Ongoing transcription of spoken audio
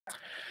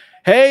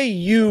Hey,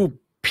 you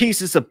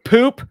pieces of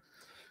poop.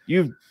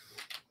 You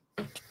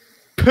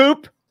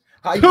poop.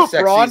 Hi, you Poop,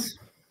 sexies. Ron.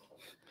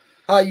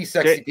 Hi, you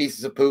sexy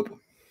pieces of poop.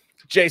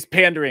 Jay's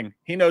pandering.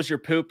 He knows your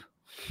poop.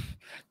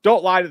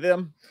 Don't lie to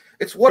them.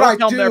 It's what Don't I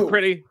tell do. them they're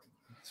pretty.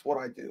 It's what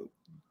I do.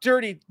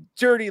 Dirty,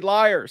 dirty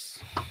liars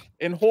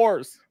and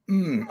whores.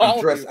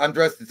 I'm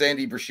dressed as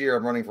Andy Brashear.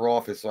 I'm running for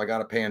office, so I got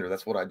to pander.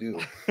 That's what I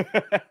do.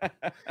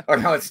 Or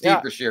no, it's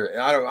Steve Brashear.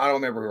 I don't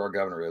remember who our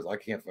governor is. I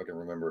can't fucking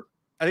remember.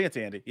 I think it's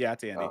Andy. Yeah,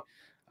 it's Andy.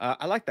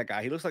 I like that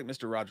guy. He looks like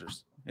Mr.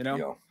 Rogers. You know,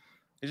 yeah.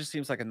 He just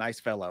seems like a nice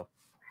fellow.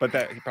 But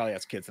that he probably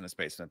has kids in his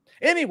basement.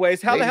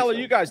 Anyways, how the hell are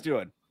you guys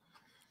doing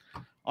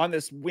on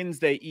this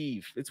Wednesday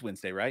Eve? It's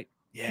Wednesday, right?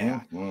 Yeah.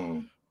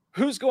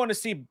 Who's going to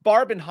see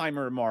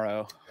Barbenheimer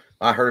tomorrow?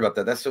 I heard about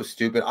that. That's so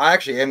stupid. I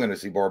actually am going to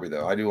see Barbie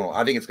though. I do.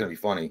 I think it's going to be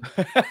funny.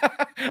 I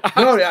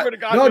swear to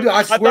God,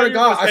 I swear to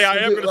God, I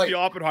am going to see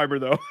Oppenheimer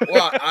though.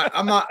 Well,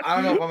 I'm not. I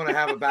don't know if I'm going to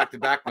have a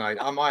back-to-back night.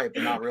 I might,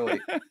 but not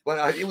really.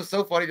 But it was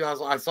so funny.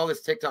 I saw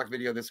this TikTok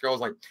video. This girl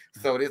was like,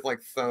 "So it is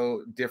like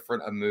so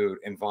different a mood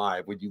and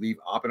vibe when you leave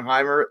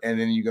Oppenheimer and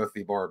then you go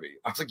see Barbie."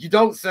 I was like, "You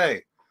don't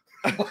say."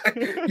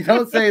 You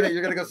don't say that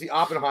you're gonna go see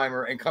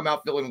Oppenheimer and come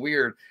out feeling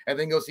weird and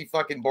then go see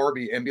fucking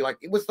Barbie and be like,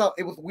 it was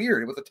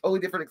weird. It was a totally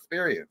different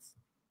experience.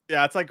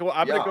 Yeah, it's like, well,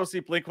 I'm gonna go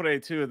see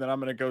Blink-182 and then I'm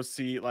gonna go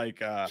see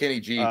like Kenny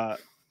G or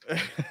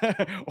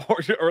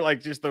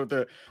like just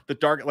the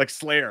dark, like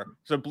Slayer.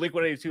 So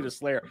Blink-182 to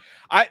Slayer.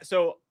 I'm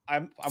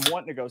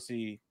wanting to go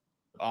see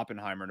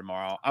Oppenheimer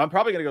tomorrow. I'm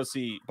probably gonna go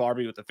see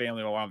Barbie with the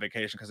family while we're on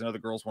vacation because I know the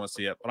girls want to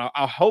see it. But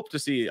I hope to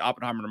see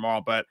Oppenheimer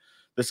tomorrow, but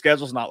the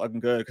schedule's not looking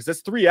good because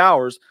it's 3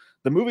 hours.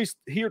 The movies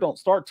here don't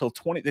start till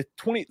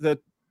the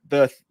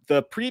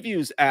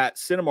previews at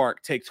Cinemark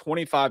take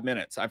 25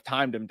 minutes. I've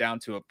timed them down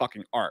to a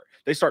fucking art.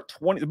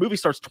 The movie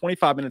starts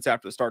 25 minutes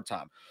after the start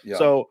time. Yeah.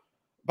 So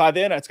by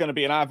then it's going to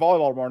be, and I have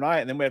volleyball tomorrow night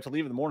and then we have to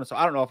leave in the morning. So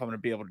I don't know if I'm going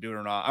to be able to do it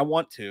or not. I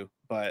want to,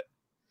 but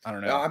I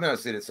don't know. I'm going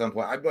to see it at some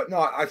point. But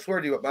no, I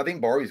swear to you, I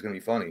think Barbie's going to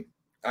be funny.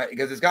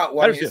 Because it's got,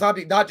 well, I mean, it's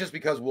not just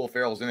because Will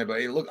Ferrell's in it,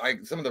 but it looked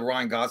like some of the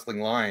Ryan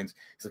Gosling lines.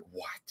 It's like,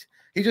 what?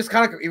 He just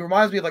kind of, he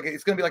reminds me of like,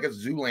 it's going to be like a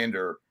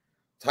Zoolander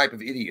type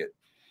of idiot.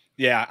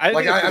 Yeah.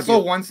 I saw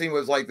one scene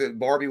was like that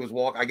Barbie was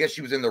walking, I guess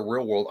she was in the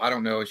real world. I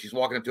don't know. And she's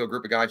walking up to a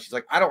group of guys. She's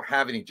like, I don't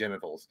have any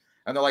genitals.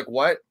 And they're like,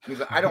 what? He's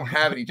like, I don't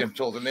have any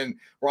genitals. And then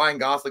Ryan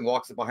Gosling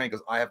walks up behind and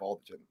goes, I have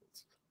all the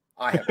genitals.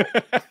 I have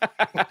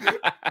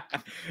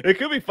It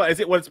could be fun.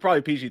 Is it it's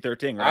probably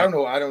PG-13, right? I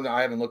don't know.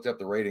 I haven't looked up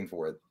the rating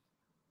for it.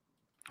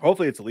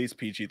 Hopefully it's at least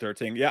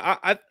PG-13. Yeah,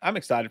 I'm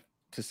excited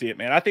to see it,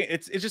 man. I think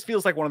it just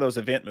feels like one of those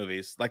event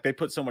movies. Like they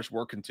put so much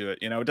work into it.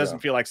 You know, it doesn't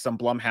feel like some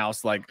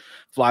Blumhouse like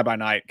fly by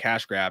night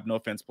cash grab. No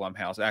offense,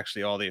 Blumhouse.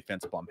 Actually, all the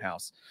offense,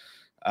 Blumhouse.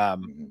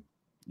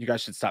 You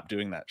guys should stop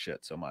doing that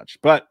shit so much.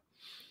 But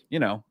you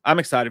know, I'm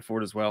excited for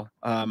it as well.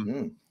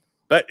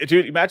 But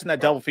dude, imagine that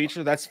double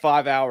feature. That's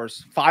 5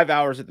 hours. 5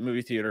 hours at the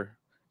movie theater.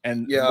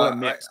 And what a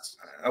mix.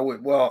 I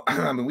would. Well,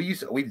 I mean,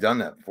 we've done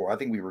that before. I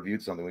think we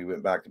reviewed something. We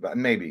went back to back.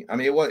 Maybe. I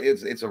mean,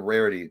 it's a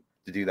rarity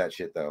to do that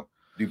shit though.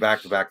 Do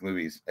back-to-back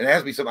movies. And it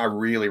has to be something I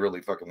really,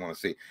 really fucking want to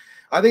see.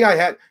 I think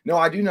I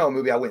do know a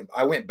movie I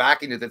went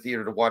back into the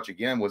theater to watch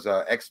again was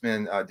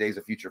X-Men Days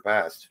of Future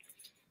Past.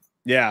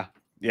 Yeah.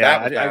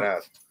 That was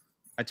badass.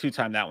 I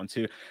two-timed that one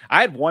too.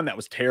 I had one that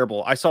was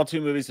terrible. I saw 2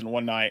 movies in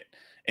one night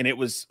and it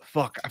was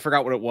I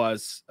forgot what it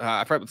was.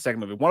 I forgot what the second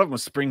movie. One of them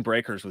was Spring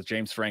Breakers with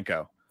James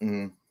Franco.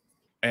 And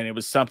it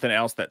was something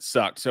else that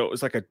sucked. So it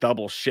was like a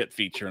double shit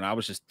feature and I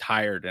was just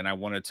tired and I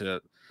wanted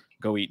to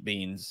go eat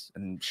beans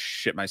and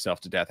shit myself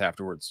to death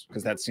afterwards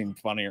because that seemed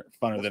funner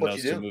than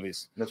those 2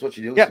 movies. That's what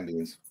you do with some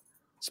beans.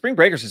 Spring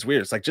Breakers is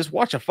weird. It's like just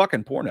watch a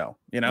fucking porno,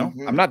 you know?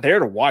 I'm not there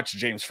to watch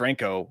James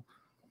Franco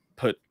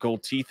put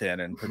gold teeth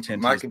in and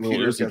pretend my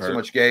computer's got so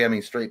much gay. I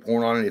mean, straight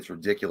porn on it. It's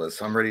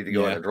ridiculous. I'm ready to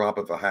go at a drop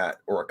of a hat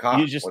or a cock,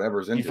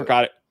 whatever's into it. You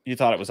forgot it. You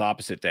thought it was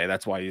opposite day.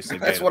 That's why you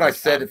said that's what I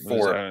said it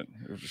for.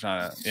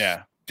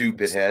 Yeah.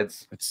 Stupid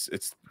heads.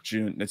 It's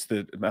June. It's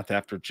the month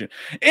after June.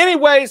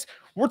 Anyways,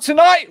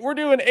 tonight we're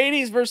doing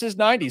 80s versus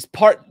 90s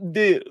part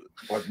 2.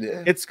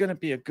 It's gonna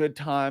be a good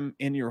time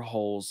in your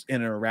holes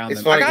in and around.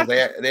 It's funny because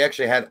they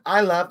actually had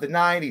I love the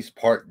 90s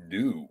part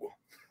 2.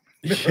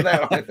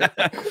 Yeah,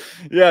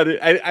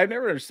 I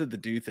never understood the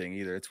do thing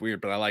either. It's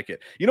weird, but I like it.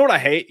 You know what I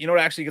hate? You know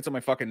what actually gets on my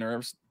fucking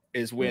nerves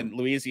is when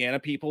Louisiana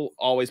people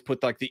always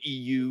put like the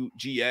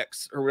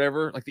EUGX or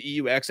whatever, like the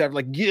EUX after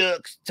like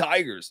Yucks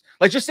Tigers.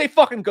 Like just say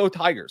fucking go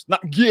Tigers,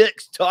 not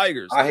Yucks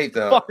Tigers. I hate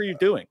that. What the fuck are you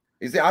doing?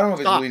 I don't know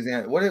if it's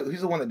Louisiana. Who's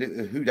the one that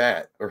did Who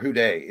Dat or Who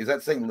Day? Is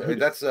that saying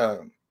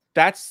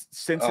that's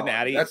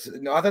Cincinnati? I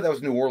thought that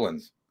was New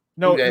Orleans.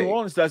 No, New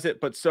Orleans does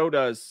it, but so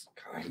does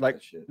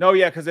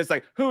because it's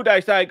like who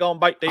they say gonna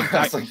bite these.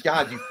 It's like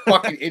God, you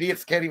fucking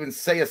idiots can't even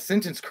say a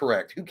sentence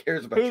correct. Who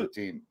cares about your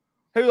team?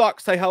 Who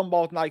likes to say home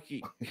ball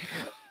Nike?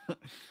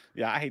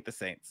 Yeah, I hate the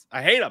Saints.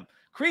 I hate them.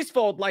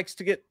 Creasefold likes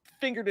to get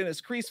fingered in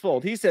his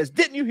creasefold. He says,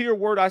 "Didn't you hear a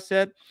word I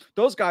said?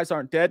 Those guys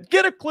aren't dead.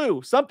 Get a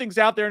clue. Something's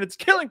out there and it's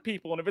killing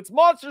people. And if it's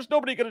monsters,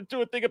 nobody gonna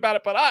do a thing about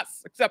it but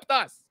us, except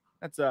us."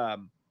 That's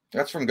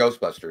That's from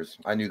Ghostbusters.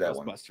 I knew that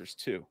one. Ghostbusters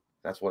 2.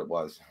 That's what it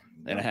was.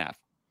 And a half.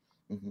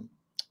 Mm-hmm.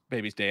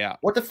 Baby's Day Out.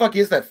 What the fuck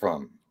is that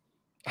from?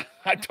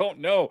 I don't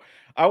know.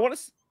 I want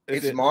to.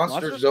 It's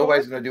monsters.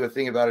 Nobody's going to do a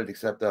thing about it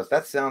except us.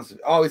 That sounds.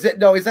 Oh, is it?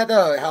 No, is that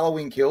the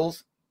Halloween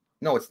Kills?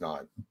 No, it's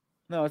not.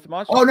 No, it's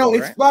Monster. Oh, no,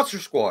 Squad, it's Monster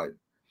Squad.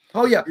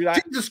 Oh, yeah. Dude,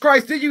 Jesus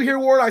Christ. Did you hear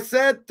what I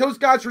said? Those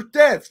guys are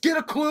dead. Get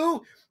a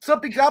clue?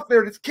 Something's out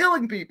there that's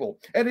killing people.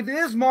 And if it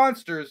is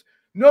monsters,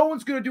 no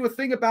one's going to do a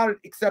thing about it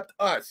except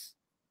us.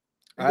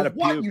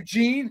 What,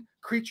 Eugene?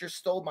 Creature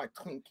stole my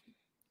Twinkie.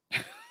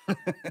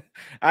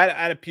 I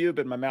had a pube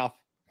in my mouth.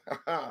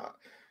 I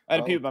had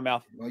a pube in my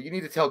mouth. Well, you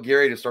need to tell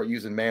Gary to start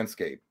using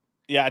Manscaped.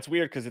 Yeah, it's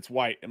weird because it's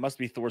white. It must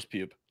be Thor's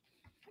pube,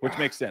 which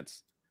makes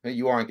sense. Hey,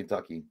 you are in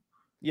Kentucky.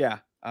 Yeah,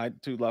 I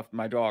too love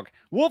my dog.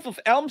 Wolf of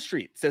Elm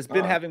Street says,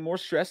 been having more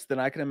stress than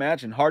I can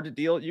imagine. Hard to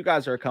deal. You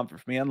guys are a comfort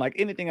for me. Unlike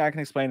anything I can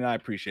explain, and I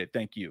appreciate it.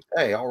 Thank you.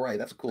 Hey, all right.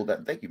 That's cool.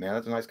 Thank you, man.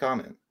 That's a nice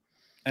comment.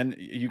 And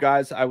you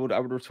guys, I would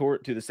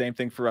retort to the same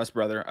thing for us,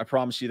 brother. I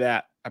promise you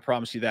that. I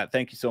promise you that.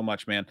 Thank you so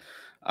much, man.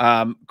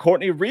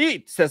 Courtney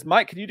Reed says,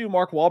 Mike, can you do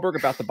Mark Wahlberg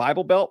about the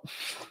Bible Belt?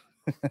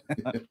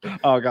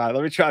 Oh God,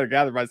 let me try to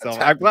gather myself.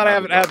 I'm glad I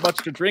haven't had much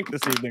to drink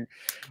this evening.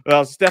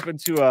 I'll step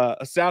into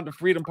a Sound of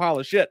Freedom pile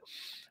of shit.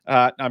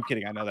 No, I'm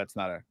kidding. I know that's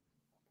not a.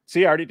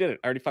 See, I already did it.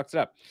 I already fucked it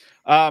up.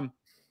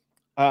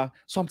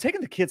 So I'm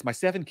taking the kids, my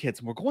 7 kids,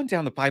 and we're going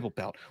down the Bible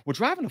Belt. We're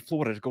driving to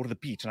Florida to go to the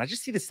beach, and I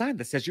just see the sign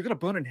that says you're going to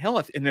burn in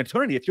hell in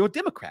eternity if you're a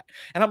Democrat.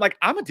 And I'm like,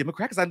 I'm a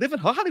Democrat because I live in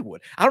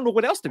Hollywood. I don't know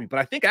what else to be, but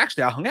I think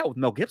actually I hung out with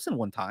Mel Gibson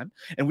one time,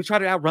 and we tried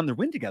to outrun the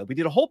wind together. We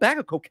did a whole bag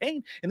of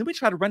cocaine, and then we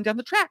tried to run down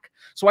the track.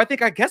 So I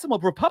guess I'm a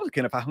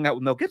Republican if I hung out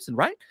with Mel Gibson,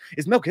 right?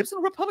 Is Mel Gibson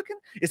a Republican?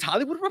 Is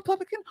Hollywood a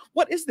Republican?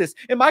 What is this?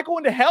 Am I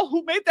going to hell?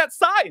 Who made that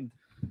sign?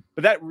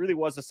 But that really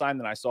was a sign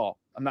that I saw.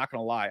 I'm not going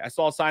to lie. I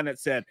saw a sign that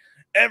said,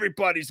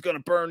 everybody's going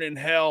to burn in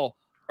hell,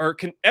 or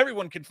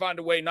everyone can find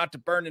a way not to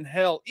burn in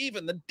hell,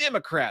 even the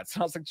Democrats.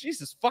 I was like,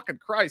 Jesus fucking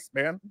Christ,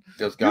 man.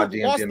 Those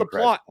goddamn lost Democrats.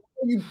 The plot.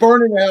 You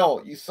burn in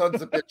hell, you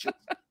sons of bitches.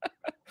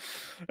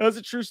 That was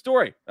a true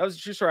story. I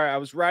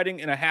was riding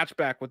in a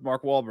hatchback with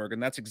Mark Wahlberg,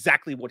 and that's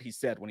exactly what he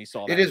said when he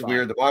saw that. It is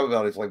weird. The Bible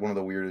Belt is like one of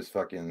the weirdest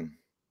fucking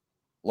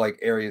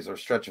areas or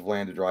stretch of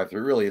land to drive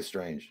through. It really is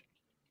strange.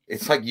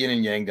 It's like yin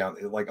and yang down,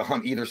 like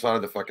on either side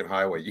of the fucking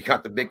highway. You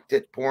got the big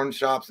tit porn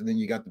shops, and then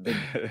you got the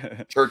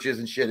big churches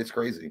and shit. It's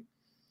crazy.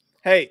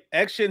 Hey,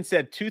 Action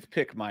said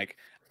toothpick, Mike.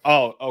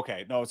 Oh,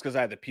 okay. No, it's because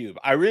I had the pube.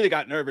 I really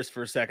got nervous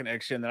for a second,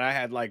 Action, that I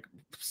had like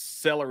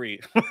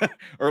celery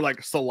or like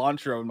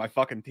cilantro in my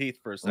fucking teeth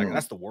for a second.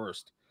 That's the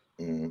worst.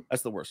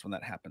 That's the worst when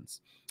that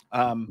happens.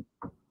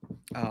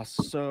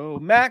 So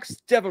Max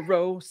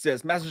Devereaux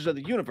says Masters of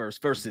the Universe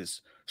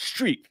versus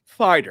Street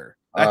Fighter.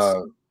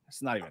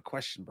 That's not even a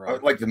question, bro.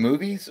 Like the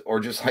movies, or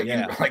just like,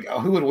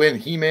 who would win,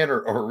 He-Man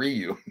or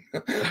Ryu?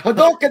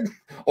 Hadouken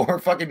or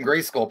fucking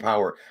Grayskull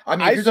power? I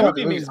mean, I assume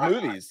he means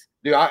movies.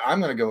 Dude, I'm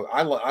gonna go.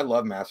 I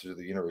love Masters of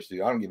the Universe, dude.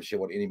 I don't give a shit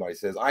what anybody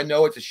says. I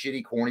know it's a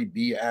shitty, corny,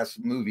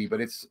 BS movie,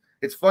 but it's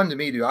fun to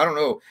me, dude. I don't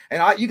know,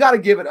 and you got to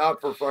give it up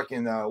for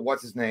fucking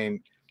what's his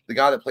name, the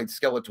guy that played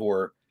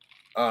Skeletor.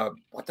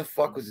 What the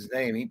fuck was his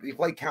name? He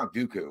played Count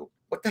Dooku.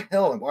 What the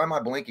hell? Why am I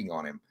blanking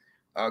on him?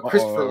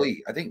 Christopher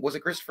Lee. I think, was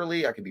it Christopher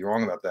Lee? I could be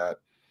wrong about that.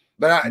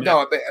 But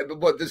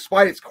but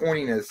despite its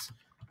corniness,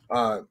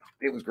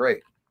 it was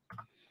great.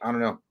 I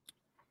don't know.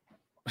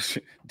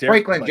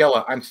 Frank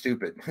Langella. I'm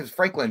stupid. It's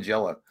Frank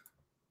Langella.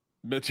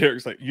 But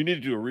Derek's like, you need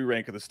to do a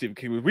re-rank of the Stephen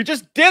King movie. We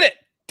just did it,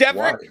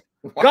 Deverick.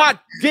 God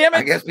damn it.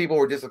 I guess people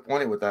were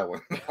disappointed with that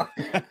one.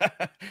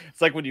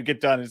 It's like when you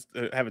get done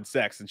having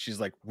sex and she's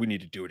like, we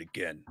need to do it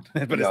again.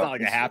 But it's not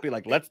like a happy,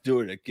 like, let's do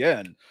it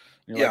again.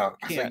 You're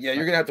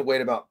gonna have to wait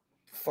about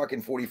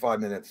fucking 45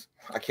 minutes.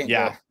 I can't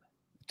go.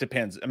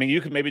 Depends. I mean, you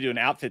could maybe do an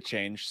outfit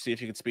change, see if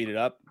you can speed it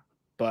up,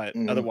 but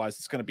otherwise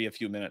it's going to be a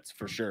few minutes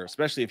for sure,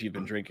 especially if you've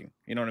been drinking.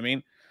 You know what I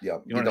mean? Yeah.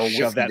 You want to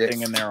shove that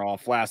thing in there all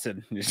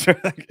flaccid.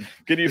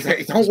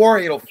 Don't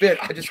worry, it'll fit.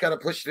 I just got to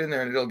push it in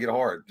there and it'll get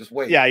hard. Just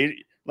wait. Yeah.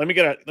 Let me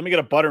get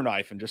a butter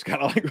knife and just kind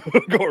of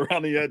like go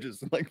around the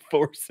edges and like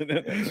force it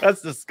in.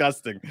 That's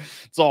disgusting.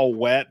 It's all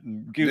wet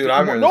and dude. I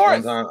remember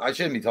this one time. I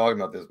shouldn't be talking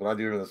about this, but I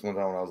do remember this one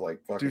time when I was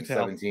like fucking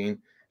 17.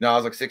 No, I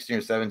was like 16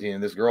 or 17,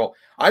 and this girl,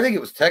 I think it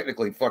was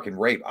technically fucking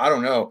rape. I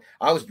don't know.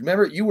 I was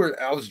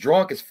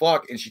drunk as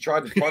fuck, and she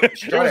tried to fuck.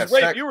 She tried to have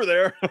sex. You were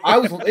there. I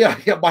was, yeah.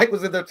 Mike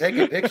was in there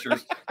taking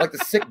pictures, like the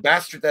sick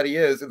bastard that he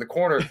is in the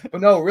corner.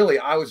 But no, really,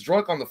 I was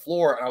drunk on the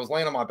floor, and I was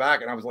laying on my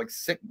back, and I was like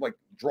sick, like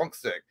drunk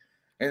sick.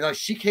 And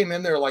she came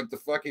in there like the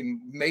fucking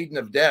maiden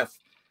of death,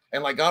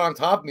 and like got on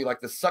top of me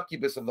like the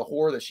succubus of the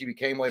whore that she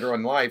became later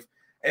in life,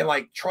 and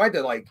like tried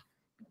to like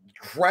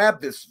grab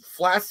this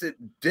flaccid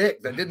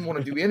dick that didn't want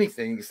to do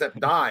anything except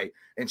die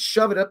and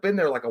shove it up in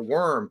there like a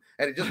worm,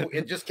 and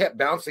it just kept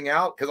bouncing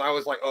out because I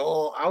was like,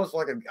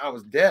 I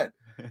was dead.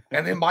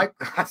 And then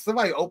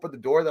somebody opened the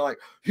door. They're like,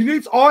 he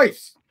needs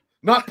ice,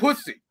 not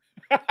pussy.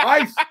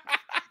 Ice.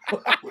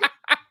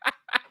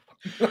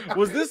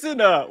 Was this in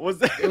it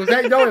was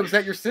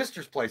at your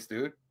sister's place,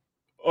 dude.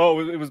 Oh,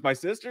 it was my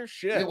sister?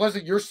 Shit. It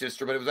wasn't your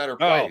sister, but it was at her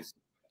place.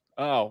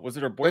 Oh, was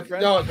it her But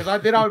boyfriend? no, because I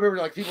remember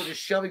like people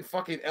just shoving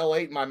fucking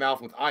L8 in my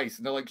mouth with ice,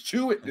 and they're like,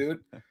 "Chew it, dude."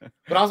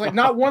 But I was like,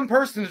 not one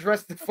person has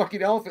arrested the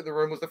fucking elephant in the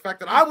room. Was the fact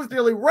that I was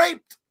nearly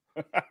raped.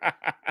 And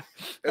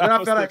then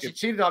I found out she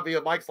cheated on me.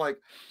 And Mike's like,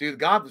 dude,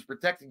 God was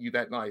protecting you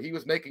that night. He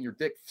was making your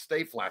dick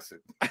stay flaccid.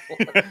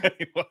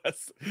 He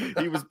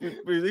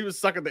was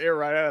sucking the air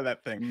right out of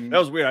that thing. That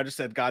was weird. I just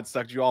said God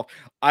sucked you off.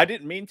 I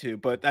didn't mean to,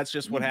 but that's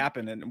just what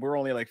happened. And we're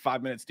only like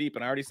 5 minutes deep,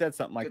 and I already said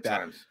something like Good that.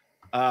 times.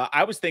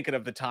 I was thinking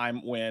of the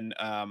time when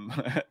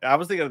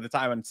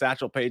in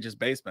Satchel Paige's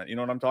basement. You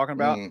know what I'm talking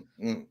about?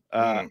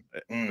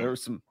 There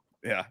was some,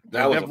 yeah.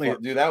 That was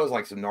dude. That was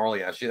like some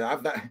gnarly ass shit.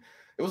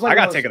 It was like I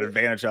got taken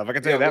advantage of. I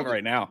can tell you that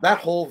right now. That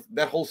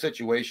whole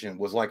situation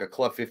was like a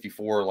Club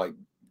 54, like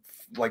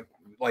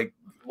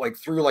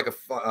through like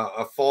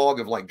a fog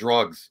of like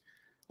drugs,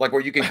 like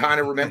where you can kind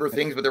of remember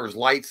things, but there was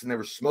lights and there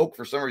was smoke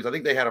for some reason. I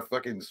think they had a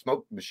fucking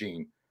smoke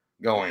machine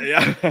going.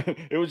 Yeah,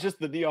 it was just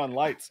the neon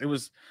lights. It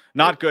was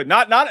not good.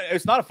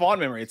 It's not a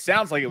fond memory. It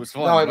sounds like it was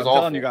fun. No, it was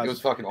awful. You guys, it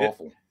was fucking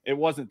awful. It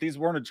wasn't. These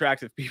weren't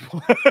attractive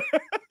people.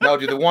 No,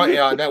 dude,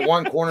 that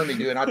one cornered me,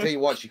 dude. And I'll tell you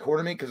what, she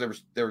cornered me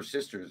because they were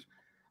sisters.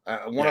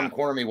 One of them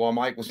cornered me while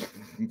Mike was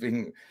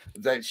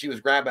she was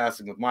grab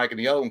assing with Mike, and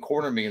the other one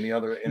cornered me in the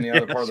other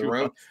part of the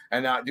room.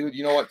 And dude,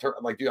 you know what?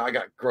 Like, dude, I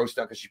got grossed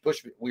out because she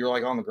pushed me. We were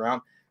like on the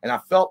ground, and I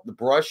felt the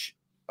brush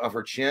of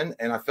her chin,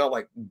 and I felt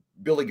like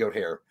billy goat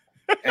hair,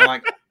 and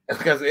like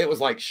because it was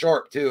like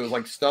sharp too. It was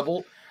like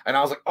stubble, and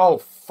I was like, oh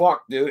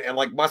fuck, dude, and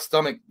like my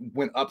stomach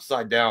went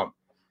upside down.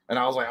 And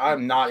I was like,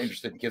 I'm not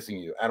interested in kissing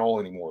you at all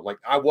anymore. Like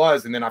I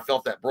was, and then I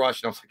felt that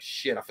brush, and I was like,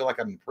 shit, I feel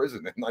like I'm in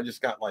prison. And I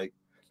just got like,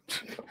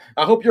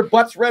 I hope your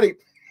butt's ready.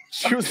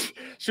 She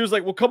was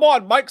like, well, come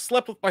on, Mike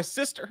slept with my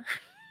sister.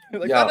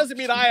 Like, that doesn't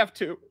mean I have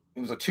to.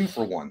 It was a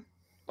 2-for-1.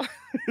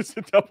 It's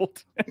a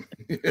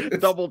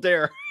double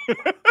dare.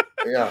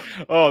 Yeah.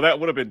 Oh, that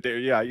would have been dare.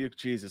 Yeah,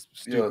 Jesus,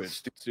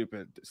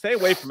 stupid. Stay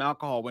away from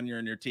alcohol when you're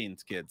in your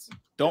teens, kids.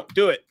 Don't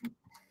do it.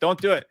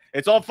 Don't do it.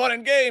 It's all fun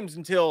and games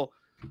until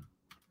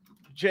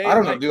Jay. I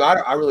don't know, dude.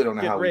 I really don't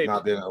know how we've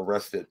not been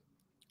arrested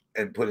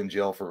and put in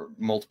jail for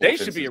multiple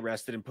offenses. Should be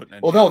arrested and put in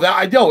jail. Well, no,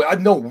 I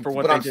know.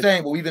 But I'm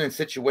saying, well, even in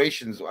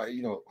situations, I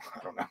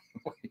don't know.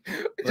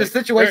 Just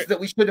situations that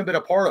we shouldn't have been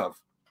a part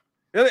of.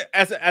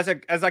 As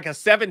like a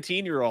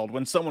 17-year-old,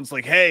 when someone's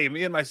like, hey,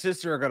 me and my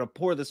sister are gonna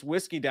pour this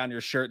whiskey down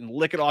your shirt and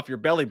lick it off your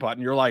belly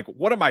button, you're like,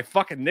 what am I,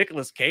 fucking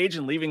Nicolas Cage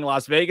and leaving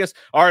Las Vegas?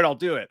 All right, I'll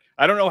do it.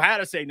 I don't know how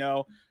to say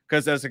no,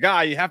 because as a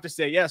guy, you have to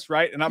say yes,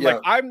 right? And I'm like,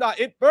 I'm not,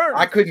 it burns.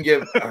 I couldn't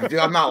give, dude,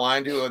 I'm not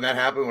lying to you. When that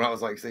happened, when I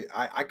was like, see,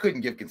 I couldn't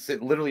give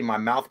consent. Literally, my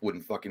mouth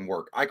wouldn't fucking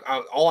work.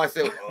 All I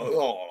said was,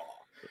 oh.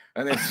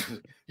 And then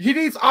he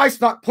needs ice,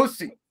 not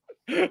pussy.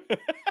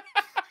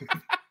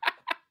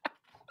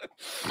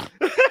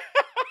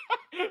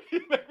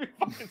 You make me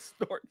fucking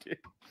snort, dude.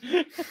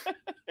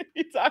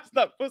 He's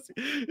not pussy.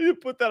 You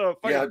put that on a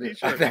fucking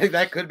t-shirt.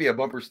 That could be a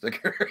bumper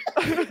sticker.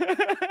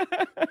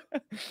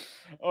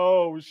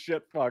 Oh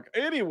shit, fuck.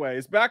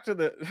 Anyways, back to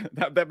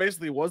that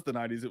basically was the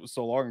 90s. It was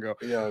so long ago.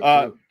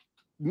 Yeah.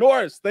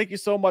 Norris, thank you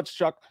so much,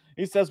 Chuck.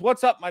 He says,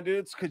 "What's up, my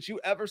dudes? Could you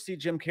ever see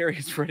Jim Carrey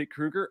as Freddy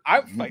Krueger?"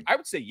 I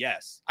would say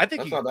yes. I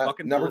think that's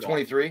fucking number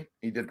 23.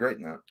 He did great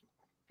in that.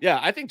 Yeah,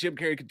 I think Jim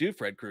Carrey could do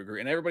Fred Krueger,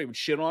 and everybody would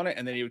shit on it,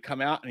 and then he would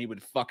come out and he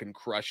would fucking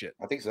crush it.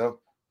 I think so.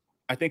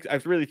 I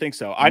really think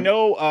so. I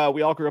know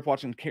we all grew up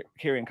watching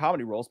Carrey in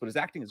comedy roles, but his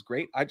acting is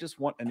great. I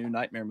just want a new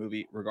Nightmare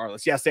movie,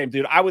 regardless. Yeah, same,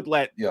 dude. I would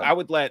let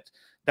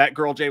that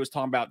girl Jay was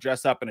talking about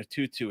dress up in a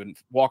tutu and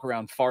walk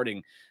around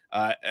farting.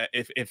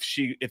 If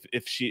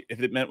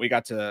it meant we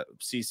got to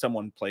see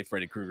someone play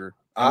Freddy Krueger.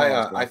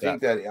 I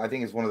think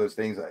it's one of those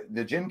things.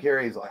 The Jim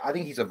Carrey is I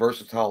think he's a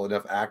versatile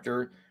enough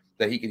actor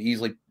that he could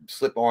easily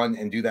slip on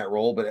and do that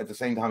role, but at the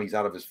same time, he's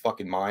out of his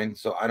fucking mind.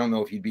 So I don't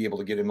know if he'd be able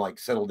to get him like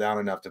settled down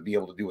enough to be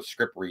able to do a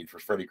script read for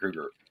Freddy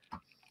Krueger.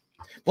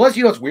 Plus,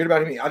 you know what's weird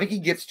about him? I think he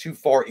gets too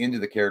far into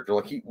the character.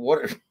 Like you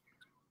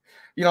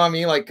know what I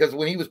mean? Like, because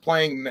when he was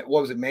playing,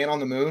 what was it, Man on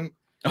the Moon?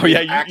 Oh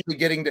yeah, actually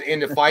getting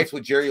into fights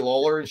with Jerry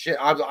Lawler and shit.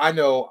 I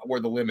know where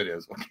the limit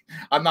is.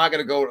 I'm not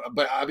gonna go,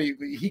 but I mean,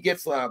 he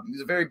gets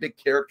he's a very big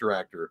character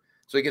actor.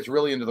 So he gets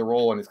really into the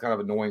role, and it's kind of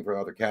annoying for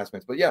other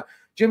castmates. But yeah,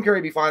 Jim Carrey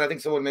would be fine. I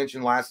think someone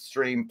mentioned last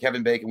stream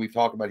Kevin Bacon. We've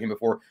talked about him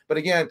before. But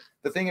again,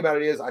 the thing about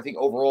it is, I think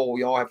overall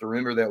we all have to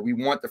remember that we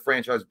want the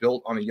franchise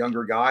built on a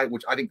younger guy,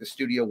 which I think the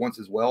studio wants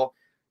as well.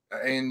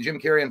 And Jim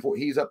Carrey,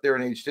 he's up there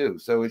in age too.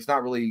 So it's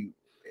not really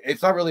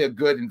a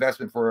good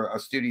investment for a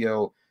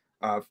studio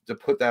to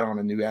put that on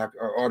a new actor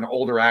or an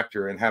older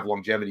actor and have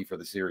longevity for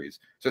the series.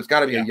 So it's got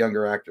to be a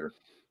younger actor.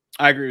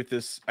 I agree with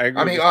this. I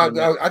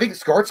think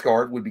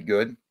Skarsgård would be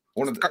good.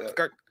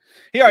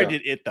 He already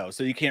did it though,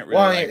 so you can't really.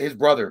 Well, his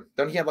brother,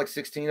 doesn't he have like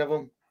 16 of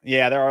them?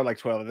 Yeah, there are like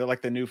 12. They're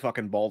like the new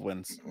fucking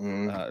Baldwins.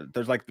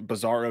 There's like the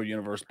Bizarro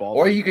universe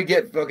Baldwin. Or you could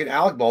get fucking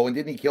Alec Baldwin.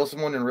 Didn't he kill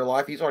someone in real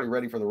life? He's already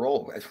ready for the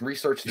role. It's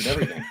researched and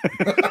everything.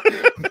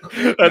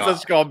 That's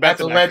what's called.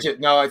 That's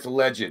alleged. No, it's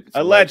alleged.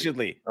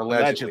 Allegedly.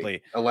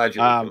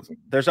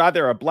 There's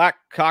either a black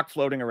cock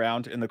floating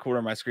around in the corner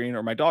of my screen,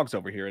 or my dog's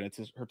over here and it's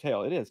her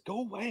tail. It is. Go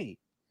away.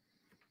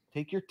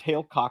 Take your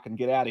tail cock and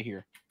get out of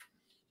here.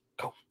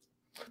 Go.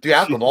 Dude,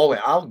 Alec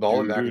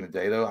Baldwin back in the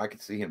day, though, I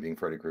could see him being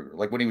Freddy Krueger.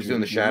 Like when he was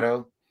doing The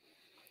Shadow.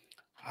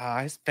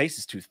 His face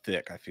is too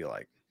thick, I feel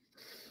like.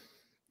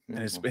 And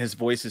his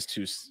voice is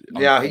too.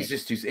 Yeah, he's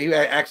just too. He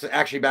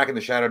actually back in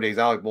the Shadow days,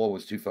 Alec Baldwin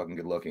was too fucking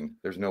good looking.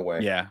 There's no way.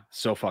 Yeah,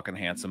 so fucking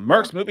handsome.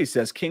 Merck's movie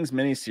says King's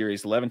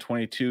miniseries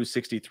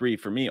 11/22/63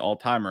 for me all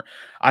timer.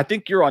 I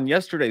think you're on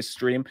yesterday's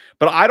stream,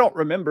 but I don't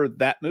remember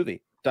that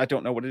movie. I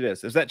don't know what it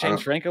is. Is that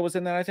James Franco was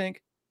in that? I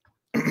think.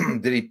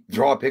 Did he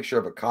draw a picture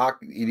of a cock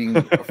eating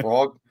a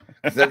frog?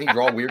 Doesn't he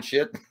draw weird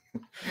shit?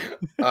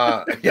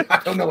 Yeah,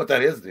 I don't know what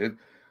that is, dude.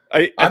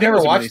 I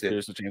never watched it.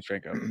 With James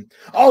Franco.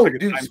 Oh,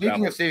 dude!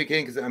 Speaking of Stephen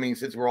King, because I mean,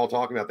 since we're all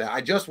talking about that,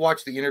 I just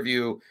watched the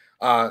interview.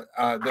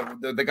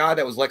 The guy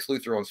that was Lex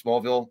Luthor on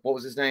Smallville. What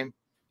was his name?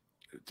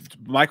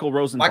 Michael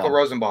Rosenbaum. Michael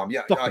Rosenbaum.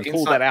 Yeah,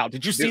 pull that out.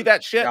 Did you see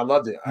that shit? Yeah, I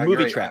loved it.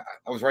 Movie trap.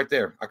 I was right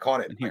there. I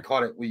caught it. I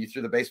caught it when you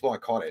threw the baseball. I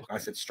caught it. I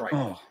said strike.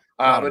 Oh,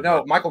 but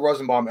no, Michael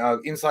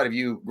Rosenbaum, Inside of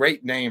You,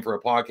 great name for a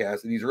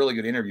podcast, and he's a really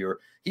good interviewer.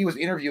 He was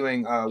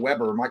interviewing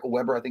Michael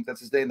Weber, I think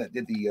that's his name, that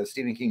did the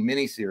Stephen King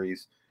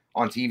miniseries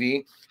on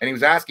TV, and he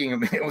was asking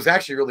him. It was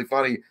actually really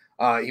funny.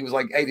 He was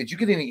like, "Hey, did you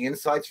get any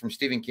insights from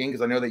Stephen King?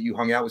 Because I know that you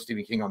hung out with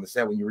Stephen King on the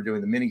set when you were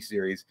doing the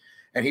miniseries."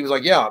 And he was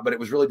like, "Yeah, but it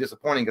was really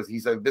disappointing because he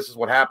said this is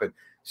what happened.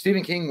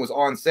 Stephen King was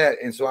on set,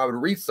 and so I would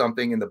read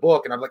something in the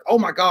book, and I'm like, oh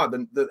my god,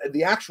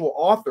 the actual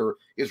author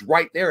is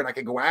right there, and I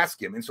could go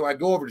ask him. And so I'd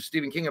go over to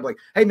Stephen King. I'm like,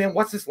 hey man,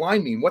 what's this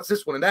line mean? What's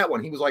this one and that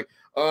one? He was like,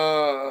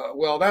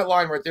 well, that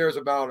line right there is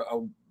about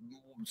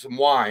some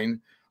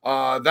wine.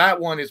 That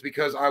one is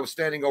because I was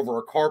standing over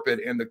a carpet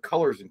and the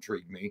colors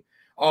intrigued me.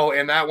 Oh,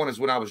 and that one is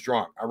when I was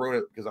drunk. I wrote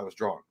it because I was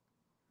drunk."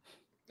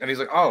 And he's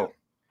like, "Oh,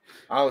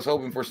 I was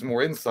hoping for some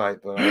more insight,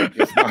 but I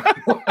guess not."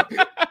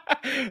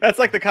 That's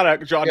like the kind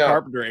of John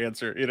Carpenter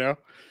answer, you know?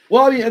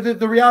 Well, I mean,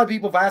 the reality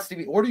people have asked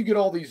Stevie, where do you get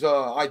all these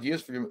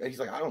ideas from? And he's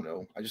like, I don't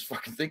know. I just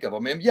fucking think of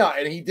them. And yeah,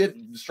 and he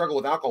did struggle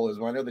with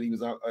alcoholism. I know that he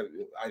was,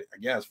 I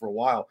guess, for a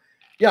while.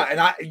 Yeah,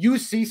 and you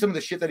see some of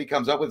the shit that he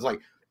comes up with is like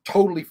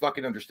totally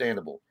fucking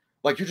understandable.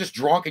 Like you're just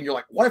drunk and you're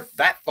like, what if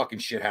that fucking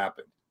shit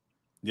happened?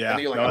 Yeah, and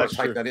then you're like,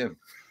 type that in.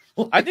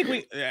 I think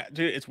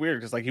dude, it's weird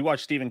because like he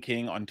watched Stephen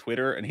King on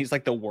Twitter and he's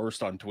like the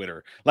worst on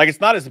Twitter. Like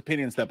it's not his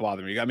opinions that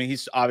bother me. I mean,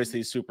 he's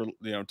obviously super,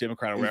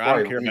 Democrat. I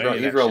don't care about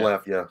he's real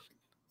left, yeah.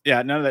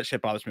 Yeah, none of that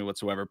shit bothers me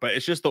whatsoever. But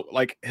it's just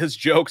like his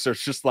jokes are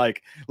just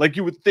like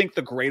you would think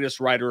the greatest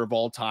writer of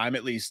all time,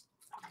 at least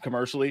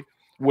commercially,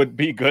 would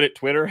be good at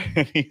Twitter,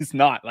 and he's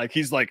not. Like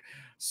he's like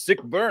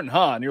sick burn,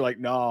 huh? And you're like,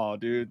 no,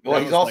 dude.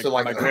 Well, he's also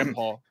like my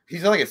grandpa.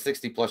 He's like a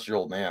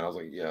 60-plus-year-old man. I was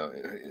like, yeah.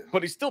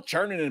 But he's still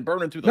churning and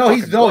burning through the. No,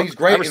 he's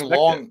great in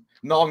long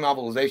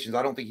novelizations.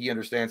 I don't think he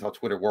understands how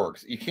Twitter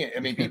works. You can't.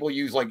 I mean, people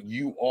use like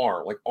 "you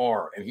are," like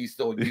 "are," and he's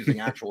still using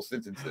actual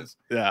sentences.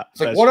 Yeah,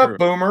 it's like, "What up,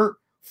 boomer?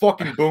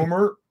 Fucking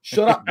boomer!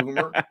 Shut up,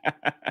 boomer!"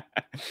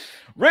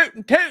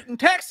 Rootin' tootin',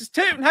 Texas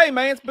tootin'. Hey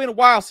man, it's been a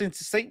while since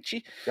I seen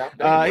you.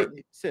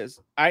 He says,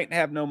 "I ain't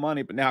have no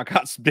money, but now I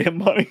got some damn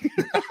money."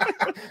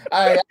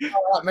 Hey,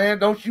 man,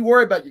 don't you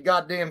worry about your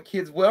goddamn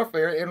kids'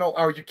 welfare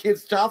or your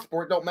kids' child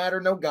support. Don't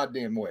matter no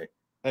goddamn way.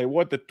 Hey,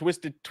 what the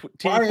twisted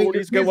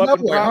T40s go up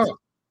in price?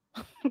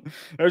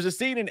 There's a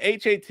scene in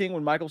H-18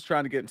 when Michael's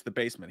trying to get into the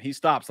basement. He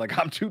stops like,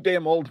 I'm too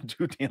damn old and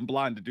too damn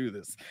blind to do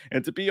this.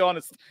 And to be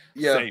honest,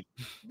 same.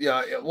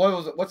 Yeah.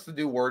 What's the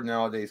new word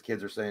nowadays?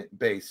 Kids are saying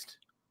based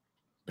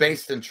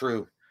and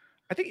true.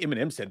 I think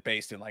Eminem said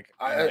based in like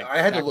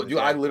I had to look, dude.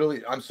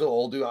 I'm so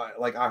old, dude.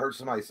 I heard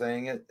somebody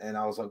saying it, and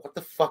I was like, "What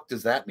the fuck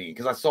does that mean?"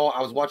 Because I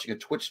was watching a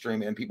Twitch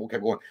stream, and people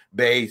kept going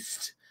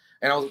based,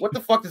 and I was like, "What the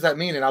fuck does that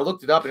mean?" And I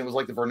looked it up, and it was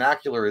like the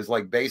vernacular is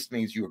like based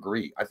means you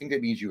agree. I think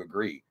it means you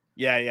agree.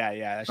 Yeah.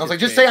 I was like,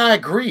 just say I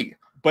agree.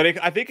 But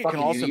I think it can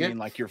also mean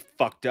like you're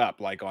fucked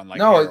up, like on like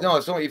no.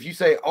 So if you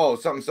say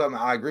something,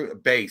 I agree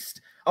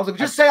based. I was like,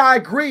 just say I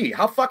agree.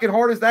 How fucking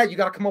hard is that? You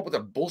got to come up with a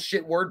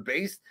bullshit word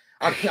based.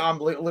 I'm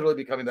literally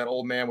becoming that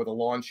old man with a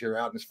lawn chair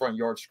out in his front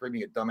yard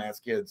screaming at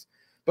dumbass kids.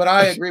 But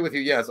I agree with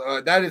you. Yes,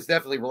 that is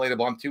definitely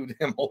relatable. I'm too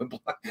damn old and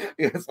blind.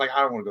 It's like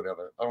I don't want to go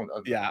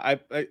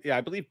together.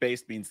 I believe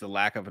based means the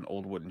lack of an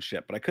old wooden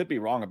ship, but I could be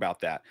wrong about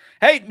that.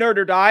 Hey, nerd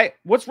or die,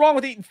 what's wrong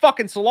with eating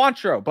fucking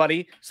cilantro,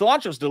 buddy?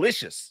 Cilantro's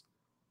delicious.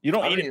 You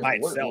don't eat it by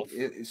itself.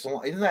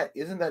 Isn't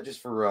that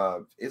just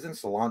for isn't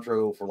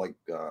cilantro for like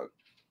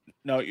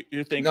no,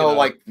 you're thinking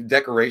like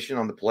decoration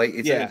on the plate?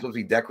 It's supposed to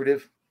be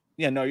decorative.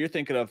 Yeah, no, you're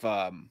thinking of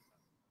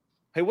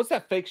hey, what's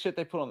that fake shit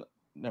they put on?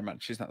 Never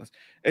mind, she's not listening.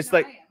 It's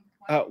like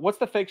what's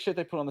the fake shit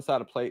they put on the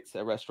side of plates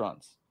at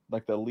restaurants?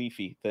 Like the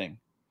leafy thing.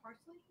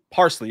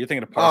 Parsley. You're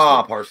thinking of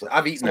parsley. Oh, parsley.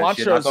 I've eaten that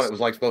shit. I thought it was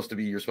like supposed to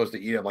be. You're supposed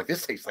to eat it. I'm like,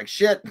 this tastes like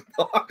shit.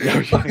 I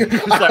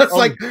was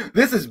like,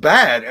 this is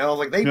bad. And I was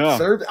like, they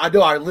served. I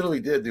know. I literally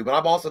did, dude. But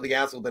I'm also the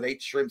asshole that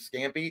ate shrimp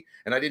scampi,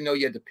 and I didn't know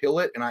you had to peel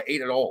it, and I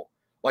ate it all.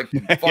 Like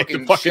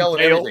fucking shell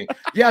and everything.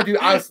 Yeah, dude.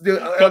 Comes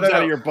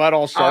out of your butt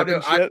all sharp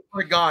and shit. I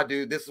swear to God,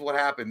 dude, this is what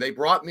happened. They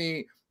brought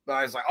me But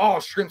I was like, oh,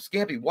 shrimp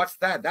scampi. What's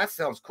that? That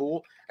sounds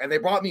cool. And they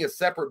brought me a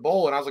separate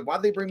bowl. And I was like,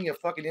 why'd they bring me a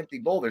fucking empty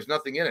bowl? There's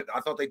nothing in it.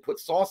 I thought they'd put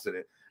sauce in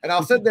it. And I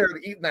was sitting there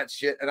eating that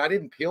shit. And I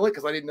didn't peel it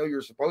because I didn't know you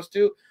were supposed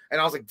to. And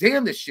I was like,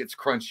 damn, this shit's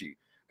crunchy.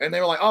 And they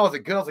were like, oh, is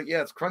it good? I was like,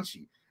 yeah, it's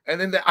crunchy. And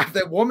then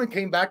that woman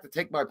came back to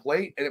take my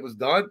plate and it was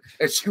done.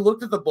 And she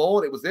looked at the bowl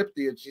and it was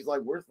empty. And she's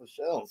like, where's the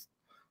shells?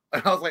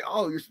 And I was like,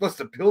 oh, you're supposed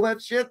to peel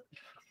that shit?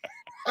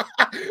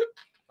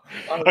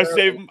 I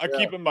save them. I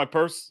keep them in my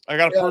purse. I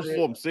got a purse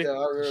full of them. See?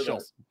 Yeah,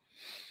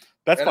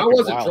 That's and I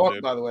wasn't wild, drunk,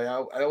 dude. By the way.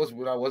 I was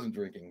when I wasn't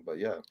drinking, but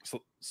yeah.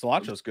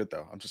 Cilantro's good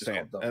though. I'm just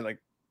saying. And like,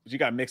 you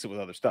got to mix it with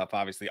other stuff,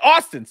 obviously.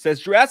 Austin says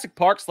Jurassic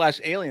Park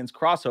 / Aliens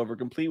crossover,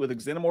 complete with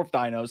xenomorph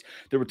dinos,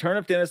 the return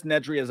of Dennis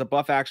Nedry as a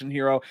buff action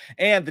hero,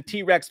 and the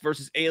T-Rex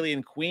versus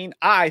Alien Queen.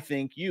 I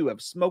think you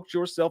have smoked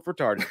yourself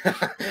retarded.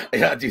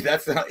 Yeah, dude,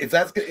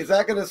 is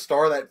that going to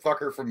star that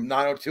fucker from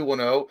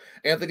 90210?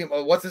 Anthony,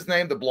 what's his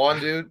name? The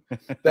blonde dude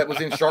that was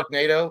in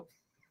Sharknado.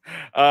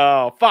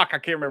 Oh, fuck. I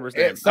can't remember his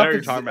name. I know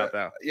you're talking about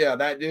that. Yeah,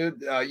 that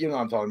dude. You know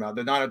what I'm talking about.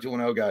 The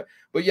 90210 guy.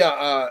 But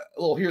yeah,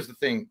 well, here's the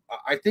thing.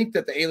 I think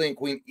that the Alien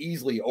Queen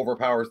easily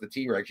overpowers the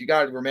T-Rex. You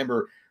got to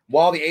remember,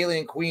 while the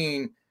Alien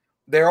Queen,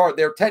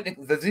 they're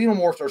technically, the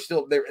xenomorphs are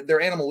still,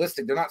 they're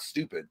animalistic. They're not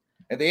stupid.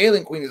 And the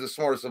Alien Queen is the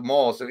smartest of them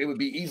all. So it would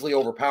be easily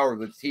overpowered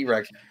with the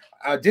T-Rex.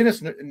 Dennis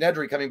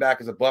Nedry coming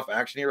back as a buff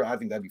action hero, I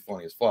think that'd be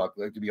funny as fuck.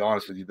 Like, to be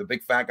honest with you, the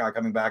big fat guy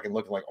coming back and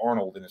looking like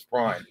Arnold in his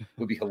prime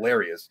would be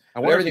hilarious.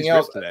 Everything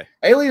else today,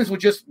 aliens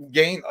would just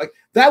gain like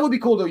that. Would be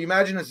cool though. You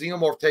imagine a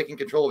xenomorph taking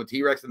control of a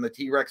T-Rex and the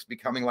T-Rex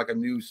becoming like a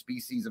new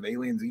species of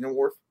alien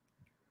xenomorph,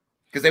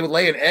 because they would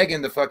lay an egg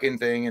in the fucking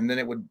thing and then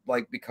it would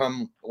like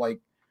become like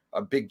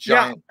a big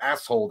giant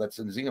asshole that's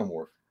a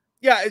xenomorph.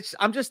 Yeah,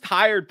 I'm just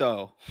tired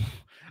though.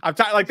 I'm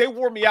tired. Like, they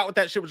wore me out with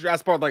that shit with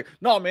Jurassic Park. Like,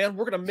 no, man,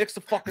 we're gonna mix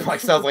the fucking. Like,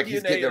 sounds like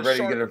he's getting ready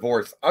to get a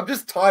divorce. I'm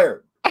just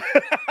tired.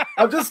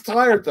 I'm just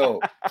tired though.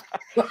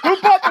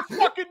 Who bought the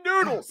fucking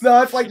noodles?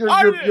 No, it's like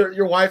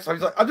your wife's. I'm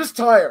like, I'm just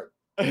tired.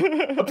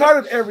 I'm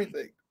tired of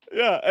everything.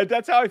 Yeah, and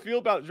that's how I feel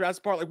about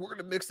Jurassic Park. Like, we're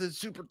gonna mix the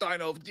super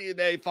dino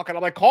DNA. Fucking,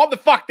 I'm like, calm the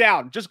fuck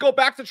down. Just go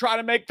back to trying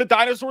to make the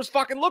dinosaurs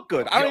fucking look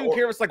good. I don't even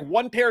care if it's like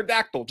one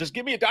pterodactyl. Just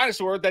give me a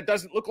dinosaur that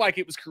doesn't look like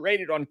it was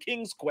created on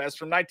King's Quest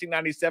from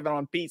 1997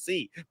 on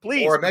PC,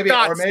 please. Or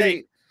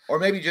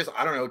maybe just,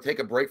 I don't know, take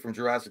a break from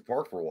Jurassic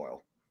Park for a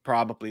while.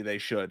 Probably they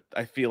should.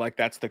 I feel like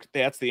that's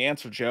the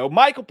answer, Joe.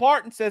 Michael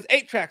Parton says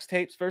 8-track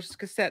tapes versus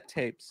cassette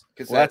tapes.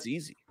 Well, that's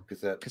easy.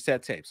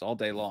 Cassette tapes all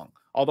day long.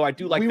 Although I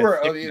do like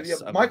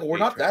Michael, we're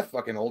not that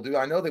fucking old, dude.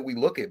 I know that we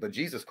look it, but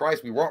Jesus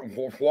Christ, we weren't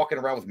walking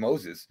around with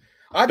Moses.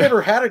 I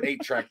never had an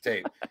 8-track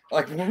tape.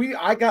 Like when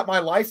I got my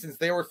license,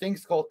 there were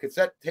things called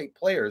cassette tape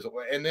players,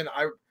 and then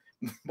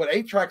but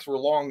 8-tracks were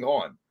long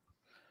gone.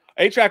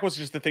 8-track was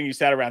just the thing you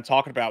sat around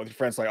talking about with your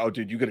friends, like, oh,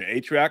 dude, you get an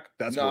 8-track?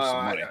 That's worth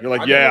some money. You're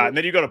like, yeah. And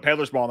then you go to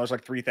Peddler's Mall and there's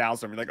like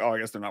 3,000. You're like, oh, I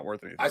guess they're not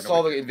worth anything. I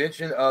saw the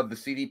invention of the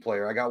CD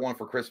player. I got one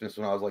for Christmas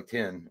when I was like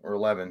 10 or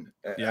 11.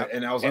 Yeah.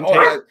 And I was like,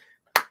 oh,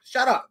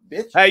 shut up,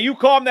 bitch. Hey, you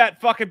calm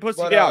that fucking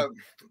pussy down.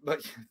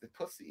 But the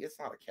pussy, it's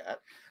not a cat.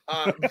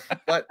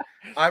 But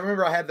I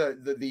remember I had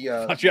the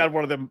I thought you had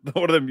one of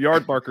them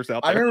yard barkers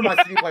out there. I remember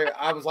my CD player.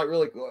 I was like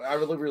I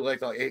really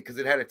liked it because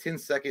it had a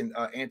 10-second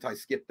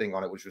anti-skip thing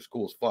on it, which was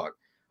cool as fuck.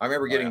 I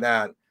remember getting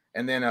that.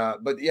 And then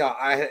but yeah,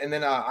 I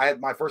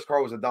had my first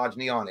car was a Dodge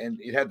Neon, and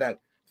it had that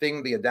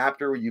thing, the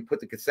adapter where you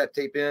put the cassette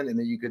tape in and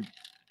then you could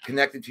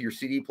connect it to your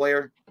CD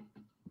player.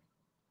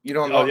 You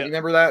don't know, you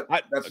remember that?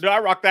 I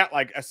rocked that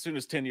like as soon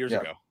as 10 years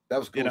ago. That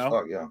was cool as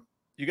fuck, yeah.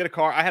 You get a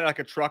car. I had like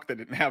a truck that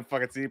didn't have a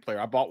fucking CD player.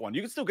 I bought one.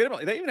 You can still get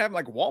them. They even have them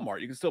like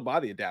Walmart. You can still buy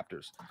the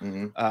adapters.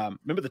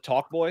 Remember the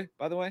Talk Boy,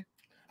 by the way?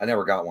 I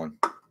never got one.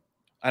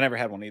 I never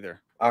had one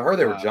either. I heard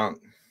they were junk.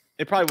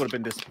 It probably would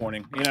have been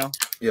disappointing, you know?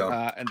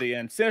 Yeah. And the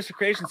end. Sinister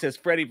Creation says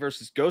Freddy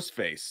versus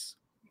Ghostface.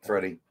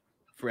 Freddy.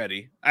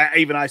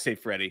 I say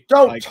Freddy.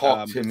 Don't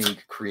talk to me,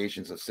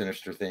 creations of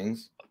sinister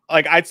things.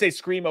 Like, I'd say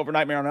Scream over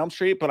Nightmare on Elm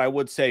Street, but I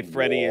would say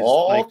Freddy is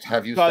like,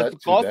 have you said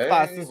today?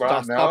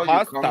 Right now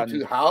you come to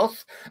the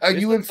house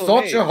and you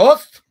insult your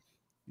host?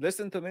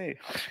 Listen to me.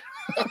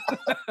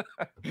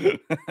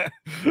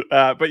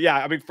 But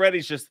yeah, I mean,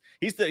 Freddy's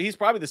he's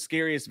probably the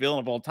scariest villain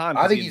of all time.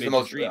 I think he's the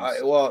most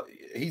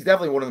he's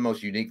definitely one of the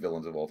most unique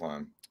villains of all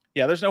time.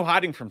 Yeah, there's no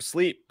hiding from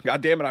sleep.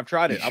 God damn it, I've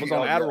tried it. I was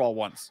on Adderall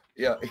once.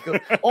 Yeah.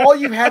 All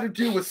you had to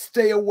do was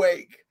stay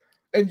awake.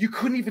 And you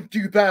couldn't even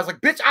do that. I was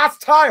like, bitch, I was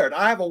tired.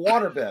 I have a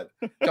waterbed.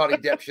 Johnny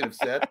Depp should have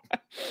said.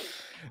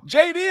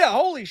 JD,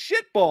 holy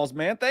shit balls,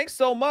 man. Thanks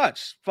so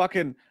much.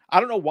 Fucking, I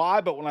don't know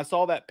why, but when I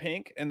saw that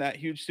pink and that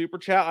huge super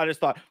chat, I just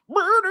thought,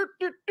 I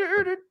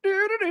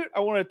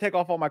wanted to take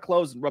off all my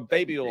clothes and rub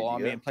baby oil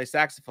on me and play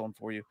saxophone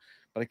for you.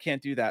 But I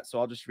can't do that, so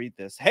I'll just read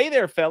this. Hey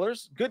there,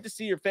 fellers. Good to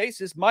see your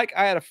faces. Mike,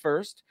 I had a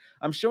first.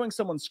 I'm showing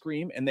someone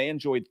Scream, and they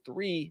enjoyed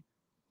 3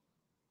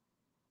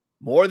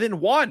 more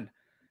than 1.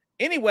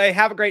 Anyway,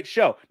 have a great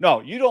show.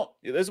 No, you don't.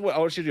 This is what I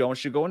want you to do. I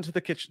want you to go into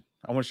the kitchen.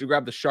 I want you to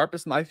grab the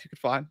sharpest knife you could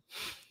find.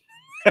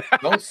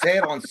 Don't say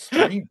it on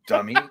stream,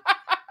 dummy.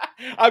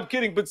 I'm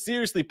kidding, but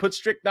seriously, put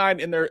strychnine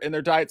in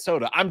their diet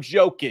soda. I'm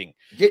joking.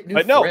 Get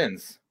new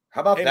friends. How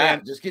about that?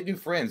 Man. Just get new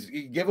friends.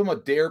 You give them a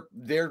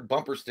dare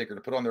bumper sticker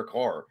to put on their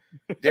car.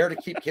 Dare to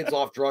keep kids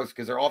off drugs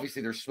because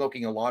they're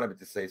smoking a lot of it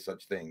to say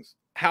such things.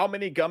 How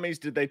many gummies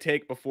did they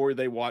take before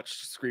they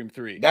watched Scream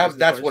 3?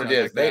 That's what it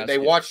is. They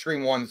watched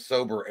Scream 1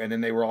 sober, and then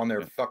they were on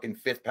their fucking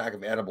 5th pack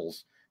of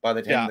edibles by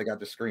the time they got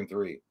to Scream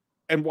 3.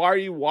 And why are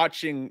you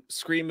watching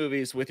Scream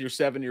movies with your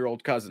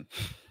 7-year-old cousin?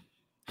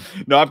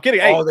 No, I'm kidding.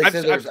 Hey, they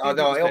said there's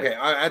no. Okay,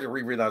 I had to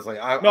reread that. I was like,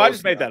 I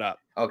just made that up.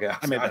 Okay,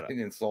 I didn't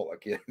insult a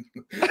kid.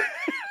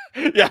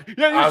 yeah.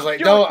 I was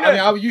like, no.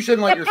 I mean, you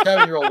shouldn't let your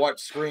 7-year-old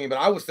watch Scream, but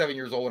I was 7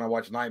 years old when I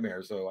watched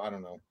Nightmare, so I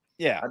don't know.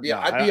 Yeah,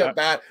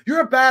 You're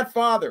a bad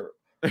father.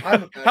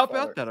 I'm a bad How father.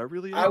 about that? I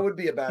really am. I would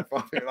be a bad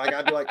father. Like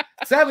I'd be like,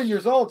 7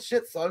 years old,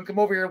 shit, son, come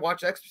over here and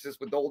watch Exorcist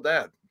with old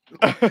dad.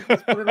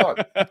 Let's put it on.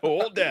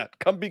 Old dad,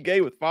 come be gay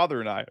with father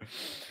and I.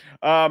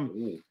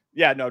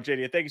 Yeah, no,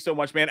 JD, thank you so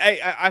much, man.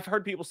 Hey, I've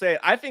heard people say it.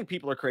 I think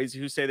people are crazy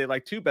who say they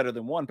like 2 better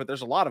than 1, but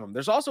there's a lot of them.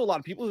 There's also a lot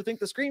of people who think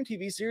the Scream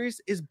TV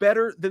series is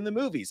better than the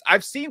movies.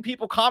 I've seen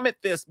people comment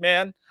this,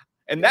 man,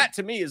 and that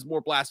to me is more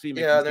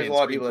blasphemous. Yeah, there's a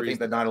lot of people that think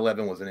that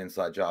 9/11 was an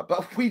inside job,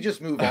 but we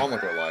just move on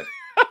with our life.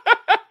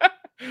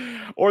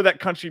 Or that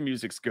country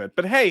music's good.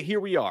 But hey, here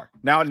we are.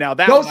 Now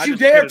that don't you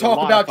dare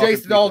talk about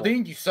Jason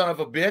Aldean, you son of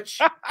a bitch.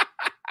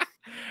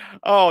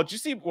 Oh, did you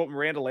see what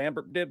Miranda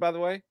Lambert did, by the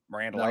way?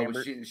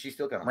 Lambert. She's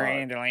still kind of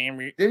Miranda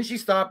Lambert. Didn't she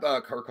stop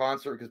her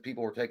concert because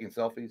people were taking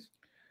selfies?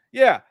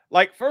 Yeah,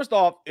 like first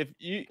off, if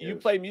you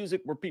play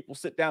music where people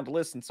sit down to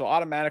listen, so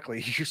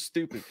automatically you're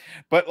stupid.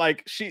 But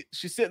like she's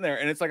sitting there,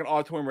 and it's like an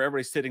auditorium where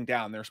everybody's sitting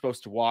down. They're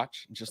supposed to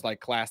watch and just like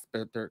clutch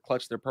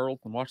their pearls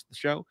and watch the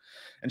show.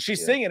 And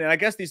she's singing, and I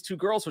guess these 2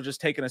 girls were just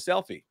taking a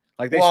selfie.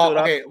 Like they stood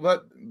up,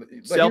 but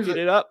selfied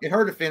it up. In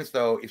her defense,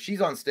 though, if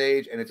she's on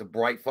stage and it's a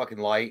bright fucking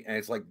light and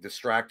it's like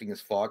distracting as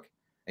fuck,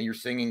 and you're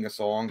singing a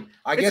song,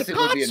 I guess it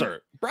would be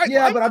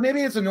but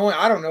maybe it's annoying.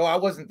 I don't know. I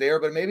wasn't there,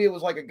 but maybe it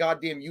was like a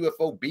goddamn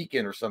UFO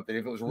beacon or something.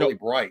 If it was really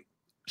bright,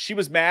 she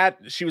was mad.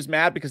 She was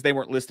mad because they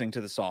weren't listening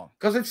to the song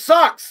because it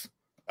sucks.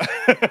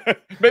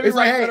 Maybe it's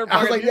like, hey,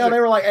 I was like, yeah, they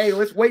were like, hey,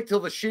 let's wait till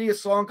the shittiest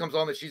song comes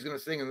on that she's gonna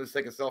sing and let's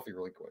take a selfie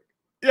really quick.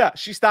 Yeah,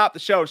 she stopped the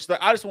show. She's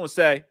like, I just want to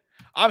say,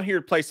 I'm here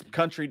to play some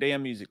country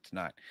damn music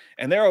tonight.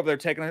 And they're over there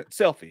taking a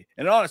selfie.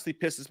 And it honestly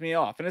pisses me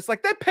off. And it's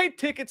like, they paid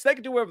tickets. They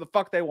can do whatever the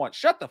fuck they want.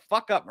 Shut the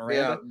fuck up,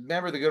 Miranda. Yeah,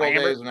 remember the good old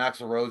days when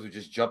Axl Rose would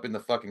just jump in the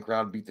fucking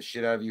crowd and beat the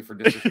shit out of you for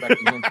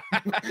disrespecting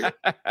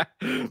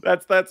him?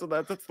 That's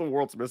the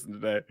world's missing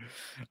today.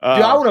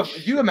 Dude,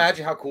 do you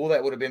imagine how cool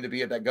that would have been to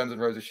be at that Guns N'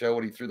 Roses show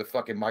when he threw the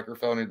fucking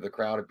microphone into the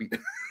crowd and beat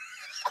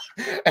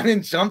and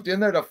then jumped in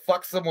there to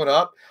fuck someone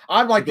up?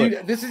 I'm like,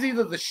 dude, this is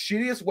either the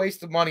shittiest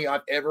waste of money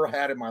I've ever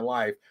had in my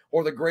life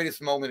or the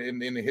greatest moment in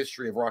the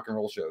history of rock and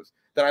roll shows.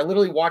 That I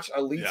literally watched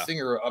a lead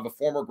singer of a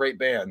former great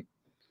band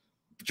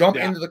jump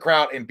into the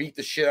crowd and beat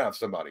the shit out of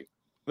somebody.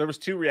 There was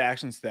 2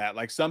 reactions to that.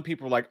 Like some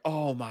people were like,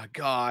 "Oh my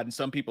god," and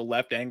some people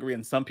left angry,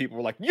 and some people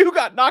were like, "You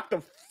got knocked the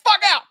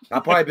fuck out."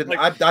 I've probably been.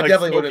 I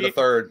definitely would have the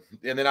third,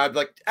 and then I'd be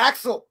like,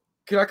 "Axl,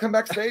 can I come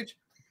backstage?"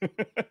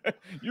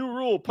 You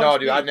rule. No,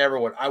 dude, I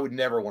would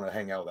never want to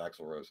hang out with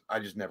Axl Rose. I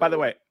just never. By the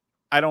way,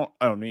 I don't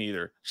me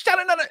either. Shut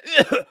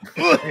it.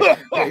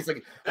 He's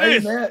like,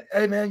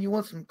 hey man, you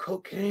want some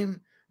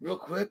cocaine real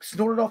quick?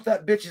 Snort it off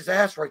that bitch's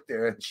ass right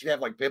there. And she'd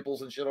have like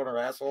pimples and shit on her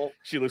asshole.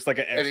 She looks like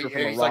an extra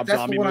from a Rob like, that's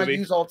Zombie the one movie. I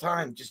use all the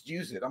time. Just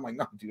use it. I'm like,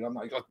 no, dude, I'm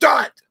not. He's like, do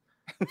it.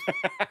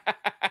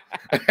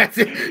 That's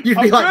it.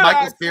 You'd be like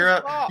Michael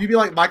Cera. You'd be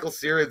like Michael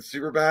Cera in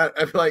Superbad.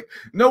 I'd be like,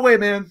 no way,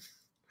 man.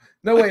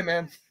 No way,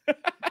 man.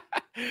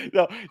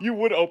 No, you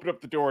would open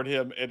up the door at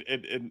him,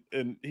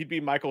 and he'd be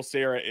Michael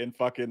Cera in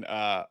fucking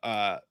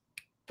The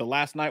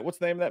Last Night. What's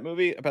the name of that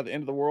movie about the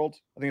end of the world?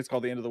 I think it's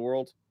called The End of the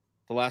World.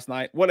 The Last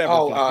Night, whatever.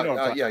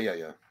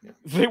 Yeah.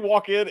 They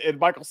walk in, and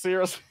Michael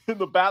Cera's in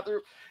the bathroom,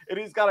 and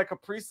he's got a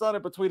Capri Sun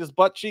in between his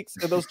butt cheeks,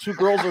 and those 2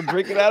 girls are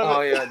drinking out of it.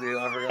 Oh yeah, dude,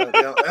 I forgot.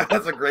 Yeah,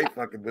 that's a great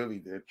fucking movie,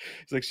 dude.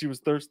 It's like she was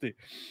thirsty.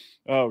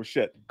 Oh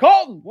shit,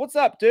 Colton, what's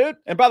up, dude?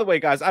 And by the way,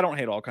 guys, I don't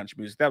hate all country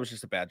music. That was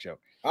just a bad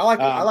joke.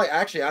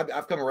 Actually,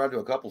 I've come around to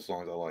a couple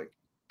songs I like.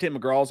 Tim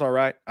McGraw's all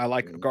right. I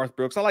like Garth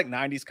Brooks. I like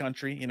 90s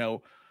country. You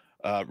know,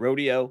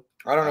 Rodeo.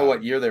 I don't know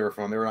what year they were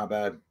from. They were not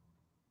bad.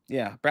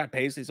 Yeah, Brad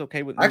Paisley's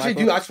okay with. Actually,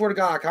 dude, I swear to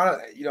God, I kind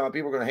of,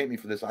 people are gonna hate me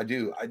for this. I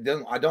do. I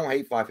don't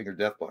hate Five Finger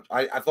Death Punch.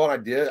 I thought I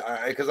did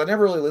because I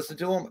never really listened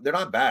to them. They're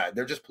not bad.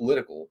 They're just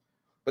political.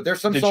 But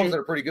there's some songs that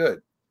are pretty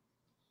good.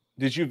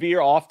 Did you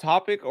veer off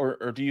topic,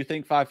 or do you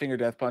think Five Finger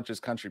Death Punch is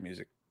country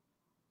music?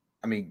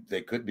 I mean,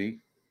 they could be.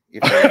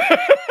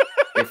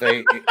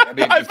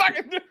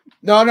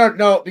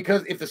 No,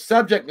 because if the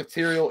subject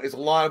material is a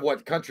lot of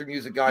what country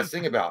music guys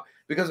sing about,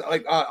 because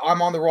like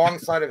I'm on the wrong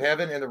side of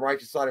heaven and the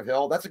righteous side of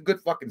hell. That's a good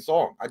fucking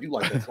song. I do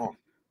like that song.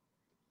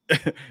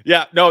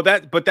 Yeah, no,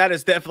 that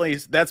is definitely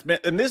that's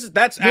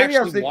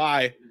actually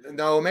why.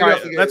 No,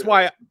 maybe that's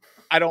why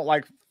I don't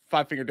like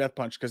Five Finger Death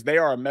Punch, because they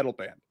are a metal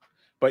band.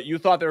 but you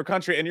thought they were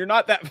country, and you're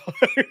not that.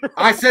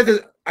 I said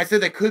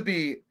they could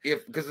be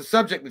because the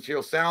subject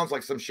material sounds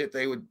like some shit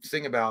they would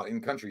sing about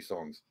in country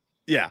songs.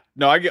 Yeah,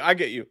 no, I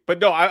get you, but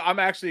no, I'm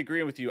actually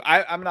agreeing with you.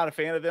 I'm not a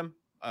fan of them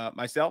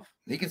myself.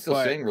 He can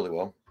still sing really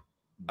well.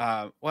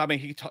 Well, I mean,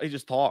 he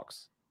just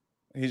talks.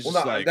 He's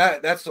just like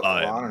that's.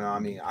 I don't know. I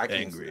mean, I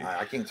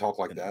can't talk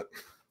like that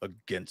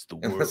against the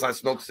world unless I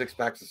smoke 6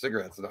 packs of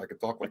cigarettes, and I can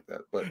talk like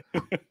that. But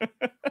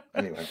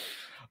anyway.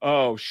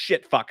 Oh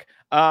shit! Fuck.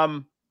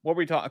 What were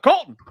we talking?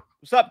 Colton,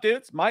 what's up,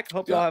 dudes? Mike,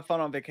 hope y'all have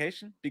fun on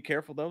vacation. Be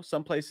careful though.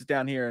 Some places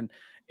down here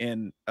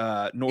in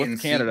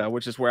North Canada,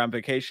 which is where I'm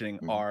vacationing,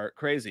 are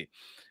crazy.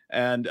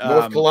 And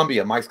North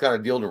Columbia, Mike's got a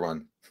deal to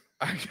run.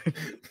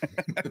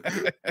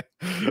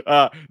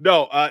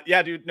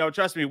 Yeah, dude. No,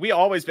 trust me. We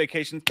always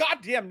vacation.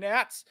 Goddamn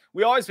gnats.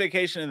 We always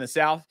vacation in the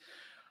South.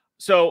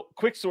 So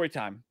quick story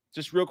time.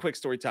 Just real quick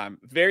story time.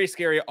 Very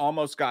scary.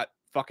 Almost got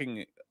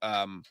fucking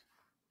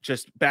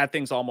just bad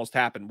things almost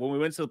happened. When we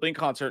went to the Blink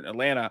concert in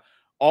Atlanta,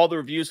 all the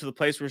reviews for the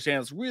place we were saying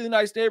it's really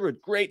nice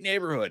neighborhood, great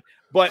neighborhood.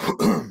 But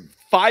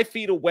 5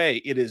 feet away,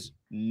 it is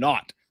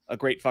not a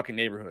great fucking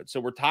neighborhood. So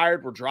we're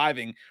tired. We're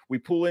driving. We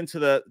pull into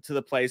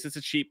the place. It's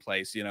a cheap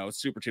place, you know, it's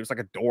super cheap. It's like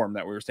a dorm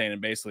that we were staying in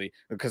basically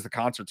because the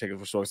concert tickets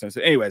were so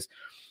expensive. Anyways,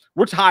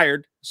 we're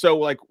tired. So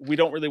like, we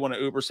don't really want to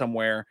Uber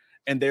somewhere.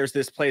 And there's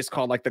this place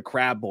called like the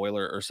Crab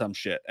Boiler or some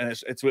shit. And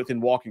it's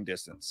within walking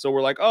distance. So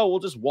we're like, oh, we'll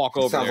just walk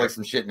over sounds there. Like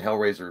some shit in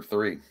Hellraiser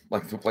 3,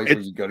 like the place where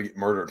you go to get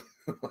murdered.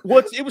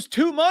 Well, it was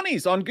 2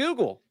 monies on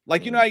Google.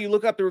 Like, you know how you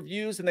look up the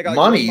reviews and they got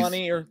like 1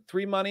 money or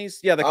 3 monies.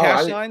 Yeah, the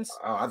cash signs.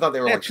 I thought they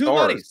were like 2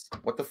 stars. Monies.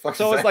 What the fuck?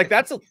 So it's like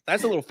that's a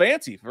little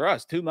fancy for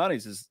us. 2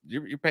 monies is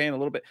you're paying a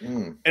little bit.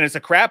 And it's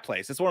a crab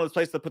place. It's one of those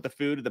places that put the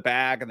food in the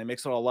bag and they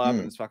mix it all up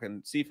and it's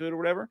fucking seafood or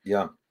whatever.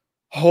 Yeah.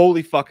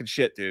 Holy fucking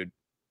shit, dude.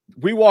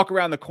 We walk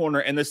around the corner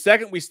and the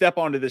second we step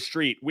onto the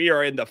street, we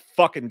are in the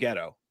fucking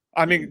ghetto.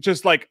 I mean,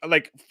 just like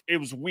it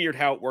was weird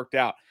how it worked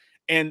out.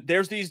 And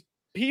there's these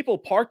people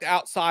parked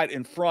outside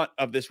in front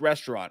of this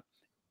restaurant,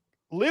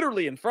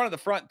 literally in front of the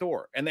front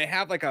door. And they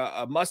have like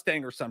a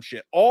Mustang or some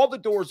shit. All the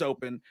doors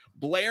open,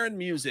 blaring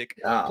music,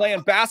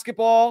 playing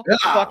basketball,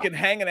 fucking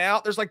hanging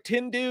out. There's like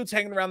 10 dudes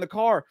hanging around the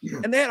car.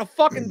 And they had a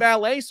fucking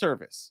ballet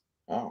service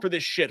for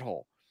this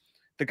shithole.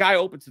 The guy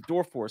opens the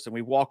door for us and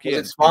we walk in.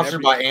 It's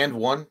sponsored by And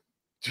One.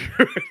 Dude,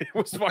 it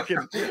was fucking.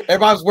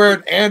 Everybody's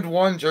wearing And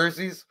One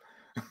jerseys.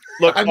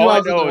 Look, I knew I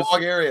was in the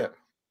wrong area.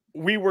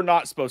 We were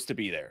not supposed to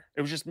be there.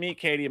 It was just me,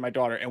 Katie, and my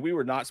daughter, and we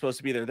were not supposed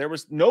to be there. There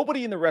was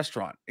nobody in the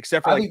restaurant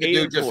except for like 8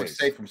 employees. Just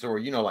safe from somewhere,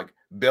 you know, like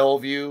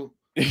Bellevue.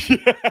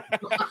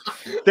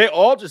 They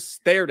all just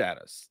stared at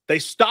us. They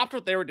stopped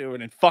what they were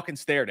doing and fucking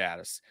stared at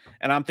us.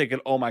 And I'm thinking,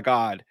 oh my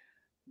God,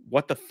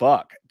 what the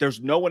fuck? There's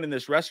no one in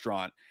this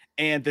restaurant.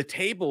 And the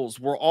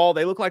tables were all,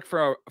 they look like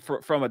from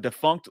a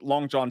defunct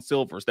Long John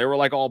Silver's. They were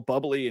like all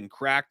bubbly and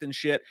cracked and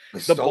shit.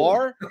 The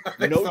bar,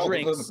 no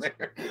drinks.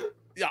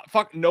 Yeah,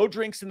 fuck, no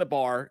drinks in the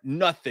bar,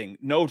 nothing,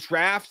 no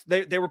draft.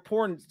 They were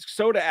pouring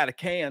soda out of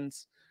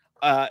cans.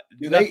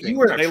 Dude, you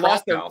were in a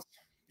trap house.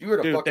 You were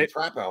in a fucking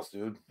trap house,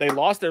 dude. They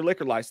lost their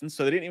liquor license,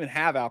 so they didn't even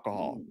have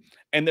alcohol.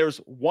 And there's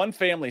one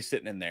family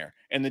sitting in there,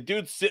 and the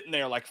dude's sitting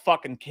there like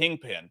fucking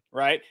Kingpin,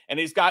 right? And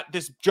he's got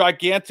this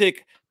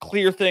gigantic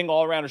clear thing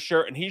all around his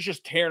shirt, and he's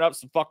just tearing up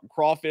some fucking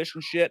crawfish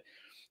and shit.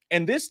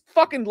 And this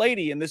fucking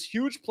lady in this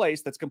huge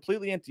place that's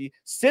completely empty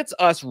sits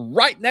us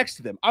right next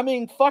to them. I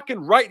mean,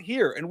 fucking right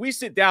here. And we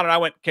sit down, and I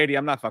went, Katie,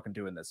 I'm not fucking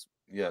doing this.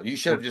 Yeah, you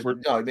should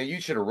have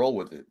you should have rolled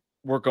with it.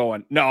 We're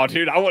going, no,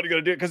 dude, I wasn't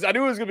going to do it because I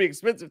knew it was going to be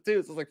expensive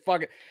too. So I was like,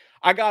 fuck it.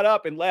 I got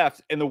up and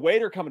left, and the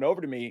waiter coming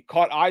over to me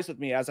caught eyes with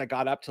me as I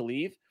got up to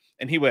leave.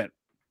 And he went,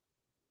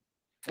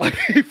 like,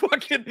 he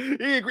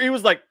agreed. He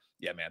was like,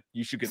 yeah, man,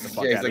 you should get the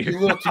fuck out of here.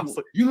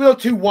 You a little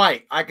too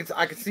white. I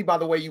can see by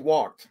the way you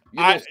walked.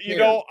 I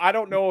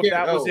don't know if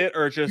that was it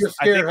or just,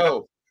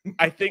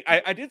 I think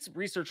I did some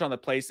research on the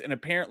place, and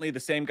apparently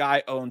the same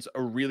guy owns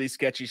a really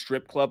sketchy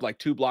strip club like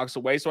 2 blocks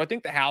away. So I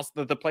think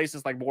the place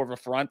is like more of a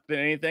front than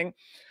anything.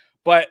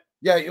 But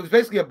yeah, it was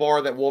basically a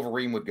bar that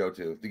Wolverine would go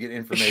to get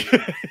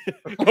information.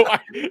 But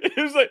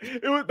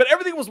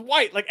everything was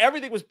white, like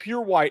everything was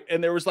pure white,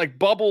 and there was like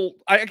bubble.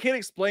 I can't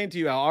explain to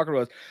you how awkward it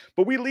was.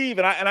 But we leave,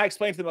 and I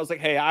explained to them, I was like,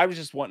 "Hey, I was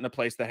just wanting a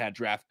place that had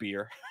draft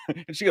beer,"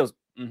 and she goes,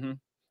 "Mm-hmm." And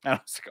I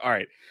was like, "All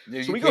right."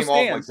 Yeah, so we came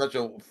off like such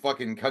a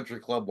fucking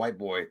country club white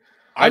boy.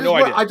 I did.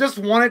 I just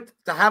wanted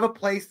to have a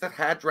place that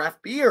had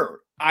draft beer.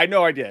 I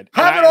know I did.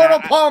 Have it on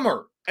a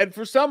Palmer. And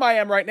for some, I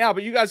am right now.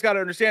 But you guys got to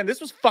understand, this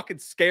was fucking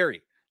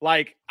scary.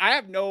 Like, I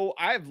have low.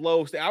 I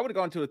would have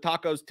gone to a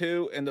tacos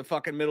too in the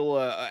fucking middle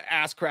of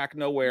ass crack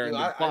nowhere. Dude,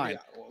 and fine.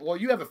 Well,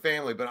 you have a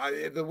family,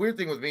 but the weird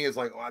thing with me is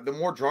like the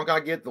more drunk I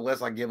get, the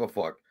less I give a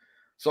fuck.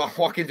 So I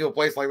walk into a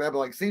place like that, but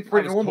like, seems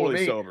pretty normal to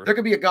me. Sober. There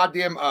could be a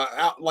goddamn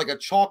like a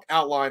chalk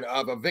outline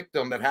of a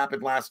victim that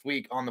happened last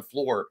week on the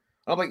floor.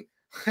 I'm like,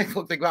 I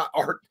don't think about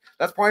art.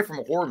 That's probably from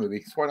a horror movie.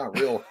 It's probably not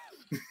real.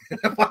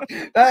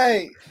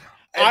 Hey.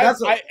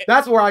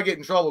 That's where I get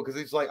in trouble because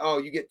it's like, oh,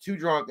 you get too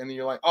drunk and then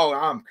you're like, oh,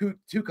 I'm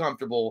too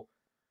comfortable,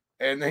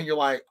 and then you're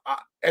like,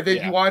 and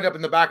then you wind up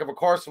in the back of a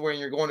car somewhere, and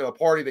you're going to a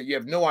party that you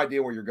have no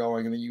idea where you're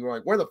going, and then you're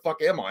like, where the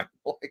fuck am I?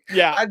 Like,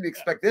 I didn't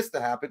expect this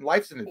to happen.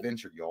 Life's an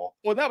adventure, y'all.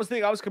 Well, that was the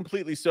thing. I was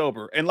completely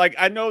sober, and like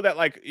I know that,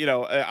 like, you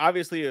know,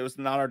 obviously it was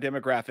not our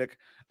demographic,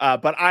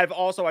 but I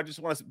just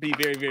want to be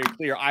very, very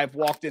clear. I've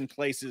walked in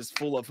places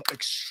full of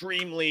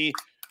extremely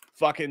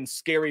fucking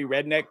scary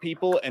redneck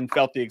people and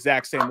felt the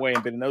exact same way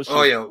and been in those shoes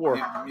before.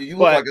 You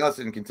look like us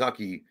in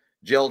Kentucky,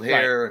 gelled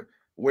hair,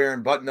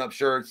 wearing button-up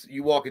shirts.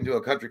 You walk into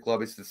a country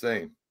club, it's the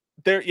same.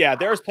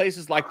 There's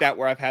places like that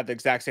where I've had the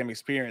exact same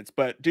experience.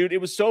 But dude,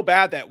 it was so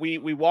bad that we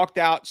walked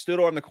out, stood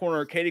on the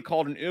corner, Katie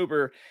called an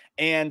Uber,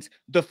 and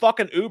the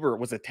fucking Uber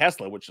was a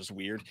Tesla, which is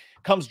weird,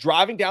 comes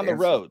driving down the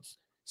roads,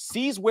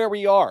 sees where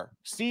we are,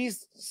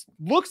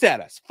 looks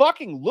at us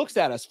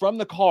from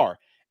the car,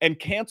 and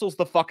cancels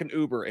the fucking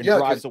Uber and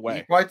drives away.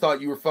 He probably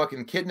thought you were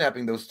fucking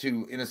kidnapping those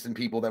two innocent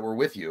people that were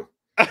with you.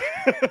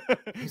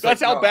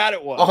 That's how bad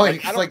it was. Oh,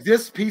 it's like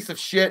this piece of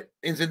shit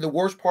is in the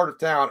worst part of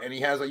town, and he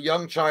has a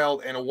young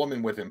child and a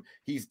woman with him.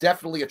 He's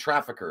definitely a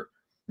trafficker.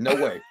 No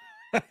way.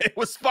 It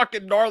was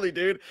fucking gnarly,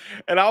 dude.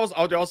 And I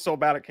was so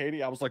bad at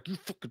Katie. I was like, you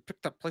fucking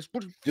picked that place.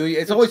 Dude,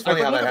 it's always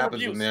funny how that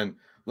happens with men.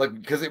 Like,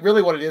 because it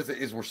really what it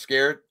is we're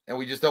scared and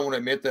we just don't want to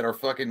admit that our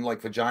fucking like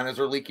vaginas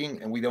are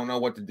leaking and we don't know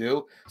what to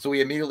do. So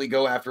we immediately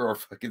go after our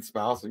fucking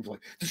spouse and we're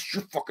like, this is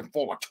your fucking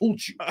fault. I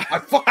told you. I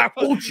fucking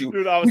told you.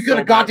 Dude, we could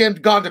have goddamn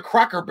gone to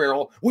Cracker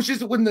Barrel, which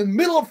is in the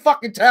middle of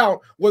fucking town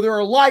where there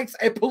are lights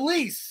and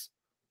police.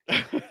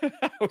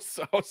 I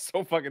was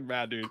so fucking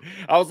mad, dude.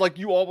 I was like,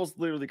 you almost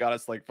literally got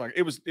us like fuck.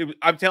 It was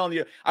I'm telling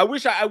you, I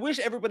wish I could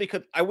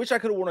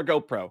have worn a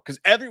GoPro because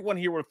everyone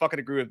here would fucking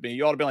agree with me.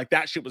 You ought to be like,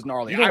 that shit was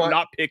gnarly. I'm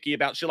not picky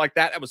about shit like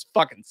that. That was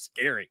fucking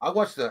scary. I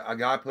watched a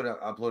guy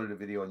uploaded a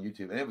video on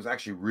YouTube and it was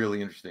actually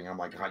really interesting. I'm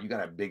like, you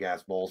gotta have big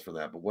ass balls for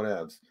that, but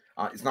whatevs.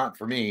 It's not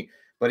for me.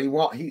 But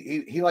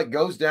he like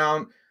goes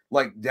down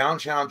like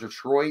downtown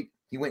Detroit.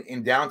 He went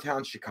in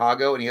downtown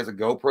Chicago and he has a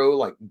GoPro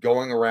like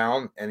going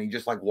around and he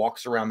just like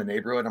walks around the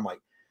neighborhood. I'm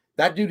like,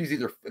 that dude is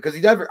either because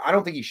I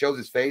don't think he shows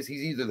his face.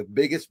 He's either the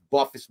biggest,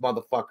 buffest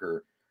motherfucker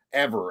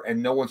ever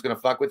and no one's gonna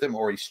fuck with him,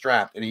 or he's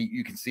strapped and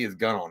you can see his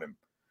gun on him.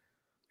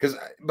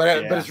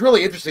 But it's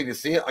really interesting to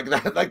see it like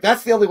that. Like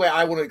that's the only way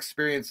I want to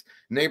experience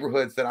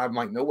neighborhoods that I'm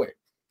like, no way.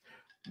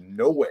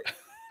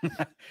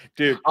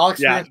 Dude, I'll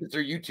experience it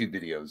through YouTube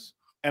videos.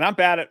 And I'm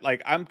bad at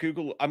like I'm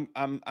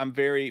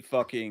very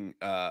fucking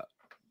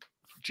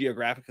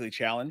geographically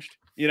challenged,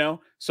 you know,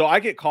 so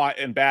I get caught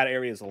in bad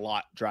areas a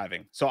lot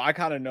driving, so I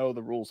kind of know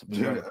the rules of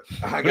the road.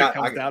 It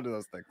comes down to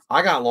those things.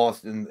 I got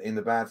lost in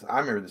the bad. I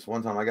remember this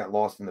one time I got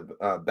lost in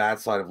the bad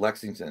side of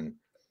Lexington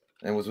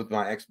and was with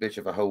my ex bitch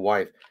of a hoe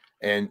wife,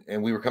 and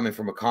we were coming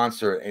from a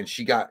concert and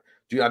she got,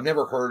 dude, I've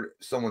never heard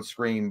someone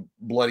scream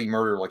bloody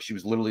murder like she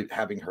was literally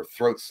having her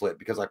throat slit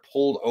because I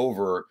pulled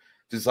over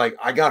just like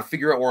I gotta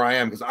figure out where I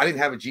am because I didn't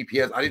have a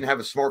GPS, I didn't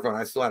have a smartphone,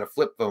 I still had a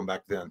flip phone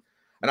back then.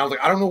 And I was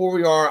like, I don't know where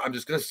we are. I'm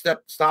just going to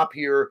stop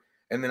here.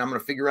 And then I'm going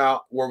to figure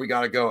out where we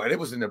got to go. And it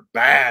was in a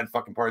bad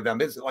fucking part of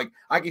town. It's like,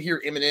 I could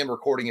hear Eminem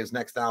recording his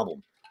next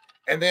album.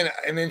 And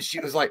then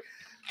she was like,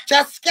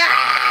 just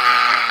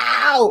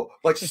go!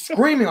 Like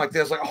screaming like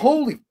this. Like,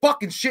 holy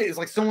fucking shit. It's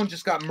like someone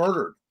just got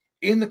murdered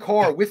in the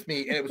car with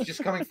me. And it was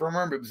just coming from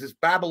her. It was this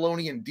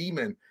Babylonian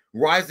demon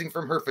rising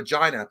from her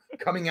vagina,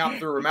 coming out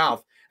through her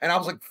mouth. And I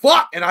was like,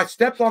 fuck. And I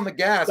stepped on the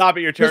gas. Stop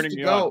it. You're turning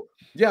me on.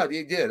 Yeah,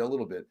 it did a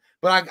little bit.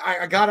 But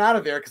I got out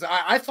of there because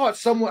I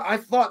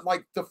thought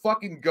like the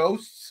fucking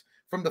ghosts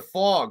from the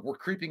fog were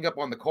creeping up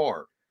on the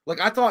car. Like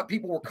I thought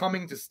people were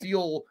coming to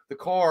steal the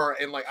car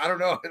and like I don't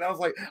know. And I was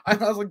like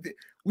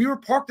we were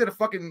parked at a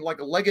fucking like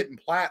a Leggett and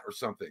Platt or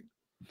something.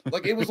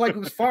 Like it was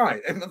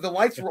fine and the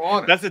lights were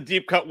on. That's a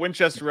deep cut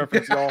Winchester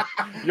reference, y'all.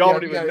 Y'all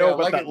don't even know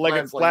about that Leggett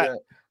and Platt. Like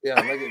yeah,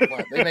 Leggett and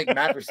Platt. They make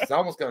mattresses. I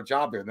almost got a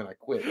job there and then I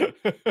quit.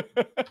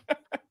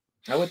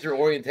 I went through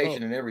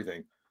orientation and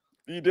everything.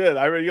 You did.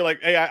 You're like,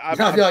 hey, I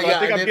think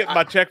I'm getting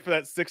my check for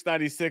that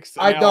 $6.96.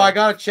 I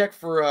got a check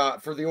for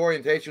the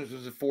orientation, which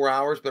was 4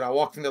 hours. But I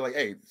walked in there like,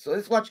 hey, so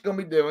this is what you're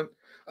gonna be doing.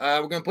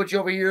 We're gonna put you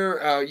over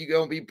here. You're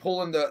gonna be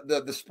pulling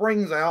the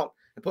springs out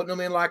and putting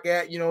them in like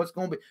that. You know, it's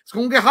gonna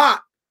get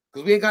hot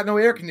because we ain't got no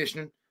air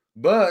conditioning.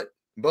 But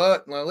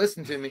now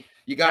listen to me.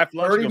 You got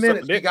 30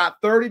 minutes. You got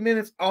 30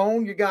 minutes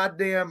on your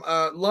goddamn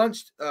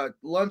lunch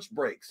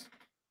breaks.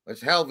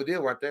 That's a hell of a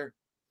deal right there.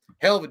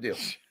 Hell of a deal.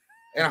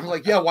 And I'm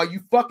like, yeah, while you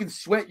fucking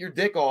sweat your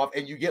dick off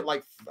and you get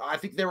like, I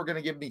think they were going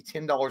to give me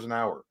 $10 an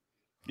hour.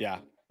 Yeah.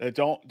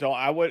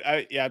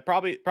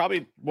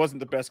 Probably wasn't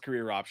the best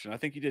career option. I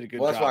think you did a good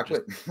job. Well, that's why I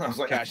quit.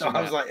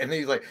 I was like, and then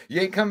he's like, you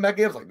ain't coming back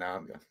in? I was like, nah,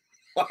 I'm good.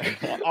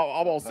 I'm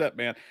all set,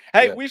 man.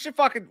 Hey, yeah. we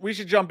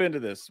should jump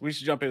into this. We've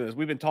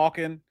been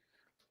talking.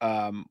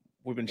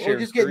 We've been sharing. We're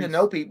just getting to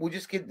know people.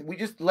 We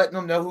just letting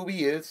them know who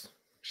he is.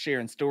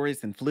 Sharing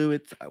stories and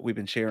fluids. We've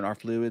been sharing our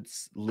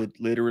fluids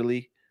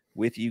literally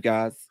with you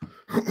guys.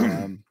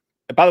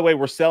 By the way,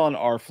 we're selling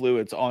our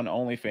fluids on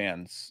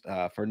OnlyFans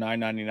for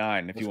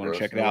 $9.99 if you want to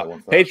check it out.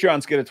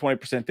 Patreons get a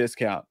 20%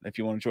 discount if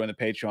you want to join the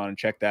Patreon and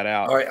check that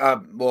out. All right.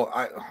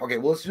 Okay.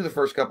 Well, let's do the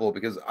first couple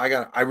because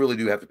I really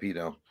do have to pee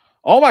now.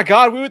 Oh my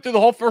God, we went through the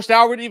whole first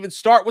hour. We didn't even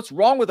start. What's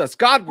wrong with us?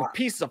 God, we're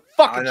pieces of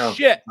fucking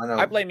shit. I know.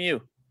 I blame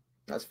you.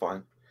 That's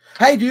fine.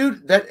 Hey,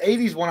 dude, that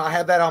 80s one, I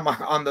have that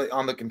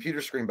on the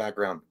computer screen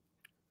background.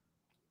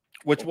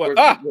 Which one?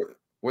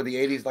 Where the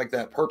 80s like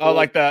that purple. Oh,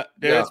 like that.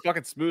 Yeah, it's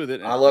fucking smooth.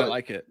 I love it. I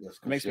like it. Yes,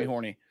 it makes me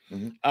horny.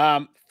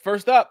 Mm-hmm.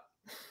 First up,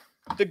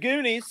 the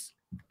Goonies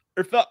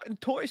or fucking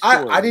Toy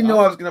Story. I didn't know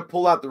I was gonna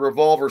pull out the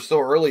revolver so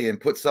early and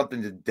put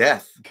something to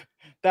death.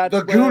 That's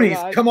the Goonies.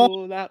 Come on.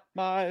 Pull out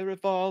my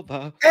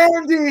revolver.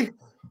 Andy,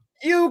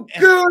 you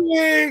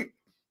Goonie.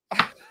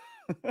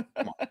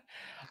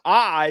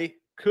 I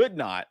could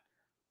not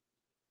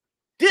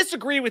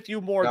disagree with you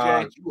more,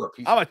 Jay.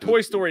 I'm a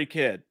Toy Story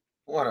kid.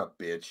 What a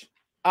bitch.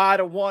 I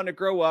don't want to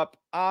grow up.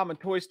 I'm a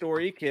Toy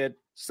Story kid.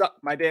 Suck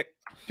my dick.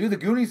 Dude, the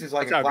Goonies is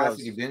like a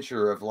classic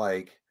adventure of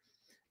like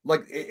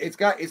it's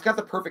got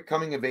the perfect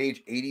coming of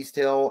age 80s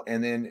tale,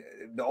 and then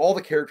all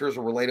the characters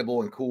are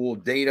relatable and cool.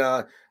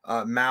 Data,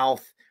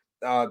 Mouth,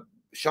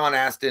 Sean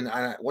Astin.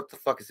 What the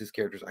fuck is his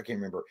characters? I can't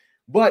remember.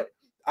 But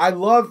I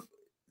love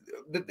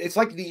it's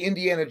like the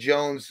Indiana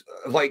Jones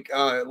like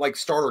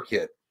starter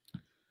kit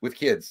with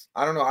kids.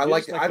 I don't know. I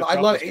like I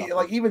love it.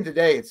 Like even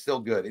today it's still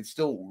good. It's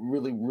still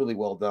really, really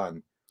well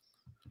done.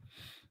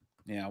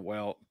 Yeah,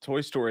 well,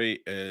 Toy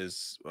Story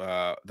is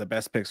the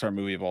best Pixar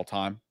movie of all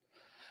time.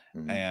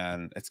 Mm-hmm.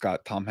 And it's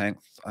got Tom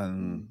Hanks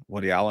and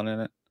Woody Allen in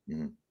it.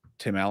 Mm-hmm.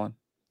 Tim Allen.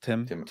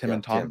 Tim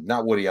and Tom. Tim.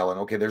 Not Woody Allen.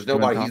 Okay, there's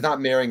nobody. He's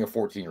not marrying a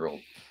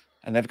 14-year-old.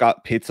 And they've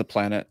got Pizza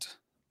Planet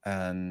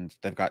and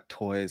they've got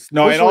toys.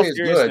 No, in all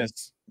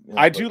seriousness,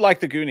 I do like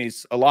the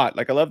Goonies a lot.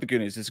 Like I love the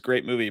Goonies. It's a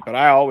great movie, but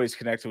I always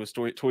connected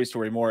with Toy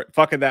Story more.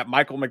 Fucking that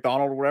Michael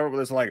McDonald or whatever, but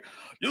it's like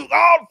you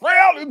all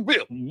proud and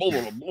built.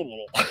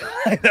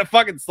 That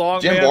fucking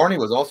song. Jim Varney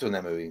was also in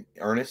that movie.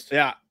 Ernest.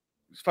 Yeah,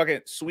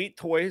 fucking sweet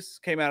toys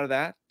came out of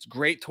that. It's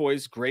great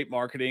toys, great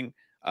marketing.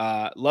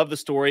 Love the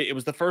story. It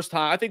was the first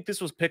time. I think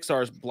this was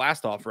Pixar's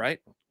blast off, right?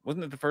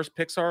 Wasn't it the first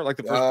Pixar? Like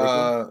the first big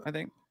one, I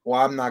think. Well,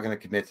 I'm not going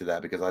to commit to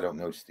that because I don't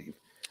know, Steve.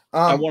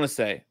 I want to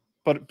say.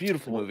 But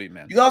beautiful movie,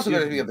 man. You also got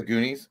to think of the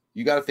Goonies.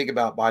 You got to think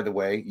about, by the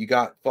way, you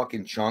got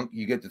fucking Chunk.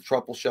 You get the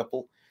Truffle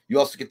Shuffle. You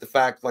also get the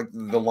fact, like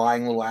the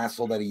lying little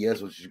asshole that he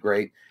is, which is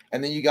great.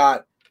 And then you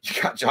got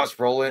Josh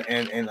Brolin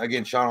and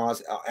again Sean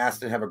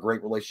Astin have a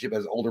great relationship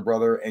as older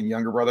brother and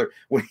younger brother.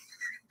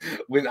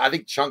 When I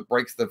think Chunk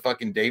breaks the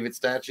fucking David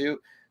statue.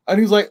 And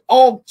he's like,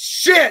 oh,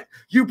 shit,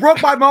 you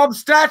broke my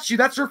mom's statue.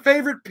 That's her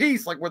favorite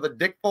piece, like where the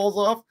dick falls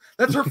off.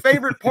 That's her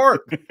favorite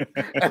part.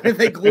 And then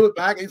they glue it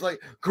back. And he's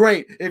like,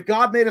 great. If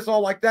God made us all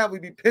like that,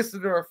 we'd be pissed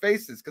into our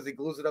faces because he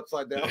glues it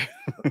upside down.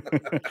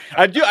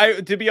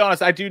 To be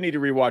honest, I do need to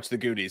rewatch the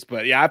Goonies.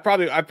 But yeah, I've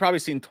probably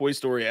seen Toy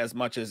Story as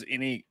much as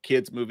any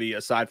kids movie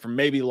aside from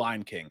maybe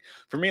Lion King.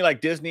 For me,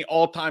 like Disney,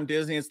 all-time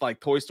Disney, it's like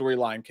Toy Story,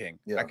 Lion King.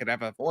 Yeah. I could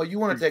have a. Well, you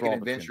want to take an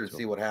adventure and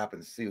see what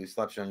happens. See who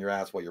slaps you on your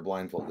ass while you're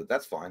blindfolded.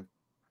 That's fine.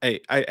 Hey,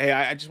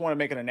 I just want to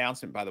make an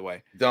announcement, by the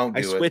way.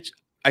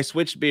 I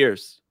switched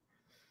beers.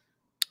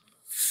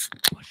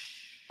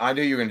 I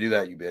knew you were gonna do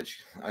that, you bitch.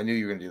 I knew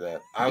you were gonna do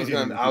that. I was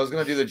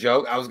gonna do the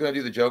joke. I was gonna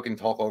do the joke and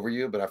talk over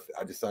you, but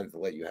I decided to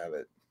let you have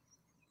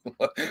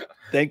it.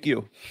 Thank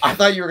you. I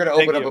thought you were gonna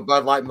open up a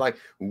Bud Light and be like,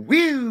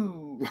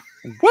 woo,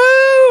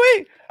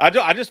 woo.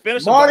 I just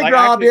finished Mardi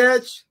Gras,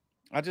 bitch.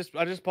 I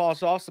just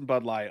polished off some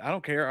Bud Light. I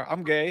don't care.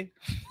 I'm gay.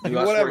 Dude,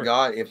 I swear to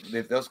God,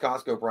 if those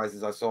Costco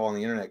prices I saw on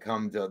the internet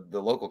come to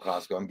the local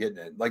Costco, I'm getting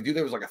it. Like, dude,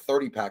 there was like a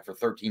 30-pack for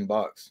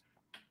 $13.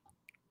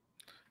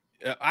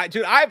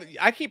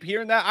 I keep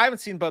hearing that. I haven't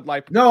seen Bud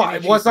Light. No,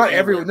 it's not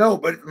everyone. No,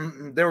 but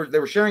they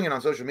were sharing it on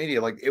social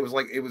media. Like it was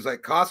like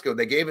Costco.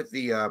 They gave it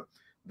the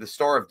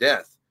Star of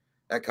Death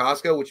at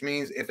Costco, which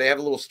means if they have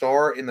a little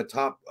star in the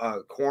top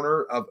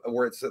corner of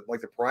where it's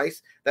like the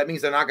price, that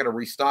means they're not going to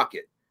restock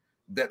it.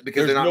 That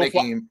because they're not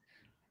making.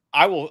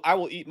 I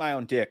will eat my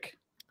own dick.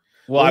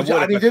 Well,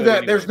 I mean,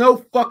 anyway. There's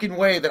no fucking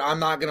way that I'm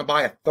not going to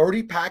buy a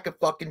 30-pack of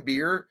fucking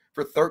beer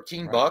for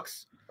 $13.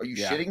 Are you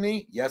shitting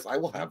me? Yes, I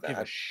will have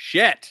that.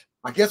 Shit.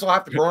 I guess I'll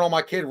have to burn all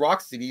my Kid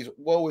Rock CDs.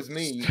 Woe is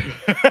me.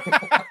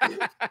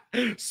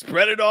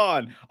 Spread it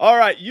on. All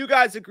right. You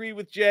guys agree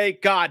with Jay.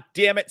 God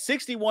damn it.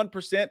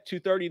 61% to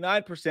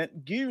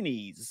 39%.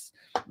 Goonies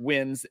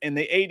wins. And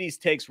the 80s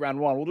takes round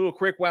one. We'll do a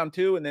quick round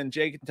two, and then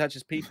Jay can touch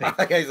his pee. He's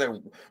like,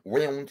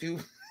 round two.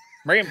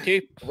 Round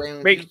two.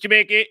 Make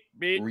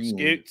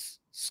it.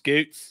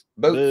 Scoots.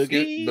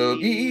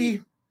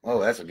 Boogie. Oh,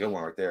 that's a good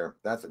one right there.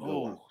 That's a good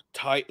one.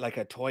 Tight like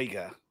a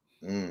toiga.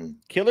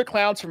 Killer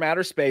Clowns from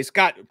Outer Space.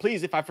 God,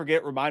 please, if I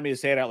forget, remind me to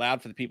say it out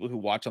loud for the people who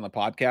watch on the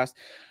podcast.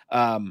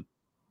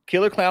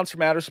 Killer Clowns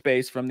from Outer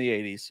Space from the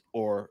 80s,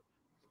 or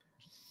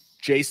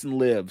Jason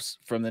Lives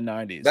from the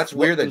 90s. That's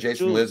weird that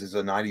Jason Lives is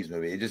a 90s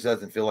movie. It just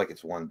doesn't feel like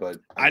it's one, but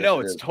I know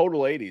it's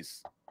total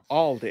 80s.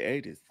 All the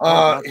 80s.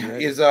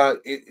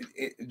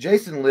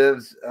 Jason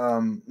Lives?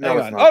 No,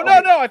 it's not.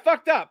 Oh, no, I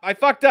fucked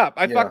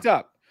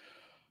up.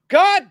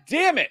 God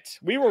damn it.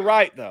 We were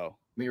right, though.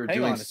 We were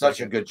doing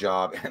such a good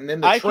job. And then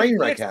the train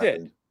wreck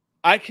happened.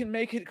 I can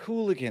make it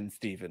cool again,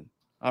 Steven.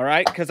 All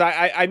right? Because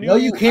I knew. No,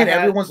 you can't.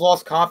 Everyone's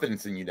lost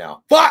confidence in you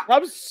now. Fuck!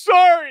 I'm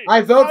sorry.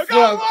 I vote for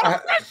a lot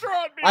of pressure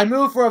on me. I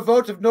move for a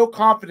vote of no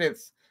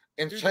confidence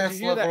in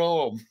Chancellor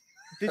Rome.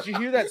 Did you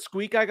hear that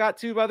squeak I got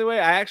to, by the way?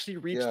 I actually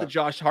reached the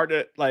Josh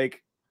Hartnett,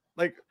 like,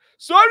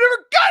 so I've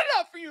never got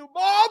enough for you,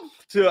 Mom,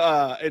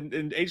 to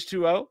in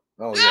H2O.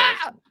 Oh,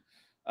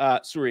 yeah.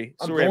 Sorry,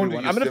 everyone.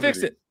 I'm going to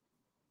fix it.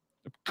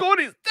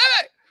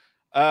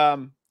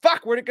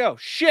 Fuck, where'd it go?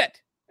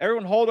 Shit.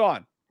 Everyone hold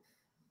on.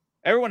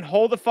 Everyone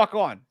hold the fuck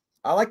on.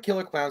 I like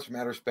Killer Clowns from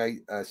Outer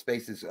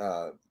Space's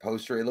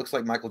poster. It looks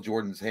like Michael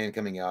Jordan's hand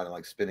coming out and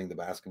like spinning the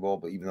basketball,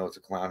 but even though it's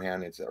a clown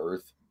hand, it's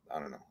Earth. I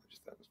don't know.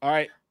 All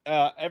right.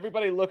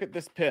 Everybody look at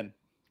this pin.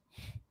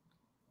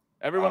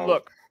 Everyone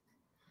look.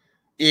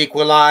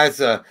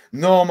 Equalizer,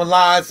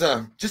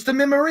 normalizer, just a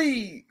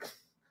memory.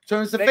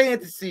 Turns to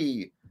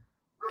fantasy.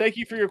 Thank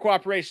you for your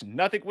cooperation.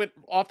 Nothing went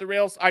off the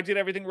rails. I did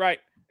everything right.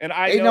 And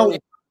I know if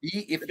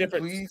you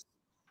please.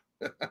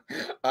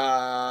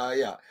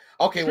 Yeah.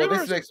 Okay, well,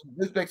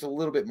 this makes a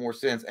little bit more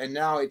sense. And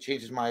now it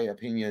changes my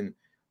opinion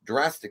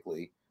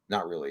drastically.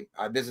 Not really.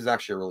 This is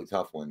actually a really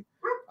tough one.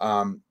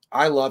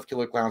 I love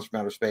Killer Clowns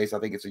from Outer Space. I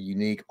think it's a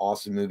unique,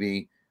 awesome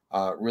movie.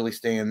 Really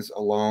stands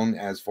alone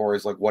as far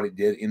as like what it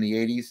did in the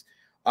 80s.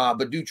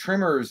 But dude,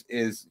 Tremors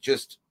is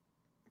just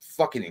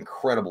fucking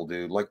incredible,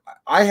 dude. Like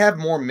I have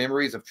more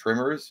memories of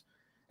Tremors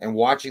and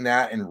watching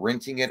that and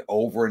renting it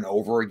over and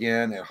over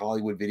again at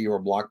Hollywood Video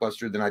or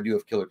Blockbuster than I do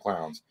of Killer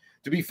Clowns.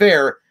 To be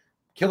fair,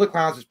 Killer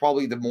Clowns is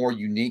probably the more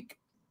unique,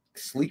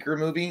 sleeker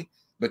movie.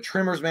 But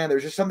Tremors, man,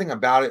 there's just something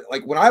about it.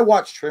 Like when I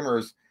watch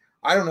Tremors,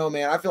 I don't know,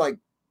 man. I feel like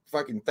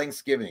fucking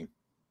Thanksgiving.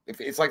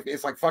 It's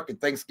like fucking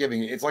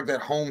Thanksgiving. It's like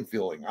that home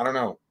feeling. I don't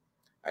know.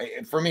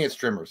 For me, it's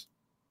Tremors.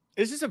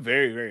 This is a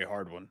very, very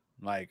hard one.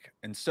 Like,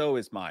 and so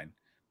is mine.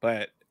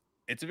 But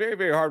it's a very,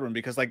 very hard one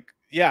because, like,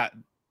 yeah,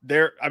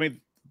 they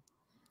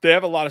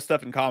have a lot of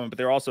stuff in common, but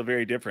they're also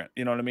very different.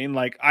 You know what I mean?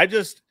 Like,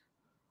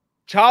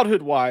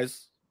 childhood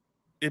wise,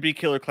 it'd be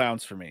Killer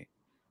Clowns for me.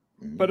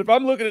 Mm-hmm. But if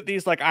I'm looking at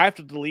these, like, I have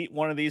to delete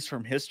one of these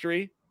from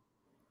history.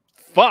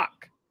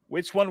 Fuck.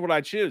 Which one would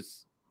I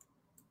choose?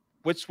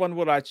 Which one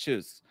would I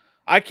choose?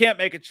 I can't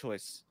make a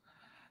choice.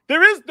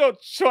 There is no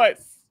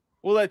choice.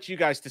 We'll let you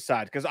guys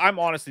decide because I'm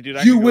honestly,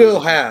 dude. You will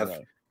have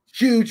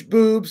huge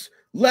boobs,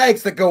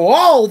 legs that go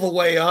all the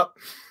way up.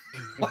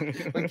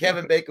 When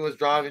Kevin Bacon was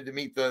driving to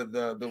meet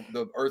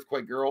the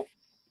earthquake girl.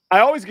 I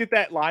always get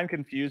that line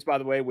confused, by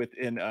the way,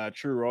 within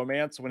True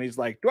Romance when he's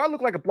like, do I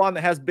look like a blonde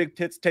that has big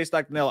tits, taste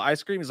like vanilla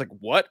ice cream? He's like,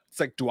 what?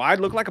 It's like, do I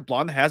look like a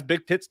blonde that has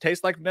big tits,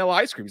 taste like vanilla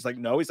ice cream? He's like,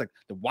 no. He's like,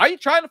 why are you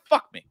trying to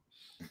fuck me?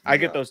 I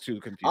get those two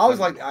confused. I was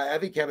like, I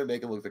think Kevin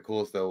Bacon looked the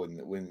coolest though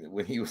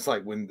when he was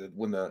like when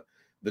the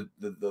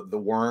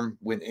worm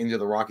went into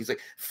the rock. He's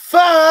like,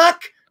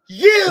 fuck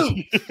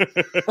you.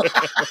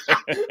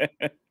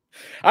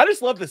 I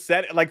just love the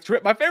set. Like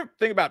my favorite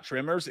thing about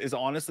Tremors is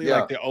honestly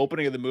like the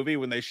opening of the movie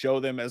when they show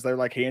them as they're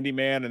like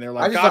handyman and they're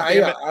like, God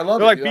damn it. I love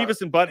they're like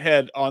Beavis and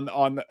Butthead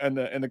in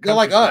the they're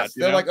like us.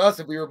 They're like us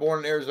if we were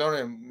born in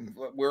Arizona and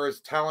we're as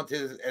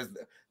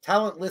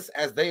talentless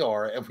as they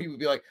are, and we would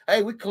be like,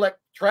 hey, we collect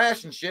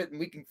trash and shit and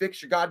we can fix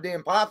your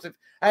goddamn pops. If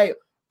hey,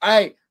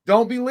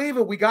 don't be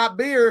leaving. We got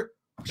beer.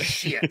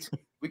 Shit.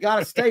 We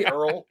gotta stay,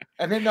 Earl.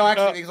 And then no,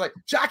 actually, he's like,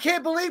 I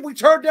can't believe we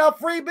turned down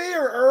free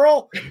beer,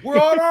 Earl. We're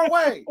on our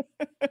way.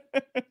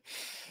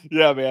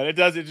 Yeah, man. It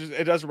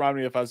does remind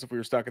me of us if we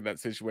were stuck in that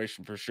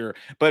situation for sure.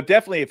 But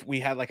definitely if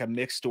we had like a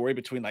mixed story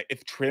between like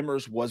if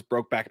Tremors was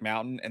Brokeback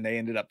Mountain and they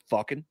ended up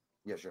fucking.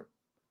 Yeah, sure.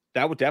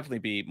 That would definitely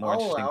be more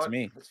interesting to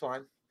me. That's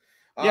fine.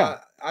 Yeah.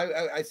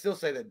 I still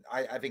say that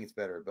I think it's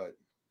better, but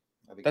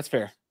I think that's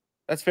fair.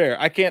 That's fair.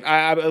 I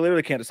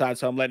literally can't decide,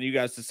 so I'm letting you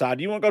guys decide.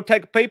 You want to go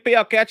take a pee-pee?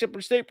 I'll catch up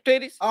with steak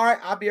potatoes. All right,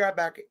 I'll be right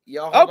back.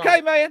 Y'all okay,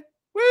 man.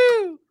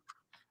 Woo!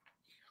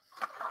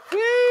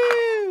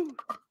 Woo!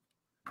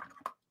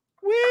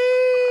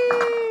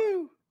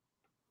 Woo!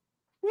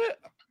 Woo!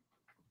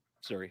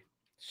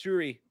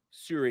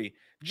 Suri.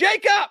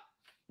 Jacob!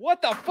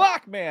 What the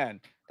fuck, man?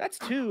 That's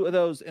 2 of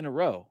those in a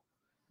row.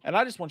 And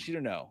I just want you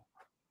to know.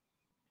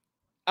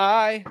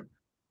 I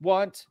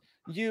want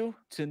you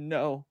to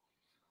know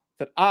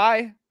that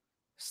I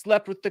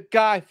slept with the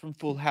guy from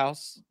Full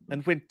House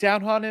and went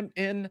down on him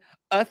in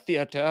a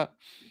theater.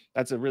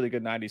 That's a really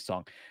good 90s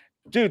song.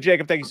 Dude,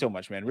 Jacob, thank you so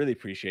much, man. Really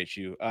appreciate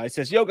you. It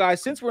says, yo,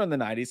 guys, since we're in the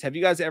 90s, have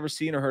you guys ever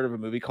seen or heard of a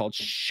movie called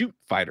Shoot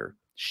Fighter?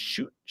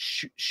 Shoot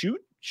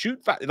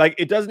Fighter. Like,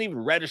 it doesn't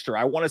even register.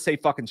 I want to say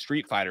fucking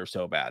Street Fighter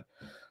so bad.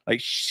 Like,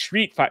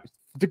 Street Fighter.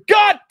 The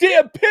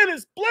goddamn pin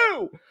is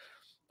blue.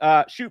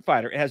 Shoot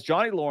Fighter. It has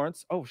Johnny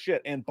Lawrence. Oh,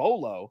 shit. And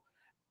Bolo.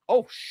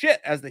 Oh,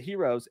 shit, as the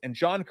heroes, and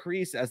John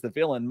Kreese as the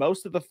villain.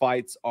 Most of the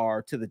fights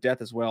are to the death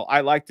as well.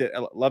 I liked it.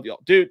 I love y'all.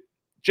 Dude,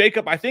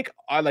 Jacob, I think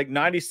like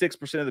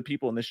 96% of the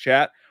people in this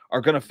chat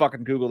are going to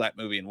fucking Google that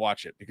movie and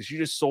watch it because you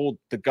just sold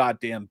the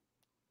goddamn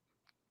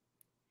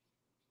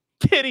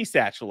kitty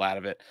satchel out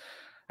of it.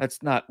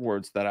 That's not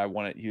words that I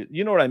wanted.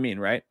 You know what I mean,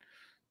 right?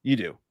 You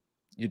do.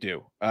 You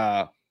do.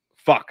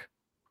 Fuck.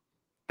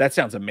 That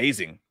sounds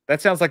amazing.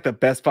 That sounds like the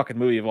best fucking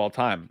movie of all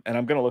time. And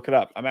I'm going to look it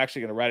up. I'm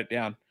actually going to write it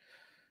down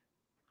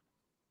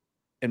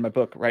in my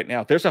book right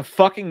now. There's a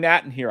fucking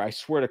gnat in here. I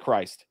swear to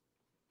Christ.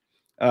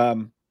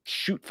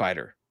 Shoot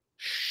fighter.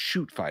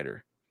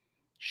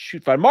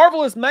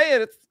 Marvelous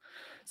man. It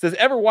says,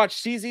 ever watch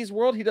CZ's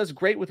World? He does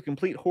great with a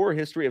complete horror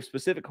history of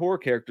specific horror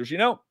characters. You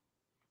know,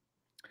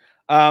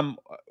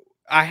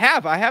 I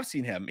have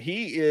seen him.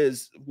 He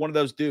is one of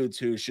those dudes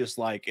who's just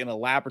like in a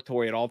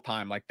laboratory at all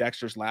time, like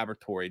Dexter's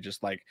Laboratory,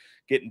 just like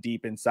getting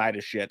deep inside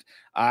of shit.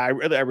 I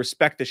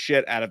respect the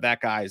shit out of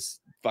that guy's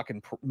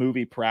fucking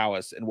movie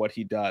prowess and what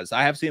he does.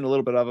 I have seen a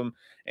little bit of him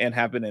and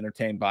have been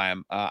entertained by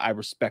him. I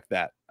respect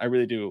that. I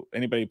really do.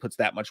 Anybody who puts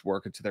that much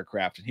work into their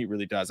craft, and he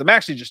really does. I'm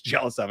actually just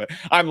jealous of it.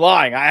 I'm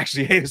lying. I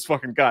actually hate his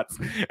fucking guts,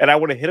 and I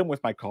want to hit him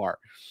with my car.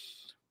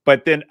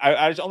 But then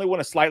I just only want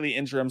to slightly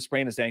injure him,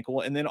 sprain his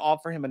ankle, and then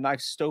offer him a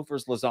nice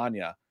Stouffer's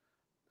lasagna.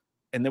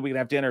 And then we can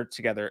have dinner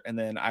together, and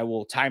then I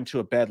will tie him to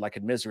a bed like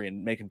in Misery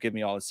and make him give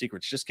me all his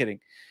secrets. Just kidding.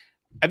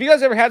 Have you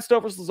guys ever had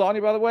Stouffer's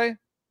lasagna, by the way?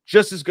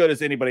 Just as good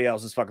as anybody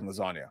else's fucking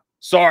lasagna.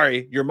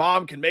 Sorry, your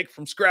mom can make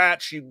from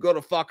scratch. You go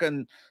to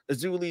fucking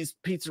Azuli's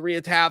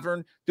Pizzeria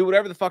Tavern, do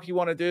whatever the fuck you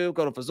want to do.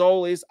 Go to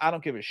Fazoli's. I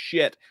don't give a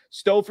shit.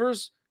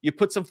 Stouffer's, you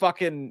put some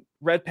fucking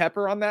red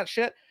pepper on that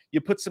shit. You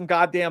put some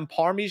goddamn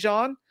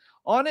Parmesan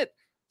on it.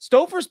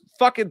 Stouffer's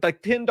fucking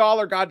like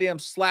 $10 goddamn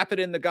slap it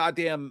in the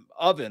goddamn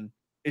oven.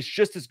 It's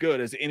just as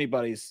good as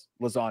anybody's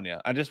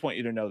lasagna. I just want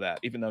you to know that,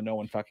 even though no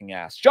one fucking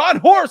asked. John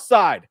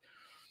Horside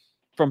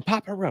from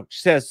Papa Roach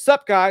says,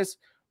 sup guys,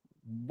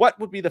 what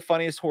would be the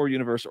funniest horror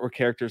universe or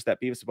characters that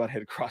Beavis and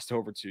Butthead crossed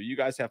over to? You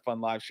guys have fun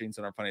live streams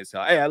and are funny as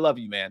hell. Hey, I love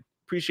you, man.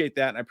 Appreciate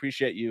that. And I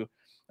appreciate you.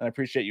 And I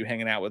appreciate you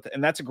hanging out with it.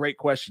 And that's a great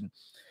question.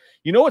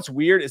 You know what's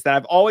weird is that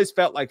I've always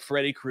felt like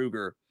Freddy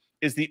Krueger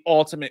is the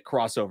ultimate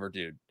crossover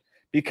dude.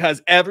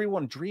 Because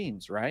everyone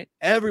dreams, right?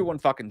 Everyone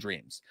fucking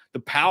dreams. The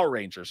Power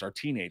Rangers are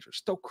teenagers.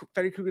 Still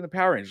Freddy Krueger and the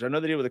Power Rangers. I know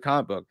they did with the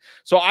comic book.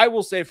 So I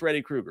will say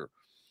Freddy Krueger.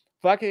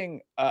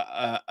 Fucking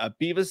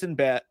Beavis in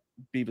bed.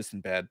 Beavis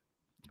in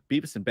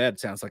bed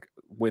sounds like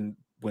when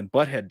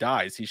Butthead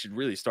dies, he should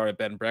really start a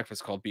bed and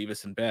breakfast called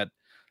Beavis in Bed.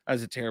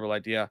 That's a terrible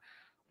idea.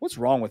 What's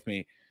wrong with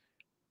me?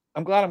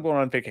 I'm glad I'm going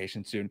on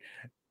vacation soon.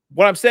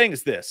 What I'm saying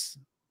is this.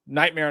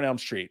 Nightmare on Elm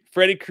Street,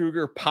 Freddy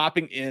Krueger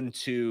popping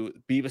into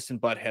Beavis and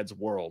Butthead's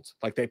world.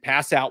 Like they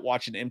pass out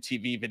watching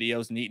MTV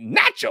videos and eating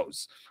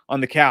nachos on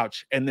the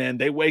couch. And then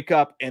they wake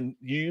up and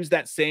you use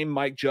that same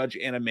Mike Judge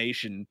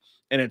animation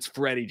and it's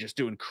Freddy just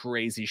doing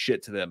crazy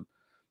shit to them.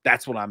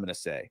 That's what I'm going to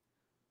say.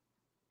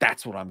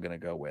 That's what I'm going to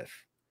go with.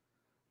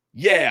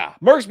 Yeah.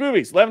 Merck's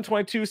Movies,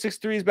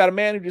 11/22/63 is about a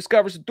man who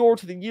discovers a door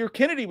to the year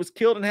Kennedy was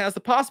killed and has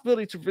the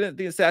possibility to prevent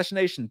the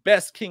assassination.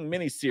 Best King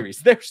miniseries.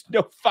 There's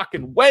no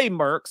fucking way,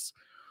 Merck's.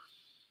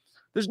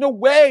 There's no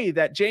way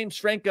that James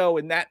Franco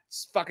in that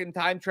fucking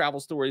time travel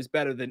story is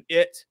better than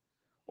It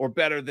or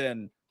better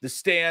than The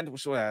Stand,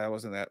 which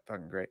wasn't that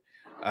fucking great,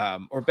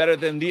 or better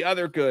than the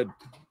other good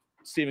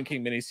Stephen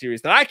King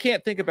miniseries that I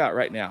can't think about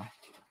right now.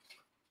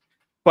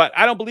 But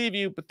I don't believe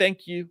you, but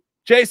thank you.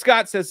 Jay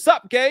Scott says,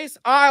 sup, gays?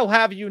 I'll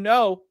have you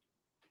know.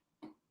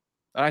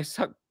 I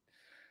suck.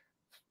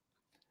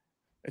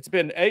 It's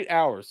been 8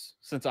 hours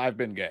since I've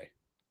been gay.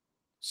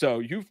 So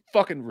you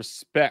fucking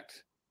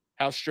respect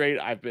how straight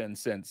I've been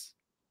since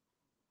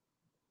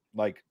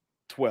like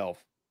 12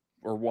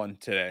 or 1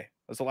 today.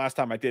 That's the last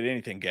time I did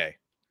anything gay.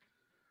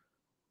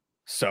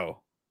 So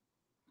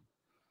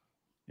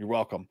you're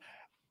welcome.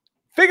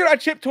 Figured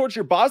I'd chip towards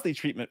your Bosley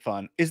treatment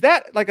fund. Is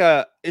that like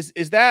a is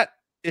that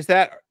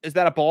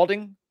a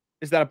balding?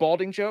 Is that a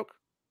balding joke?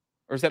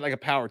 Or is that like a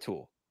power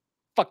tool?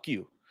 Fuck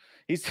you.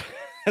 He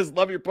says,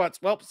 love your butts.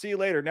 Well, see you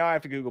later. Now I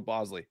have to Google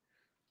Bosley.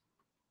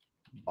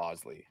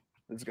 Bosley.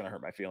 This is gonna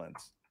hurt my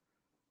feelings.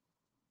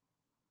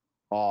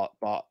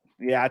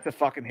 Yeah, it's a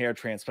fucking hair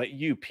transplant.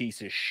 You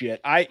piece of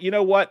shit. You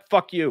know what?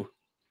 Fuck you.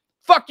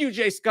 Fuck you,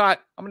 Jay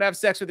Scott. I'm gonna have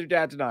sex with your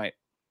dad tonight.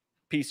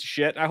 Piece of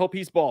shit. I hope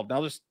he's bald.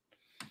 I'll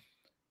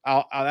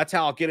that's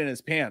how I'll get in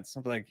his pants.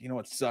 I'm like, you know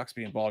what sucks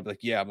being bald?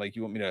 Like, yeah. I'm like,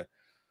 you want me to?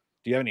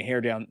 Do you have any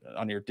hair down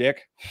on your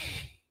dick?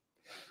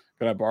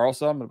 Could I borrow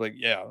some? I'm like,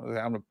 yeah. I'm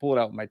gonna pull it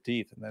out with my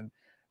teeth and then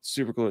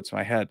super glue it to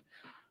my head.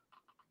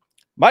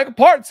 Michael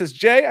Parton says,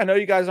 Jay, I know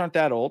you guys aren't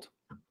that old.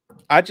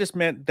 I just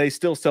meant they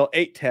still sell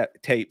 8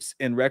 tapes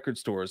in record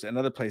stores and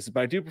other places,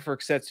 but I do prefer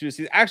cassettes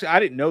too. Actually, I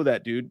didn't know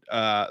that, dude.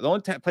 The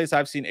only place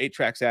I've seen 8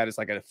 tracks at is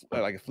like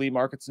a flea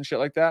markets and shit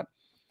like that.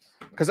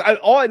 Because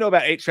all I know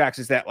about 8 tracks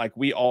is that like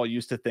we all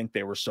used to think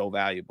they were so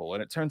valuable,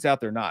 and it turns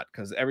out they're not.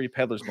 Because every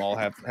peddler's mall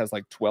has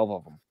like 12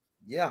 of them.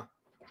 Yeah,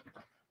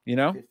 you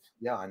know.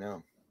 Yeah, I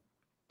know.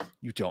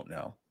 You don't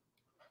know.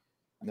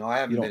 No, I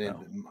haven't been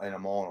in a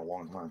mall in a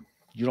long time.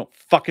 You don't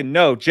fucking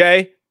know,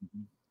 Jay.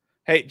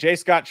 Hey, Jay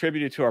Scott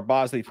tributed to our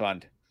Bosley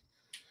fund.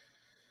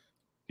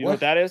 You know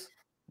what that is?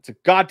 It's a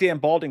goddamn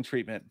balding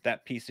treatment,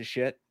 that piece of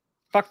shit.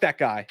 Fuck that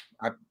guy.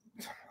 I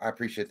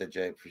appreciate that,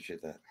 Jay.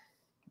 Appreciate that.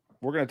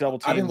 We're going to double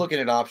team. I've been looking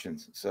at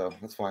options, so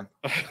that's fine.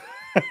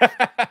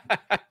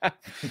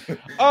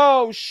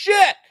 Oh,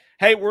 shit.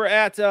 Hey, we're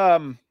at,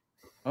 oh,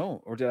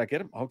 or did I get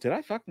them? Oh, did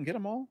I fucking get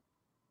them all?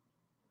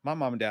 My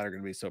mom and dad are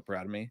going to be so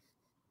proud of me.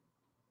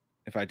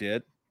 If I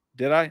did.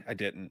 Did I? I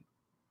didn't.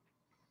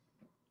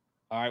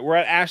 All right, we're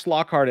at Ash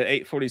Lockhart at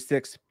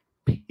 8:46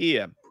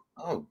 p.m.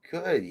 Oh,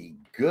 goody.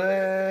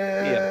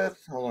 Good.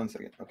 Hold on a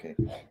second. Okay.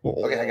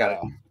 Okay, I got it.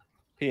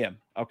 PM.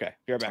 Okay,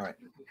 be right back. All right.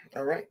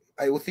 All right.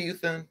 I will see you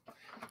soon.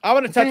 I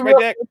want to touch my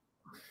dick.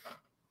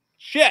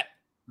 Shit.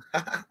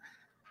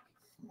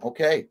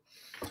 Okay.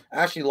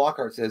 Ashley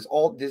Lockhart says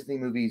all Disney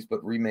movies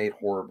but remade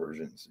horror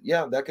versions.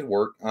 Yeah, that could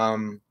work.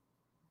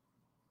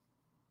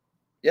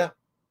 Yeah.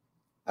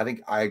 I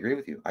think I agree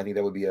with you. I think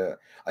that would be a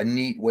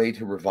neat way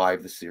to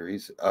revive the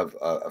series of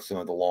some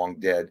of the long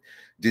dead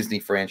Disney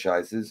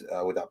franchises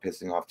without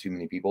pissing off too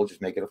many people.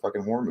 Just make it a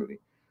fucking horror movie.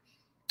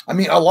 I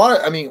mean,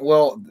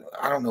 well,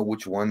 I don't know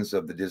which ones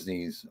of the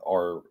Disneys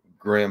are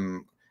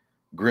grim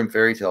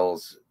fairy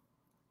tales.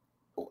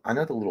 I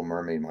know the Little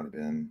Mermaid might have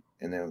been,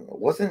 and then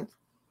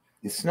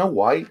is Snow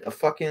White a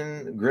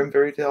fucking grim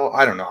fairy tale?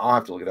 I don't know. I'll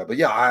have to look it up. But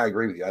yeah, I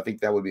agree with you. I think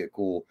that would be a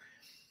cool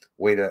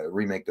way to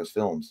remake those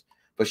films.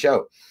 But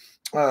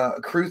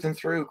cruising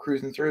through.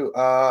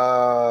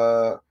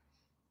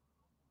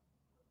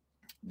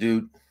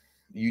 Dude,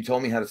 you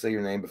told me how to say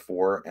your name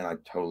before, and I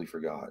totally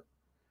forgot.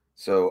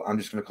 So I'm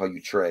just gonna call you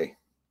Trey.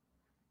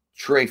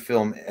 Trey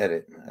Film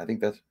Edit. I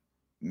think that's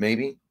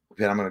maybe.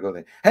 Okay, I'm gonna go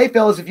there. Hey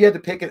fellas, if you had to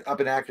pick up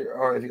an actor,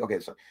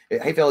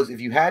 Hey fellas, if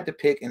you had to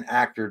pick an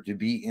actor to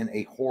be in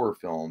a horror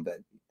film that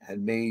had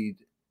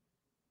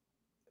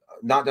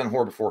not done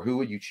horror before, who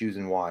would you choose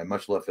and why?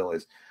 Much love,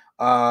 fellas.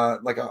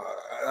 Like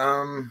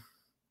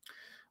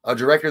a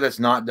director that's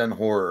not done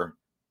horror.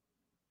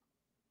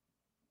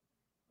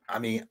 I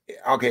mean,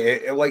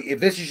 okay, like if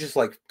this is just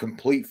like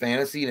complete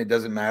fantasy and it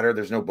doesn't matter,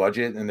 there's no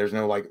budget and there's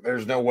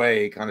no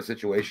way kind of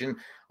situation,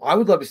 I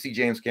would love to see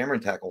James Cameron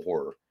tackle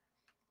horror.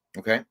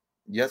 Okay.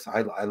 Yes,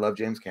 I love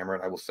James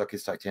Cameron. I will suck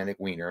his Titanic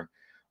wiener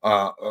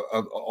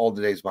all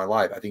the days of my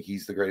life. I think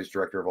he's the greatest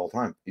director of all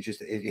time.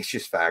 It's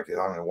just fact. I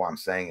don't know why I'm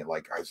saying it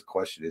like as a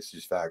question. It's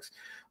just facts.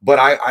 But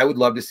I would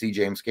love to see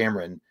James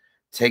Cameron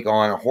take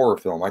on a horror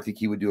film. I think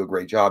he would do a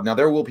great job. Now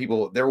there will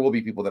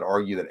be people that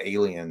argue that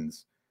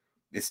Aliens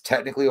is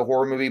technically a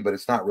horror movie, but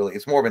it's not really.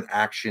 It's more of an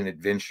action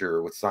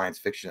adventure with science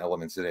fiction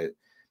elements in it,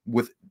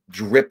 with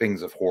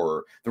drippings of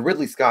horror. The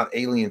Ridley Scott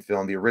Alien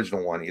film, the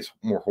original one, is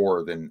more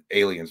horror than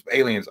Aliens.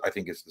 Aliens, I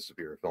think, is the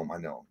superior film. I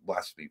know,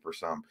 blasphemy for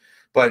some,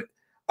 but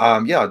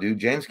yeah, dude,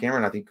 James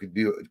Cameron, I think could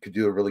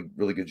do a really,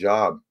 really good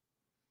job.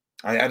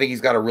 I think he's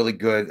got a really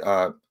good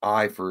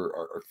eye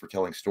for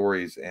telling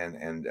stories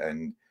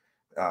and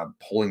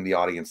pulling the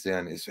audience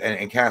in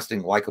and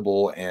casting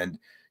likable and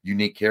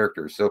unique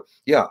characters. So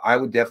yeah, I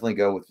would definitely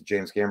go with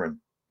James Cameron.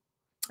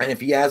 And if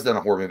he has done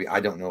a horror movie, I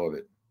don't know of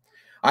it.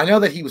 I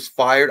know that he was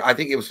fired. I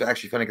think it was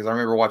actually funny because I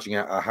remember watching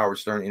a Howard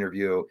Stern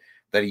interview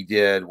that he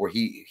did where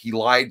he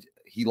lied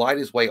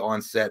his way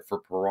on set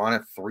for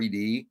Piranha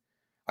 3D,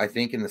 I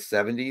think in the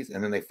 70s,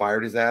 and then they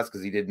fired his ass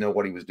because he didn't know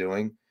what he was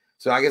doing.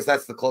 So I guess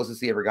that's the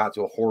closest he ever got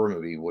to a horror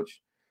movie,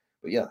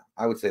 but yeah,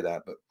 I would say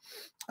that. But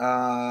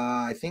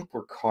I think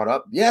we're caught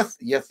up. Yes,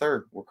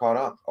 sir. We're caught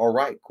up. All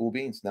right, cool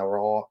beans. Now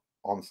we're all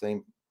on the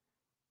same.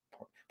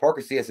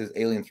 Parker CS says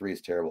Alien 3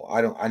 is terrible.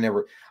 I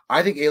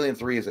think Alien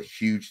 3 is a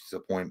huge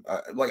disappointment.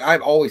 Like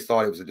I've always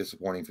thought it was a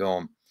disappointing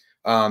film.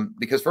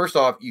 Because first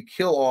off, you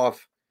kill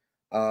off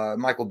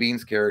Michael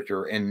Bihn's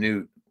character and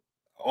Newt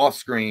off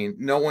screen.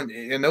 No one,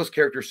 and those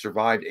characters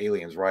survived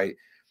Aliens, right?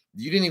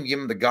 You didn't even give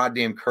them the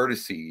goddamn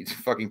courtesy to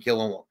fucking kill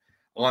them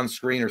on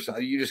screen or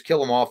something. You just kill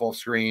them off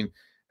screen.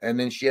 And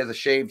then she has a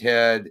shaved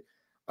head.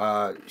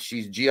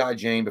 She's G.I.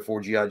 Jane before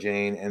G.I.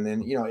 Jane. And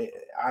then,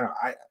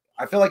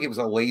 I feel like it was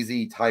a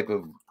lazy type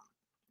of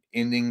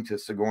ending to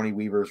Sigourney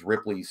Weaver's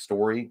Ripley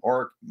story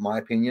arc, my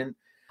opinion.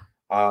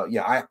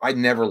 I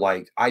never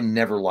liked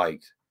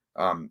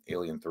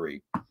Alien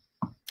 3.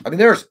 I mean,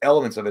 there's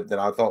elements of it that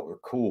I thought were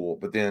cool,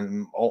 but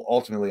then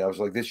ultimately I was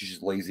like, this is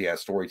just lazy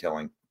ass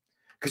storytelling.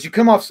 Because you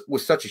come off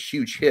with such a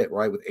huge hit,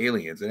 right, with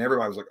Aliens, and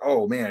everybody was like,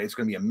 oh man, it's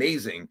going to be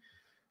amazing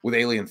with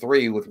Alien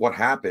 3 with what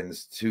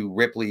happens to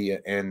Ripley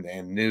and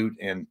Newt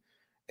and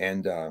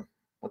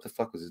what the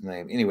fuck was his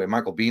name? Anyway,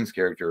 Michael Bihn's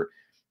character,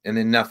 and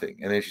then nothing.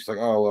 And then she's like,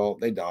 oh, well,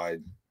 they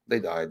died. They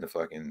died in the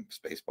fucking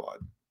space pod.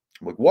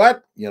 I'm like,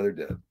 what? Yeah, they're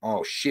dead.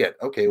 Oh, shit.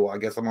 Okay, well, I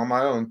guess I'm on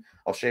my own.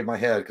 I'll shave my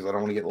head because I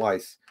don't want to get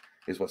lice,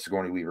 is what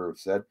Sigourney Weaver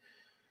said.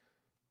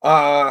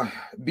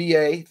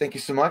 BA, thank you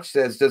so much,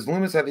 says, does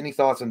Loomis have any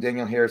thoughts on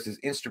Danielle Harris's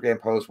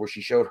Instagram post where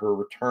she showed her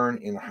return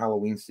in the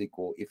Halloween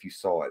sequel, if you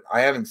saw it?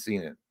 I haven't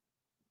seen it.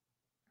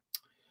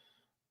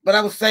 But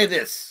I will say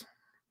this.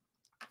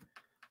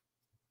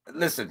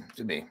 Listen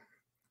to me.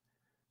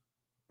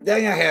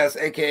 Danielle Harris,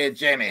 a.k.a.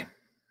 Jamie.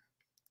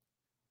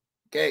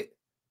 Okay?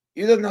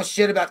 You don't know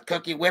shit about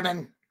cookie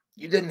women.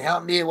 You didn't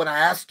help me when I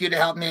asked you to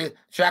help me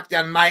track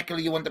down Michael.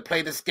 You wanted to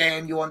play this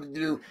game. You wanted to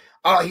do,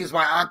 oh, he's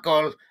my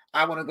uncle.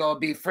 I want to go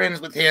be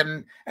friends with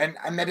him and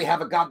maybe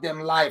have a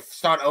goddamn life,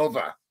 start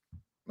over.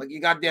 Like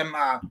you goddamn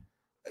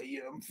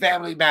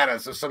Family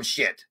Matters or some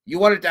shit. You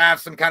wanted to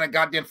have some kind of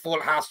goddamn Full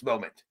House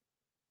moment.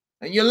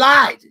 And you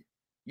lied.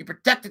 You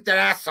protected that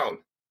asshole.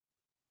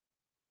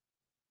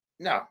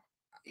 No,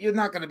 you're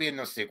not going to be in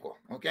no sequel,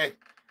 okay?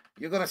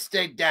 You're going to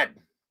stay dead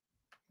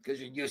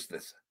because you're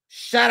useless.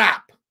 Shut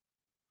up.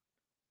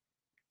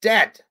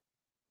 Dead.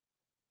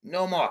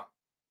 No more.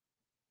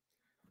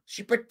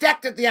 She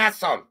protected the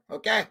asshole,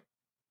 okay?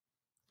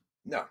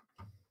 No.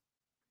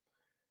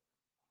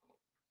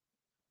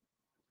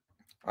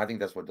 I think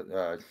that's what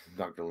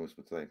Dr. Loomis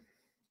would say.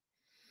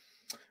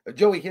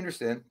 Joey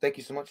Henderson, thank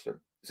you so much, sir.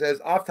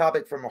 Says, off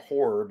topic from a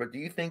horror, but do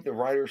you think the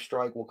writer's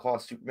strike will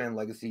cause Superman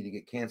Legacy to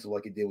get canceled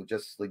like it did with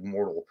Justice League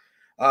Mortal?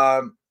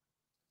 I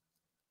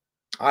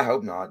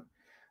hope not.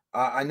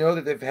 I know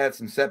that they've had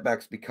some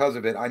setbacks because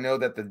of it. I know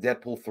that the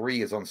Deadpool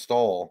 3 is on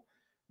stall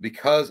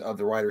because of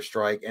the writer's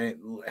strike, and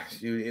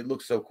it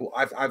looks so cool.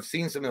 I've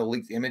seen some of the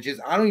leaked images.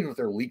 I don't even know if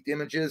they're leaked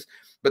images,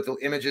 but the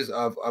images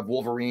of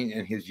Wolverine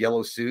in his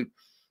yellow suit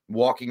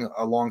walking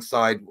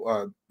alongside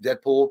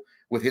Deadpool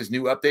with his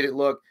new updated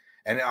look.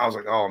 And I was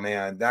like, oh,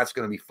 man, that's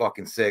going to be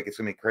fucking sick. It's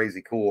going to be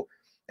crazy cool.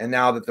 And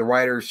now that the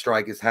writer's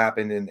strike has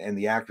happened and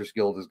the Actors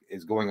Guild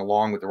is going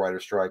along with the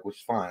writer's strike, which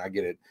is fine. I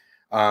get it.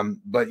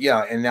 But,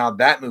 yeah, and now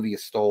that movie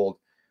is stalled.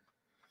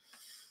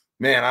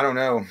 Man, I don't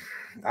know.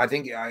 I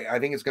think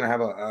it's going to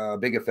have a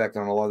big effect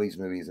on a lot of these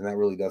movies, and that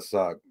really does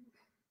suck.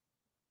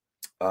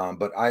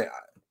 But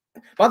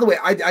by the way,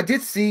 I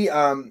did see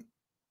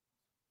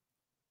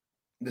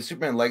the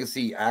Superman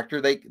Legacy actor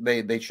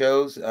they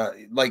chose,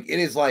 like it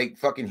is like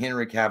fucking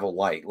Henry Cavill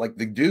light. Like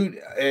the dude,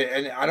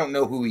 and I don't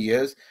know who he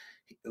is.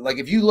 Like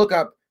if you look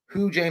up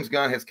who James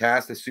Gunn has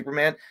cast as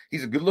Superman,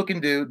 he's a good looking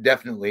dude,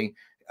 definitely.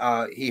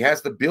 He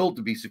has the build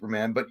to be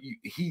Superman, but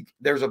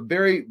there's a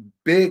very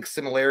big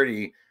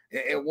similarity.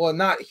 Well,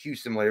 not a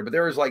huge similarity, but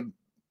there is like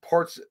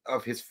parts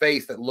of his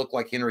face that look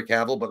like Henry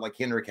Cavill, but like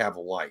Henry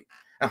Cavill light.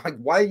 I'm like,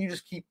 why do you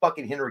just keep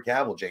fucking Henry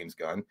Cavill, James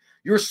Gunn?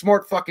 You're a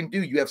smart fucking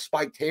dude. You have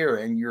spiked hair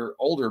and you're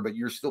older, but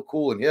you're still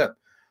cool and hip.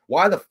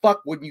 Why the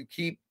fuck wouldn't you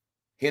keep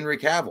Henry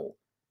Cavill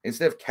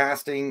instead of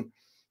casting,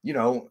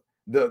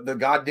 the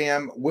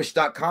goddamn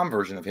Wish.com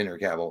version of Henry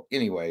Cavill?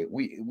 Anyway,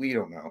 we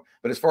don't know.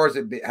 But as far as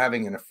it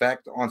having an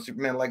effect on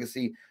Superman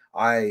Legacy,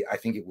 I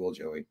think it will,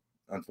 Joey.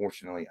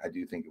 Unfortunately, I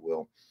do think it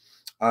will.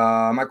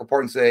 Michael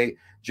Parton say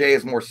Jay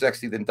is more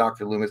sexy than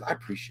Dr. Loomis. I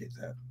appreciate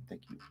that.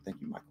 Thank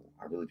you, Michael.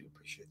 I really do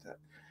appreciate that.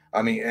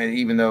 I mean, and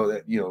even though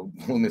that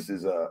Loomis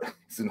is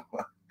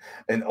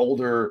an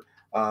older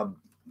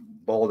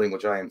balding,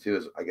 which I am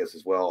too, I guess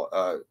as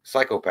well,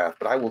 psychopath.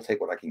 But I will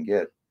take what I can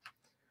get.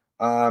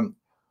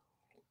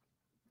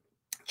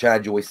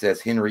 Chad Joy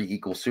says Henry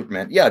equals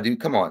Superman. Yeah,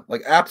 dude, come on,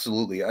 like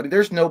absolutely. I mean,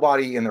 there's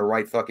nobody in their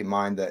right fucking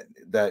mind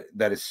that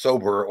is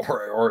sober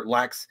or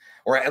lacks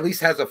or at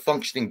least has a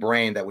functioning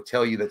brain that would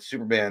tell you that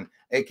Superman,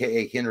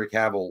 aka Henry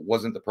Cavill,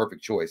 wasn't the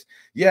perfect choice.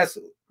 Yes,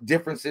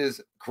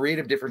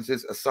 creative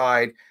differences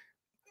aside,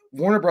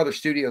 Warner Brothers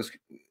Studios,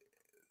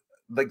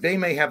 like they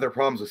may have their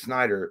problems with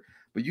Snyder,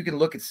 but you can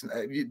look at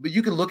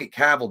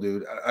Cavill,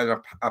 dude,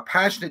 a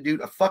passionate dude,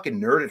 a fucking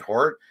nerd at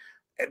heart.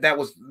 That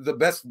was the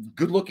best,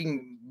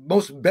 good-looking,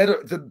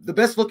 the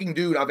best-looking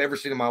dude I've ever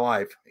seen in my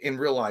life, in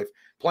real life.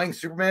 Playing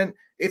Superman,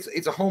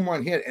 it's a home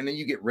run hit, and then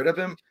you get rid of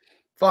him.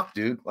 Fuck,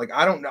 dude. Like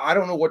I don't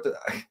know what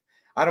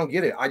I don't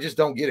get it. I just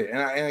don't get it.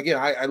 And again,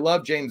 I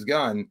love James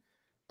Gunn,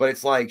 but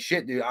it's like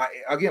shit, dude.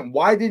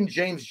 Why didn't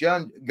James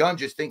Gunn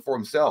just think for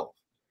himself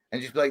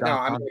and just be like, no,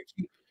 I'm going to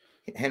keep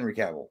Henry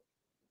Cavill.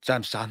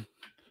 James.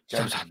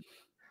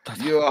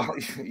 You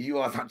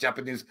are not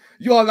Japanese.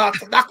 You are not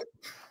nothing.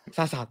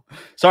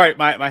 Sorry,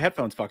 my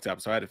headphones fucked up,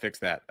 so I had to fix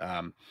that.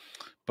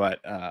 But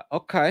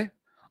okay.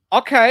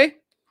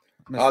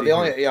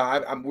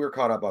 We're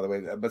caught up, by the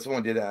way. But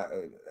someone did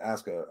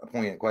ask a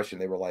poignant question.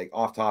 They were like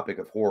off topic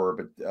of horror,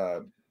 but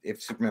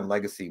if Superman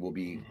Legacy will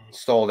be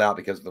stalled out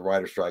because of the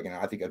writer's strike, and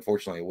I think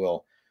unfortunately it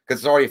will, because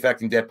it's already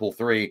affecting Deadpool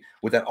 3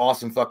 with that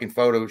awesome fucking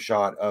photo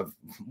shot of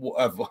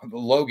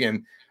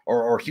Logan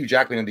or Hugh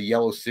Jackman in the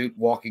yellow suit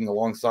walking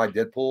alongside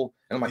Deadpool,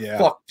 and I'm like,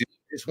 fuck, dude,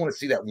 I just want to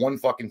see that one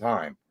fucking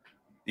time.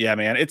 Yeah,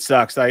 man, it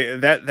sucks.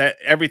 That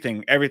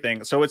everything.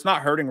 So it's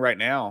not hurting right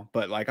now,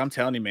 but like I'm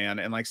telling you, man,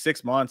 in like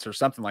 6 months or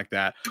something like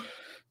that,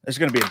 there's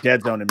going to be a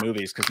dead zone in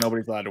movies because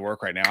nobody's allowed to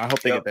work right now. I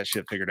hope they get that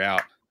shit figured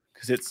out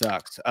because it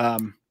sucks.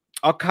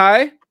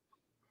 Okay,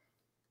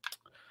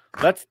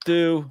 let's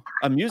do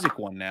a music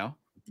one now.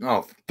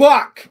 Oh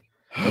fuck!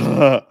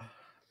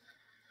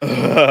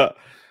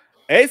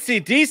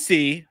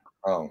 AC/DC.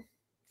 Oh.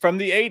 From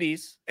the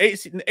 80s,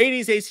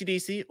 80s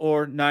AC/DC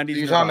or 90s.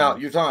 You're talking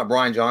about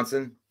Brian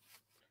Johnson.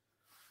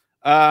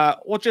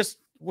 Well, just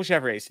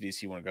whichever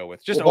AC/DC you want to go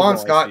with. Just Bon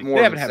Scott's more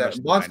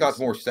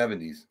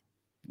 70s.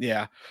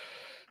 Yeah.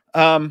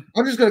 I'm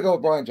just gonna go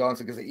with Brian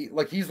Johnson because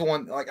he's the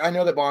one. Like I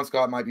know that Bon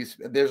Scott might be.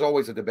 There's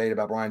always a debate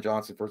about Brian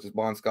Johnson versus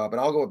Bon Scott, but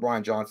I'll go with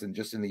Brian Johnson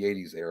just in the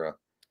 '80s era.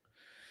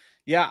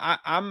 Yeah,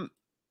 I'm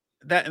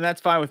that, and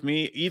that's fine with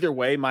me. Either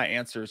way, my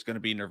answer is going to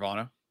be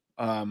Nirvana.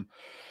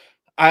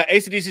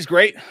 AC/DC is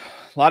great.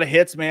 A lot of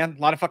hits, man.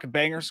 A lot of fucking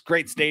bangers.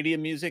 Great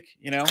stadium music.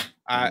 You know,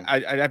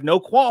 I have no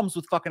qualms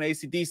with fucking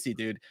AC/DC,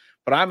 dude.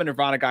 But I'm a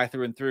Nirvana guy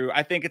through and through.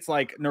 I think it's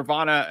like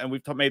Nirvana, and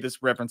we've made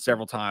this reference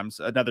several times.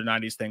 Another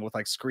 '90s thing with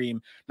like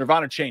Scream.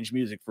 Nirvana changed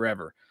music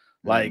forever.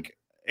 Like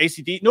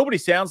AC/DC, nobody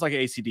sounds like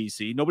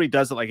AC/DC. Nobody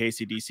does it like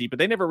AC/DC, but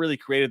they never really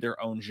created their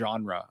own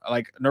genre.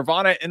 Like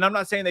Nirvana, and I'm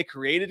not saying they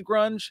created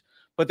grunge,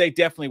 but they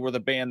definitely were the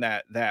band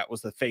that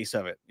was the face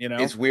of it. You know,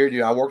 it's weird,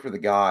 dude. I worked with a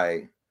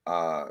guy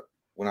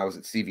when I was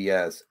at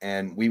CVS,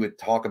 and we would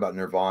talk about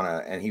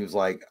Nirvana, and he was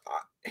like,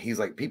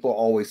 people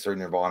always say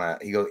Nirvana.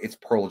 He goes, it's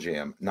Pearl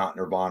Jam, not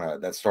Nirvana.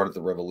 That started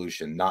the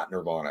revolution, not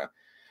Nirvana.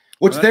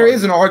 Which there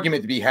is an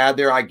argument to be had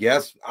there, I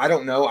guess. I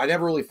don't know. I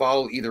never really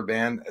followed either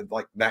band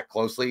like that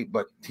closely,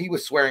 but he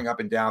was swearing up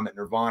and down that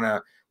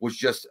Nirvana was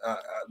just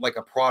like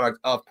a product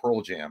of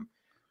Pearl Jam.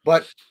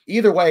 But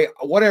either way,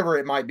 whatever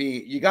it might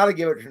be, you got to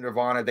give it to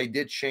Nirvana. They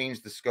did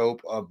change the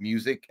scope of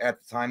music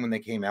at the time when they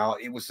came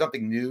out. It was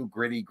something new,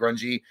 gritty,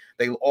 grungy.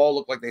 They all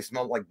looked like they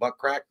smelled like butt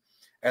crack,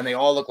 and they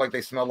all looked like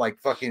they smelled like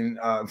fucking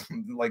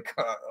like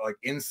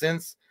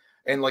incense.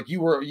 And like you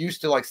were used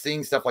to like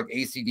seeing stuff like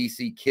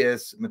AC/DC,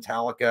 Kiss,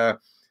 Metallica,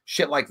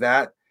 shit like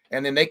that.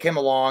 And then they came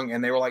along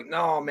and they were like,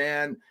 no,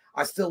 man,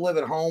 I still live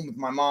at home with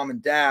my mom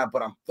and dad,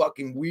 but I'm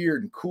fucking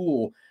weird and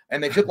cool.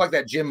 And they took like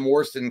that Jim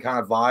Morrison kind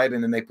of vibe,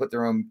 and then they put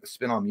their own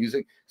spin on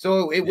music.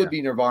 So it would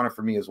be Nirvana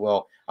for me as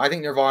well. I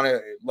think Nirvana,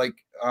 like,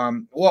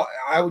 well,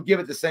 I would give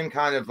it the same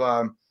kind of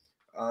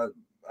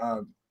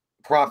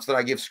props that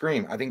I give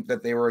Scream. I think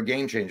that they were a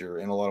game changer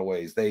in a lot of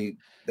ways. They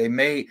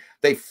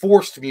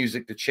forced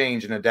music to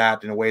change and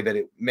adapt in a way that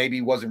it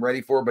maybe wasn't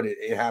ready for, but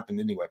it happened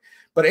anyway.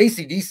 But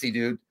AC/DC,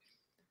 dude,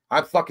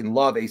 I fucking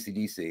love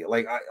AC/DC.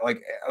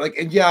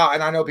 And yeah,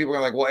 and I know people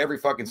are like, well, every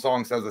fucking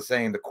song sounds the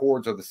same. The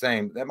chords are the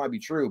same. That might be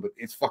true, but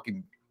it's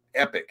fucking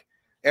epic.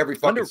 Every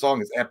fucking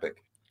song is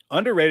epic.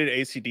 Underrated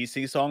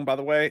AC/DC song, by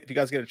the way. If you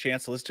guys get a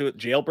chance to listen to it,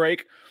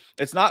 Jailbreak.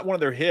 It's not one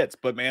of their hits,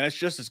 but man, it's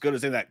just as good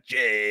as in that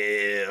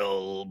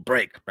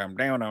Jailbreak.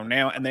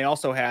 Now, and they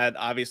also had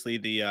obviously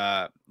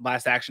the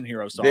Last Action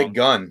Hero song. Big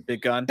Gun.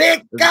 Big Gun.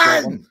 Big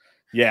Gun.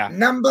 Yeah.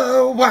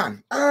 Number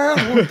one.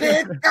 Oh,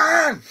 Big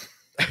Gun.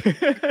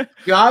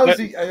 Yeah,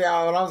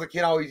 when I was a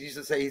kid, I always used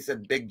to say he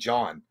said Big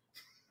John.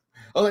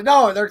 I was like,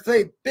 no, they're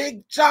saying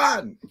Big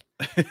John.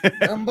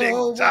 Number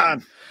Big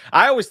John.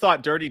 I always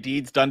thought Dirty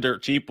Deeds Done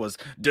Dirt Cheap was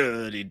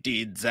Dirty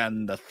Deeds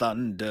and the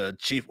Thunder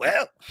Chief.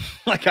 Well,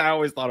 like I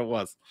always thought it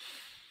was.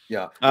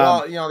 Yeah.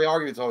 Well, you know, the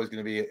argument's always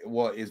going to be,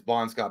 what is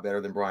Bon Scott better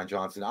than Brian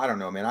Johnson? I don't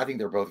know, man. I think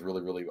they're both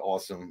really, really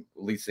awesome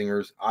lead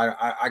singers.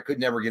 I could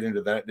never get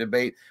into that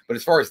debate. But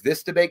as far as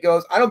this debate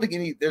goes, I don't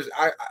think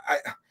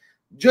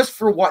just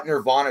for what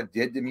Nirvana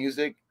did to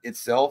music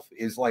itself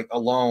is like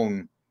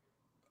alone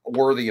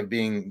worthy of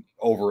being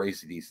over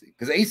AC/DC,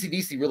 because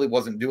AC/DC really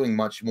wasn't doing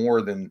much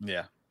more than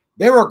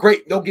they were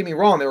great. Don't get me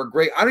wrong, they were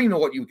great. I don't even know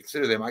what you would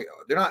consider them.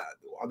 They're not.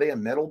 Are they a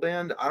metal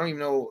band? I don't even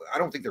know. I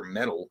don't think they're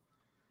metal.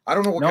 I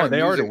don't know what. No, kind of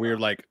they are the weird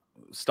like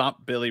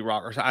Stomp Billy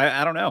Rock.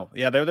 I don't know.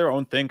 Yeah, they're their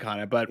own thing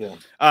kind of. But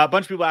a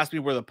bunch of people asked me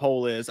where the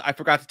poll is. I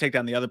forgot to take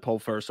down the other poll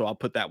first, so I'll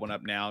put that one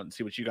up now and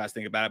see what you guys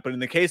think about it. But in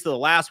the case of the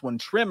last one,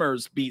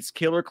 Tremors beats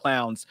Killer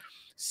Clowns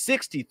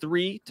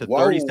 63 to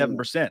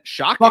 37%.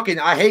 Shocking. Fucking,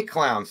 I hate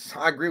clowns.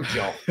 I agree with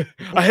y'all.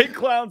 I hate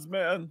clowns,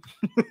 man.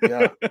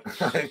 Yeah.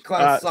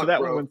 Clowns suck, so that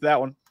bro. one wins that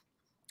one.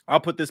 I'll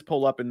put this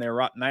poll up in there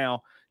right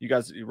now. You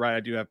guys, you're right,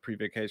 I do have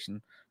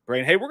pre-vacation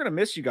brain. Hey, we're gonna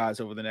miss you guys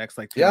over the next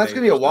like 2 days. It's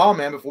gonna be a while,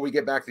 man, before we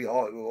get back to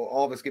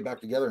all of us get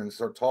back together and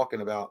start talking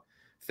about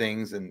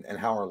things and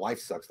how our life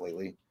sucks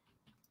lately.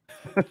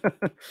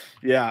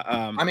 Yeah.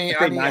 I mean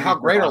how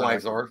great our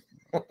lives are.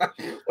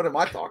 What am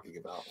I talking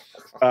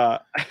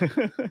about?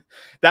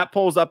 That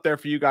poll's up there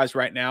for you guys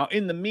right now.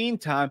 In the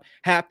meantime,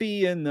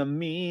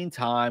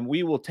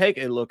 we will take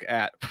a look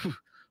at.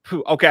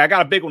 Okay, I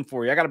got a big one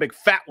for you. I got a big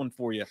fat one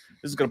for you.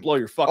 This is gonna blow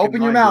your fucking mind.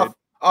 Open your mouth. Dude.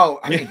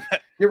 Oh, I mean,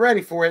 get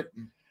ready for it.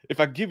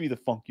 If I give you the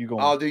funk, you go.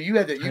 Oh, dude, you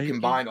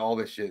combined all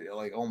this shit.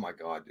 Like, oh my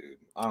god, dude.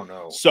 I don't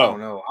know. So I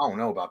don't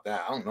know about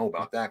that. I don't know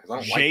about that because I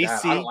don't like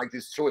that. I don't like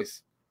this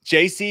choice.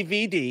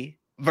 JCVD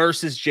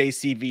versus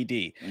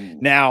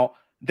JCVD. Now,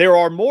 there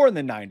are more in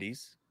the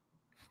 90s,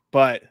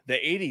 but the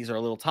 80s are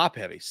a little top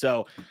heavy.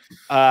 So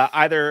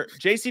either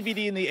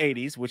JCVD in the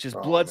 80s, which is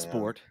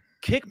Bloodsport,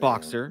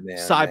 Kickboxer,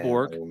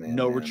 Cyborg,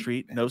 No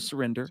Retreat, No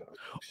Surrender,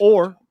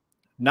 or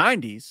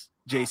 90s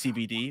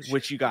JCVD,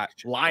 which you got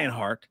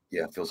Lionheart,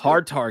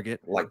 Hard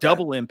Target,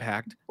 Double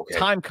Impact,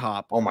 Time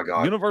Cop, oh my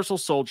god, Universal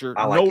Soldier,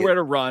 Nowhere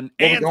to Run,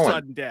 and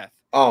Sudden Death.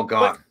 Oh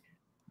god.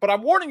 But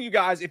I'm warning you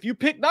guys, if you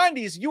pick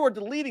 90s, you are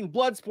deleting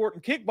Bloodsport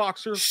and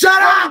Kickboxer.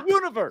 Shut up!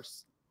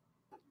 Universe.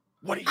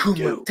 What do you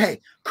do?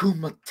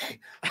 Kumite.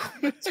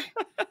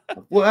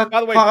 Work by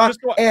the way, hard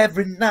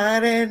every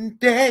night and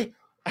day.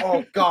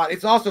 Oh God,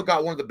 it's also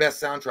got one of the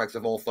best soundtracks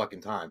of all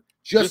fucking time.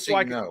 Just so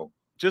you know.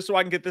 Just so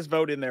I can get this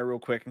vote in there real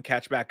quick and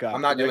catch back up.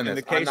 I'm not doing this. In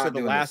the case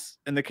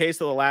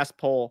of the last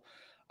poll,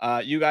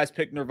 you guys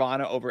picked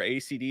Nirvana over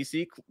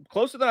AC/DC.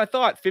 Closer than I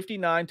thought,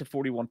 59 to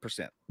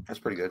 41%. That's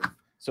pretty good.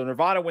 So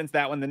Nirvana wins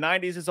that one. The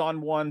 90s is on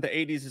 1. The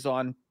 80s is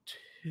on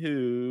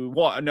 2.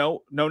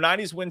 No,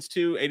 90s wins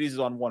 2. 80s is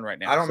on 1 right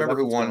now. I don't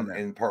remember who won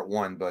in part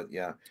 1, but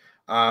yeah.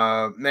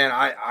 Man,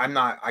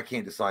 I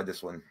can't decide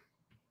this one.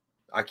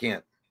 I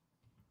can't.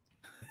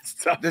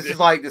 Tough, this is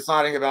like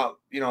deciding about,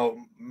 you know,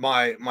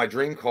 my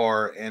dream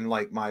car and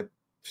like my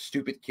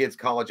stupid kid's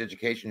college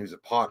education who's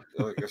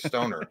a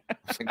stoner.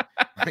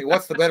 I mean,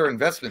 what's the better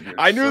investment here?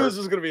 I knew this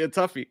was going to be a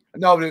toughie.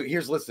 No,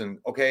 dude, listen,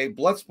 okay?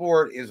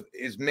 Bloodsport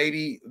is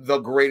maybe the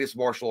greatest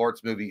martial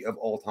arts movie of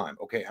all time.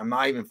 Okay, I'm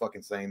not even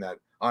fucking saying that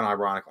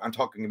unironically. I'm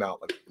talking about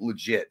like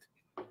legit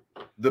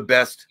the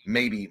best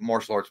maybe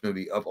martial arts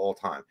movie of all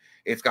time.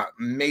 It's got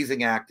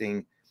amazing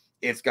acting.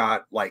 It's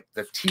got like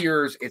the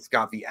tears. It's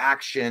got the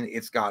action.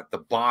 It's got the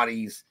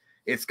bodies.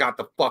 It's got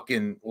the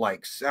fucking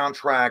like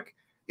soundtrack.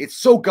 It's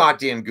so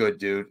goddamn good,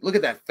 dude. Look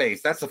at that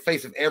face. That's the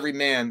face of every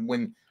man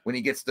when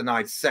he gets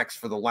denied sex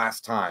for the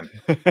last time.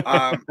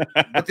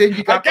 But then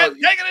you got I can't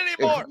take it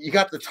anymore. You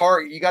got the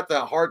target. You got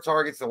the hard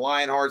targets, the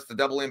lion hearts, the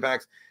double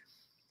impacts.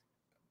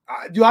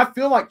 Dude, I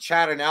feel like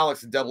Chad and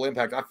Alex in Double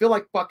Impact. I feel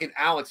like fucking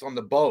Alex on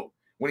the boat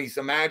when he's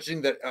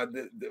imagining that,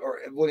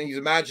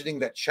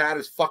 that Chad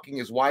is fucking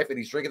his wife and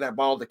he's drinking that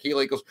bottle of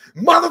tequila. He goes,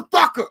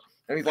 "Motherfucker!"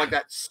 And he's like,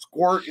 that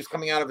squirt is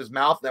coming out of his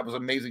mouth. That was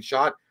an amazing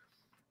shot.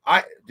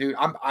 I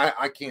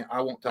can't.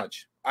 I won't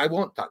touch. I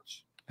won't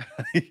touch.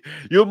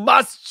 You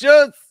must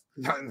just.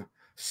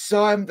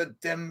 So I'm the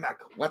Dim-Mac.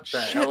 What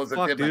the hell is a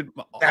Dim-Mac? Dude,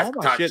 all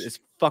my shit is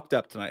fucked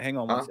up tonight. Hang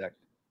on one sec.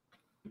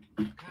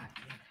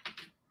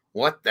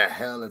 What the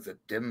hell is a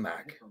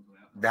Dim-Mac?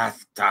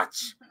 That's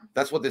touch.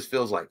 That's what this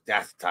feels like.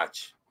 That's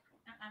touch.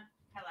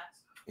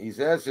 He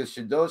says his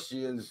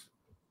Shidoshi is,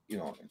 you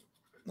know,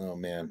 oh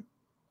man.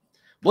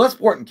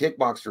 Bloodsport and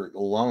Kickboxer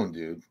alone,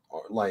 dude,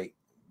 are like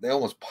they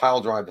almost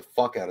pile drive the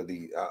fuck out of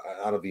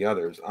the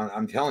others.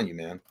 I'm telling you,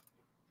 man.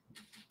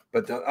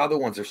 But the other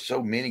ones are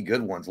so many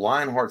good ones.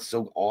 Lionheart's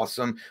so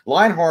awesome.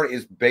 Lionheart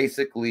is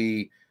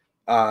basically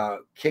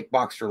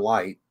Kickboxer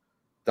Light,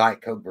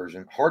 Diet Coke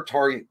version. Hard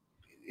Target,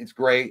 it's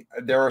great.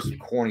 There are some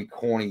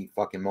corny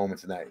fucking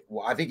moments in that.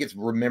 Well, I think it's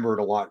remembered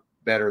a lot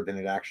better than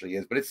it actually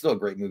is, but it's still a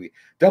great movie.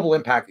 Double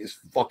Impact is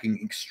fucking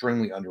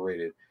extremely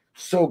underrated.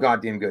 So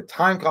goddamn good.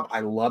 Time Cop,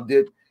 I loved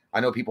it. I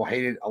know people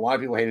hated it. A lot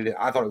of people hated it.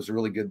 I thought it was a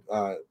really good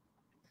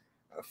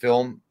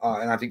film,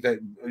 and I think that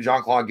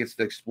Jean-Claude gets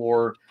to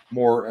explore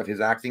more of his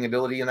acting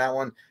ability in that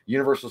one.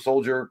 Universal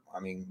Soldier,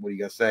 I mean, what do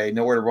you guys say?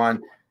 Nowhere to Run.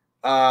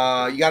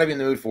 You got to be in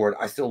the mood for it.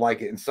 I still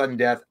like it. And Sudden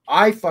Death,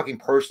 I fucking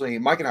personally,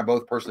 Mike and I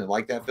both personally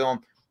like that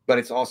film, but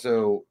it's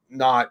also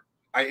not,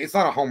 it's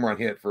not a home run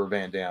hit for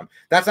Van Damme.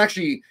 That's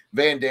actually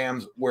Van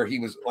Damme's where he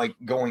was like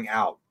going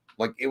out.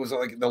 Like it was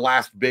like one of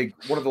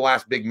the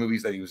last big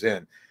movies that he was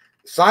in.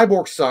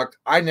 Cyborg sucked.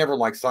 I never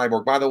liked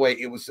Cyborg. By the way,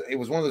 it was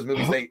one of those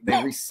movies they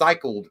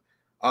recycled.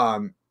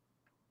 What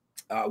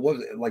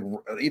was it, like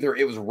either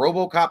it was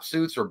RoboCop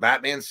suits or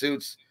Batman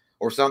suits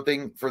or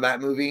something for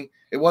that movie.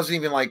 It wasn't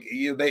even like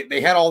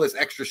they had all this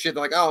extra shit.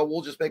 They're like, oh,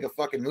 we'll just make a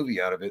fucking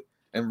movie out of it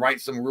and write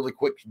some really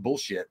quick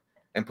bullshit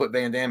and put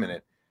Van Damme in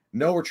it.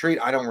 No Retreat,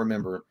 I don't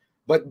remember.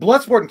 But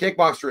Bloodsport and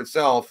Kickboxer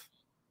itself,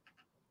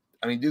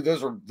 I mean, dude,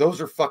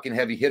 those are fucking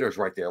heavy hitters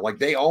right there. Like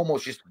they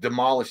almost just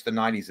demolished the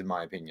 90s, in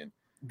my opinion.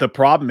 The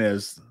problem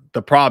is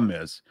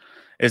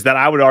that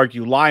I would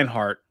argue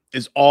Lionheart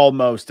is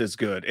almost as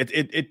good.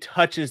 It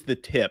touches the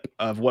tip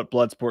of what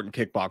Bloodsport and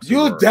Kickboxer.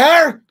 You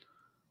dare?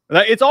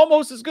 It's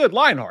almost as good.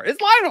 Lionheart. It's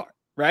Lionheart,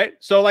 right?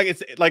 So like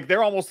it's like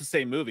they're almost the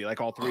same movie,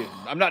 like all three of them.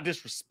 I'm not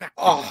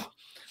disrespecting them,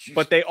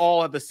 but they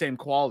all have the same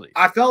quality.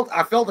 I felt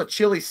a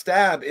chilly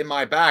stab in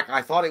my back.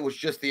 I thought it was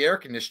just the air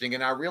conditioning,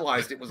 and I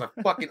realized it was a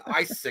fucking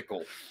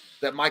icicle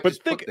that Mike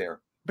just put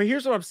there. But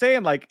here's what I'm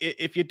saying: like,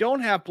 if you don't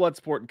have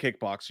Bloodsport and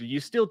Kickboxer, you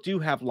still do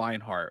have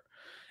Lionheart,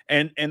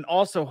 and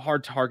also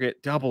Hard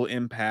Target, Double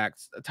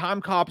Impacts.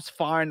 Time Cop's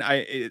fine.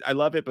 I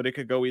love it, but it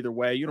could go either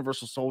way.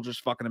 Universal Soldier's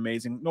fucking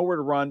amazing. Nowhere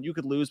to Run. You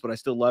could lose, but I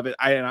still love it.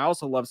 I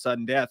also love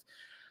Sudden Death.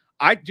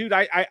 I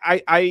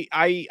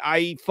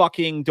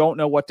fucking don't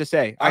know what to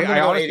say.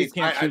 I honestly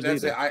can't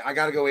choose either. I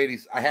gotta go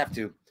 80s. I have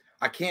to.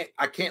 I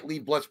can't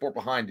leave Bloodsport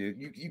behind, dude.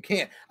 You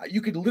can't.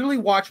 You could literally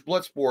watch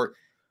Bloodsport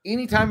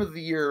any time of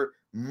the year,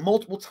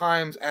 multiple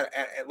times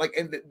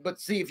but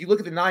see, if you look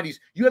at the 90s,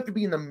 you have to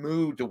be in the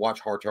mood to watch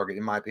Hard Target,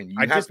 in my opinion.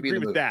 You have to be in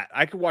the mood. That.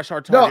 I could watch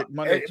Hard Target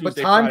Monday, Tuesday, but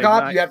Time Friday,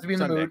 Cop, you have to be in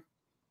the mood.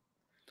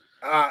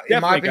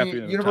 In my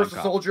opinion,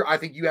 Universal Soldier, I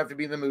think you have to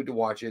be in the mood to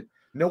watch it.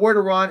 Nowhere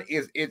to Run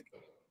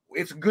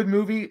it's a good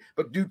movie,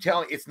 but do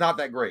tell it's not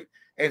that great.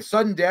 And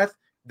Sudden Death,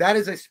 that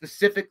is a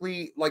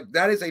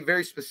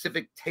very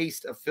specific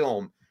taste of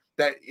film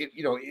that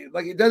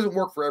it doesn't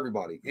work for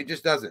everybody. It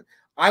just doesn't.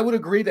 I would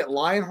agree that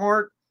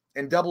Lionheart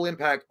and Double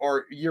Impact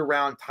are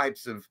year-round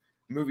types of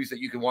movies that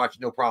you can watch,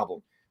 no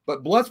problem.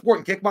 But Bloodsport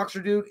and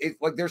Kickboxer, dude,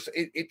 it's like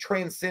it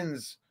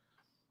transcends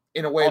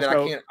in a way that I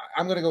Also, can't.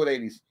 I'm gonna go with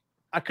 80s.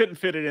 I couldn't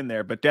fit it in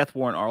there, but Death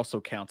Warrant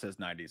also counts as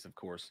 90s, of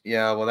course.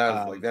 Yeah, well, that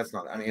was like that's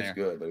not. I mean, it's there.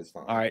 good, but it's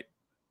not. All right.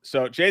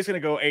 So Jay's gonna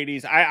go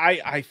 80s.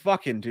 I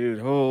fucking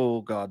dude.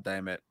 Oh god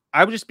damn it.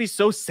 I would just be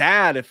so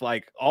sad if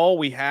like all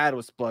we had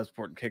was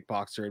Bloodsport and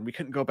Kickboxer and we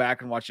couldn't go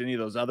back and watch any of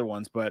those other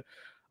ones. But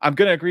I'm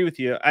gonna agree with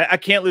you. I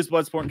can't lose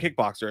Bloodsport and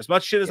Kickboxer. As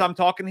much shit as I'm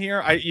talking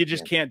here, you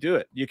just can't do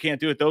it. You can't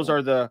do it. Those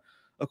are the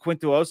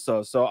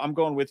quintuosos. So I'm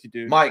going with you,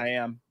 dude. Mike, I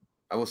am.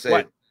 I will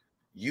say,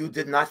 you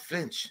did not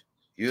flinch.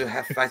 You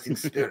have fighting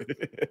spirit.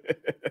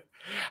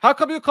 How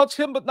come you caught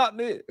him but not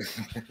me?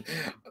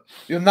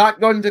 You're not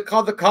going to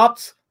call the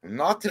cops?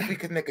 Not if we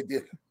can make a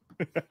deal.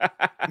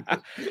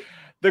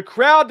 The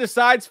crowd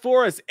decides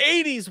for us.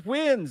 80s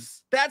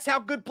wins. That's how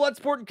good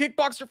Bloodsport and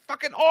Kickboxer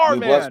fucking are,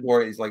 dude, man.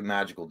 Bloodsport is like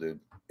magical, dude.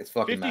 It's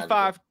fucking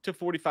 55 to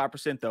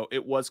 45%, though.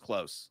 It was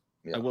close.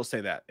 Yeah. I will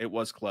say that. It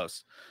was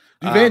close.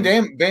 Dude,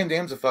 Van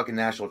Damme's a fucking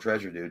national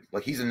treasure, dude.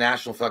 Like, he's a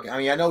national fucking... I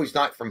mean, I know he's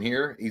not from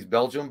here. He's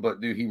Belgium,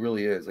 but, dude, he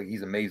really is. Like,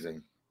 he's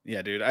amazing.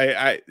 Yeah, dude.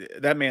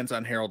 That man's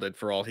unheralded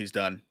for all he's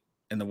done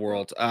in the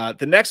world.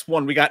 The next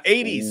one, we got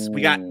 80s.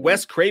 We got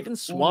Wes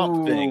Craven's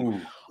Swamp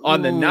Thing.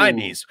 On the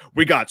 90s,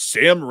 we got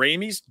Sam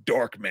Raimi's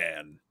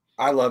Darkman.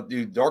 I love,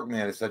 dude,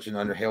 Darkman is such an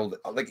unheralded,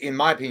 like, in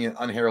my opinion,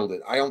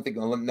 unheralded. I don't think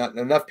not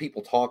enough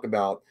people talk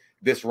about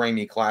this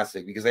Raimi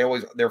classic because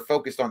they're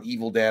focused on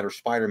Evil Dead or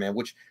Spider-Man,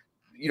 which,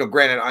 you know,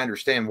 granted, I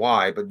understand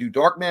why, but dude,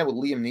 Darkman with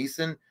Liam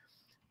Neeson,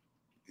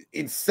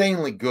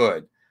 insanely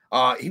good.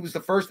 He was the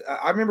first.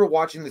 I remember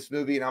watching this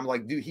movie, and I'm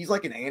like, dude, he's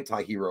like an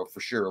anti-hero for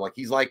sure. Like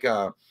he's like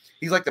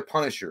the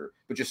Punisher,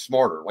 but just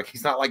smarter. Like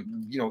he's not like,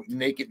 you know,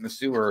 naked in the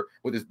sewer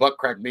with his butt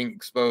crack being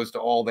exposed to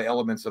all the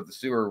elements of the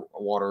sewer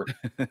water.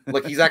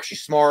 Like he's actually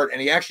smart,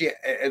 and he actually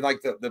and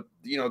like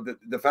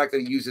the fact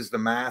that he uses the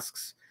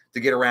masks to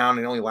get around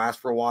and only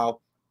lasts for a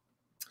while.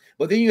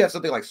 But then you have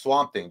something like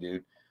Swamp Thing,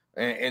 dude.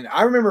 And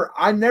I remember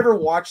I never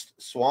watched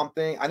Swamp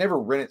Thing. I never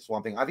rented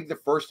Swamp Thing. I think the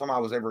first time I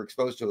was ever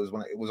exposed to it was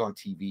when it was on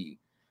TV.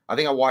 I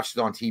think I watched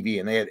it on TV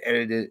and they had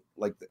edited it.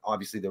 Like,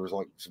 obviously there was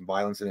like some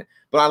violence in it,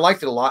 but I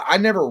liked it a lot. I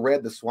never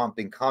read the Swamp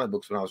Thing comic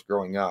books when I was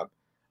growing up.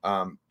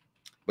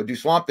 But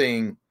Swamp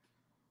Thing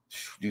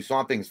is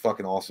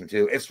fucking awesome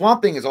too. And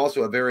Swamp Thing is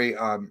also a very,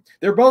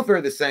 they're both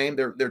very the same.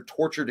 They're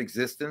tortured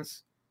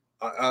existence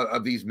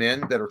of these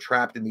men that are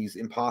trapped in these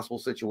impossible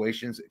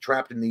situations,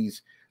 trapped in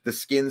the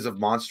skins of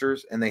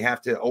monsters, and they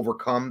have to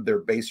overcome their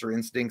baser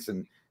instincts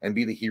and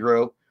be the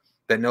hero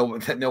that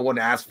no one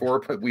asked for,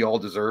 but we all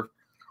deserve.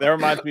 That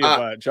reminds me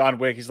of John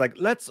Wick. He's like,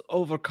 let's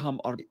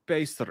overcome our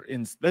baser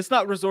instincts. Let's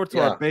not resort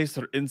to our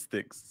baser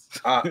instincts.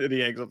 And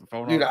he hangs up the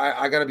phone. Dude,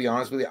 I got to be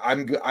honest with you.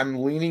 I'm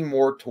leaning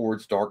more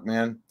towards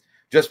Darkman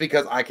just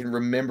because I can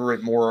remember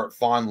it more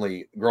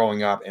fondly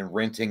growing up and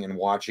renting and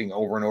watching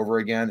over and over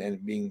again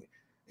and being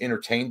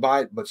entertained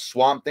by it. But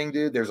Swamp Thing,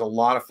 dude, there's a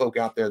lot of folk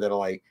out there that are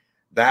like,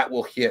 that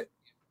will hit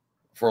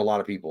for a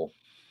lot of people.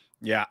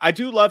 Yeah, I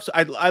do love.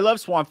 I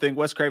love Swamp Thing,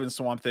 Wes Craven's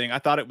Swamp Thing. I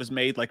thought it was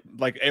made like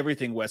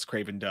everything Wes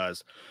Craven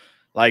does.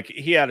 Like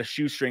he had a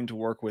shoestring to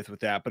work with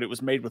that, but it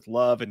was made with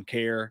love and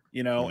care,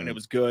 you know, and it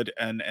was good.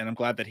 And I'm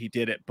glad that he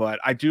did it. But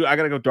I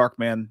gotta go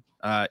Darkman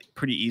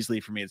pretty easily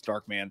for me. It's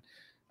Darkman,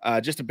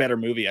 just a better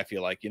movie. I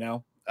feel like, you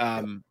know,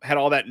 had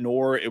all that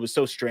noir. It was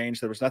so strange.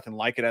 There was nothing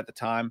like it at the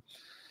time.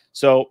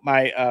 So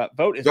my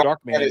vote is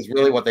Darkman. That is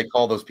really what they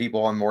call those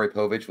people on Maury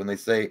Povich when they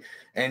say,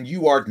 "And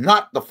you are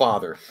not the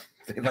father."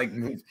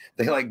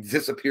 They like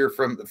disappear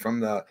from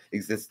the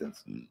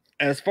existence. And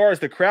as far as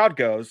the crowd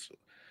goes,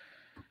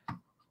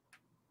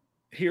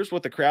 here's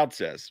what the crowd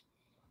says.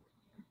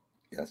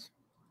 Yes.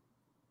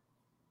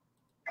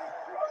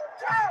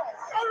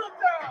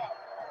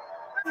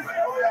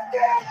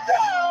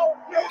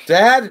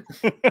 Dad.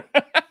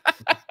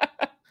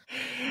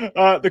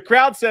 The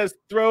crowd says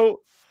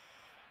throw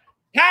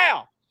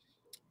cow.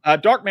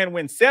 Darkman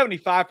wins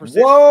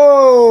 75%.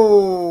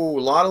 Whoa, a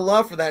lot of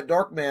love for that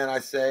Darkman.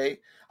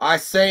 I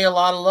say a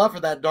lot of love for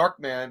that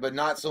Darkman, but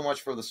not so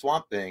much for the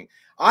Swamp Thing.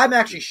 I'm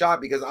actually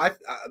shocked because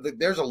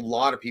there's a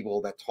lot of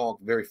people that talk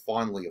very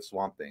fondly of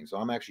Swamp Thing, so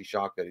I'm actually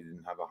shocked that he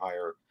didn't have a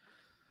higher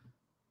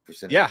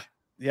percentage.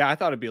 Yeah, I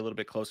thought it'd be a little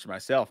bit closer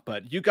myself,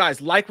 but you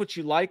guys like what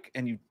you like,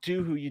 and you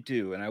do who you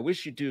do, and I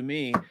wish you do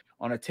me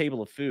on a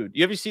table of food.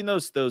 You ever seen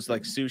those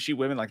like sushi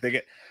women? Like they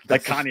get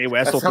like Kanye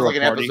West. That sounds like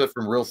an episode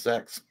from Real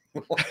Sex.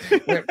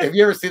 Have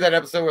you ever seen that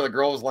episode where the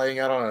girl was laying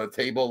out on a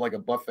table like a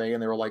buffet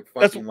and they were like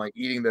fucking like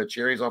eating the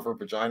cherries off her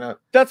vagina?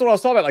 That's what I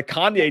was talking about. Like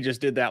Kanye just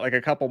did that like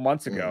a couple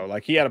months ago.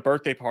 Like he had a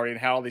birthday party and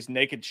had all these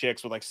naked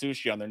chicks with like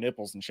sushi on their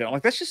nipples and shit. I'm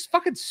like, that's just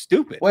fucking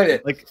stupid.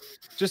 Wait, like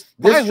just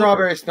this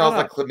strawberry smells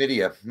like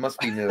chlamydia. Must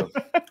be new.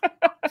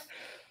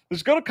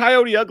 Just go to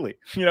Coyote Ugly.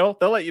 You know,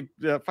 they'll let you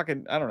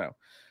fucking, I don't know.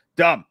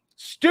 Dumb.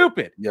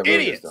 Stupid. Yeah,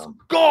 really idiots. Dumb.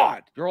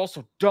 God, you're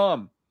also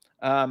dumb.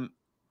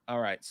 All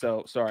right,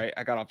 so sorry,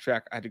 I got off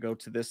track. I had to go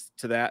to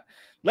that.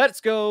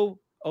 Let's go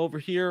over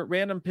here.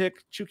 Random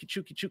pick,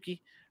 Chuki.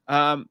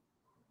 I'm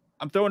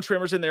throwing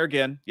Trimmers in there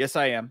again. Yes,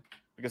 I am.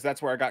 because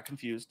that's where I got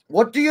confused.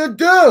 What do you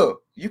do?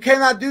 You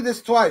cannot do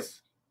this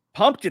twice.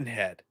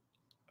 Pumpkinhead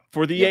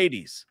for the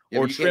 80s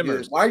or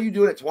Trimmers. Why are you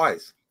doing it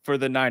twice? For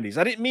the 90s.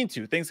 I didn't mean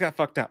to. Things got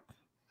fucked up.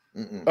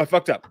 I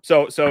fucked up.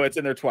 So it's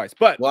in there twice.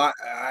 But well,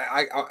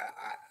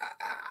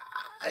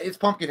 it's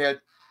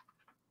Pumpkinhead.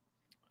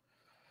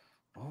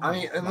 Oh, I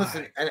mean, and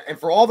listen, and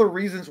for all the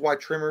reasons why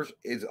Trimmers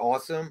is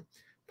awesome,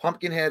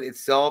 Pumpkinhead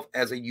itself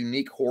as a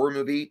unique horror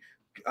movie,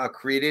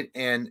 created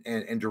and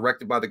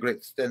directed by the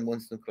great Sten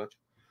Winston Clutch.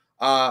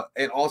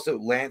 And also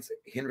Lance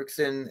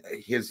Henriksen,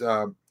 his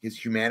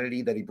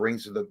humanity that he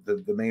brings to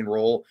the main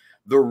role,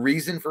 the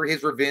reason for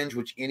his revenge,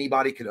 which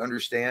anybody could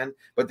understand,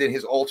 but then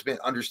his ultimate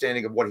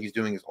understanding of what he's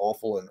doing is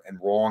awful and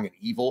wrong and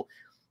evil.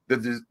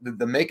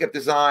 The makeup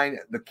design,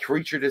 the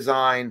creature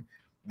design,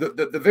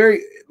 the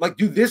very, like,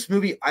 dude, this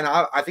movie, and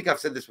I think I've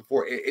said this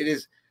before, it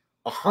is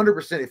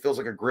 100%. It feels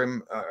like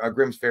a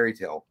Grimm's fairy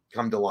tale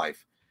come to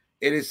life.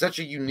 It is such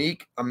a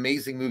unique,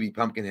 amazing movie.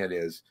 Pumpkinhead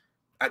is.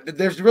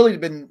 There's really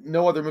been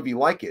no other movie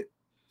like it,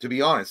 to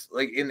be honest.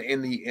 Like in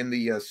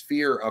the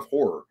sphere of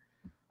horror,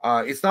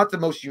 it's not the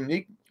most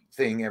unique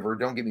thing ever.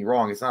 Don't get me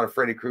wrong; it's not a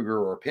Freddy Krueger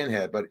or a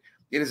Pinhead, but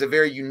it is a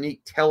very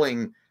unique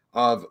telling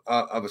of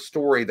a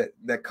story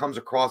that comes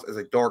across as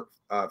a dark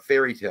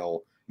fairy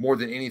tale more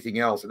than anything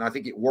else. And I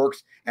think it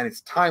works, and it's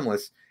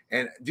timeless.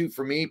 And dude,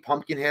 for me,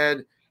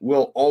 Pumpkinhead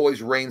will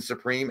always reign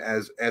supreme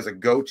as a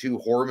go-to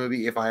horror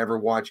movie if I ever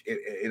watch it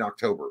in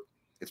October.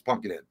 It's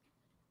Pumpkinhead.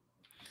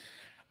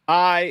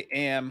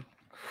 I'm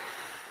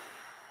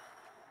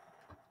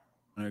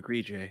gonna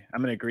agree, Jay.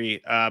 I'm gonna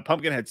agree.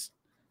 Pumpkinhead's,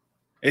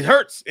 it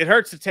hurts. It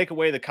hurts to take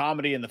away the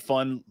comedy and the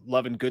fun,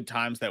 loving, good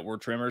times that were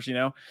Trimmers. You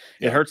know,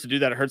 it hurts to do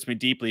that. It hurts me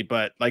deeply.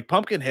 But like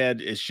Pumpkinhead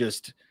is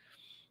just,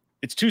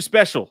 it's too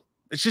special.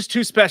 It's just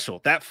too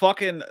special. That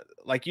fucking,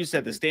 like you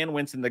said, the Stan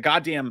Winston, the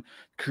goddamn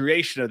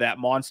creation of that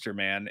monster,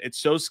 man. It's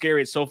so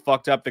scary. It's so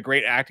fucked up. The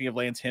great acting of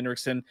Lance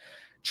Henriksen.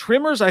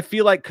 Trimmers, I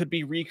feel like, could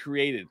be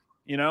recreated.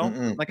 You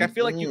know, like I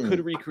feel like you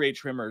could recreate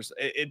Trimmers.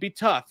 It'd be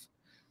tough,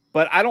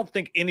 but I don't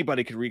think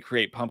anybody could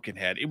recreate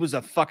Pumpkinhead. It was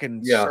a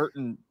fucking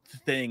certain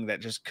thing that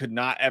just could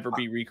not ever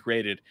be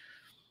recreated.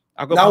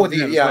 I'll go not with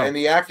the and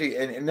the acting,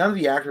 and none of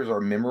the actors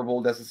are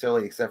memorable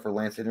necessarily, except for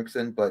Lance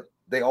Henriksen, but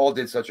they all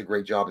did such a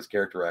great job as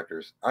character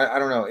actors. I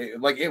don't know,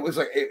 it was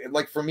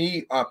like for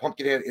me,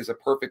 Pumpkinhead is a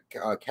perfect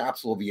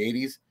capsule of the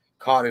 '80s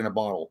caught in a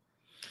bottle.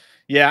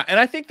 Yeah, and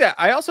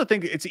I also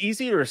think it's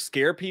easier to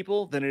scare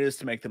people than it is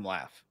to make them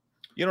laugh.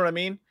 You know what I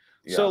mean?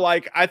 Yeah. So,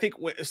 like, I think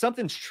if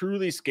something's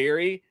truly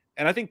scary,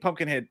 and I think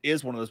Pumpkinhead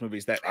is one of those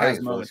movies that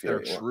has moments that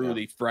are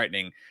truly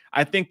frightening.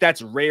 I think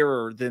that's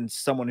rarer than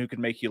someone who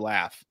can make you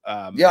laugh.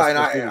 Yeah, and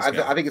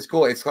I think it's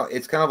cool. It's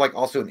kind of like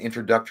also an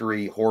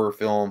introductory horror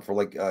film for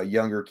like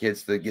younger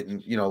kids to get,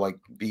 like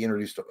be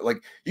introduced to.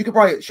 Like, you could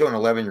probably show an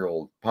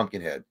 11-year-old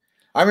Pumpkinhead.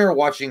 I remember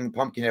watching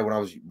Pumpkinhead when I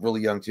was really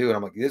young too, and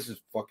I'm like, this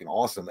is fucking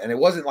awesome. And it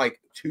wasn't like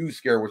too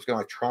scary, where it's gonna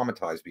like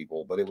traumatize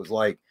people, but it was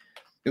like,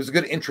 it was a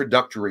good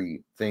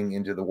introductory thing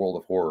into the world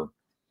of horror.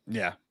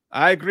 Yeah,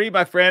 I agree,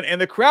 my friend.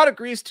 And the crowd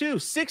agrees too.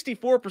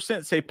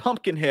 64% say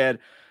Pumpkinhead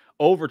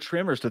over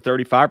Trimmers to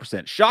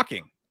 35%.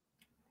 Shocking.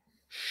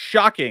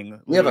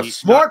 Shocking. We have a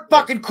smart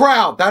fucking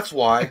crowd. That's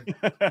why.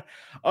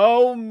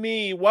 Oh,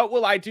 me. What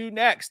will I do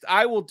next?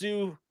 I will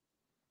do.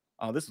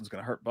 Oh, this one's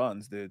going to hurt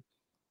Buns, dude.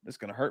 This is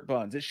going to hurt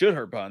Buns. It should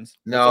hurt Buns.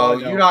 No,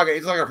 you're not.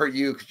 It's not going to hurt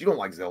you because you don't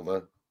like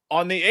Zelda.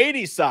 On the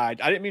 80s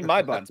side, I didn't mean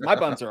my buns. My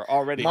buns are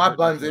already my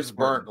buns is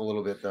burnt a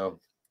little bit though.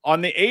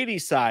 On the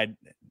 80s side,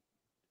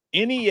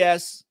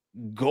 NES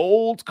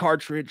gold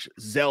cartridge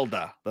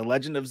Zelda, The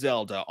Legend of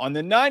Zelda. On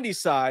the 90s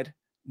side,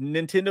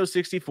 Nintendo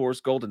 64's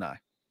GoldenEye.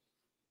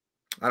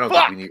 I don't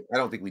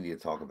think we need to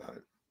talk about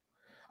it.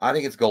 I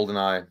think it's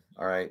GoldenEye.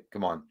 All right,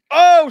 come on.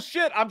 Oh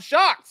shit, I'm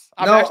shocked.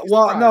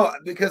 No,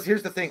 because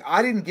here's the thing.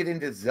 I didn't get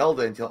into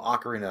Zelda until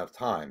Ocarina of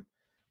Time,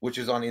 which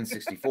is on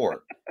N64.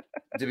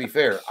 To be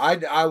fair,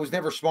 I was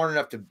never smart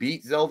enough to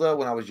beat Zelda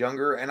when I was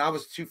younger, and I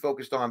was too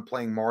focused on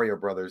playing Mario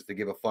Brothers to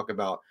give a fuck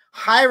about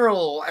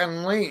Hyrule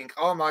and Link.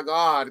 Oh my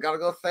god, gotta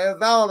go save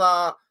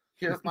Zelda.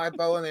 Here's my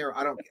bow and arrow.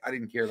 I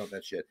didn't care about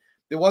that shit.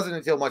 It wasn't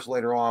until much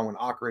later on when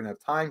Ocarina of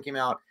Time came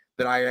out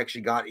that I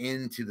actually got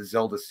into the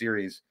Zelda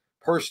series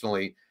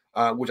personally,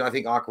 which I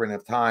think Ocarina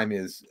of Time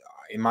is,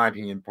 in my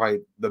opinion, probably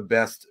the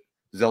best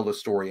Zelda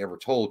story ever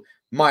told.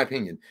 My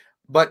opinion.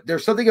 But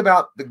there's something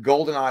about the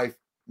GoldenEye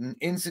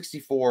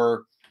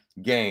N64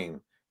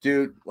 game,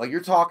 dude. Like,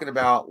 you're talking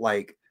about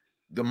like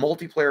the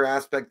multiplayer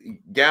aspect,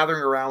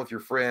 gathering around with your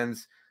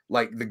friends,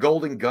 like the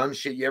golden gun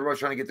shit. Everyone's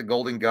trying to get the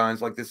golden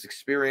guns, like this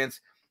experience.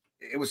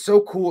 It was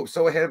so cool. It was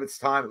so ahead of its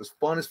time. It was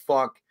fun as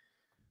fuck,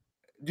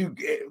 dude.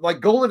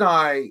 Like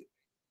GoldenEye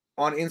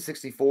on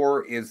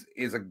N64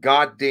 is a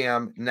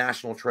goddamn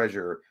national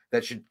treasure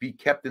that should be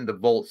kept in the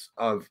vaults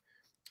of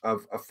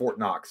Fort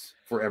Knox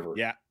forever.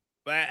 Yeah.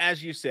 But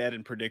as you said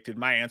and predicted,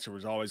 my answer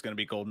was always going to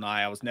be GoldenEye.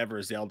 I was never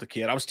a Zelda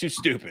kid. I was too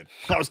stupid.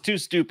 I was too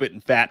stupid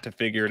and fat to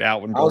figure it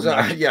out when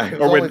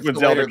GoldenEye, when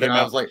Zelda came out.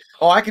 I was like,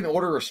 oh, I can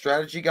order a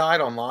strategy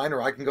guide online,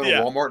 or I can go to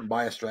Walmart and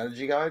buy a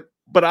strategy guide.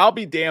 But I'll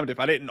be damned if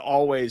I didn't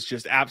always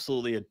just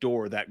absolutely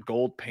adore that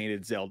gold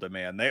painted Zelda,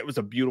 man. That was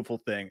a beautiful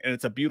thing. And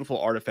it's a beautiful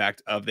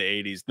artifact of the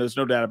 80s. There's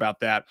no doubt about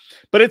that.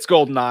 But it's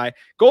GoldenEye.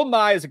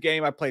 GoldenEye is a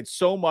game I played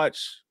so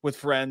much with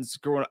friends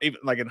growing up,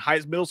 even like in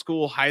middle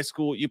school, high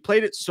school. You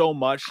played it so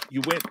much.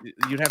 You'd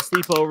have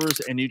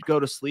sleepovers and you'd go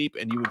to sleep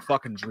and you would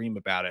fucking dream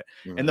about it.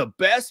 And the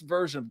best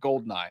version of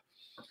GoldenEye,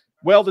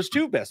 well, there's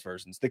two best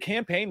versions. The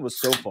campaign was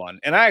so fun.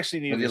 And I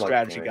actually needed a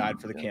strategy guide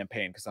for the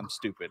campaign because I'm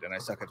stupid and I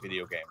suck at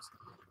video games.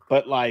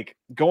 But like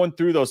going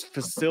through those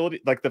facility,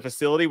 like the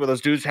facility where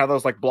those dudes have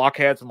those like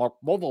blockheads and like,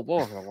 yeah,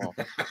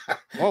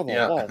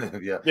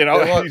 you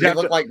know, they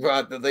look like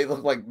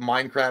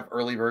Minecraft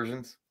early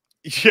versions.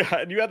 Yeah,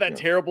 and you had that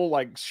terrible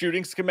like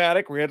shooting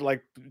schematic where you had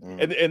like,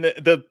 and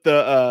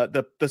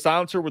the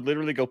silencer would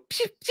literally go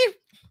pew, pew,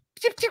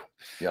 pew, pew.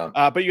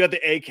 Yeah. But you had the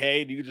AK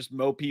and you could just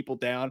mow people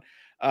down.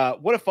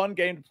 What a fun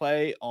game to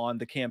play on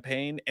the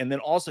campaign. And then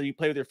also you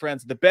play with your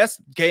friends. The best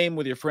game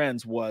with your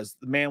friends was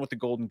The Man with the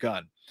Golden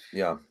Gun.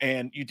 Yeah.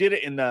 And you did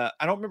it in I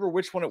don't remember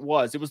which one it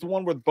was. It was the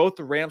one where both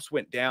the ramps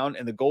went down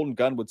and the golden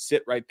gun would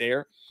sit right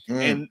there.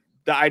 And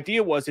the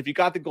idea was if you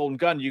got the golden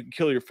gun, you could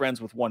kill your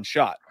friends with one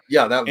shot.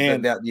 Yeah, the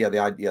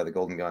idea, the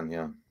golden gun.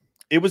 Yeah.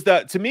 It was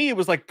to me, it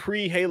was like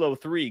pre-Halo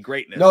 3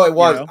 greatness. No, it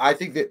was. You know? I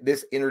think that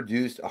this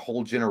introduced a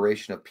whole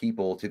generation of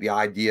people to the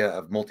idea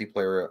of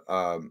multiplayer,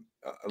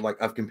 like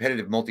of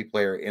competitive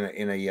multiplayer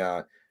in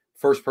a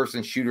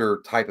first-person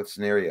shooter type of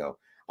scenario.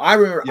 I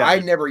remember I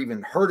never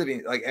even heard of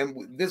it. Like, and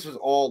this was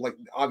all like,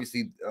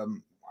 obviously,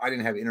 I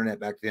didn't have internet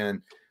back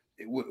then.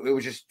 It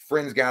was just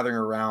friends gathering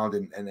around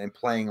and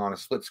playing on a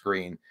split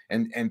screen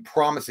and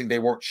promising they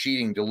weren't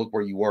cheating to look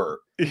where you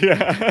were.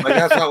 Yeah, like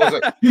that's what I was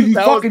like. You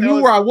fucking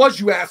knew where I was,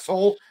 you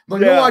asshole.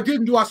 Like, no, I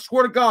didn't. I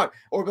swear to God.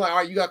 Or be like, all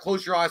right, you got to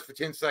close your eyes for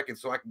 10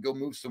 seconds so I can go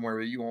move somewhere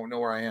where you won't know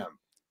where I am.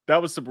 That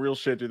was some real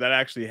shit, dude. That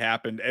actually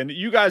happened. And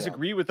you guys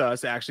agree with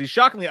us, actually.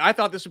 Shockingly, I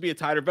thought this would be a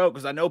tighter vote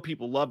because I know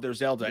people love their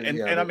Zelda.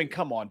 And I mean,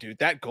 come on, dude.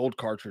 That gold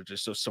cartridge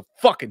is so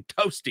fucking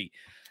toasty.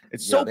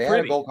 It's so pretty. They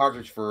had a gold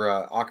cartridge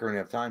for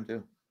Ocarina of Time,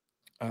 too.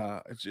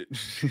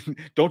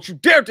 Don't you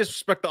dare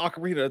disrespect the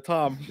Ocarina of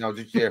Time. No,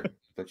 just dare.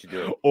 Don't you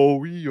do it.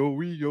 Oh.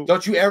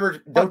 Don't you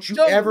ever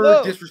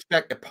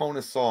disrespect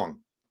Epona's song.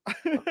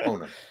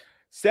 Epona.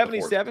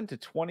 77 to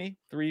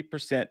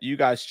 23%. You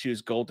guys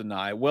choose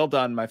GoldenEye. Well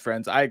done, my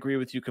friends. I agree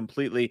with you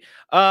completely.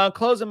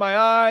 Closing my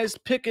eyes,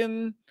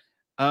 picking.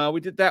 We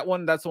did that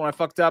one. That's the one I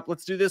fucked up.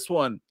 Let's do this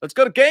one. Let's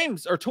go to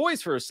games or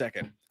toys for a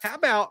second. How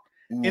about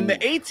in the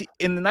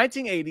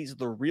 1980s,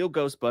 the real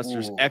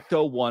Ghostbusters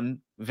Ecto-1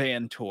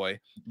 van toy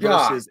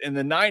versus in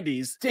the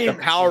 90s, the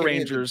Power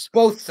Rangers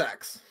both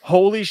sex.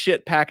 Holy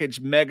shit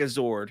package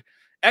Megazord.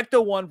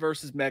 Ecto-1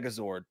 versus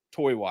Megazord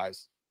toy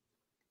wise.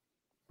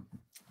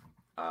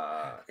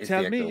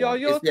 Tell me all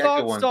your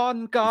thoughts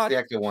on God.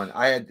 It's the Ecto-1.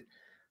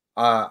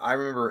 I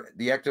remember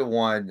the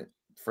Ecto-1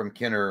 from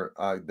Kenner,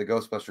 the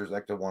Ghostbusters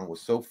Ecto-1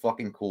 was so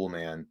fucking cool,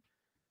 man.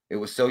 It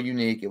was so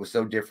unique. It was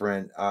so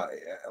different.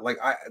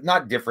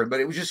 Not different,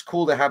 but it was just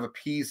cool to have a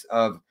piece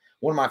of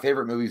one of my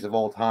favorite movies of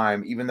all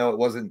time, even though it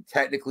wasn't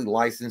technically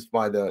licensed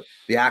by the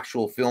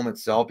actual film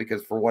itself,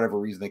 because for whatever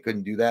reason they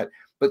couldn't do that.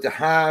 But to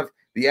have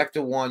the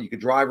Ecto-1, you could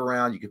drive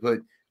around, you could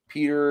put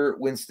Peter,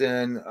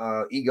 Winston,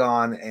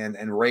 Egon,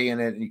 and Ray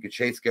in it, and you could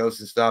chase ghosts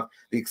and stuff.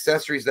 The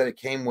accessories that it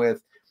came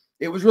with,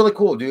 it was really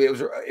cool, dude.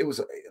 It was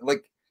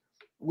like,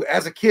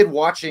 as a kid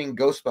watching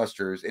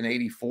Ghostbusters in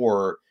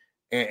 '84,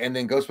 and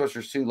then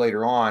Ghostbusters 2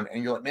 later on,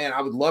 and you're like, man,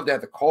 I would love to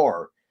have the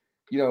car.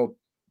 You know,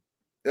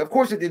 of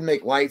course it didn't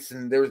make lights,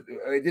 and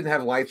it didn't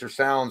have lights or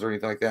sounds or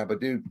anything like that. But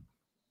dude,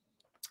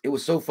 it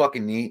was so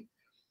fucking neat.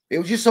 It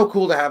was just so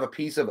cool to have a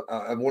piece of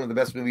one of the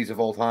best movies of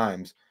all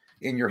times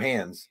in your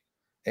hands.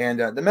 And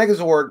the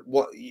Megazord,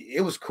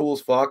 it was cool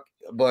as fuck,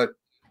 but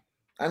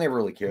I never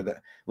really cared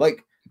that.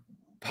 Like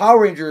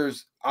Power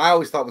Rangers, I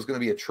always thought was going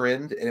to be a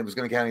trend, and it was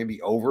going to kind of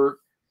be over.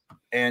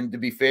 And to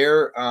be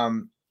fair,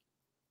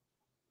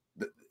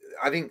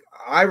 I think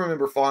I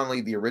remember fondly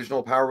the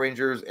original Power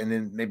Rangers, and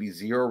then maybe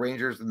Zero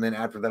Rangers, and then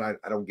after that,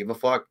 I don't give a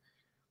fuck.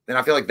 Then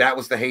I feel like that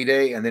was the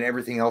heyday, and then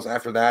everything else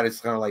after that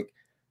is kind of like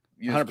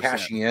you're just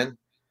cashing in.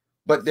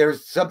 But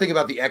there's something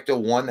about the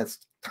Ecto-1 that's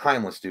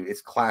timeless, dude.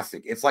 It's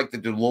classic. It's like the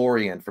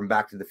DeLorean from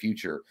Back to the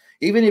Future.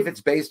 Even if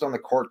it's based on the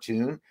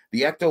cartoon,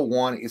 the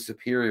Ecto-1 is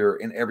superior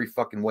in every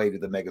fucking way to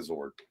the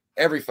Megazord.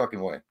 Every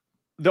fucking way.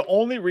 The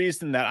only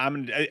reason that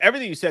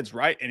everything you said is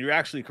right, and you're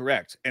actually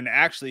correct. And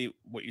actually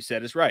what you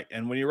said is right.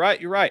 And when you're right,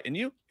 you're right. And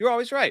you're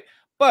always right.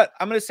 But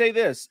I'm going to say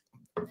this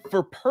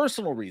for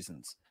personal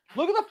reasons.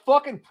 Look at the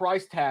fucking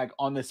price tag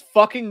on this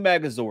fucking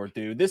Megazord,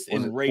 dude. This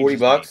is $40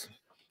 bucks.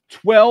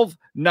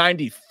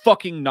 $12.90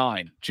 fucking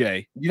 9,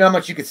 Jay. You know how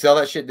much you could sell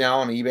that shit now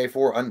on eBay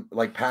for,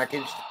 like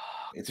packaged?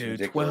 It's dude,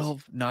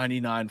 ridiculous.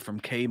 $12.99 from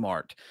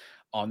Kmart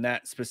on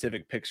that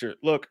specific picture.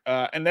 Look,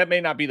 and that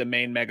may not be the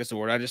main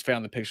Megazord. I just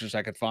found the pictures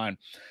I could find.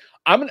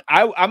 I'm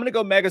gonna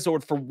go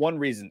Megazord for one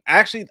reason.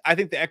 Actually, I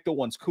think the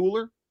Ecto-1's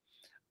cooler.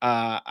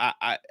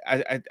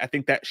 I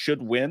think that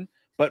should win.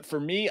 But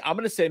for me, I'm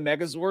gonna say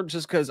Megazord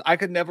just because I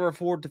could never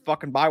afford to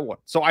fucking buy one.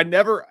 So I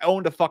never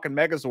owned a fucking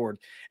Megazord.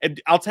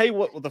 And I'll tell you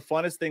what the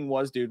funnest thing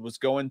was, dude, was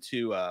going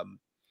to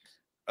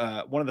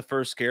one of the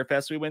first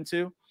Scarefests we went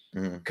to.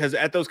 Because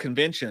at those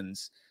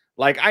conventions,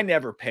 like I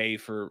never pay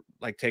for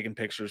like taking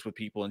pictures with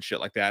people and shit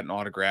like that and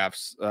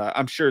autographs.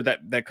 I'm sure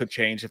that could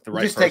change if the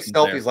right just take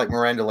selfies there. like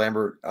Miranda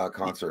Lambert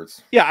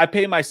concerts. Yeah, I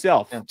pay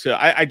myself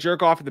to I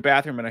jerk off at the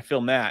bathroom and I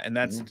film that, and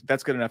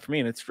that's good enough for me,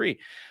 and it's free.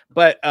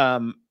 But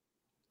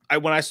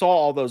when I saw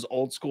all those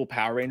old school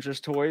Power Rangers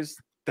toys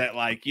that,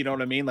 like, you know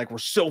what I mean, like, were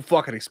so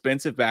fucking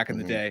expensive back in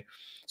the day.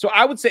 So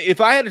I would say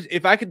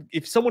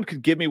if someone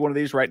could give me one of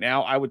these right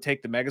now, I would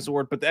take the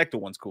Megazord, but the Ecto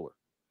one's cooler.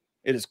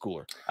 It is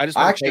cooler. I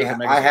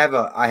have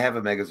a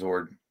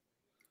Megazord.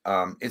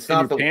 It's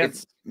not the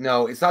pants?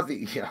 No, it's not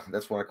the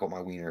that's what I call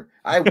my wiener.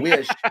 I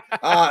wish,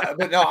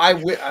 but no, I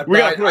wish we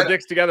gotta put our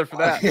dicks together for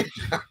that.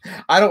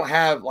 I don't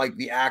have like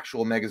the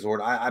actual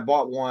Megazord. I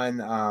bought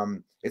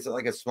one. It's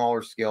like a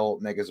smaller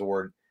scale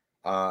Megazord.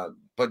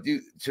 But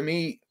dude, to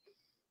me,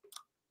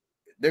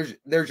 there's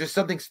just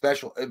something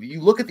special. If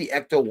you look at the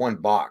Ecto 1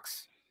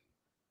 box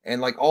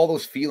and like all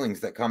those feelings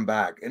that come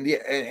back, and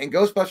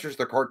Ghostbusters,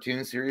 the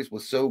cartoon series,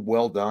 was so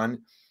well done.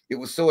 It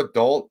was so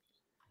adult.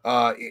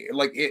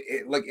 Like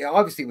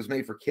obviously it was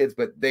made for kids,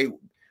 but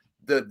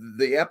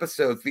the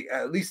episodes,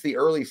 at least the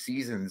early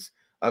seasons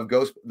of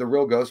the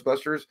real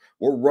Ghostbusters,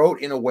 were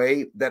wrote in a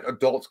way that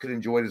adults could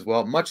enjoy it as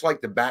well. Much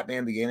like the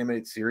Batman the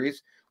Animated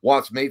Series, while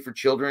it's made for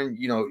children,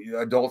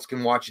 adults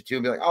can watch it too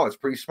and be like, oh, it's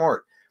pretty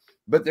smart.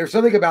 But there's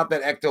something about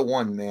that Ecto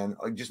 1, man.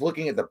 Like, just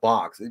looking at the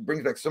box, it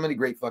brings back so many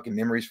great fucking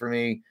memories for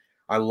me.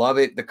 I love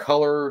it. The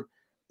color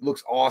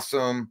looks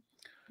awesome.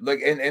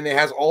 Like, and it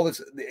has all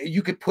this.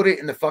 You could put it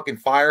in the fucking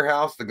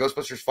firehouse, the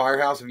Ghostbusters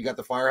firehouse, if you got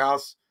the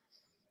firehouse.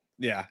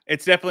 Yeah,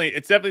 it's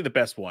definitely the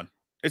best one.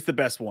 It's the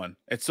best one.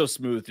 It's so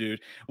smooth, dude.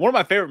 One of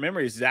my favorite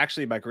memories is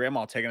actually my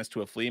grandma taking us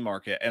to a flea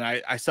market, and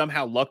I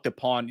somehow lucked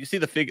upon, you see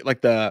the figure,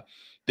 like the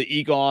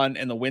Egon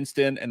and the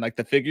Winston and like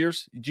the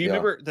figures. Do you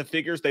remember the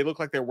figures? They look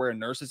like they're wearing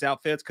nurses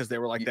outfits because they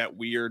were like that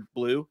weird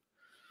blue.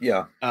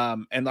 Yeah.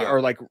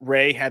 Or like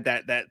Ray had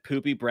that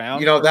poopy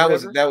brown.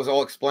 That was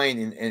all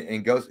explained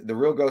in the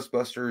real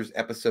Ghostbusters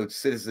episode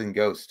Citizen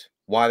Ghost,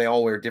 why they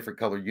all wear different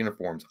colored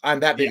uniforms. I'm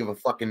that big of a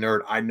fucking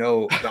nerd. I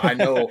know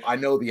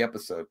the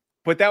episode.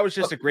 But that was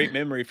just a great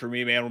memory for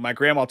me, man. When my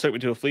grandma took me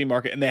to a flea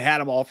market and they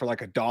had them all for like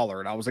 $1,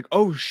 and I was like,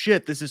 "Oh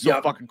shit, this is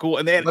so fucking cool!"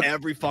 And they had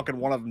every fucking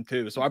one of them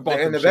too. So I bought.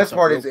 And the best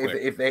part is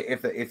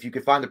if you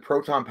could find the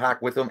proton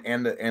pack with them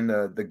and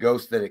the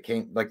ghost that it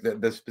came, like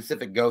the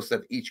specific ghost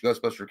that each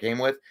Ghostbuster came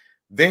with,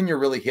 then you're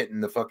really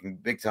hitting the fucking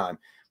big time.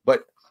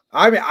 But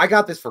I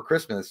got this for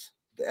Christmas,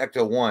 the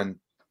Ecto 1,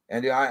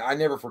 and I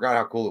never forgot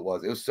how cool it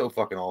was. It was so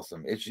fucking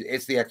awesome.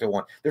 It's the Ecto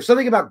 1. There's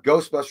something about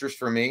Ghostbusters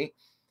for me.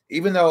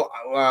 Even though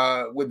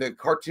when the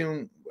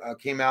cartoon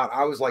came out,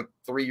 I was like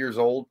 3 years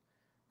old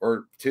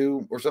or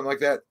 2 or something like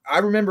that. I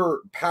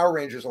remember Power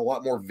Rangers a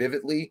lot more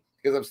vividly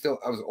because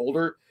I was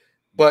older,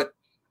 but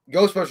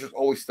Ghostbusters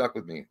always stuck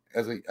with me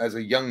as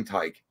a young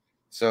tyke.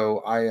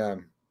 So I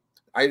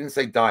didn't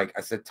say dyke,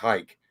 I said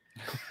tyke.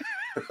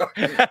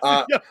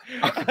 I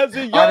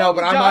know,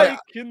 but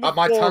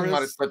my tongue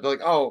might have slipped.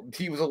 Like, oh,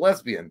 he was a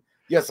lesbian.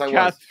 Yes, I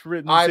was.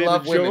 I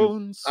love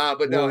women.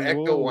 But no,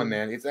 Ecto 1,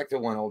 man. It's Ecto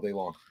 1 all day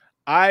long.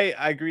 I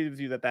agree with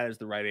you that is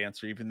the right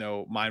answer, even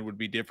though mine would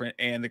be different.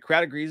 And the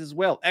crowd agrees as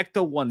well.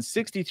 Ecto 1,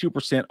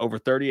 62% over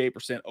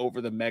 38%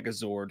 over the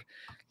Megazord.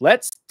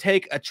 Let's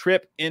take a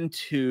trip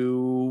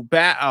into we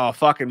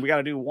got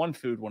to do one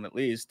food one at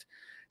least.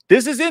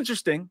 This is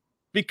interesting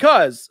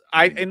because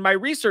in my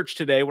research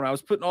today, when I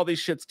was putting all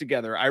these shits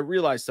together, I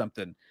realized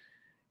something.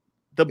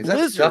 The Is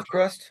Blizzard that stuffed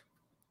crust?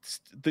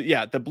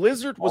 The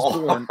Blizzard was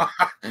born.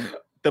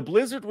 The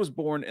Blizzard was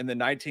born in the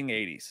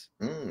 1980s,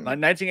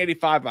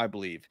 1985, I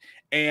believe.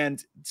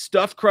 And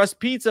stuffed crust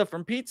pizza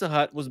from Pizza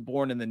Hut was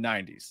born in the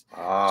 90s.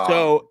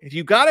 So if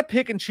you got to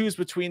pick and choose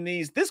between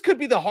these, this could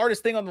be the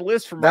hardest thing on the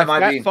list for my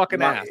fat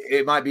fucking ass.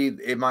 It might be.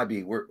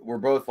 We're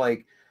both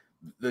like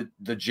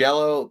the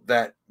Jello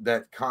that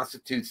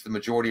constitutes the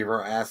majority of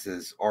our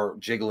asses are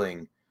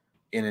jiggling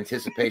in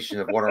anticipation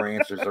of what our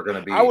answers are going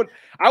to be. I'm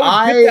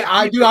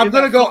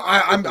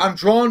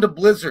drawn to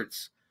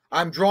Blizzards.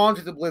 I'm drawn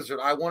to the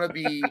Blizzard. I want to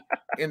be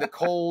in the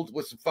cold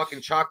with some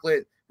fucking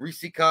chocolate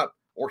Reese cup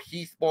or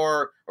Heath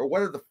bar or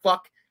whatever the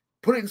fuck.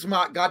 Put it in some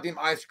goddamn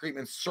ice cream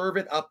and serve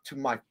it up to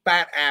my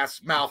fat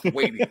ass mouth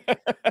waiting.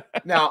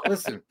 Now,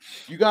 listen,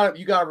 you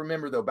gotta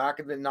remember though, back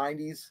in the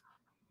 90s,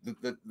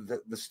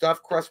 the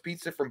stuffed crust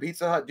pizza from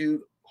Pizza Hut,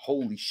 dude,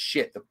 holy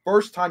shit. The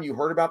first time you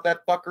heard about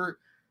that fucker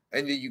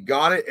and you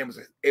got it,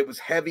 it was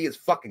heavy as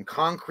fucking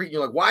concrete. And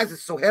you're like, why is it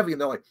so heavy? And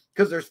they're like,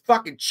 because there's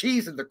fucking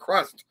cheese in the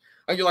crust.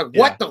 And you're like,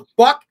 what the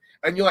fuck?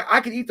 And you're like,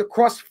 I can eat the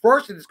crust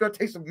first and it's going to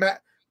taste of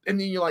mat. And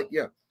then you're like,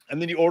 yeah. And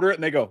then you order it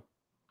and they go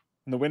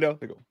in the window.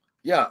 They go,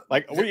 yeah.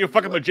 Like, what are you, a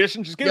fucking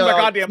magician? Just give me my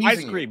goddamn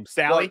ice cream,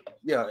 Sally.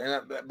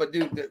 But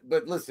dude,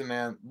 but listen,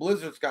 man,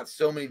 Blizzard's got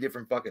so many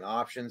different fucking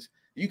options.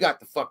 You got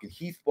the fucking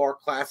Heath Bar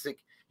Classic.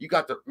 You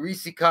got the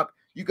Reese Cup.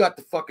 You got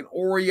the fucking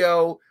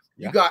Oreo.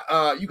 You got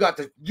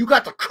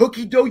the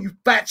cookie dough, you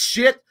fat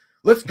shit.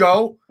 Let's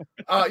go.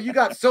 You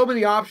got so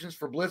many options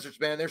for blizzards,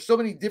 man. There's so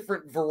many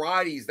different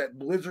varieties that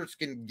blizzards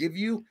can give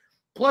you.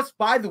 Plus,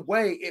 by the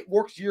way, it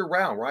works year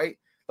round, right?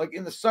 Like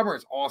in the summer,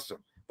 it's awesome.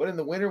 But in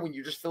the winter, when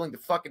you're just feeling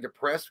fucking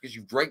depressed because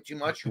you've drank too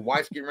much, your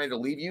wife's getting ready to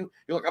leave you,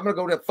 you're like, I'm going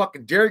to go to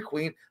fucking Dairy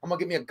Queen. I'm going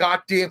to get me a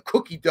goddamn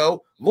cookie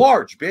dough,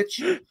 large,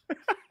 bitch.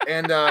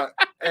 And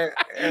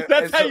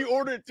that's how you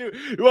order it too.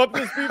 You up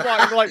to this people,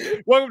 you're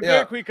like, welcome to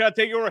Dairy Queen, can I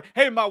take your order?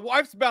 Hey, my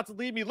wife's about to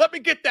leave me. Let me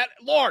get that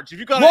large. If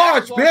you got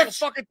large,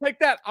 bitch, I'll fucking take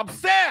that. I'm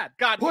sad.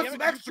 God put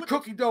some extra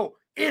cookie dough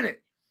in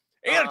it.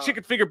 And a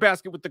chicken finger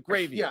basket with the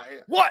gravy. Yeah.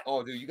 What?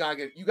 Oh, dude, you gotta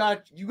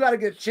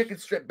get a chicken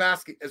strip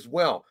basket as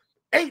well.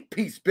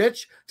 8-piece,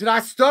 bitch. Did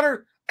I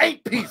stutter?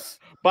 8-piece.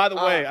 By the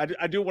way,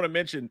 I do want to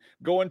mention,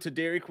 going to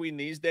Dairy Queen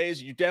these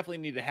days, you definitely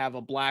need to have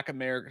a Black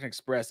American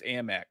Express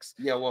Amex.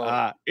 Yeah,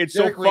 well, it's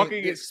Dairy Queen,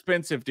 fucking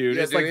expensive, dude.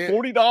 Yeah, it's dude,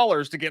 like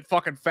 $40 to get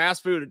fucking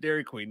fast food at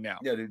Dairy Queen now.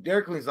 Yeah, dude,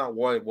 Dairy Queen's not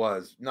what it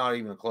was. Not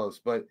even close.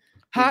 But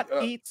hot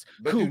eats,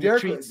 but cool dude,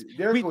 treats.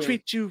 We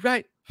treat you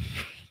right.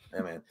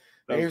 Yeah, man.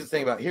 Here's the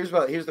thing about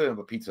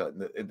pizza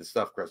and the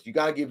stuffed crust. You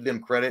got to give them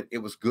credit. It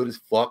was good as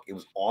fuck. It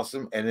was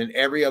awesome. And then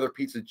every other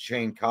pizza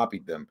chain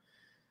copied them.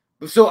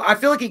 So I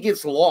feel like it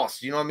gets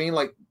lost. You know what I mean?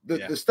 Like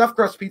the stuffed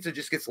crust pizza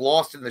just gets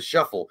lost in the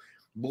shuffle.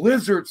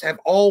 Blizzards have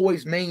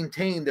always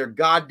maintained their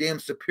goddamn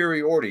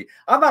superiority.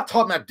 I'm not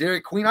talking about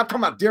Dairy Queen. I'm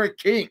talking about Dairy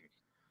King.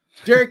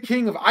 Dairy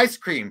King of ice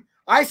cream.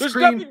 There's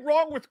nothing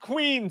wrong with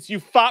Queens,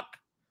 you fuck.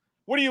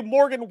 What are you,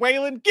 Morgan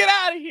Whalen? Get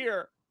out of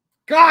here.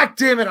 God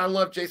damn it. I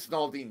love Jason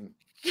Aldean.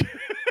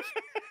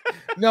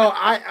 No,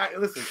 I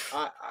listen.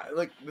 I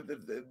like,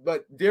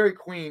 but Dairy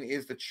Queen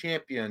is the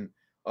champion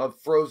of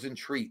frozen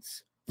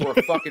treats for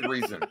a fucking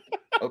reason.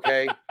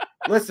 Okay,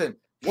 listen.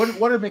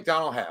 What did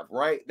McDonald's have?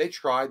 Right? They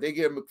tried. They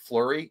get a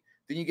McFlurry.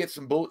 Then you get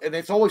some bull, and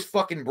it's always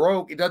fucking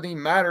broke. It doesn't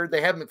even matter. They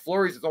have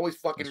McFlurries. It's always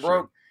fucking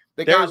broke.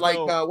 They got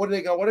what do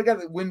they got? What do they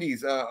got at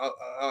Wendy's?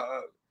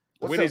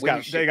 Wendy's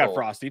got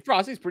Frosty.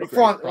 Frosty's pretty great.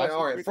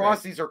 All right,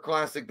 Frosties are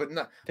classic, but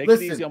no. Take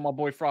it easy on my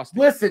boy Frosty.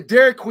 Listen,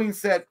 Dairy Queen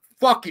said,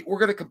 fuck it. We're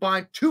going to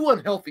combine two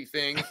unhealthy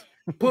things,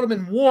 put them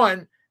in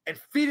one, and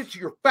feed it to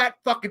your fat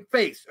fucking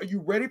face. Are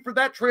you ready for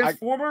that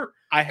transformer?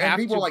 And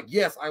people are like,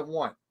 yes, I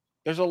want.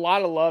 There's a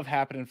lot of love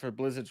happening for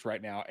Blizzards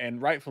right now,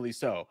 and rightfully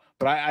so.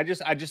 But I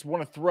just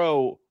want to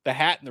throw the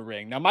hat in the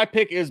ring. Now, my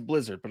pick is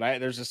Blizzard, but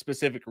there's a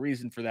specific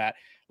reason for that.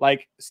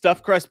 Like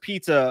stuffed crust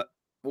pizza.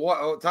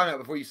 Time out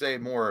before you say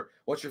more.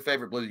 What's your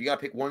favorite Blizzard? You got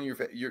to pick one of your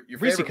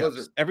Reese favorite cups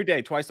Blizzard every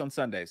day, twice on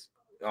Sundays.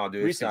 Oh,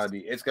 dude, it's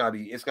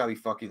gotta be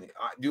fucking.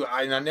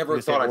 I never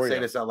thought I'd say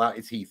this out loud.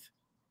 It's Heath.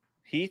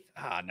 Heath?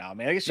 Ah, no,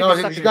 man. I guess you got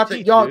that. But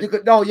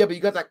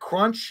you got that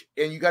crunch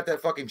and you got that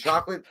fucking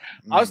chocolate.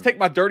 I'll just take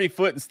my dirty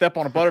foot and step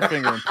on a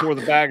Butterfinger and pour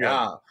the bag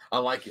out. I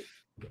like it.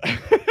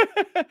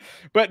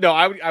 But no,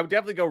 I would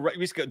definitely go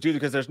Reese cup, dude,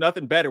 because there's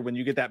nothing better when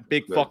you get that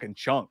big fucking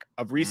chunk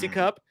of Reese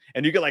cup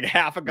and you get like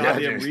half a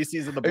goddamn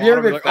Reese's in the bottom. Have you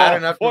ever been fat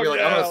enough to be like,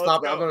 I'm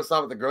gonna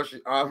stop at the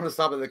grocery. I'm gonna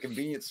stop at the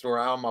convenience store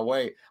out on my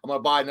way. I'm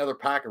gonna buy another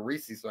pack of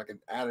Reese's so I can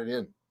add it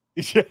in.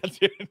 Yeah,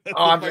 dude,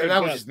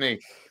 that was just me.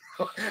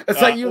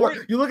 It's like you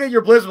look at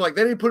your Blizzard like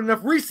they didn't put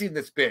enough Reese in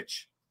this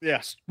bitch.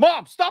 Yes,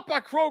 Mom, stop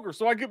by Kroger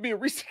so I get me a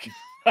Reese.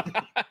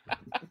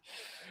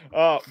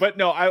 But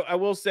no, I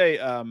will say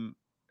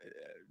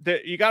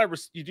that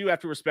you do have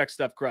to respect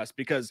stuffed crust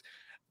because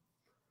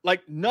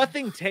like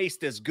nothing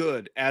tastes as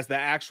good as the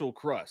actual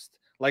crust.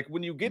 Like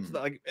when you get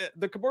to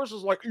the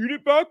commercials, like eat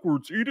it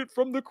backwards, eat it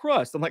from the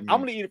crust. I'm like, I'm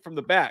gonna eat it from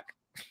the back.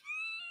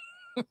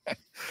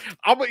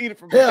 I'm gonna eat it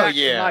from the back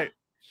tonight.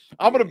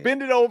 I'm gonna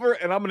bend it over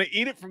and I'm gonna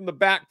eat it from the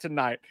back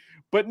tonight.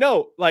 But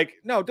no,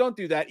 don't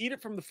do that. Eat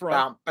it from the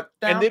front.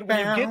 And then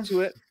when you get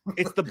to it,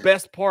 it's the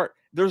best part.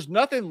 There's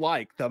nothing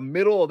like the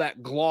middle of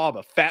that glob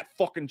of fat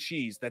fucking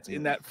cheese that's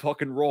in that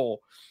fucking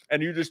roll.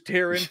 And you just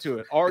tear into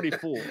it. Already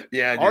full.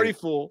 Already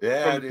full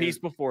from the piece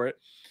before it.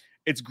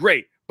 It's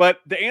great. But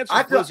the answer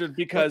is Blizzard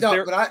because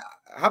how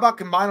about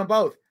combine them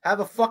both? Have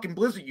a fucking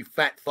Blizzard, you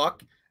fat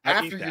fuck.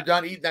 After you're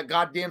done eating that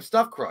goddamn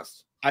stuffed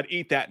crust. I'd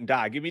eat that and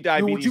die. Give me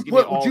diabetes.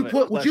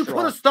 Would you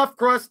put a stuffed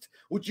crust?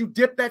 Would you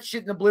dip that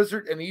shit in a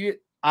Blizzard and eat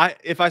it?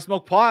 If I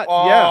smoke pot,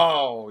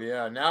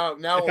 yeah. Now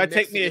if I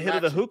take me a hit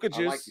of the hookah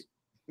juice,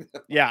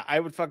 yeah, I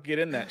would fucking get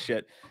in that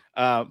shit.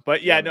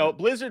 But yeah, no,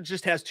 Blizzard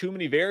just has too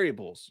many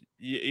variables.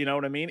 You know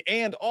what I mean?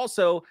 And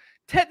also,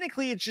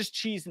 technically, it's just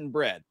cheese and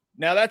bread.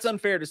 Now that's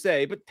unfair to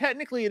say, but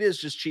technically, it is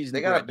just cheese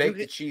and bread. They gotta bake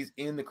the cheese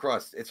in the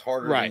crust. It's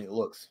harder than it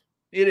looks.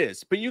 It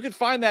is, but you can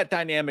find that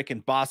dynamic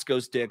in Bosco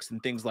sticks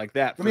and things like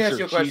that. Let me ask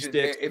you a question.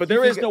 Sticks, but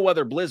there is no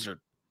other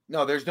Blizzard.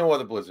 No, there's no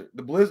other Blizzard.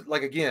 The Blizzard,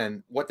 like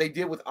again, what they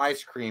did with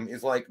ice cream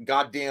is like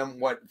goddamn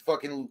what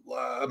fucking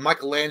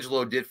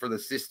Michelangelo did for the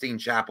Sistine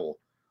Chapel.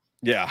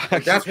 Yeah,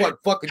 like, that's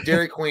what fucking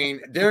Dairy Queen.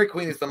 Dairy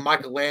Queen is the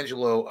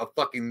Michelangelo of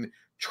fucking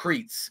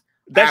treats.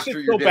 That's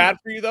just so bad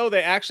for you, though.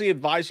 They actually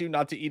advise you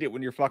not to eat it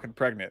when you're fucking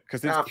pregnant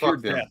because it's pure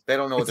death. They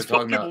don't know what they're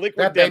talking about.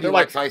 That baby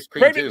likes ice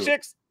cream pregnant too.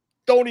 Chicks,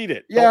 Don't eat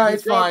it. Yeah, don't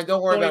it's fine.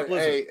 Don't worry about it.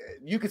 Blizzard. Hey,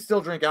 you can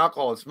still drink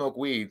alcohol and smoke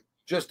weed.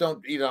 Just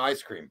don't eat an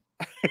ice cream.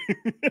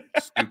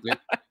 Stupid.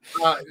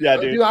 Yeah,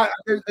 dude.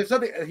 There's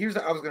something. Here's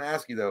I was going to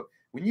ask you though.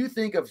 When you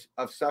think of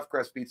stuffed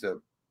crust pizza,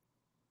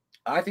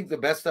 I think the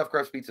best stuffed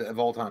crust pizza of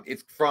all time.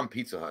 It's from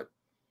Pizza Hut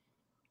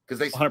because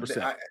they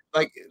 100%.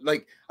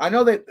 Like I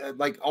know that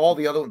like all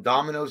the other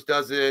Domino's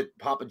does it,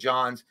 Papa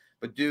John's,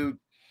 but dude,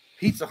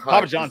 Pizza Hut.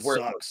 Papa John's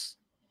sucks.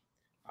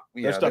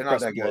 Yeah, they're not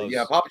that good.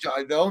 Yeah, Papa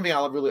John. The only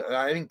thing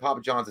I think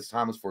Papa John's this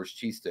time was for his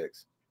cheese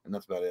sticks, and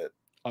that's about it.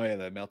 Oh yeah,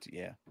 the melty.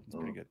 Yeah, it's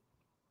pretty good.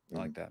 I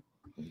like that.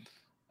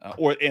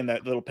 Or in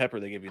that little pepper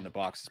they give you in the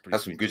box is pretty.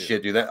 That's some good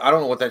shit, dude. I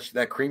don't know what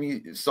that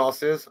creamy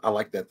sauce is. I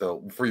like that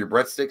though. For your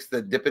breadsticks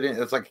that dip it in,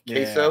 it's like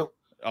queso.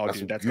 Oh, that's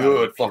dude, that's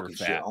good fucking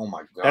shit. Oh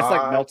my god, that's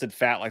like melted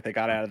fat, like they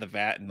got out of the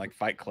vat and like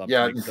Fight Club.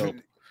 Yeah,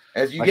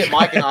 as you get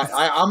Mike and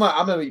I'm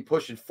gonna be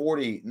pushing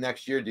 40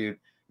 next year, dude.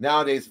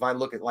 Nowadays, if I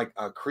look at like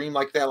a cream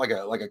like that, like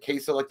a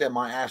queso like that,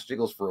 my ass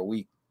jiggles for a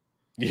week.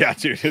 Yeah,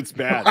 dude, it's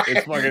bad.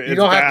 It's fucking. You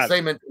don't have the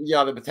same.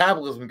 Yeah, the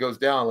metabolism goes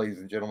down, ladies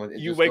and gentlemen.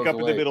 You wake up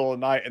in the middle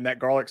of the night and that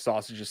garlic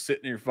sauce is just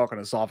sitting in your fucking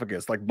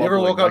esophagus, like bubbling.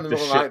 You ever woke up like in the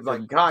middle of the night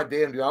like, God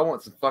damn, dude, I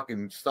want some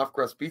fucking stuffed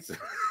crust pizza.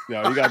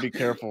 No, you gotta be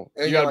careful.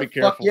 You gotta be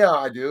careful. Fuck yeah,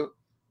 I do.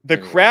 The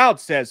crowd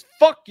says,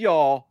 "Fuck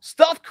y'all,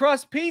 stuffed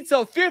crust pizza,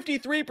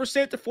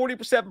 53% to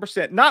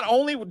 47%." Not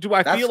only do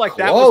I feel like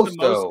that was the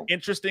most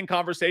interesting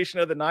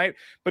conversation of the night,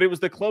 but it was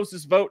the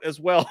closest vote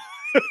as well.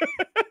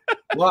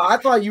 Well, I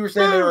thought you were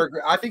saying they were.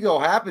 I think it'll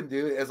happen,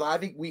 dude. As I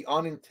think we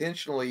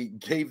unintentionally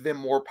gave them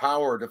more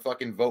power to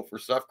fucking vote for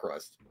stuffed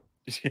crust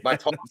by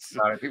talking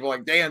about it. People are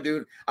like, damn,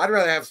 dude, I'd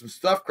rather have some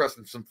stuffed crust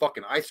than some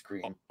fucking ice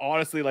cream.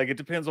 Honestly, like it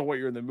depends on what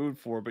you're in the mood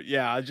for, but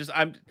yeah,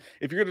 I'm.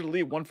 If you're going to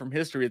delete one from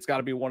history, it's got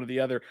to be one or the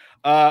other.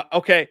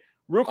 Okay,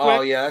 real quick.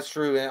 Oh yeah, that's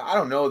true. Man. I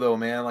don't know though,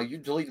 man. Like you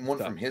deleting one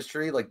from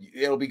history, like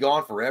it'll be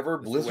gone forever.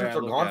 Blizzards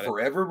are gone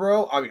forever,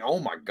 bro. I mean, oh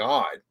my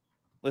god.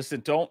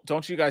 Listen,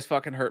 don't you guys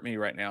fucking hurt me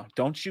right now.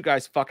 Don't you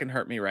guys fucking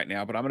hurt me right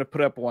now. But I'm going to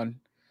put up one.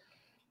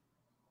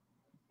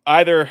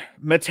 Either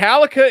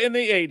Metallica in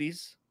the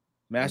 80s,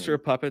 Master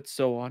of Puppets,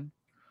 so on,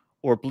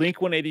 or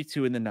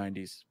Blink-182 in the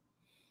 90s.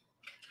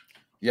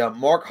 Yeah,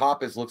 Mark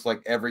Hoppus looks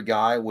like every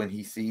guy when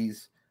he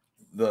sees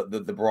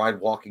the bride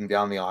walking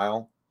down the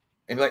aisle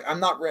and be like, I'm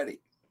not ready.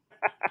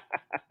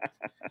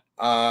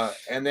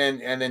 And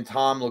then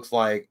Tom looks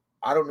like,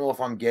 I don't know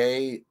if I'm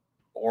gay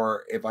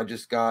or if I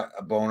just got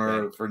a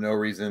boner for no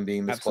reason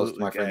being this close to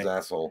my friend's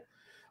asshole.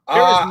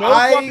 There is no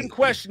fucking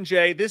question,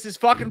 Jay. This is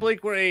fucking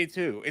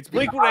Blink-182. It's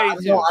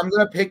Blink-182. No, I'm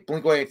going to pick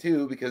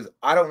Blink-182 because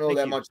I don't know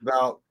that much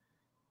about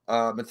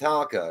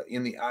Metallica.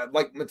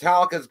 Like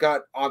Metallica's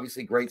got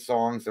obviously great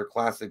songs. They're a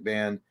classic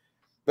band.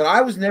 But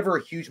I was never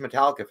a huge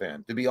Metallica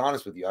fan, to be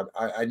honest with you.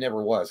 I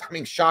never was. I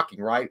mean,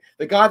 shocking, right?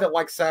 The guy that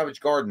likes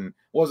Savage Garden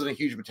wasn't a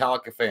huge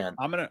Metallica fan.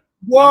 I'm gonna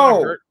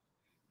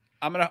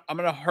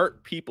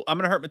hurt people. I'm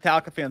gonna hurt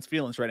Metallica fans'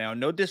 feelings right now.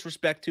 No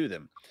disrespect to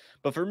them,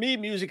 but for me,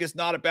 music is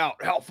not about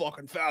how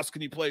fucking fast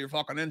can you play your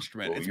fucking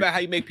instrument. It's about how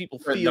you make people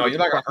feel. No, you're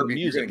not gonna hurt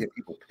music. You're gonna get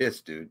people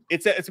pissed, dude.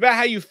 It's about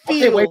how you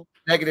feel. Wait,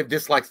 negative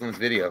dislikes on this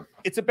video.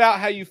 It's about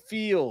how you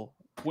feel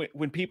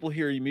when people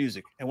hear your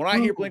music. And when I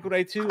hear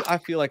Blink-182, I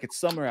feel like it's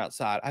summer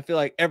outside. I feel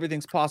like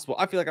everything's possible.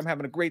 I feel like I'm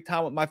having a great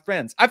time with my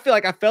friends. I feel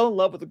like I fell in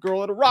love with a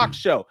girl at a rock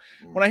show.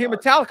 When I hear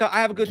Metallica,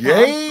 I have a good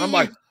time. I'm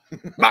like,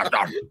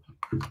 Martha.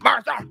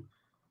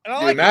 And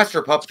I like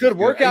Master Puppets. Good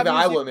workout music.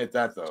 I will admit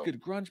that though. It's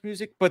good grunge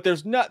music, but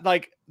there's not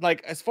like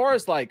as far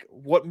as like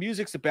what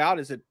music's about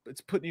is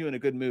it's putting you in a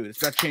good mood.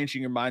 It's about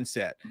changing your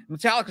mindset.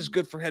 Metallica's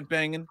good for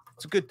headbanging.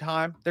 It's a good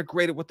time. They're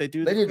great at what they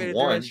do. They did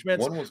one.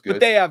 One was good, but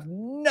they have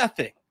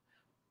nothing.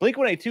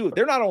 Blink-182,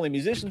 they're not only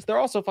musicians, they're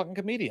also fucking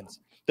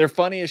comedians. They're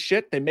funny as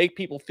shit. They make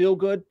people feel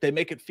good. They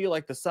make it feel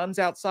like the sun's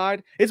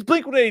outside. It's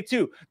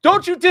Blink-182.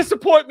 Don't you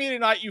disappoint me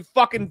tonight, you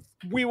fucking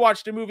we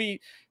watched a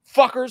movie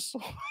fuckers.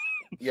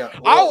 Yeah,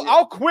 well,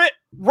 I'll quit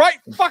right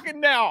fucking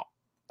now.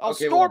 I'll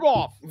storm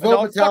off.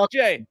 Vote Metallica. Fuck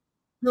Jay.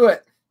 Do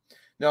it.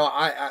 No,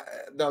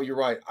 no, you're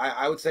right.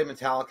 I would say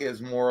Metallica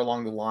is more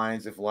along the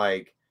lines of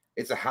like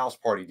it's a house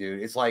party,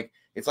 dude. It's like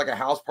a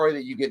house party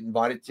that you get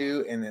invited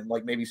to, and then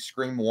like maybe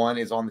Scream 1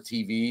 is on the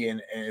TV,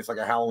 and it's like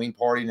a Halloween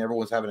party, and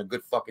everyone's having a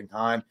good fucking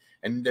time,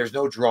 and there's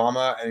no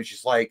drama, and it's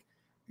just like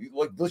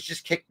let's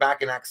just kick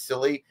back and act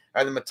silly.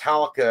 And the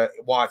Metallica,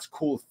 while it's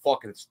cool as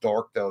fuck and it's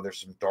dark though, there's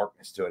some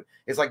darkness to it.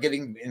 It's like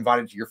getting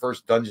invited to your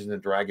first Dungeons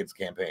and Dragons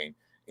campaign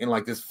in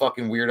like this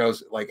fucking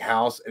weirdo's like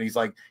house, and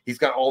he's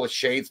got all the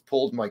shades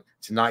pulled and like,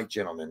 tonight,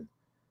 gentlemen,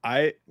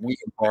 we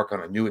embark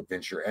on a new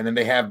adventure. And then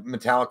they have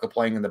Metallica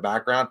playing in the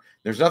background.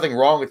 There's nothing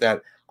wrong with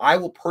that. I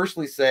will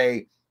personally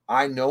say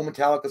I know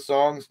Metallica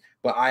songs,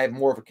 but I have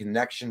more of a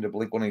connection to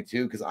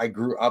Blink-182 because I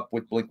grew up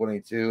with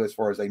Blink-182 as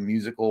far as a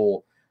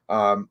musical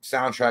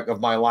soundtrack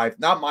of my life.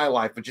 Not my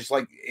life, but just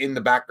like in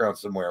the background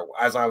somewhere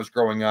as I was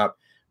growing up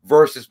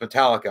versus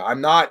Metallica. I'm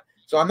not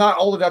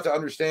old enough to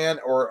understand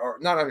or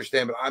not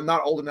understand, but I'm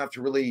not old enough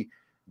to really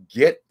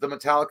get the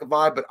Metallica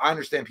vibe, but I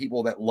understand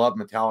people that love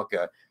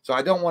Metallica. So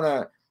I don't want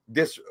to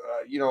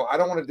I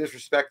don't want to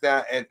disrespect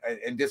that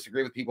and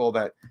disagree with people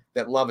that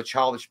love a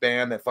childish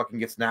band that fucking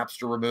gets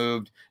Napster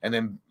removed and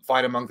then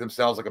fight among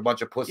themselves like a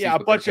bunch of pussies. Yeah, a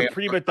bunch of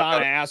prima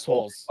donna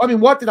assholes. I mean,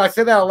 what did I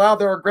say that out loud?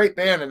 They're a great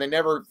band and they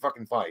never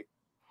fucking fight.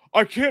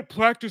 I can't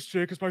practice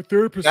today because my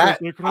therapist says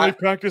I can only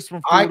practice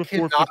from 4 to 4:15. I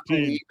cannot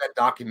believe that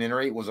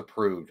documentary was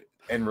approved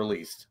and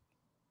released.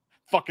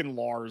 Fucking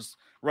Lars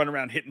running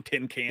around hitting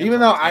tin cans. Even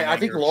though I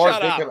think Lars,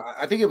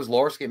 I think it was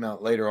Lars came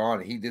out later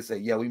on. And he did say,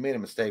 "Yeah, we made a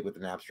mistake with the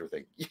Napster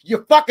thing."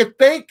 You fucking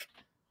think?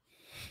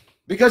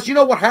 Because you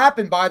know what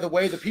happened, by the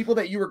way, the people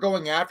that you were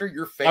going after,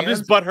 your fans. I'm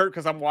just butthurt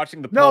because I'm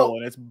watching the poll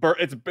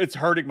and it's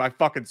hurting my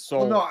fucking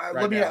soul. Well,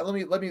 no, let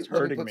me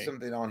put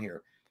something on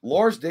here.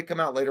 Lars did come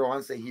out later on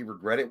and say he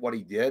regretted what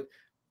he did.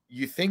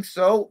 You think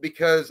so?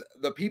 Because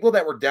the people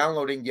that were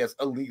downloading, yes,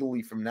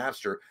 illegally from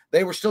Napster,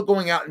 they were still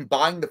going out and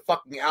buying the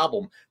fucking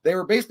album. They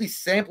were basically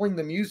sampling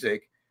the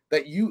music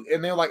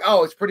and they're like,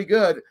 oh, it's pretty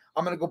good.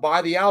 I'm going to go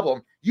buy the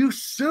album. You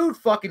sued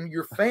fucking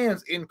your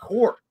fans in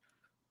court.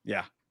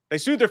 Yeah. They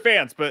sued their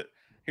fans, but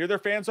here their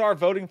fans are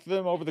voting for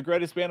them over the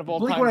greatest band of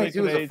all time.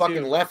 Blink-182 is a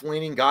fucking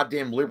left-leaning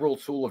goddamn liberal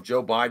tool of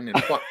Joe Biden,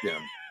 and fuck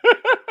them.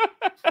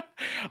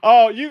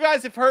 Oh, you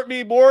guys have hurt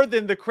me more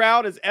than the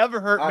crowd has ever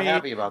hurt me. I'm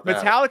happy about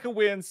that. Metallica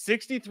wins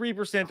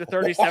 63% to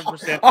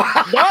 37%.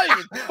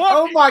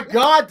 Oh my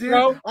god, dude!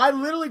 Bro. I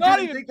literally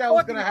didn't think that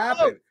was going to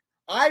happen.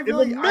 I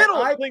really,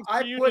 I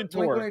put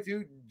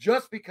Blink-182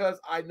 just because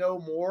I know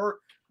more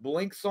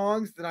Blink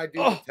songs than I do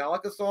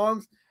Metallica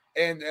songs,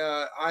 and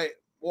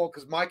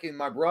because Mike and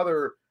my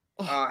brother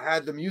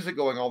had the music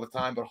going all the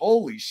time, but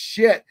holy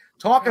shit,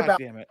 talk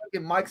about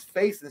fucking Mike's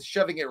face and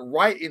shoving it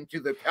right into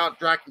the Count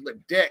Dracula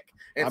dick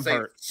and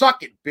saying,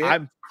 suck it, bitch.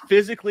 I'm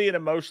physically and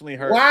emotionally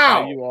hurt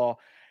by you all.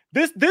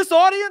 This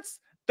audience,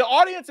 the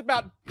audience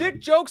about dick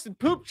jokes and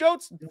poop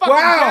jokes and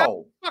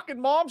fucking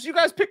moms, you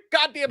guys pick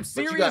goddamn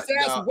serious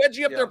ass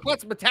wedgie up their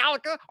butts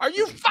Metallica. Are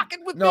you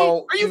fucking with me?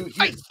 Are you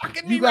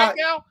fucking me right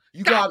now?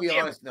 You gotta be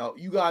honest. No,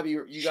 you gotta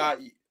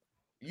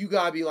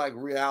be like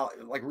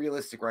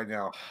realistic right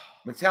now.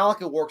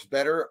 Metallica works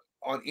better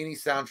on any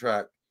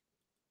soundtrack.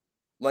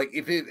 Like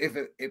if you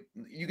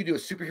could do a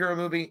superhero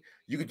movie,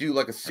 you could do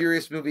like a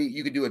serious movie,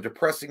 you could do a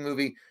depressing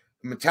movie,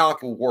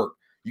 Metallica will work.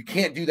 You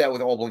can't do that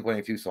with all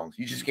Blink-182 songs.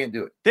 You just can't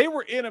do it. They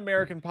were in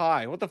American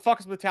Pie. What the fuck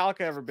has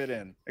Metallica ever been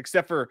in?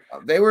 Except for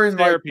they were in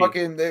Therapy. Like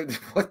fucking.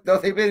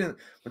 They've been in.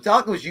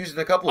 Metallica was used in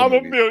a couple of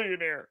movies. I'm a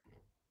millionaire.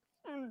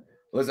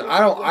 Listen,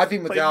 I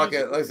think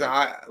Metallica.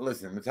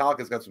 Listen,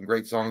 Metallica's got some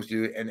great songs,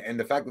 dude, and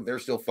the fact that they're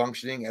still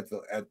functioning at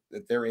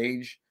their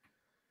age.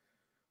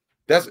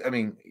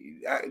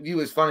 It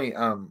was funny.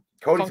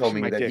 Cody told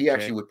me that he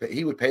actually would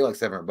pay like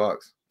 $700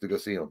 to go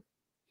see him.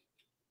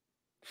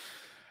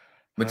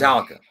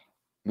 Metallica,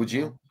 would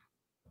you?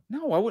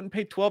 No, I wouldn't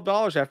pay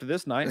 $12 after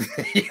this night.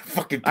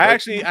 Fucking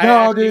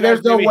dude,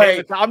 there's no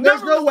way.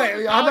 There's no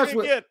way. I'm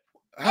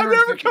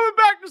never coming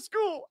back to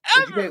school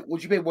ever.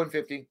 Would you pay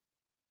 $150?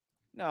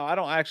 No, I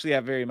don't actually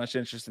have very much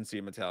interest in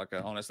seeing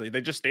Metallica. Honestly, they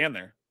just stand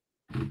there.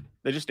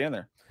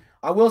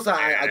 I will say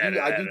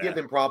I do give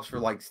them props for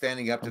like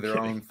standing up to their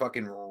own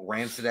fucking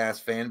rancid ass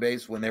fan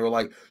base when they were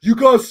like, "You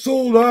guys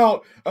sold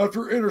out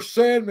after Enter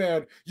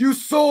Sandman. You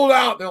sold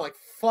out." They're like,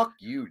 "Fuck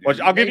you,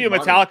 dude." I'll give you a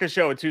Metallica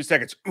show in 2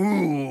 seconds.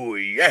 Ooh,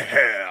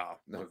 yeah.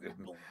 Yeah,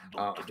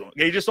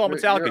 you just saw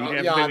Metallica.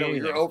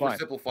 You're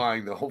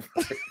oversimplifying the whole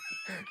thing.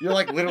 You're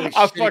like literally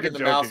shitting in the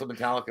mouth of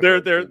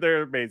Metallica.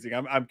 They're amazing.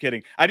 I'm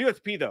kidding. I do have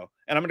to pee though,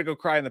 and I'm gonna go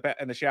cry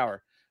in the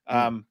shower.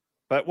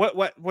 But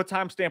what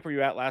time stamp were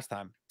you at last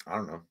time? I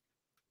don't know.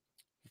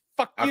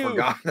 Fuck you.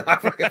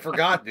 I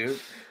forgot, dude.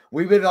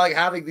 We've been like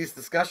having these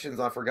discussions.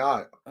 I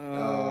forgot. I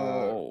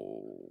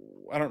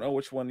don't know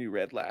which one you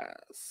read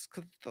last.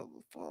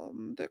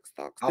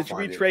 Did you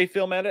read Trey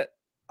Film Edit?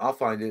 I'll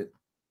find it.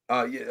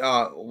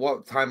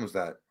 What time was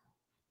that?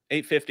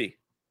 8:50.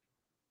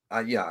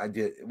 Yeah, I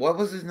did. What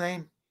was his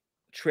name?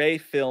 Trey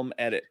Film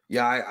Edit.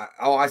 Yeah,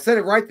 I said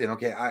it right then.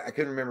 Okay, I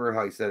couldn't remember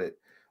how he said it.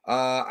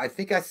 I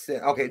think I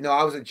said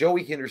I was at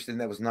Joey Henderson.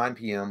 That was 9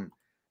 p.m.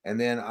 And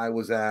then I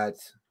was at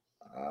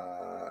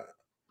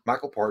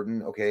Michael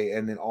Parton. Okay,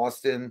 and then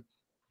Austin.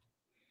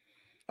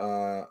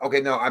 No,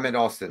 I'm at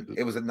Austin.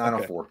 It was at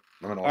 9:04. All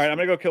right, I'm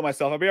gonna go kill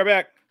myself. I'll be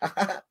right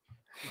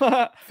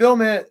back.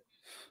 Film it.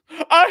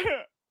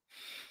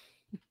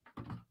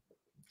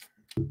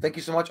 Thank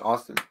you so much,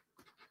 Austin.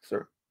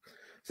 Sir.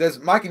 Says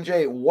Mike and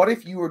Jay, what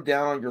if you were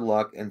down on your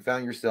luck and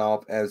found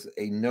yourself as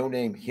a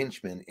no-name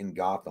henchman in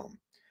Gotham?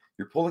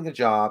 You're pulling a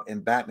job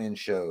and Batman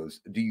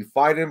shows. Do you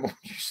fight him or do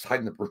you slide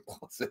in the broom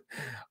closet?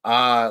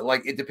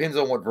 Like it depends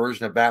on what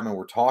version of Batman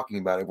we're talking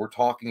about. If we're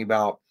talking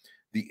about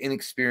the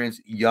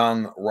inexperienced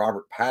young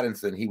Robert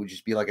Pattinson, he would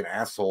just be like an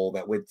asshole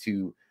that went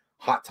to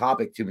Hot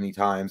Topic too many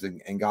times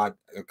and got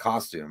a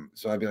costume.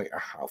 So I'd be like,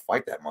 I'll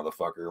fight that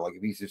motherfucker. Like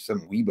if he's just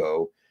some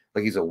weebo,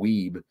 like he's a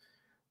weeb.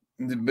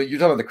 But you're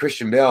talking about the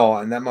Christian Bale,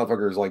 and that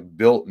motherfucker is like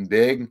built and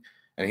big,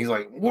 and he's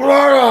like,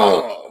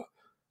 whoa!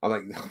 I'm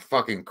like,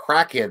 fucking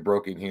crackhead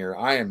broke in here.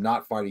 I am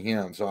not fighting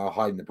him, so I'll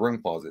hide in the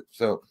broom closet.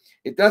 So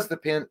it does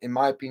depend, in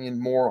my opinion,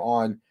 more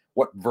on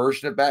what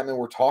version of Batman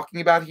we're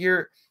talking about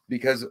here,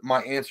 because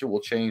my answer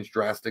will change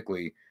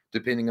drastically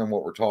depending on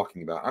what we're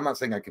talking about. I'm not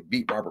saying I could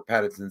beat Robert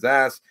Pattinson's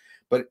ass,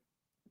 but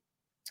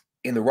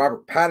in the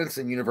Robert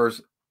Pattinson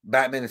universe,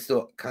 Batman is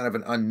still kind of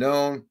an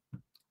unknown.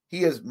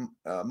 He is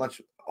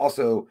much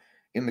also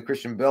in the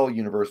Christian Bale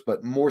universe,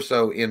 but more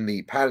so in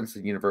the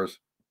Pattinson universe.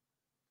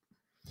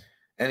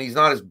 And he's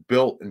not as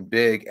built and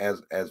big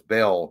as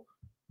Bale.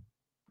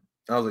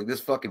 I was like,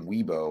 this fucking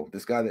weebo,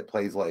 this guy that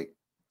plays like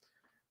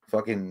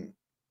fucking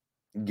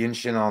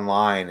Genshin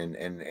Online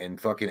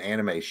and fucking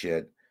anime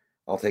shit,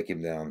 I'll take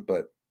him down.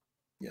 But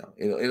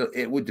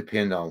it would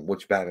depend on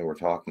which Batman we're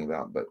talking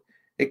about, but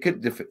it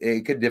could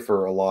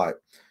differ a lot.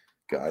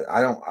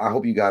 I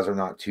hope you guys are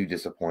not too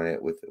disappointed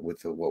with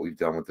what we've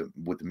done with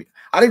the.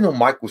 I didn't know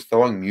Mike was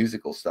throwing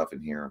musical stuff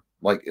in here,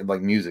 like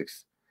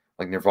musics,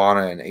 like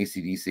Nirvana and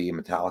AC/DC and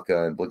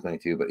Metallica and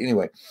Blink-182. But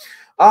anyway,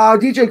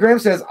 DJ Graham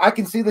says, I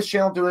can see this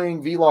channel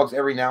doing vlogs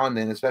every now and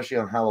then, especially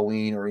on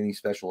Halloween or any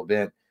special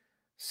event.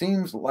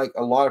 Seems like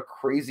a lot of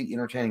crazy,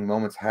 entertaining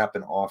moments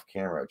happen off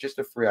camera. Just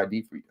a free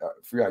idea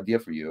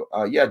for you.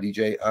 Yeah,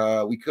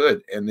 DJ, we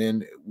could, and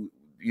then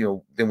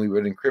then we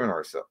would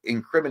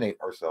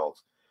incriminate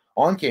ourselves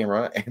on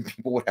camera, and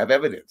people would have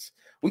evidence.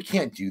 We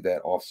can't do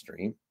that off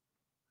stream.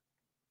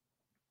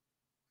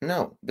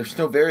 No, there's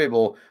no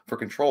variable for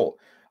control.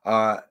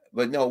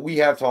 But no, we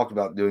have talked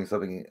about doing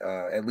something,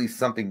 at least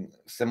something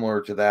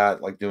similar to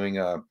that, like doing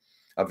a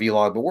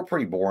vlog. But we're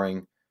pretty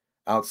boring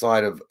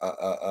outside of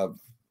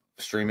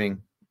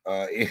streaming.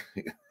 I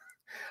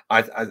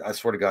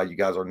swear to God, you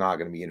guys are not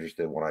going to be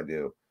interested in what I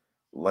do.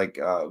 Like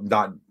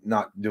not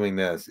doing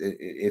this.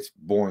 It's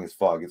boring as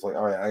fuck. It's like,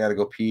 all right, I got to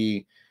go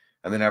pee,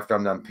 and then after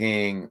I'm done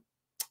peeing,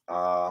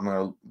 I'm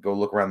gonna go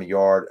look around the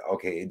yard.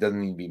 Okay, it doesn't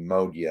need to be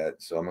mowed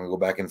yet, so I'm gonna go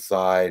back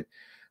inside.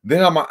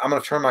 Then I'm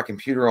gonna turn my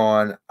computer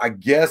on. I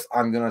guess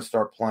I'm gonna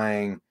start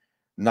playing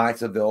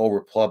Knights of the Old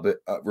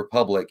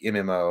Republic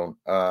MMO.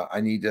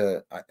 I need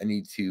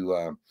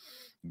to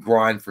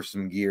grind for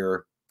some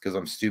gear because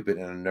I'm stupid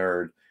and a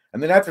nerd.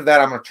 And then after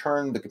that, I'm gonna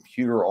turn the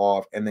computer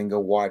off and then go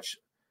watch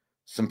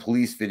some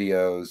police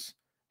videos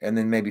and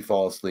then maybe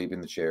fall asleep in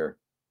the chair.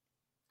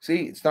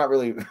 See, it's not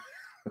really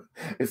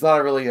it's not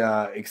a really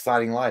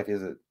exciting life,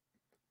 is it?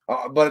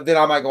 But then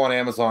I might go on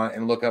Amazon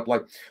and look up,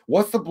 like,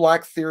 what's the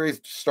Black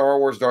Series Star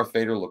Wars Darth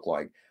Vader look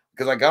like?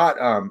 Because I got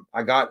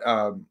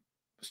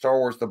Star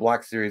Wars the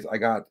Black Series. I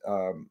got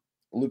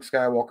Luke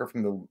Skywalker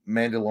from the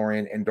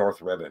Mandalorian and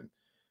Darth Revan,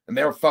 and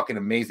they were fucking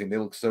amazing. They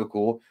look so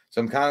cool.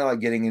 So I'm kind of like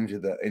getting into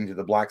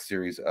the Black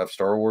Series of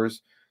Star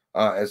Wars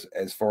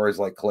as far as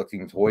like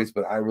collecting toys.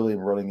 But I really am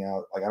running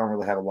out. Like, I don't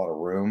really have a lot of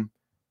room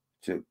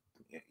to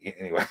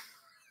anyway.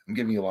 I'm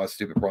giving you a lot of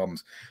stupid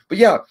problems, but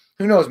yeah,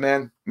 who knows,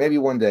 man? Maybe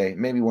one day.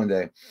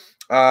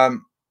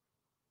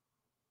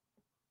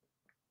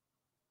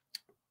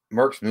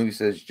 Merck's movie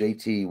says,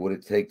 JT, would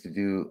it take to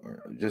do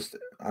just,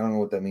 I don't know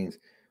what that means.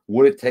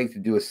 Would it take to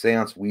do a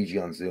seance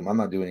Ouija on Zoom? I'm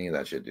not doing any of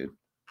that shit, dude.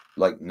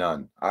 Like,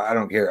 none. I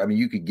don't care. I mean,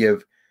 you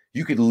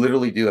could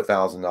literally do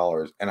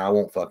 $1,000 and I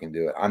won't fucking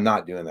do it. I'm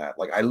not doing that.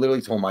 Like, I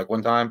literally told Mike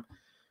one time,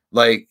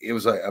 like, it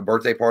was a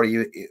birthday party.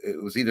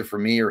 It was either for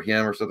me or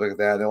him or something like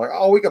that. They're like,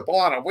 oh, we could pull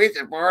out a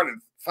Ouija board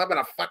and summon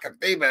a fucking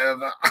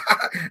demon.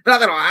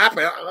 Nothing will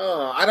happen.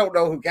 I don't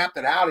know who kept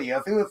it out of you.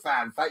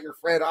 Suicide. Is that your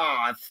friend?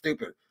 Oh, it's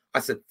stupid.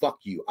 I said, fuck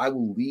you. I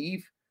will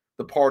leave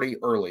the party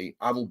early.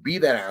 I will be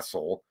that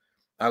asshole.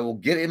 I will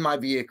get in my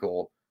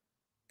vehicle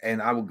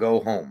and I will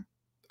go home.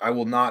 I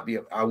will not.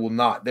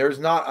 There's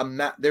no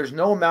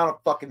amount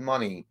of fucking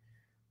money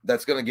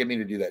that's going to get me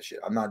to do that shit.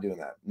 I'm not doing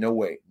that. No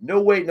way.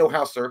 No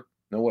how, sir.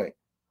 No way.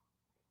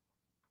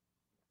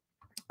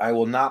 I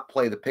will not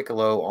play the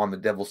piccolo on the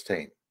Devil's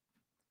Taint.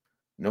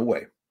 No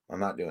way. I'm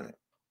not doing it.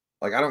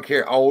 Like, I don't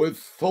care. Oh,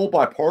 it's sold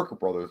by Parker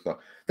Brothers.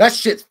 That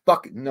shit's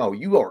fucking... No,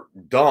 you are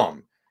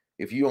dumb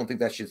if you don't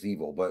think that shit's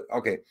evil. But,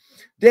 okay.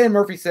 Dan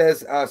Murphy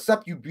says,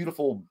 sup, you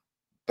beautiful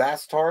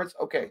bastards.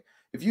 Okay.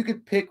 If you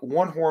could pick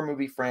one horror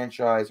movie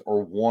franchise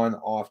or one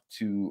off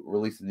to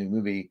release a new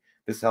movie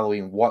this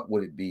Halloween, what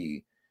would it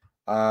be?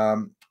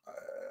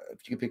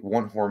 If you could pick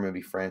one horror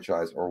movie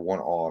franchise or one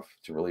off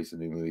to release a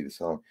new movie this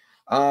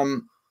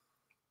Halloween,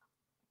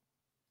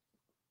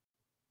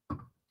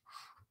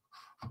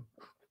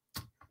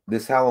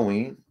 this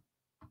Halloween,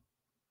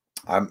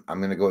 I'm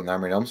gonna go with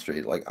Nightmare on Elm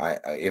Street. Like,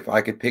 if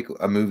I could pick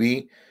a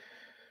movie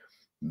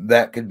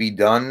that could be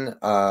done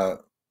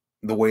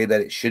the way that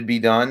it should be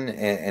done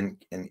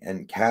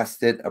and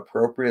cast it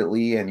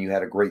appropriately, and you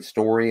had a great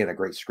story and a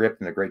great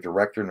script and a great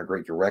director and a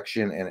great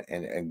direction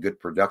and good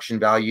production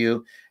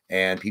value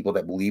and people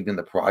that believed in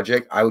the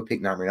project, I would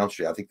pick Nightmare on Elm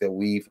Street. I think that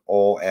we've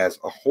all, as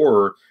a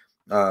horror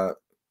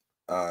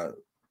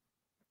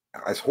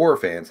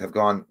fans, have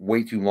gone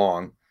way too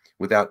long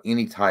without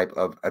any type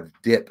of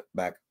dip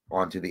back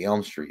onto the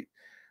Elm Street.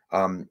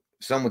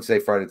 Some would say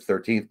Friday the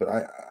 13th, but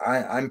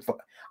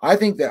I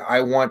think that I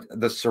want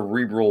the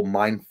cerebral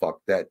mindfuck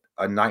that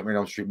a Nightmare on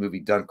Elm Street movie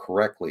done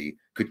correctly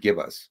could give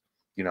us,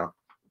 you know.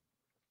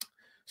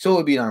 So it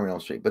would be Nightmare on Elm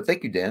Street. But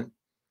thank you, Dan.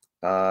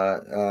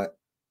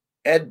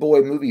 Ed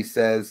Boy Movie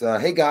says,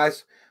 hey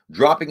guys,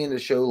 dropping in to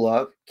show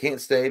love.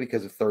 Can't stay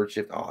because of third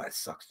shift. Oh, that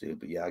sucks, dude.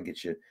 But yeah, I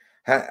get you.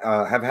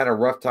 Have had a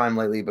rough time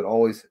lately, but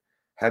always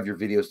have your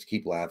videos to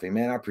keep laughing.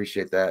 Man, I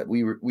appreciate that.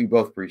 We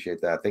both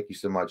appreciate that. Thank you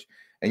so much.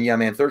 And yeah,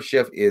 man, third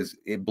shift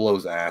it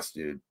blows ass,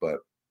 dude. But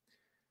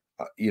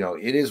you know,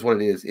 it is what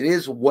it is. It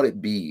is what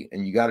it be,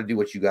 and you got to do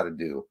what you got to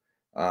do.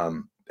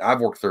 I've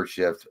worked third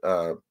shift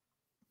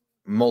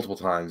multiple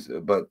times,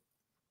 but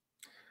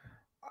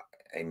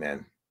hey,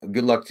 man,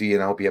 good luck to you,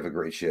 and I hope you have a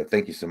great shift.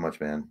 Thank you so much,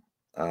 man.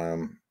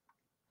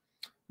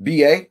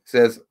 BA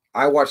says,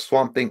 I watched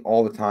Swamp Thing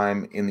all the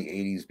time in the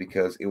 80s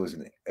because it was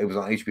on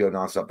HBO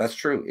nonstop. That's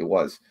true. It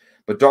was.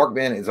 But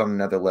Darkman is on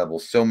another level.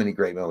 So many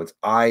great moments.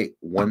 I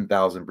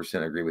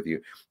 1000% agree with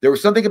you. There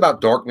was something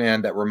about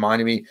Darkman that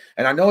reminded me,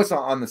 and I know it's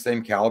not on the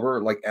same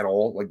caliber, like at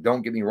all. Like,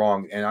 don't get me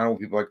wrong. And I know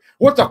people are like,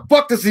 what the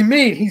fuck does he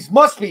mean? He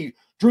must be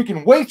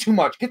drinking way too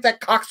much. Get that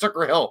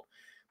cocksucker help.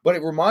 But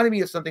it reminded me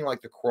of something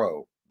like The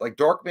Crow. Like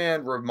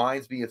Darkman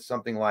reminds me of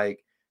something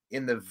like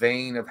in the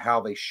vein of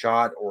how they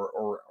shot or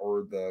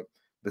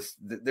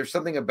there's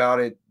something about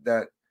it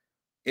that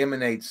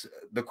emanates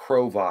The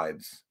Crow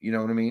vibes. You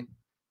know what I mean?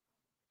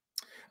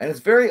 And it's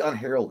very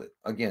unheralded.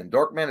 Again,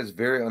 Darkman is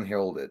very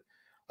unheralded.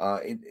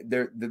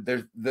 There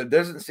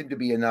doesn't seem to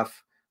be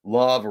enough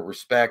love or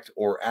respect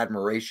or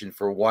admiration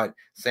for what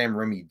Sam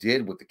Raimi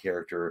did with the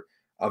character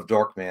of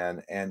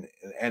Darkman, and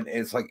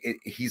it's like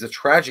he's a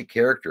tragic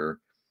character,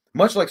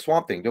 much like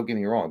Swamp Thing. Don't get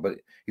me wrong, but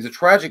he's a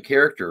tragic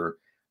character.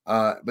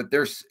 But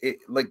there's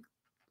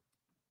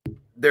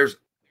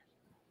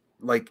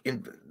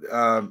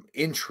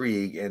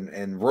intrigue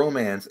and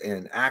romance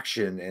and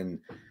action and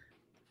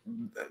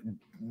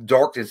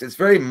darkness. It's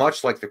very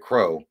much like The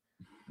Crow,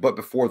 but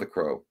before The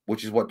Crow,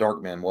 which is what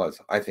Darkman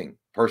was, I think,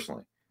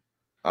 personally.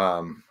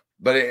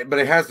 But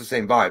it has the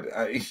same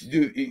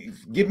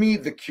vibe. Give me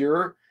The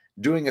Cure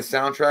doing a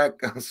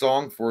soundtrack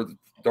song for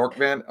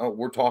Darkman. Oh,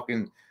 we're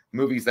talking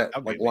movies that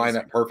like line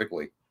up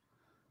perfectly.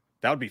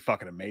 That would be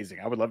fucking amazing.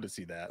 I would love to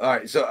see that. All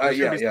right, so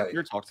yeah.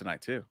 Your talk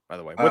tonight too, by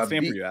the way. What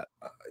stand for you at?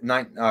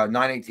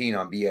 918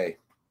 on BA.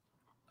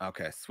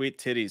 Okay, sweet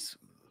titties.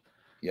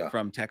 Yeah,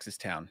 from Texas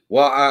Town.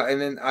 Well, and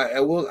then I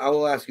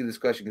will ask you this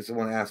question because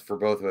someone asked for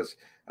both of us.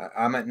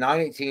 I'm at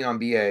 918 on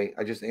BA.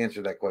 I just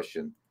answered that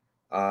question.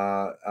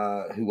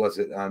 Who was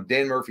it?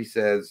 Dan Murphy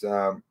says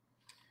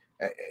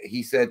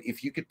he said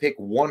if you could pick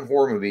one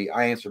horror movie,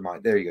 I answered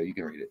mine. There you go. You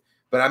can read it.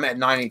 But I'm at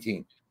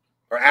 918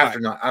 or after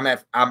right.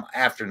 I'm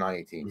after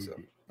 918. So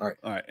all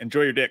right.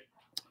 Enjoy your dick.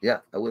 Yeah,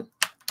 I would.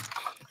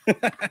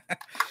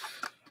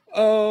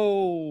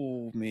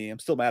 Oh me, I'm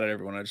still mad at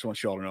everyone. I just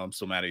want you all to know I'm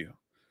still mad at you.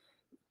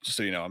 Just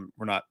so you know,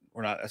 we're not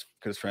as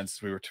good as friends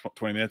as we were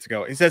 20 minutes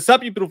ago. He says,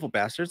 "Sup, you beautiful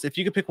bastards! If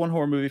you could pick one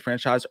horror movie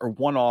franchise or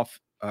one off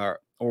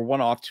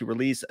to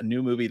release a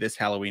new movie this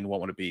Halloween, what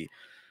would it be?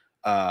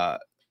 One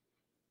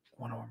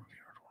horror movie.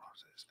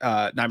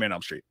 Nightmare on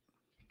Elm Street.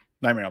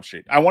 Nightmare on Elm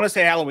Street. I want to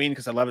say Halloween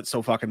because I love it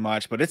so fucking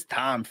much, but it's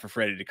time for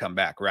Freddy to come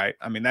back, right?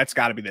 I mean, that's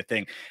got to be the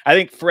thing. I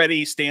think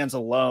Freddy stands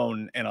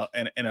alone in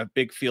a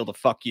big field of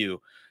fuck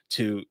you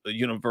to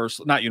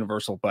Universal, not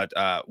Universal, but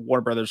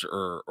Warner Brothers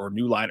or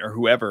New Line or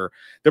whoever.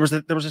 There was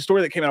a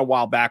story that came out a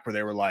while back where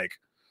they were like,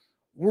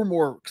 we're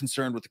more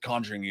concerned with the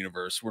Conjuring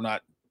universe. We're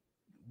not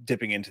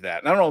dipping into that.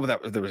 And I don't know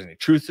if there was any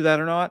truth to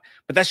that or not,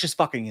 but that's just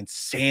fucking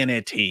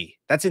insanity.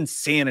 That's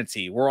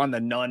insanity. We're on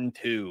the Nun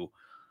 2.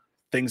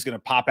 Thing's going to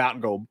pop out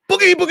and go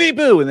boogie, boogie,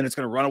 boo. And then it's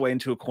going to run away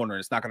into a corner. And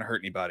it's not going to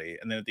hurt anybody.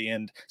 And then at the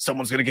end,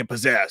 someone's going to get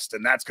possessed.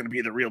 And that's going to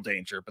be the real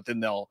danger. But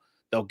then they'll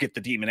get the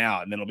demon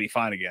out and then it'll be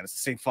fine again. It's the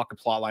same fucking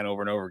plot line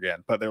over and over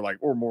again. But they're like,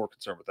 we're more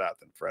concerned with that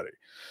than Freddy.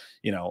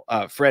 You know,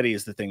 Freddy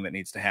is the thing that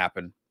needs to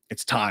happen.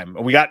 It's time.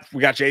 We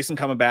got Jason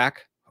coming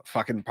back.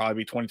 Fucking probably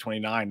be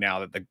 2029 now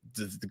that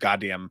the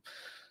goddamn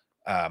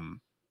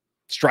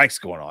strike's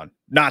going on.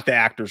 Not the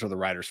actors or the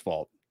writer's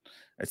fault.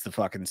 It's the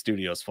fucking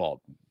studio's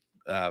fault.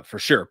 For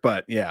sure.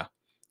 But yeah,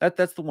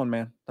 that's the one,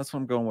 man. That's what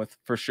I'm going with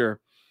for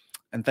sure.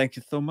 And thank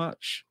you so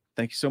much.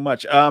 Thank you so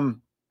much.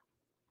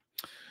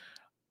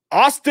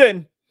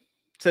 Austin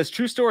says,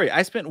 true story.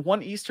 I spent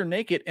one Easter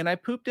naked and I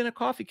pooped in a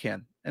coffee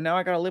can and now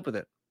I got to live with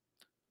it.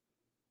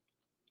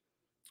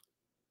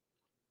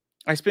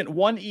 I spent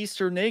one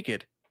Easter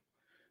naked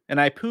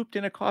and I pooped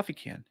in a coffee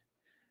can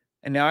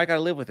and now I got to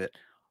live with it.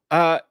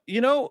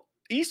 You know,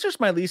 Easter's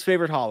my least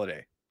favorite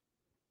holiday.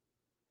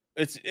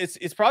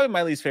 It's probably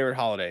my least favorite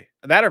holiday,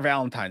 that or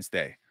Valentine's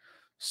Day.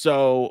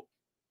 So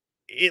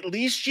at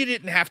least you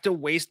didn't have to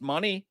waste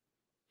money,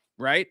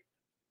 right?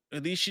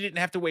 At least you didn't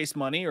have to waste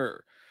money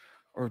or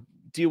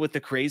deal with the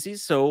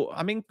crazies. So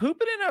I mean,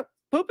 pooping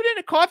in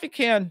a coffee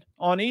can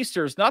on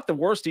Easter is not the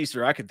worst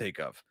Easter I could think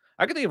of.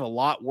 I could think of a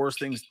lot worse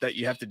things that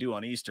you have to do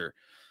on Easter,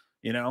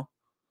 you know,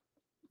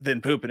 than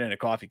pooping in a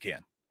coffee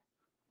can.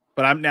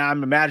 But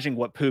I'm imagining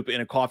what poop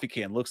in a coffee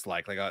can looks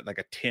like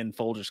a tin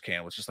Folgers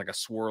can with just like a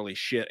swirly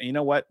shit. And you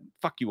know what?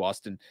 Fuck you,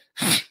 Austin.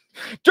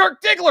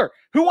 Dirk Diggler,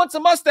 who wants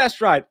a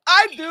mustache ride?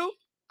 I do.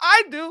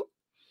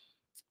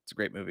 It's a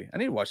great movie. I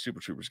need to watch Super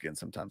Troopers again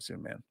sometime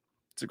soon, man.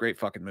 It's a great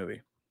fucking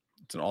movie.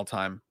 It's an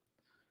all-time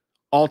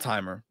All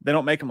timer. They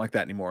don't make them like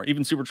that anymore.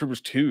 Even Super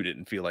Troopers 2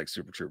 didn't feel like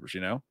Super Troopers,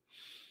 you know?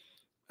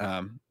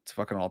 It's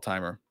fucking all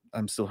timer.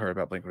 I'm still hurt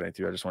about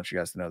Blink-182. I just want you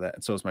guys to know that.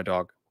 And so is my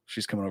dog.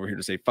 She's coming over here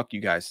to say, fuck you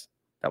guys.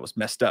 That was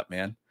messed up,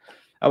 man.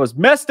 I was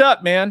messed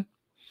up, man.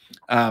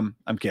 I'm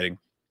kidding.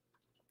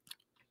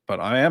 But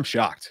I am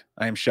shocked.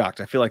 I am shocked.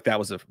 I feel like that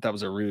was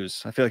a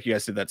ruse. I feel like you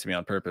guys did that to me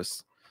on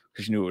purpose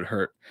because you knew it would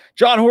hurt.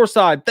 John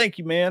Horside, thank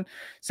you, man.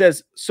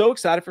 Says, so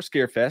excited for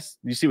Scarefest.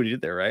 You see what he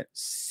did there, right?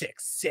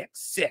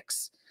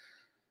 666.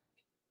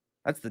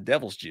 That's the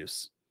devil's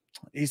juice.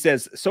 He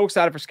says, so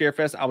excited for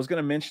Scarefest. I was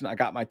going to mention I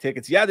got my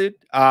tickets. Yeah, dude.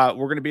 We're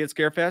going to be at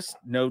Scarefest.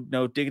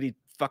 No diggity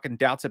fucking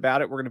doubts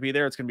about it. We're going to be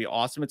there. It's going to be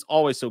awesome. It's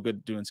always so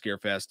good doing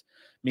Scarefest.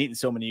 Meeting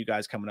so many of you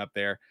guys coming up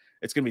there.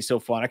 It's going to be so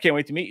fun. I can't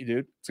wait to meet you,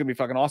 dude. It's going to be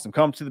fucking awesome.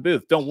 Come to the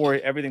booth. Don't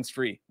worry. Everything's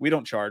free. We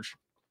don't charge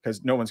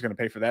because no one's going to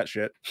pay for that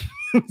shit.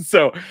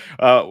 So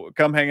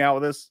come hang out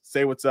with us.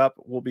 Say what's up.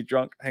 We'll be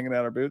drunk hanging out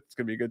at our booth. It's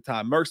going to be a good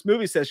time. Merck's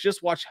Movie says,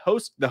 just watch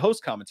the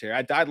host commentary.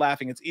 I died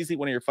laughing. It's easily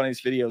one of your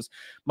funniest videos.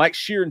 Mike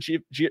Shear and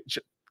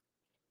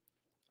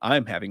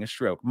I'm having a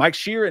stroke. Mike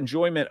Shear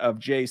enjoyment of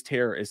Jay's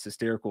terror is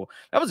hysterical.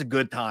 That was a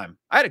good time.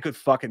 I had a good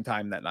fucking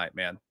time that night,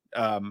 man.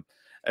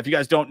 If you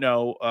guys don't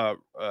know,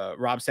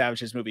 Rob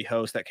Savage's movie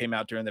Host that came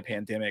out during the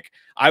pandemic,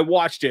 I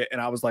watched it and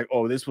I was like,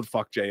 oh, this would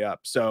fuck Jay up.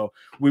 So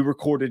we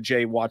recorded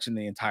Jay watching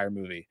the entire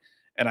movie.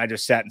 And I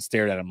just sat and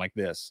stared at him like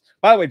this.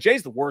 By the way,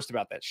 Jay's the worst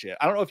about that shit.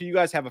 I don't know if you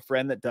guys have a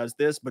friend that does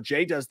this, but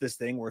Jay does this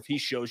thing where if he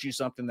shows you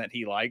something that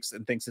he likes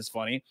and thinks is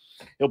funny,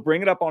 he'll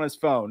bring it up on his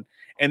phone.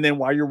 And then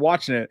while you're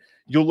watching it,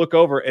 you'll look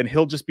over and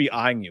he'll just be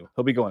eyeing you.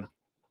 He'll be going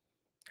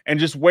and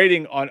just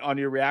waiting on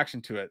your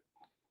reaction to it.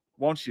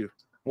 Won't you?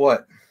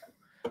 What?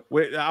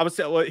 I would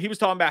say he was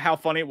talking about how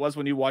funny it was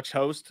when you watch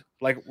Host,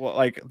 like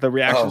the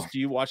reactions to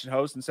you watching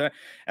Host and stuff.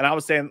 And I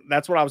was saying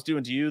that's what I was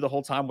doing to you the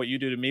whole time. What you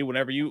do to me,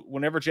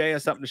 whenever Jay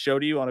has something to show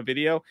to you on a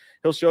video,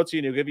 he'll show it to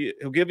you and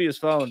he'll give you his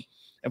phone.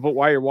 And but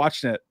while you're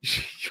watching it,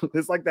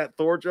 it's like that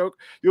Thor joke.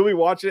 You'll be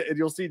watching it and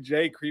you'll see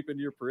Jay creep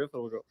into your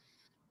peripheral. And go,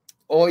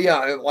 oh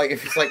yeah, like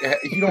if it's like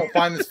you don't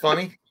find this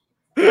funny.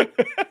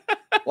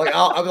 Like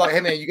I'll be like, hey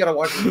man, you gotta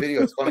watch this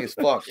video. It's funny as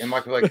fuck. And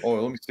Mike will be like, oh,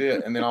 let me see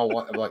it. And then I'll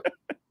be like.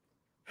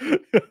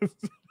 You're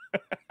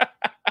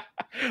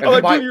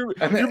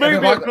making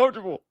me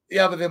uncomfortable.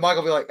 Yeah, but then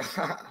Michael will be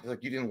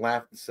like, you didn't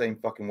laugh the same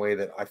fucking way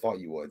that I thought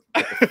you would.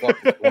 What the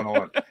fuck is going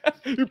on?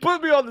 You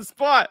put me on the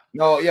spot.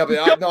 No, yeah, but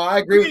I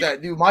agree with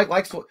that, dude.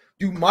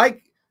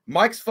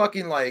 Mike's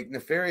fucking like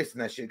nefarious in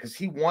that shit because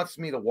he wants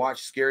me to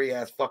watch scary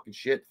ass fucking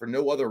shit for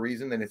no other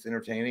reason than it's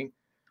entertaining.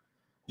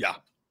 Yeah.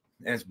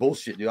 And it's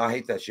bullshit, dude. I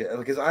hate that shit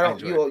because I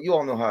don't. You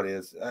all know how it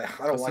is. I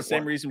don't like the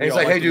same reason. It's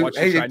like, hey, dude,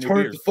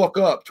 turn it the fuck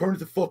up. Turn it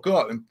the fuck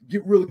up, and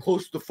get really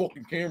close to the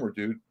fucking camera,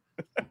 dude.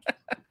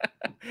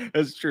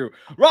 That's true.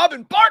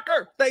 Robin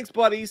Barker, thanks,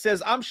 buddy. He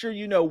says, I'm sure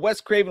you know Wes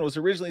Craven was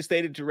originally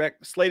slated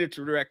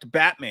to direct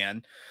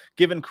Batman,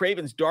 given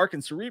Craven's dark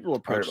and cerebral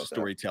approach to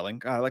storytelling.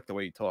 God, I like the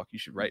way you talk. You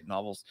should write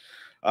novels.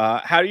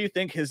 How do you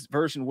think his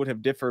version would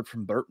have differed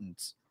from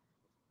Burton's?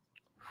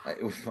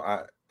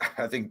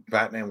 I think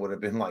Batman would have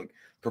been like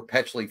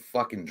perpetually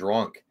fucking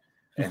drunk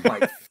and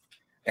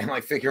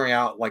like figuring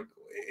out like,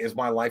 is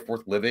my life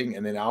worth living?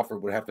 And then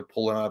Alfred would have to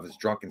pull him out of his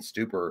drunken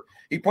stupor.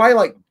 He'd probably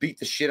like beat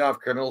the shit out of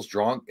criminals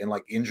drunk and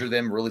like injure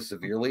them really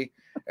severely.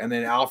 And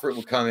then Alfred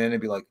would come in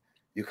and be like,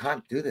 you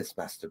can't do this,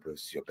 Master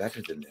Bruce. You're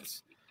better than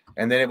this.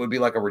 And then it would be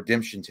like a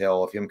redemption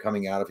tale of him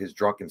coming out of his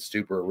drunken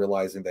stupor,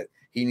 realizing that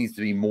he needs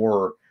to be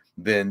more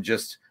than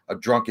just a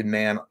drunken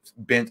man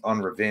bent on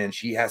revenge.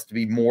 He has to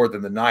be more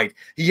than the knight.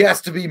 He has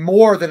to be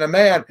more than a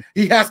man.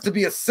 He has to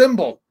be a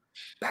symbol.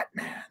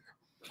 Batman.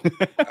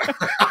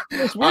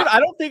 It's weird. I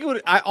don't think it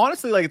would. I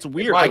honestly like it's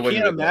weird. I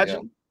can't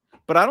imagine,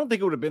 but I don't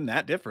think it would have been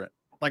that different.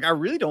 Like I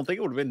really don't think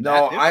it would have been.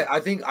 No,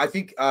 that different.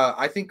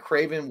 I think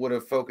Craven would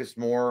have focused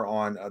more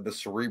on the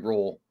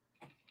cerebral.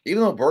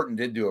 Even though Burton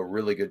did do a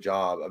really good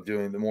job of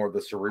doing the more of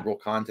the cerebral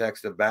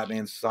context of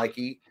Batman's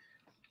psyche,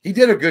 he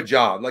did a good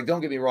job. Like,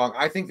 don't get me wrong.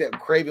 I think that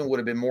Craven would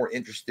have been more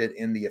interested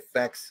in the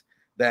effects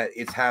that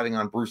it's having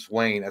on Bruce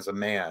Wayne as a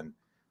man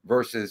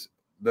versus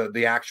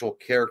the actual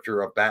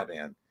character of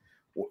Batman.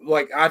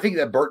 Like, I think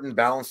that Burton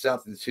balanced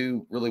out the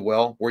two really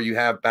well, where you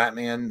have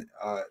Batman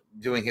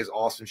doing his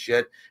awesome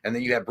shit, and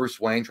then you have Bruce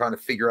Wayne trying to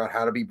figure out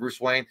how to be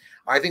Bruce Wayne.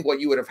 I think what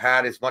you would have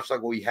had is much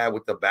like what we had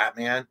with the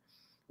Batman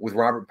with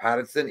Robert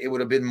Pattinson. It would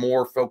have been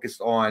more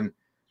focused on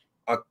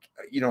a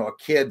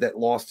kid that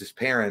lost his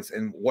parents,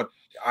 and what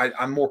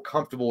I'm more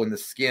comfortable in the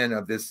skin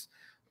of this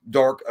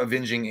dark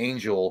avenging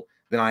angel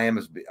than I am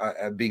as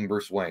being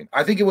Bruce Wayne.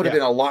 I think it would have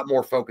been a lot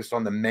more focused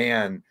on the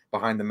man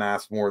behind the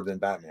mask more than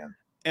Batman.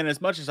 And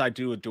as much as I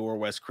do adore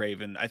Wes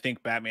Craven, I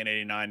think Batman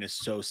 '89 is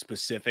so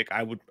specific.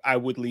 I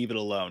would leave it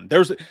alone.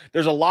 There's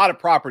a lot of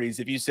properties.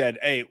 If you said,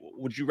 "Hey,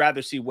 would you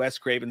rather see Wes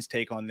Craven's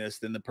take on this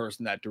than the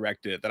person that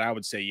directed it?" that I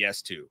would say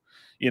yes to.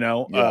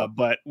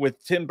 But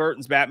with Tim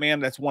Burton's Batman,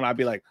 that's one I'd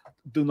be like,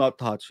 "Do not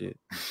touch it.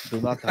 Do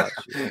not touch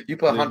it." You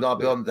put $100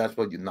 bill on, that's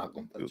what you're not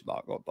going to touch. You're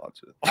not going to touch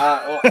it.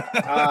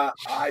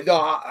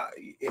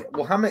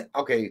 Well, how many?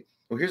 Okay.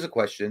 Well, here's a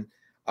question.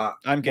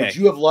 I'm gay. Would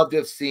you have loved to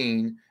have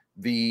seen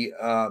the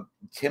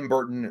Tim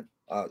Burton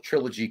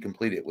trilogy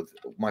completed with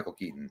Michael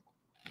Keaton,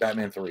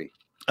 Batman 3?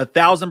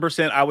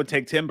 1,000%, I would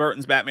take Tim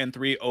Burton's Batman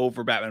 3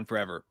 over Batman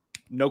Forever.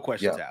 No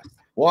questions asked.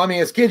 Well, I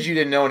mean, as kids, you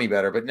didn't know any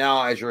better, but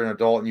now as you're an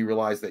adult and you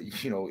realize that,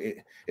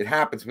 it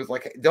happens. But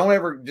like, don't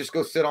ever just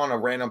go sit on a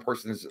random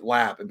person's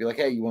lap and be like,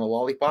 hey, you want a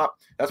lollipop?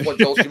 That's what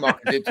Joel Schumacher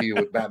did to you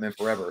with Batman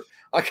Forever.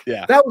 Like,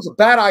 that was a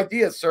bad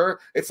idea, sir.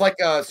 It's like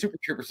Super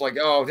Troopers, like,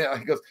 oh, yeah.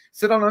 He goes,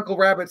 sit on Uncle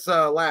Rabbit's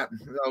lap.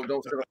 No,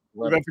 don't sit on Uncle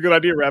Rabbit. That's a good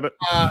idea, Rabbit.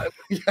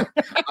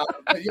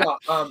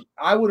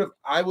 I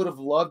would have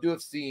loved to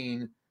have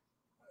seen.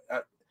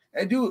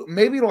 And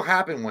maybe it'll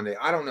happen one day.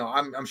 I don't know.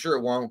 I'm sure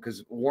it won't,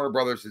 because Warner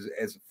Brothers is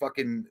as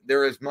fucking,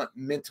 they're as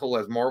mental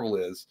as Marvel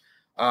is.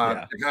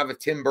 To have a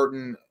Tim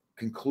Burton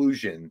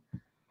conclusion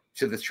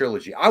to this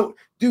trilogy.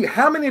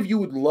 How many of you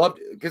would love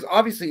to, because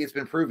obviously it's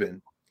been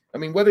proven. I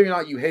mean, whether or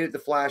not you hated The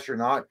Flash or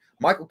not,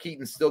 Michael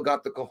Keaton still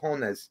got the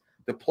cojones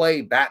to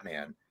play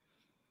Batman.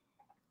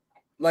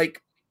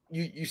 Like,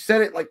 you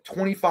said it like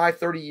 25,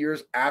 30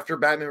 years after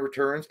Batman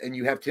Returns, and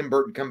you have Tim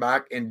Burton come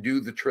back and do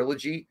the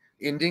trilogy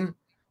ending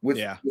with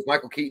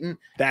Michael Keaton.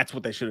 That's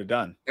what they should have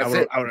done. That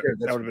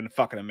would have been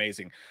fucking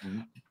amazing.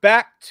 Mm-hmm.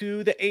 Back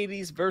to the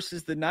 80s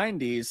versus the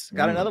 90s.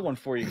 Got another one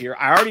for you here.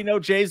 I already know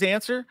Jay's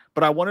answer,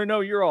 but I want to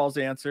know your all's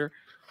answer.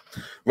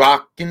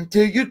 Rock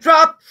until you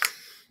drop.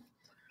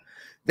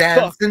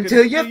 Dance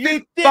until your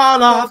feet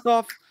fall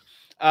off.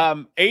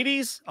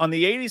 80s, on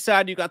the 80s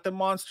side, you got the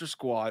Monster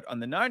Squad. On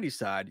the 90s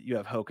side, you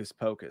have Hocus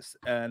Pocus.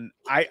 And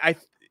I'm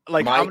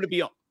going to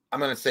be... I'm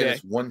going to say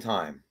this one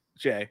time.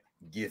 Jay.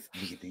 Give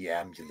me the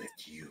amulet,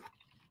 you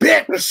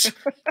bitch.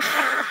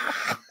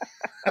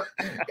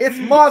 It's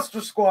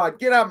Monster Squad.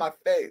 Get out of my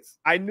face.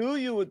 I knew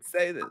you would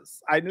say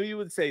this.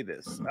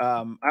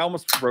 I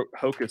almost wrote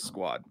Hocus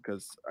Squad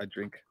because I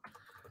drink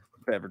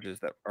beverages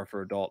that are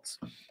for adults.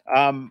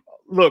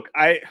 Look,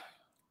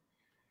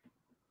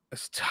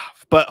 it's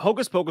tough, but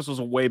Hocus Pocus was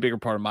a way bigger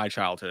part of my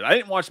childhood. I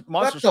didn't watch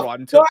Monster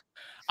Squad until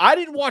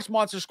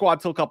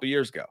a couple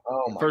years ago.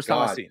 Oh my first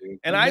God, time I seen it,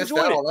 and I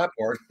enjoyed it. That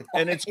part.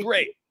 And it's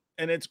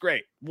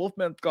great.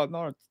 Wolfman's God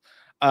North.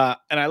 And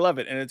I love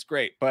it, and it's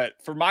great. But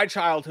for my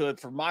childhood,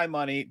 for my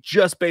money,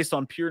 just based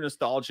on pure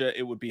nostalgia,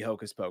 it would be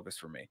Hocus Pocus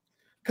for me.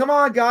 Come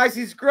on, guys,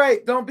 he's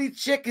great. Don't be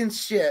chicken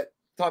shit.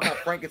 Talking about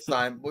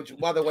Frankenstein, which,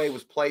 by the way,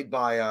 was played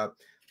by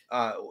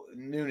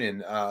Noonan,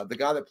 the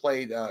guy that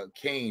played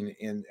Kane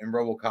in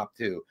RoboCop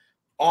 2.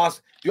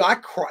 Awesome, dude. I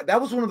cried.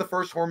 That was one of the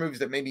first horror movies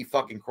that made me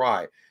fucking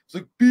cry. It's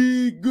like,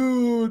 be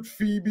good,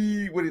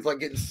 Phoebe, when he's like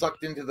getting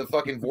sucked into the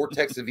fucking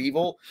vortex of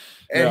evil,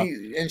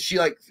 and she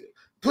like,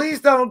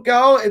 please don't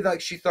go, and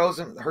like she throws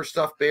her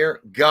stuff bare.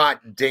 God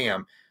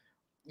damn.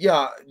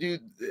 Yeah,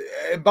 dude.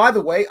 And by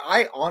the way,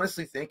 I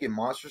honestly think in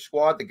Monster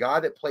Squad, the guy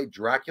that played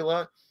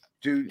Dracula,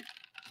 dude,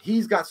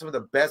 he's got some of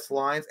the best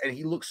lines, and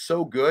he looks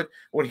so good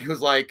when he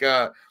was like,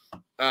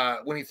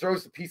 when he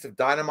throws the piece of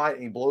dynamite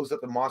and he blows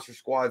up the Monster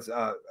Squad's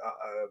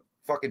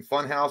fucking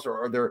funhouse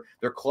or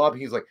their club.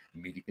 He's like,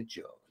 meeting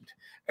adjourned.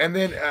 And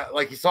then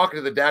like he's talking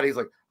to the dad. He's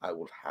like, I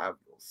will have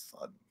your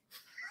son.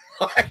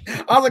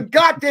 I was like,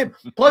 God damn.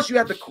 Plus, you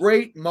had the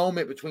great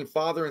moment between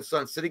father and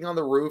son sitting on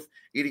the roof,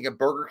 eating a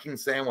Burger King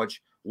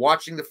sandwich,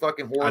 watching the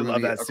fucking horror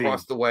movie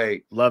across the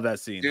way. Love that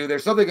scene. Dude,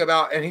 there's something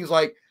about, and he's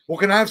like, well,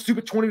 can I have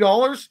stupid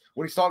 $20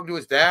 when he's talking to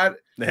his dad?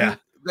 Yeah.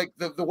 Like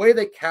the way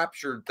they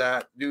captured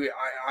that, dude,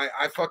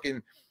 I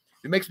fucking,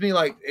 it makes me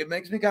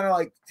kind of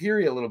like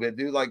teary a little bit,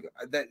 dude. Like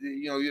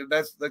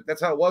that,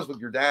 that's how it was with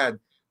your dad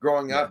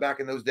growing up back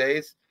in those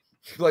days.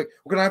 Like,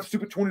 we're gonna have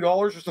stupid $20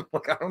 or something.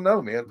 Like, I don't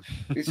know, man.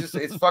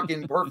 It's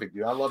fucking perfect,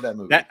 dude. I love that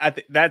movie.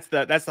 That's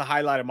the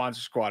highlight of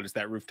Monster Squad is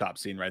that rooftop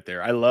scene right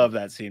there. I love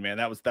that scene, man.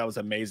 That was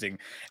amazing.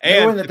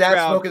 And when the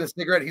dad's smoking the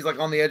cigarette, he's like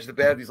on the edge of the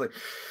bed. He's like,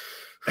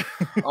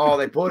 oh,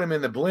 they put him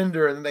in the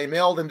blender and then they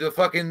mailed him to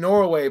fucking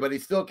Norway, but he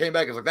still came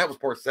back. It's like, that was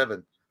part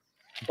 7.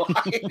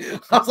 I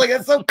was like,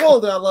 that's so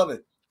cool, dude. I love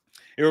it.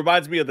 It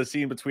reminds me of the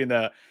scene between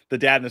the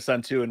dad and the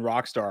son too in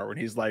Rockstar when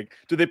he's like,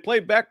 do they play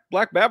Black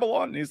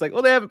Babylon? And he's like,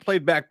 well, they haven't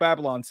played Black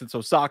Babylon since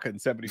Osaka in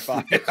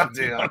 75.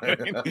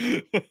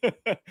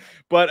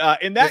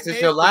 But in that this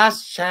is your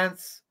last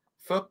chance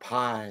for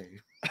pie.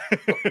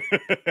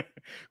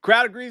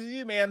 Crowd agrees with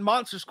you, man.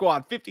 Monster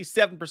Squad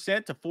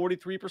 57% to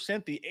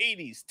 43%. The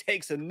 80s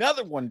takes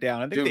another one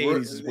down. I think the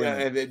 80s is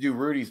winning. And dude,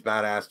 Rudy's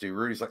badass, dude.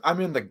 Rudy's like,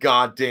 I'm in the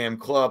goddamn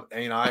club,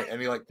 and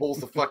and he like pulls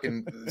the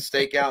fucking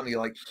steak out,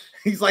 and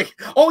he's like,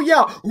 oh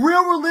yeah,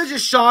 real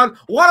religious, Sean.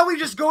 Why don't we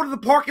just go to the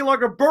parking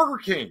lot of Burger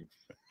King?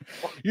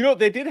 You know,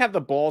 they did have the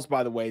balls,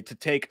 by the way, to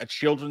take a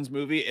children's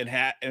movie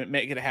and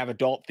make it have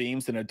adult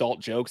themes and adult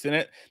jokes in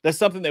it. That's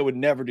something they would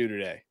never do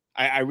today.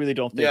 I really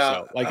don't think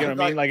so. Like, you know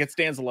what I mean? Like, it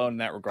stands alone in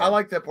that regard. I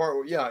like that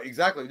part. Yeah,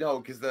 exactly. No,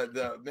 because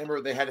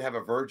remember they had to have a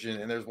virgin,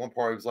 and there's one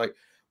part it was like,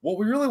 what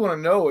we really want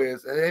to know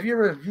is, have you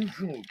ever?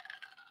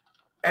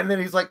 And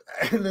then he's like,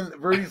 and then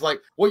Rudy's like,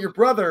 what your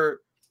brother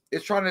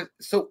is trying to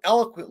so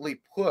eloquently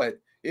put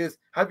is,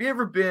 have you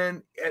ever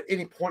been at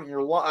any point in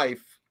your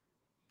life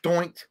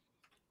doinked?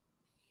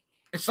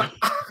 It's like,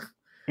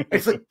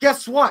 It's like,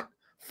 guess what?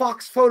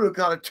 Fox Photo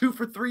got a 2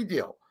 for $3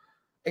 deal.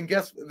 And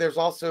guess there's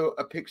also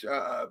a picture,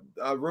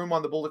 a room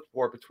on the bulletin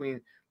board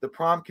between the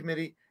prom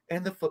committee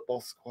and the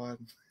football squad.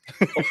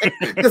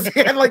 Because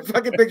he had like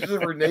fucking pictures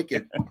of her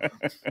naked.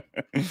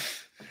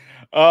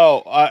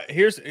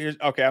 Here's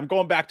okay. I'm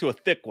going back to a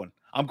thick one.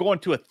 I'm going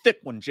to a thick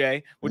one,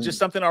 Jay, which is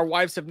something our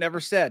wives have never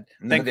said.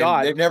 Thank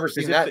God. They've never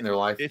seen that in their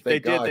life. If they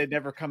did, they'd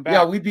never come back.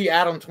 Yeah, we'd be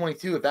Adam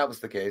 22 if that was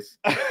the case.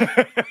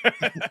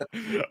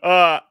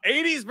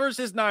 80s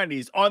versus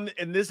 90s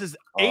and this is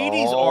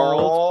 80s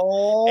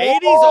Arnold.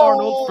 80s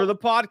Arnold for the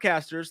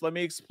podcasters. Let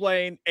me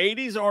explain.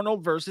 80s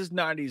Arnold versus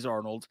 90s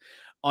Arnold.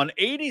 On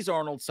 80s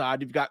Arnold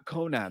side, you've got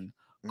Conan,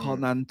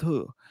 Conan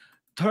 2,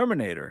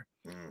 Terminator,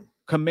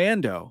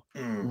 Commando,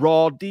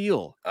 Raw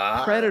Deal,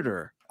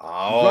 Predator,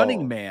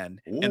 Running Man,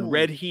 and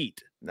Red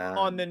Heat.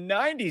 On the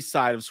 90s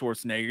side of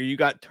Schwarzenegger, you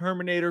got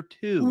Terminator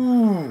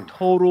 2,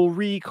 Total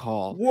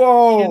Recall,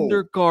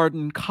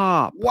 Kindergarten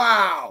Cop,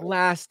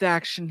 Last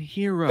Action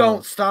Hero.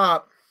 Don't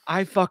stop.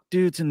 I fuck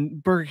dudes in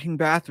Burger King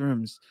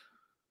bathrooms.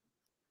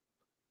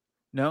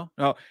 No.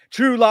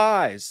 True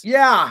Lies.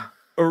 Yeah.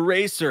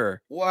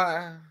 Eraser.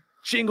 Wow.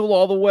 Jingle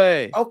All the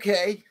Way.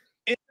 Okay.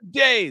 In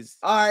Days.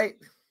 All right.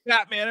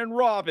 Batman and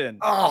Robin.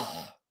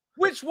 Oh.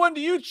 Which one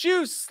do you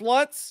choose,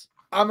 sluts?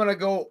 I'm going to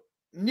go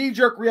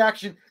knee-jerk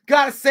reaction.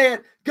 Gotta say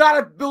it.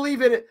 Gotta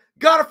believe in it.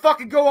 Gotta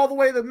fucking go all the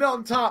way to the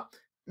mountaintop.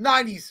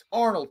 90s,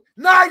 Arnold.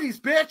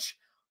 90s, bitch.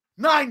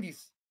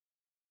 90s.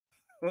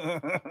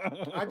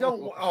 I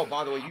don't... Oh,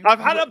 by the way... I've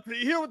had up to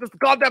here with this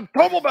goddamn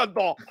Tumbleman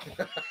doll.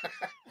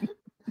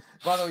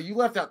 By the way, you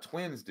left out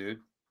Twins, dude.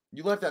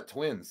 You left out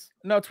Twins.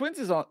 No, Twins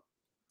is on...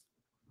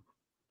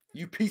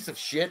 You piece of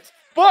shit.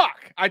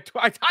 Fuck! I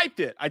typed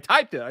it. I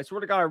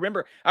swear to God, I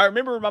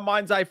remember in my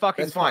mind's eye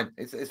fucking. It's fine.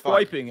 It's fine.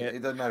 Swiping it.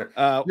 It doesn't matter.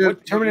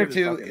 Dude, Terminator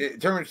 2.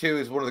 Terminator 2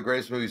 is one of the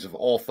greatest movies of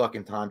all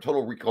fucking time.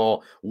 Total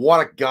Recall. What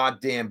a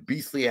goddamn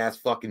beastly ass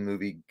fucking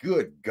movie.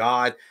 Good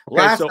God.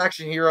 Okay, Last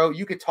Action Hero.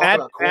 You could talk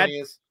about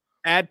corniest.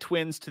 Add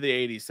Twins to the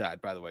 80s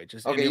side, by the way.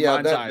 Just okay,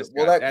 yeah. That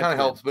kind of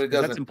helps, but it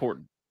doesn't. That's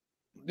important,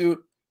 dude.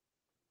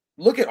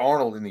 Look at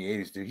Arnold in the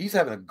 80s, dude. He's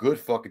having a good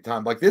fucking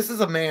time. Like, this is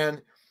a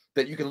man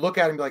that you can look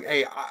at and be like,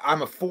 hey,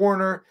 I'm a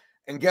foreigner,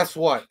 and guess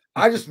what?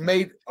 I just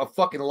made a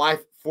fucking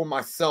life for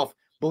myself,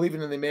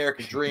 believing in the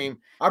American dream.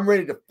 I'm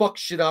ready to fuck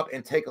shit up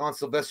and take on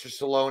Sylvester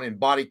Stallone in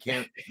body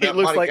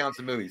counts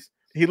in movies.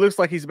 He looks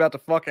like he's about to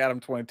fuck Adam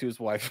 22's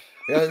wife.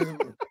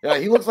 Yeah,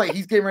 he looks like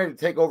he's getting ready to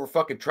take over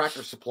fucking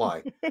Tractor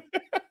Supply.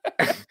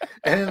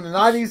 And in the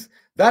 90s,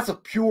 that's a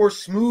pure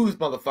smooth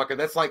motherfucker.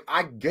 That's like,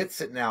 I gets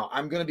it now.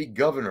 I'm going to be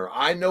governor.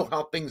 I know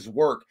how things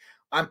work.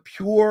 I'm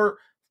pure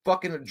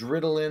fucking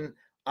adrenaline.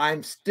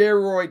 I'm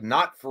steroid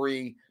not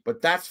free,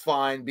 but that's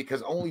fine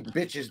because only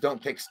bitches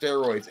don't take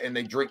steroids and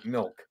they drink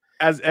milk.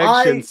 As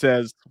Action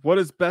says, what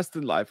is best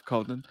in life,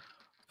 Conan?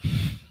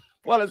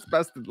 What is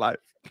best in life?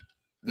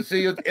 To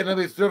see your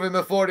enemies driven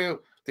before you,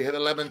 to hear the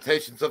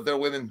lamentations of their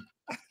women.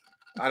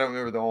 I don't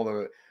remember all of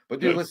it. But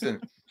dude,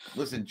 listen,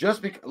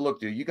 just because, look,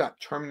 dude, you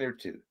got Terminator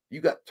 2, you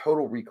got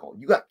Total Recall,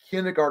 you got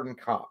Kindergarten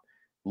Cop,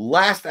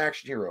 Last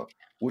Action Hero,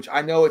 which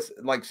I know it's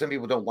like some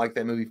people don't like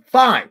that movie.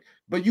 Fine.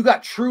 But you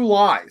got True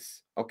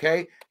Lies,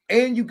 okay?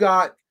 And you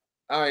got,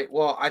 all right,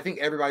 well, I think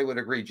everybody would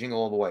agree, Jingle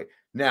All the Way.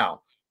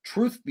 Now,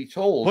 truth be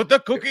told. Put the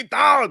cookie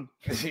down.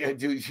 Yeah,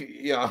 dude,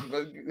 yeah.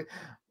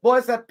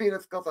 Boys, that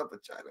peanuts goes out to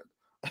China.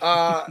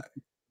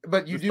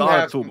 But you do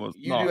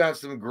have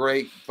some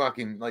great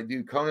fucking, like,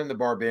 dude, Conan the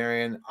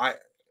Barbarian.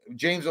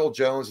 James Earl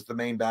Jones is the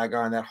main bad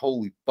guy in that.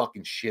 Holy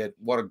fucking shit.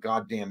 What a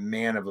goddamn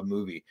man of a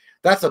movie.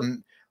 That's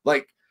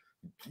like,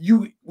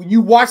 when you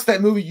watch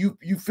that movie, you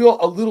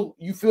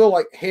feel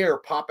like hair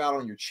pop out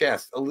on your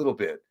chest a little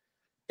bit.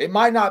 It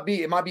might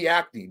be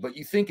acne, but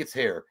you think it's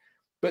hair.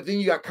 But then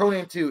you got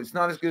Conan 2. It's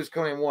not as good as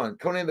Conan 1.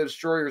 Conan the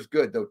Destroyer is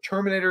good though.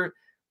 Terminator,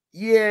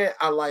 yeah,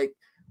 I like.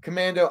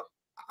 Commando,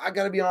 I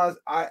gotta be honest,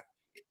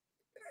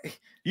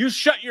 you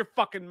shut your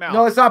fucking mouth.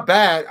 No, it's not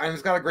bad. I mean,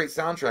 it's got a great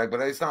soundtrack, but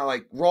it's not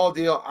like Raw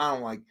Deal. I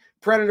don't like.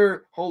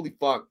 Predator, holy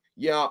fuck.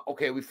 Yeah,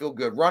 okay, we feel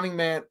good. Running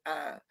Man,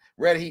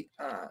 Red Heat,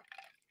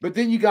 But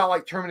then you got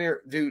like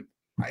Terminator, dude.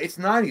 It's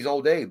 90s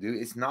all day,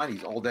 dude. It's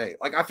 90s all day.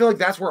 Like, I feel like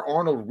that's where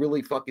Arnold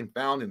really fucking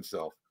found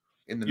himself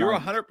in the 90s. You're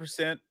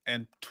 100%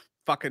 and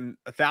fucking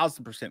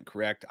 1,000%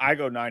 correct. I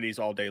go 90s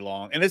all day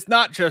long, and it's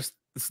not just.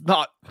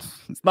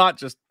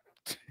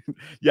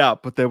 Yeah,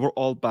 but they were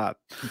all bad.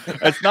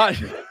 It's not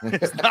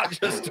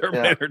just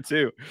Terminator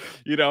 2.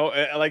 You know,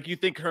 like you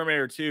think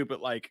Terminator 2,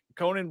 but like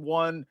Conan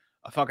 1,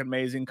 fucking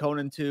amazing.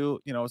 Conan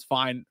 2, you know, it's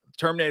fine.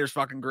 Terminator's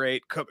fucking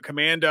great.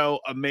 Commando,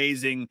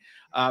 amazing.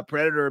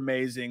 Predator,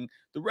 amazing.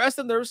 The rest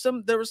of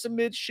them, there was some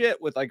mid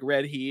shit with like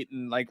Red Heat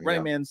and like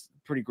Running Man's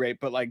pretty great,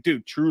 but like,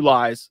 dude, True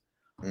Lies,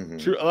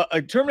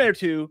 Terminator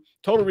 2,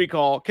 Total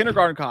Recall,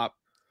 Kindergarten Cop,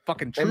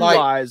 fucking True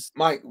Lies.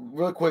 Mike,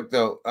 real quick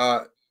though,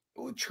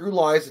 True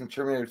Lies and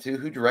Terminator 2,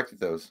 who directed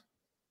those?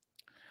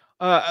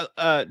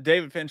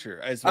 David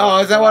Fincher. Is that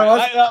what it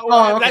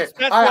was? Okay.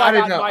 That's I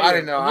didn't know. I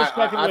didn't know. I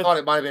thought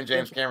it might have been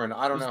James Cameron.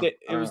 I don't know.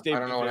 It was David. I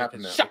don't know what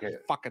happened there. Shut the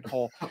fucking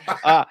hole.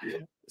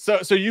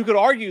 So you could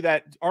argue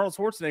that Arnold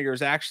Schwarzenegger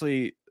is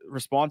actually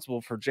responsible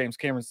for James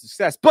Cameron's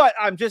success, but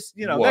I'm just,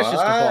 that's just a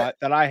thought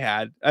that I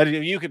had.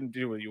 You can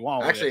do what you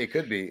want. Actually, it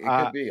could be. It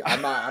could be.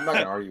 I'm not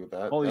gonna argue with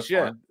that. Holy That's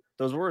shit. fine.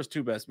 Those were his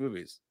two best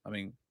movies. I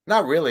mean,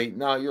 not really.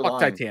 No, you're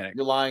fuck lying. Titanic.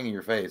 You're lying in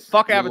your face.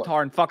 Fuck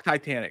Avatar and fuck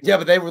Titanic. Yeah,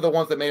 but they were the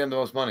ones that made him the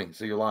most money,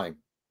 so you're lying.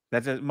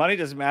 That's it. Money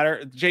doesn't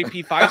matter.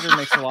 JP Pfizer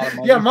makes a lot of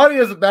money. Yeah, money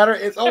doesn't matter.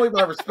 It's only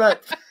my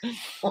respect.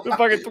 The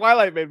fucking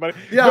Twilight made money.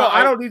 Yeah, no,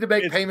 I don't need to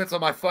make payments on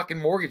my fucking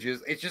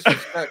mortgages. It's just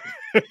respect.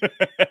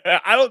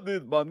 I don't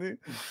need money.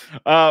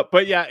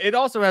 But yeah, it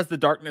also has the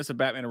darkness of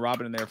Batman and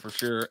Robin in there for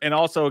sure. And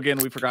also, again,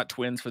 we forgot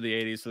Twins for the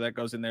 80s, so that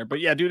goes in there. But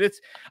yeah, dude,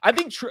 I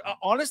think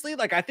honestly,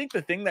 like, I think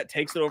the thing that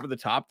takes it over the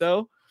top,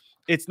 though,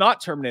 it's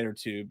not Terminator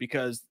 2,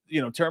 because,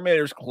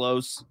 Terminator's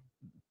close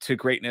to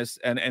greatness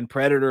and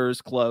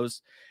Predator's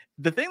close.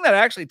 The thing that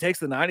actually takes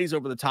the 90s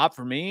over the top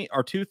for me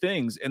are two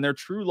things, and they're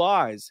True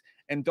Lies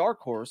and Dark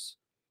Horse,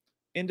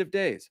 End of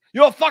Days.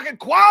 You're a fucking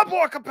choir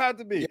boy compared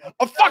to me.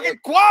 A fucking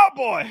choir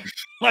boy.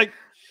 Like,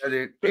 yeah,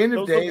 dude, End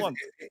of Days,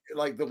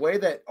 like the way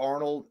that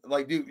Arnold,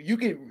 like, dude, you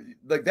can,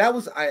 like, that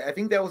was, I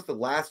think that was the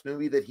last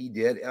movie that he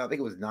did. And I think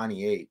it was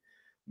 98,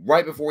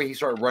 right before he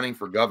started running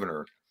for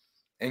governor.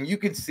 And you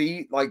can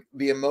see, like,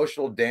 the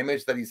emotional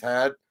damage that he's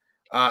had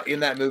in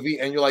that movie,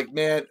 and you're like,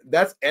 man,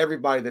 that's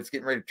everybody that's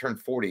getting ready to turn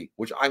 40,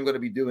 which I'm going to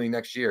be doing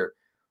next year.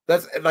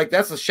 That's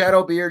a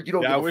shadow beard. You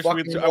don't. Yeah, I wish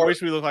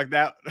we looked like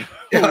that.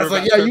 Yeah, it's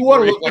like, yeah, you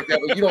want to look like that,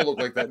 but you don't look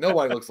like that.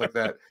 Nobody looks like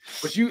that.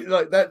 But you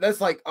like that.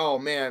 That's like, oh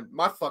man,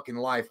 my fucking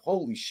life.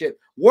 Holy shit,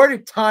 where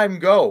did time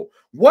go?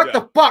 What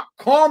the fuck?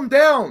 Calm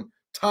down,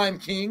 Time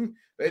King.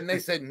 And they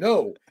said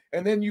no.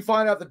 And then you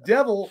find out the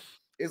devil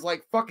is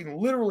like fucking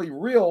literally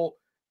real.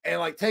 And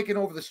like taking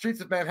over the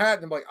streets of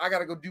Manhattan. I'm like, I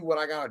gotta go do what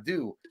I gotta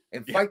do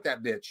and fight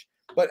that bitch.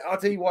 But I'll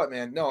tell you what,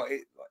 man. No,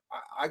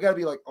 I gotta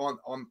be like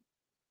on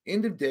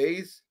End of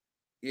Days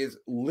is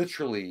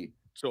literally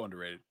so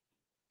underrated.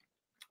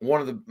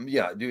 One of the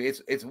dude.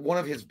 It's one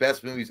of his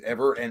best movies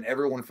ever, and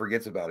everyone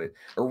forgets about it.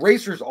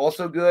 Eraser's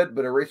also good,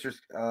 but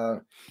Eraser's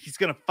he's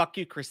gonna fuck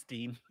you,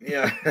 Christine.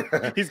 Yeah,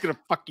 he's gonna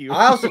fuck you.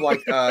 I also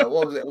like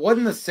what was it?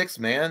 Wasn't The Sixth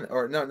Man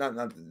or no, not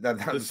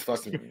that was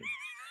fucking.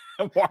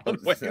 Marlon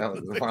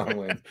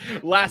Wayans.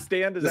 Last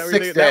Stand, is the that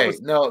Sixth Day?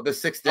 No, The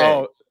Sixth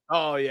Day.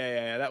 Oh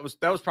yeah. That was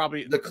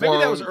probably the clone.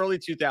 Maybe that was early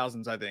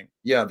 2000s, I think.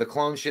 Yeah, the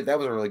clone shit. That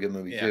was a really good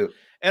movie too.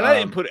 And I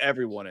didn't put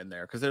everyone in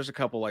there because there's a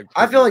couple like.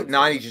 I feel like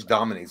 90s just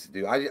dominates it,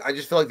 dude. I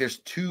just feel like there's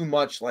too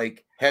much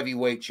like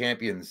heavyweight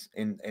champions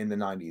in the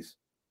 90s.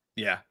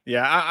 Yeah,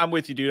 I'm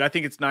with you, dude. I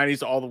think it's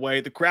 90s all the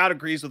way. The crowd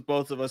agrees with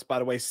both of us, by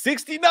the way.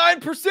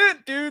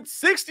 69%, dude.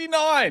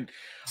 69,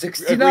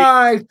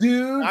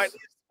 dude.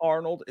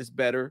 Arnold is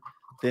better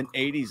than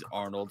 80s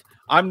Arnold.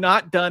 I'm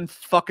not done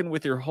fucking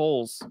with your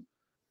holes.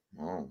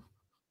 Oh.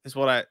 Is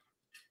what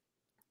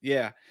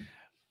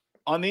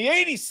on the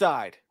 80s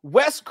side,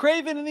 Wes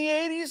Craven in the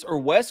 80s or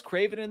Wes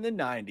Craven in the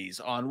 90s?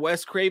 On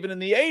Wes Craven in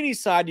the 80s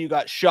side, you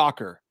got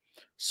Shocker,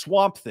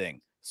 Swamp Thing,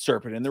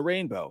 Serpent in the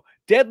Rainbow,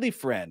 Deadly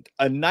Friend,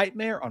 A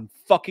Nightmare on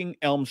fucking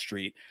Elm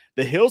Street,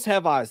 The Hills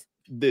Have Eyes,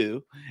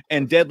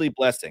 and Deadly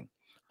Blessing.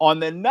 On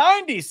the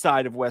 90s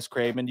side of Wes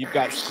Craven, you've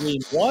got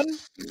Scream 1,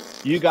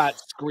 you got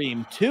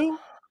Scream 2,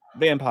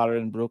 Vampire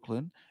in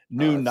Brooklyn,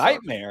 New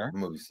Nightmare,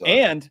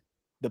 and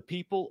The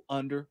People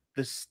Under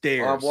the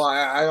Stairs. Well,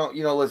 I don't,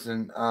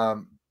 listen,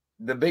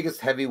 the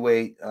biggest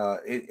heavyweight,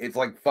 it's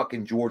like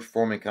fucking George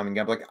Foreman coming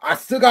up. Like, I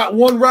still got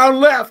one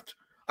round left.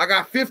 I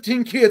got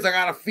 15 kids I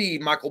got to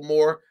feed, Michael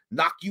Moore.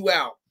 Knock you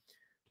out.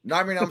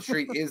 Nightmare on Elm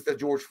Street is the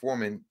George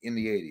Foreman in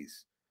the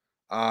 80s.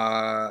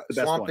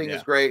 Swamp Thing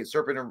is great.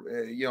 Serpent,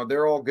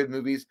 they're all good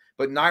movies,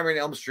 but Nightmare on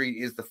Elm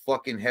Street is the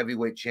fucking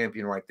heavyweight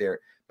champion right there.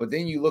 But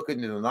then you look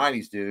into the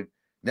 90s, dude.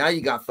 Now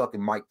you got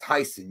fucking Mike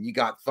Tyson. You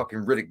got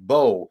fucking Riddick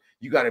Bowe.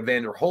 You got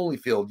Evander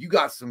Holyfield. You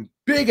got some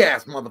big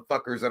ass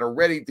motherfuckers that are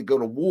ready to go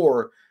to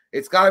war.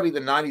 It's got to be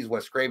the 90s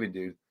Wes Craven,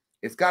 dude.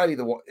 It's got to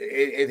be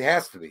it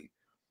has to be.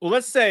 Well,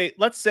 let's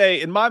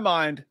say in my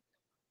mind,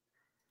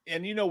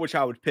 and you know which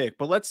I would pick,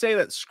 but let's say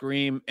that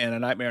Scream and A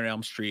Nightmare on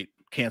Elm Street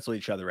cancel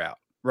each other out,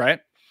 right?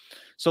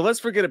 So let's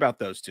forget about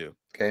those two.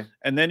 Okay.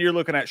 And then you're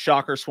looking at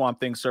Shocker, Swamp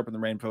Thing, Serpent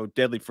in the Rainbow,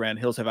 Deadly Friend,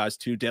 Hills Have Eyes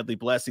 2, Deadly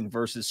Blessing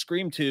versus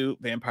Scream 2,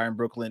 Vampire in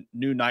Brooklyn,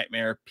 New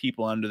Nightmare,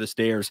 People Under the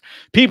Stairs.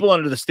 People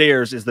Under the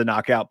Stairs is the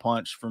knockout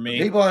punch for me.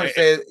 People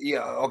understand,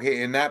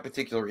 okay, in that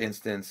particular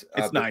instance.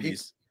 It's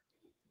 90s.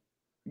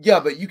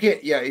 But you can't,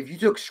 if you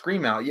took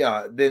Scream out,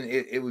 then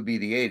it would be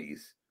the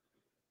 80s.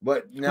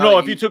 But no,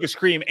 if you took a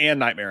Scream and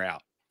Nightmare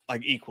out,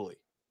 like equally.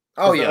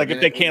 Oh, yeah. Like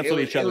if they canceled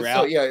each other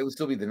out. It would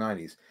still be the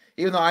 90s.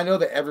 Even though I know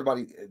that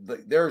everybody,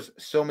 there's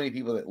so many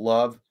people that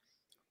love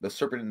The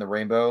Serpent in the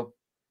Rainbow,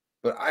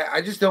 but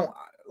I just don't,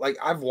 like,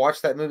 I've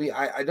watched that movie.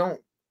 I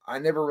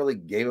never really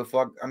gave a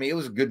fuck. I mean, it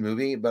was a good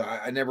movie, but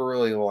I never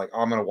really like,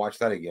 I'm going to watch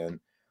that again.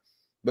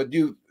 But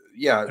dude,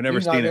 I've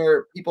never seen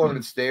it. People Under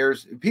the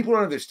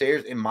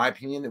Stairs, in my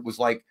opinion, it was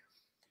like,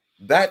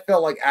 that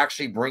felt like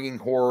actually bringing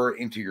horror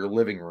into your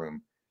living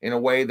room in a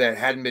way that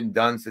hadn't been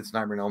done since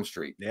Nightmare on Elm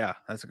Street. Yeah,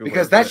 that's a good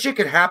because that shit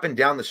could happen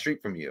down the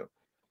street from you.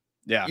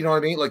 Yeah. You know what I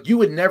mean? Like you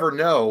would never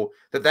know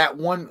that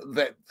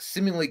that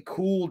seemingly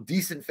cool,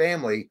 decent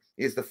family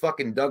is the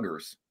fucking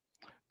Duggars.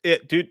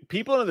 Dude,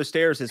 People Under the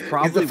Stairs is It's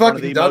probably the one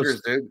of fucking the Duggars,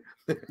 most,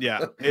 dude.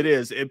 yeah, it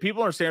is.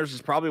 People Under the Stairs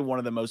is probably one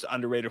of the most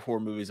underrated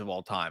horror movies of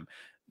all time.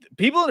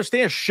 People Under the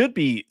Stairs should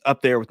be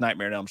up there with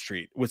Nightmare on Elm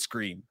Street, with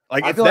Scream.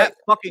 Like, it's that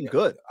fucking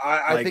good.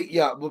 I think,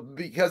 yeah,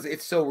 because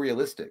it's so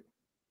realistic.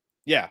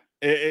 Yeah.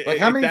 Like,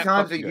 how many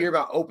times do you hear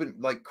about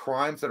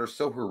crimes that are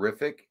so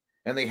horrific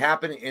and they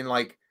happen in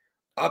like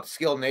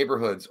upscale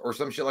neighborhoods or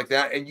some shit like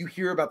that, and you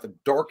hear about the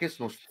darkest,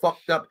 most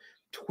fucked up,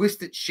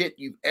 twisted shit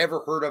you've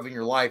ever heard of in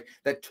your life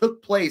that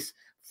took place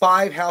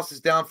 5 houses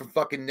down from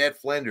fucking Ned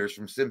Flanders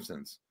from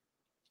Simpsons.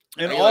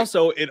 And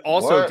also, like,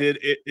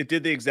 it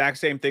did the exact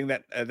same thing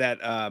that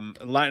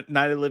Night of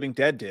the Living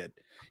Dead did.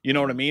 You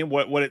know what I mean?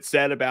 What it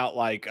said about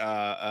like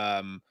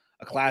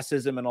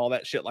classism and all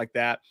that shit like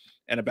that,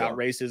 and about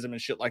racism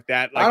and shit like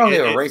that. Like, I don't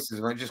think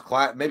racism, just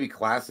maybe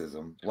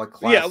classism, like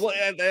class. Yeah, well,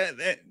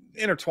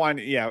 intertwined,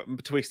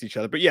 betwixt each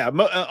other. But yeah,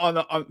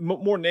 on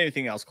more than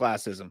anything else,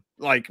 classism,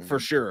 like for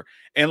sure.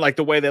 And like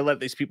the way they let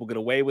these people get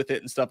away with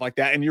it and stuff like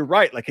that. And you're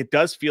right, like it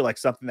does feel like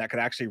something that could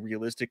actually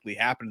realistically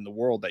happen in the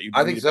world that you.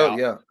 I think so. About.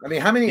 Yeah, I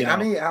mean, how many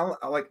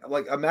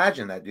like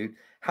imagine that, dude.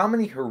 How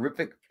many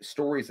horrific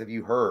stories have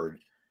you heard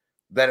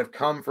that have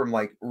come from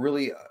like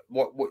really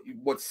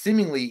what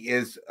seemingly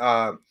is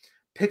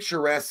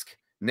picturesque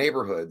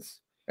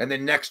neighborhoods, and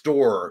then next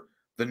door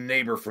the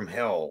neighbor from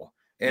hell,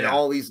 and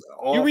all these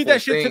you read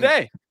that shit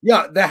today.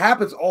 Yeah, that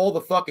happens all the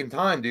fucking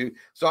time, dude.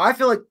 So I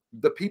feel like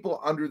the People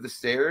Under the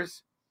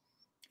Stairs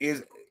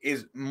is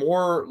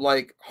more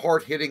like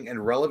hard-hitting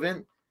and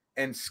relevant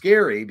and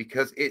scary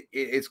because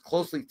it's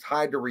closely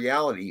tied to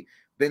reality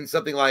than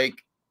something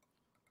like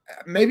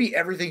maybe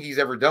everything he's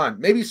ever done.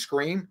 Maybe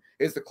Scream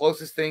is the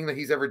closest thing that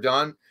he's ever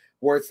done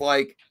where it's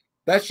like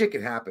that shit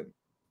can happen.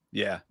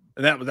 Yeah.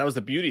 And that was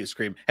the beauty of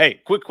Scream.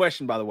 Hey, quick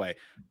question, by the way.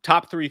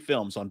 Top 3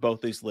 films on both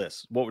these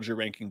lists. What would your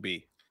ranking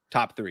be?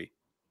 Top 3.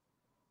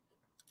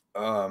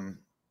 Nightmare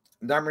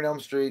on Elm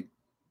Street,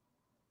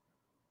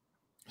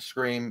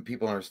 Scream,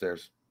 People Under the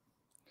Stairs.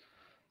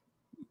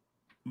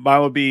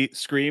 Mine would be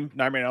Scream,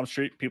 Nightmare on Elm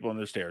Street, People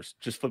Under the Stairs.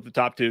 Just flip the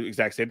top 2,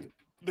 exact same.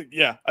 But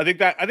yeah, I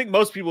think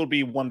most people would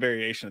be one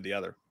variation of the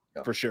other.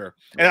 Yeah. For sure.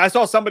 And I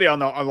saw somebody on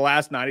the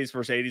last 90s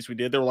versus 80s we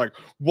did. They were like,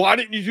 why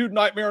didn't you do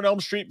Nightmare on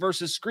Elm Street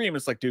versus Scream?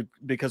 It's like, dude,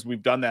 because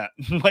we've done that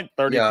like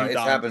 30 times.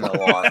 Yeah, it's happened a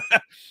lot.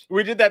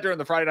 We did that during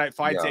the Friday Night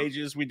Fights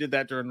ages. We did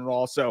that during it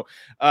all. So,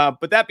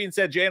 but that being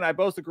said, Jay and I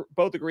both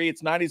agree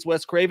it's 90s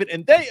Wes Craven,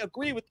 and they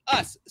agree with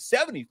us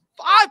 75%.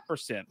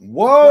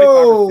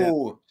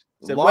 Whoa.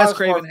 Said Wes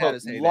Craven had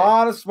his heyday. A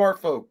lot of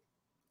smart folk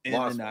in the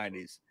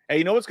 90s. Hey,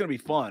 you know what's going to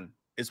be fun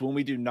is when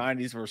we do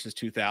 90s versus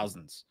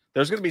 2000s.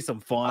 There's going to be some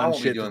fun I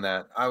won't shit. Be doing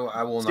that. I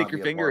will stick not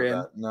your finger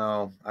in.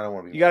 No, I don't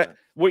want to be. You got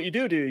what you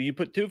do. You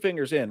put 2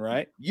 fingers in,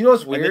 right? You know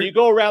what's weird? And then you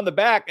go around the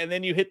back, and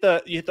then you hit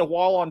the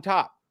wall on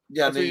top.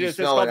 Yeah, and then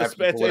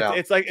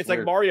it's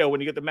like Mario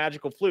when you get the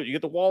magical flute. You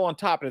get the wall on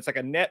top, and it's like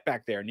a net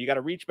back there, and you got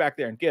to reach back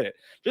there and get it.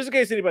 Just in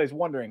case anybody's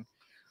wondering.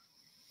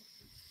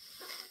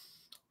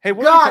 Hey,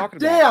 what are you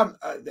talking about?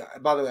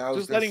 By the way, I was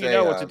just letting you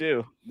know what to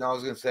do. No, I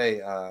was going to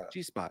say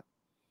G-spot.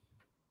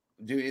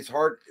 Dude, it's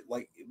hard.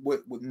 Like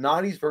with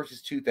 90s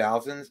versus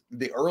 2000s,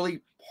 the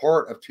early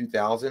part of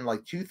 2000,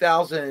 like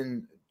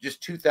 2000,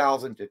 just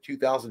 2000 to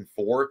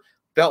 2004,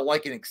 felt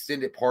like an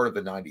extended part of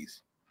the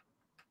 90s.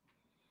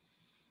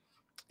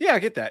 Yeah, I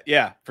get that.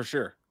 Yeah, for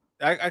sure.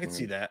 I can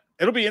see that.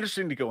 It'll be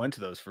interesting to go into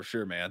those for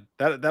sure, man.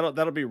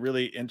 That'll be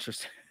really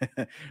interesting.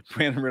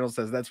 Brandon Reynolds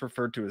says that's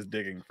referred to as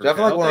digging. I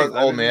feel like one of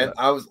those old man.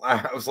 I was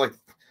like,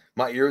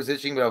 my ear was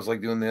itching, but I was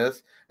like doing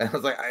this, and I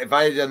was like, if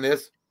I had done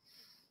this.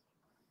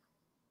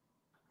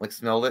 Like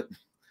smelled it.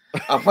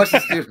 I watched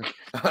this dude.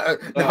 I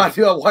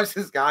watched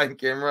this guy on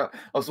camera.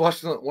 I was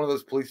watching one of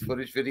those police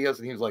footage videos,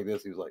 and he was like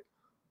this. He was like,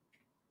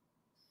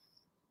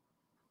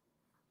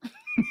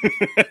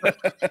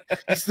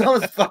 he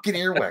smelled his fucking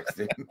earwax,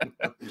 dude.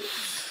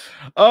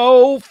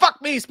 Oh, fuck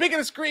me. Speaking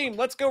of Scream,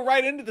 let's go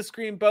right into the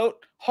Scream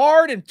boat.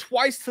 Hard and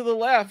twice to the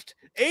left.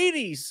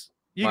 80s.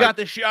 You got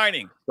The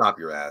Shining. Stop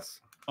your ass.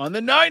 On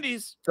the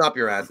 90s. Stop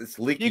your ass. It's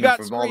leaking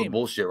from Scream. All the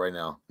bullshit right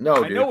now. No,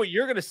 dude. I know what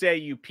you're going to say,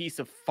 you piece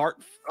of fart.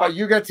 Oh,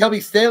 you're going to tell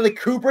me Stanley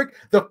Kubrick,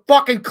 the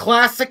fucking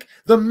classic,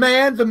 the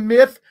man, the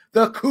myth,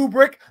 the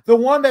Kubrick, the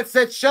one that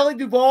said Shelley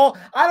Duvall,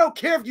 I don't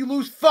care if you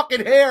lose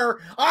fucking hair.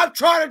 I'm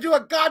trying to do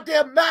a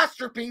goddamn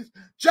masterpiece.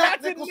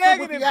 That's a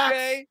negative,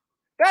 Jay.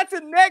 That's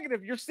a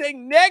negative. You're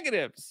saying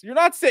negatives. You're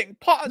not saying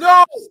positives.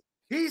 No.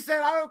 He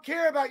said, I don't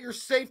care about your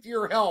safety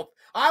or health.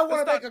 I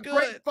want to make a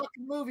great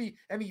fucking movie,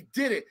 and he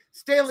did it.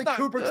 Stanley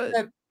Kubrick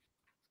said,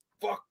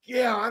 fuck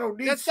yeah, I don't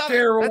need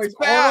steroids. That's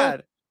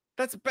bad.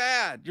 That's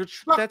bad.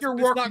 That's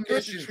not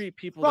good to treat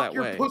people that way.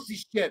 Fuck your pussy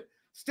shit.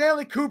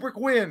 Stanley Kubrick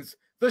wins.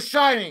 The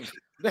Shining.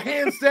 The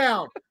hands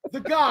down.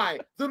 The guy.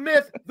 The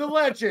myth. The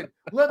legend.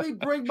 Let me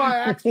bring my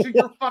axe to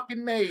your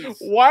fucking maze.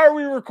 Why are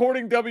we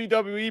recording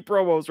WWE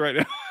promos right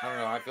now? I don't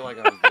know. I feel like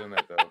I was doing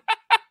that, though.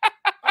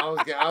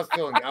 was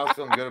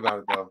feeling good about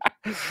it though.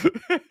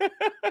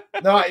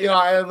 No,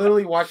 I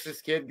literally watched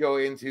this kid go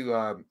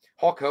into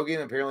Hulk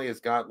Hogan. Apparently, has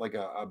got like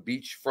a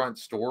beachfront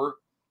store.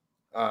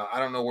 I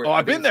don't know where. Oh,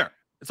 I've been there.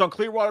 It's on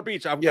Clearwater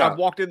Beach. I've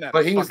walked in that.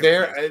 But he was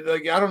there.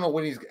 Like, I don't know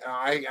when he's.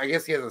 I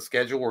guess he has a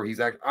schedule where he's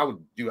actually. I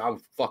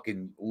would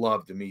fucking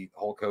love to meet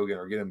Hulk Hogan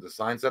or get him to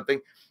sign something.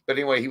 But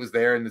anyway, he was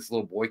there, and this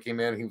little boy came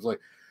in. And he was like,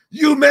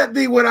 "You met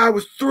me when I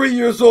was 3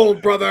 years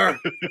old, brother.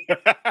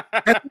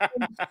 And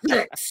I'm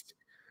 6,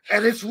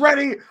 and it's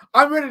ready.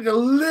 I'm ready to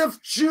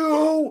lift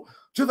you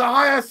to the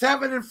highest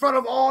heaven in front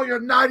of all your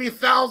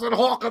 90,000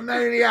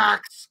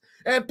 Hulkamaniacs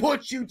and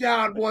put you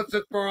down once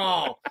and for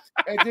all."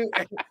 And dude,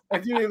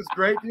 it was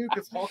great, dude,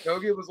 because Hulk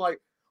Hogan was like,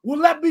 "Well,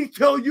 let me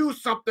tell you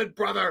something,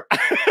 brother."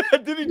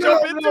 Did he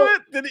jump into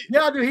it? Did he?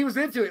 Yeah, dude, he was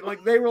into it.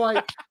 Like, they were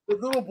like, the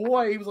little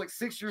boy, he was like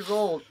 6 years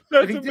old.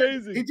 That's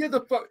amazing. He did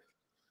the fuck,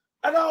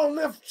 "and I'll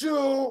lift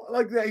you,"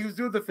 like that. He was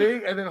doing the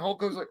thing, and then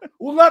Hulk Hogan was like,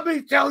 "Well, let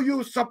me tell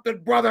you something,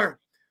 brother.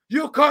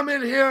 You come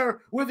in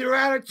here with your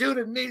attitude,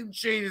 and Meat and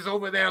Cheese is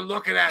over there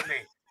looking at me.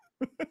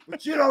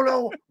 But you don't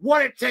know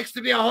what it takes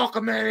to be a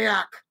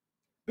Hulkamaniac.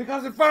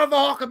 Because in front of the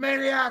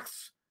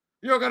Hulkamaniacs,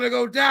 you're going to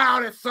go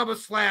down at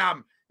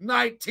SummerSlam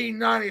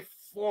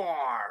 1994.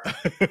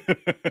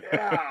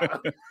 Yeah.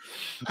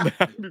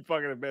 That'd be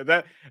fucking amazing.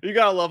 That, you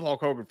got to love Hulk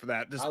Hogan for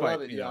that. Despite, I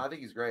love it. I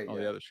think he's great. All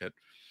the other shit.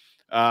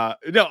 No,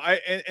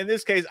 in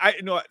this case,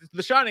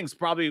 The Shining's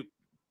probably,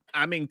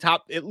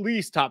 at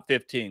least top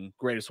 15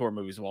 greatest horror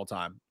movies of all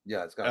time.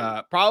 Yeah, it's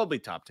got probably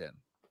top 10,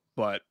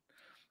 but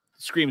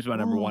Scream's my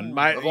number one.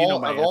 Of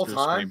all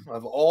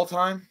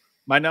time.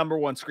 My number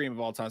one Scream of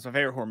all time. It's my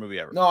favorite horror movie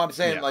ever. No, I'm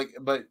saying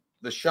but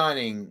The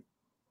Shining.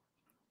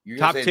 You're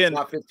top 10,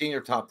 top 15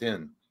 or top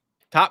 10?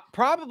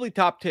 Probably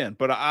top 10.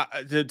 But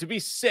to be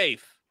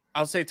safe,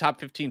 I'll say top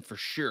 15 for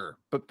sure,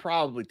 but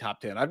probably top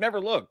 10. I've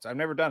never looked. I've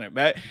never done it.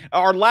 But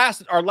our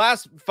last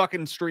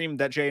fucking stream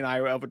that Jay and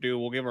I ever do,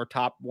 we'll give our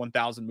top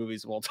 1,000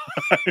 movies of all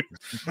time.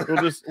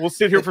 we'll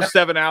sit here for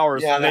 7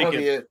 hours. Yeah, that'll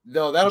be it.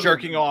 No, that'll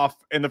jerking off,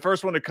 and the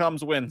first one that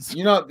comes wins.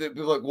 You know, they'd be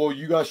like, "Well,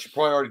 you guys should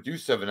probably already do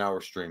 7-hour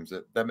streams."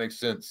 That makes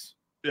sense.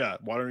 Yeah,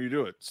 why don't you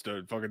do it?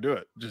 Fucking do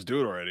it. Just do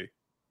it already.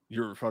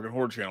 You're a fucking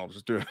horde channel.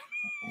 Just do it.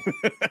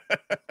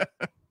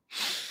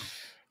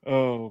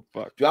 Oh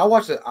fuck! Dude, I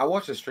watched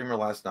a streamer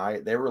last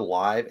night. They were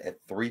live at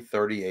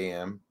 3:30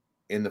 a.m.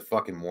 in the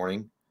fucking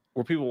morning.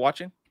 Were people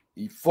watching?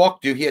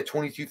 Fuck, dude, he had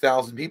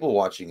 22,000 people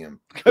watching him.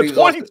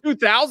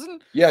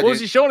 22,000? Yeah, was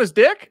he showing his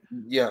dick?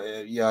 Yeah,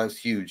 it's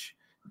huge.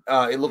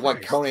 It looked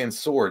like Conan's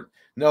sword.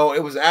 No,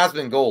 it was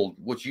Asmongold,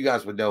 which you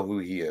guys would know who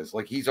he is.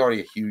 Like, he's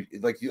already a huge.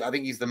 Like, I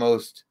think he's the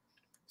most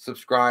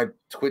subscribed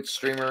Twitch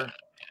streamer.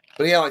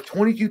 But he had like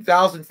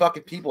 22,000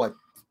 fucking people at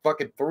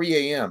fucking 3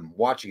 a.m.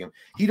 watching him.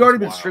 He'd already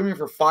been streaming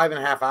for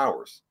 5.5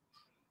 hours.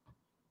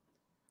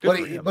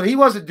 But he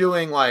wasn't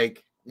doing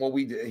like what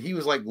we did. He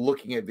was like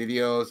looking at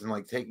videos and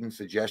like taking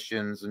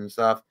suggestions and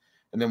stuff,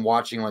 and then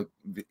watching like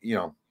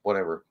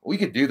whatever. We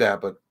could do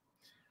that, but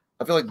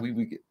I feel like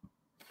we get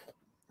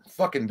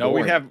fucking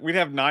boring. No, we'd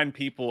have 9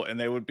 people, and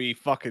they would be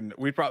fucking.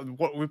 We'd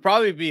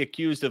probably be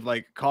accused of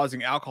like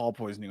causing alcohol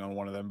poisoning on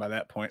one of them by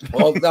that point.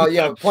 Well, no,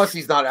 yeah. Plus,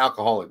 he's not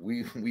alcoholic.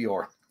 We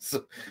are.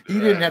 So he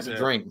didn't have to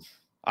drink.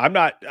 I'm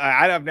not.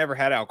 I've never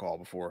had alcohol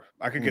before.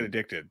 I could get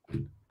addicted.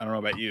 I don't know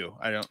about you.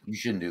 I don't. You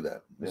shouldn't do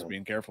that. Just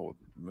being careful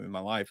with my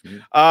life.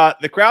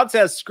 The crowd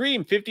says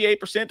Scream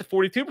 58% to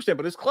 42%,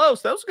 but it's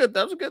close. That was good.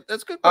 That's a good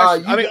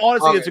question. I mean,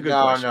 honestly, it's a good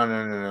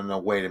question. No.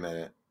 Wait a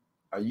minute.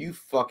 Are you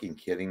fucking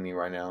kidding me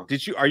right now?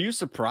 Are you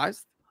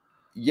surprised?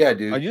 Yeah,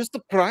 dude. Are you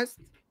surprised?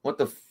 What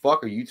the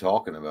fuck are you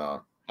talking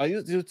about? I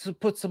used to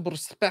put some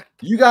respect.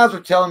 You guys are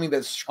telling me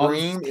that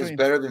Scream is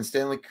better than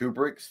Stanley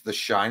Kubrick's The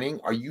Shining?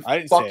 Are you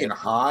fucking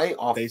high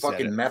off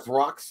fucking meth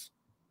rocks?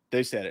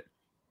 They said it.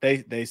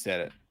 They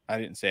said it. I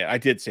didn't say it. I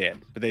did say it,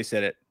 but they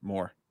said it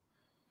more.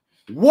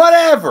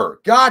 Whatever.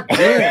 God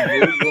damn,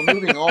 dude. We're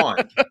moving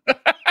on.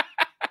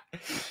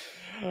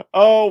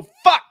 Oh,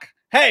 fuck.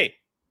 Hey,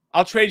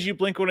 I'll trade you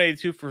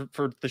Blink-182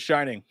 for The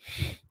Shining.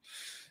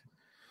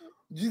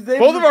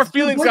 Both of our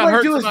feelings got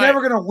hurt tonight. Was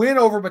never going to win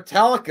over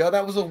Metallica.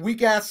 That was a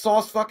weak-ass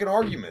sauce fucking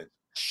argument.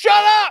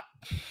 Shut up!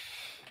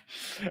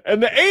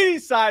 And the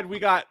 80s side, we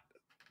got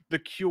The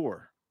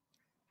Cure.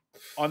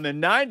 On the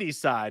 90s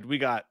side, we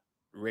got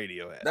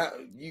Radiohead. Now,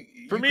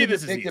 for me,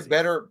 this is easy. A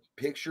better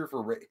picture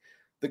for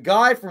the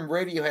guy from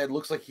Radiohead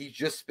looks like he's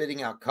just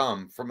spitting out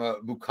cum from a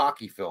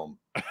bukkake film.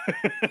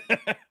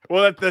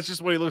 Well, that's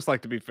just what he looks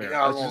like, to be fair.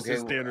 That's just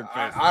his standard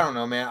face. I don't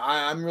know, man.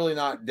 I'm really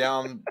not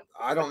down.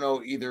 I don't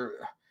know either.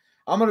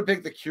 I'm going to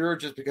pick The Cure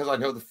just because I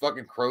know the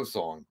fucking Crow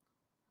song.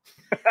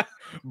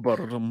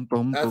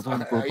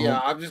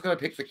 Yeah, I'm just going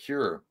to pick The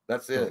Cure.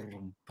 That's it.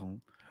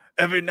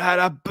 Every night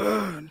I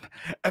burn,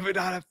 every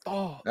night I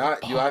fall. I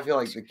feel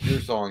like the Cure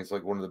song is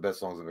like one of the best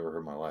songs I've ever heard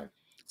in my life.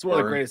 It's one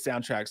of the greatest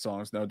soundtrack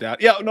songs, no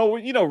doubt. Yeah, no,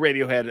 you know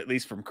Radiohead, at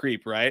least from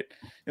Creep, right?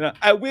 You know,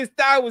 I wish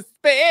I was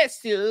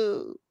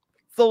special,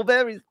 so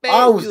very special.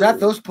 Oh, was that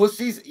those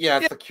pussies? Yeah,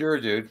 it's The Cure,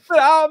 dude.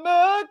 I'm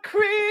a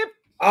creep.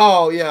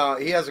 Oh, yeah,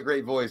 he has a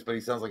great voice, but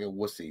he sounds like a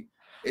wussy.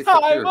 It's the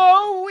I'm Cure.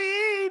 a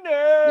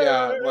wiener.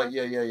 Yeah, like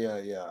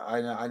yeah.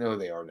 I know who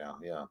they are now.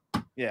 Yeah.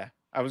 Yeah,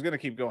 I was gonna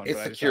keep going, It's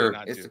but I the decided Cure.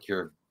 not It's to the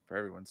Cure. for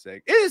everyone's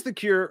sake. It is the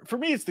Cure. For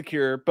me, it's the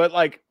Cure. But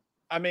like,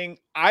 I mean,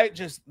 I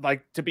just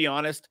like to be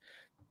honest,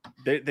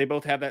 they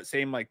both have that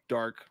same like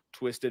dark,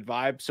 twisted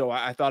vibe. So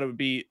I thought it would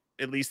be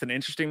at least an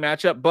interesting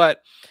matchup.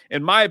 But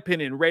in my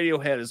opinion,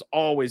 Radiohead has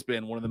always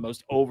been one of the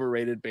most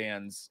overrated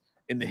bands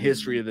in the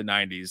history of the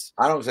 90s.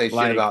 I don't say shit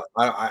Like, about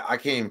I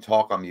can't even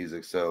talk on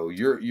music, so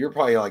you're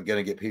probably like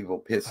gonna get people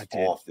pissed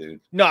off, dude.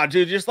 No,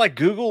 dude, just like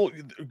Google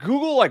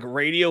like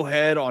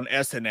Radiohead on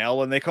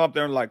SNL, and they come up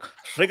there and like,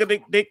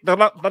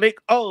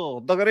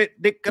 oh,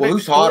 Well,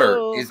 who's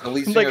hotter? Is the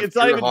lead singer like of it's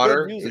not Cure even good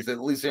hotter? music. Is the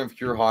lead singer of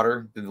Cure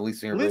hotter than the lead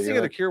singer The of lead singer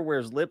of the Radiohead? Cure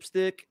wears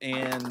lipstick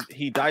and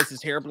he dyes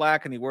his hair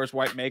black and he wears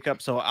white makeup,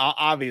 so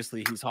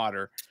obviously he's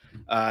hotter.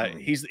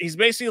 He's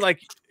basically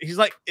like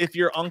if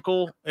your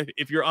uncle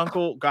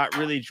got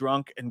really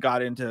drunk and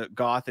got into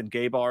goth and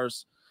gay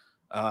bars.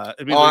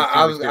 It'd be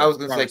I was gonna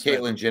say Robert Smith.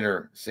 Caitlyn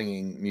Jenner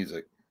singing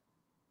music.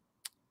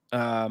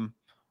 Well,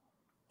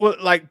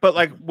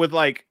 but with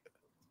like,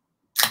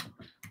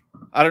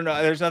 I don't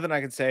know. There's nothing I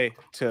can say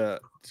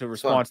to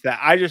respond to that.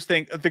 I just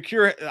think the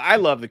Cure. I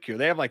love the Cure.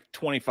 They have like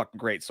 20 fucking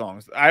great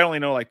songs. I only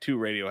know like 2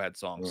 Radiohead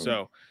songs,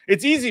 so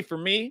it's easy for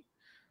me.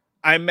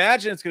 I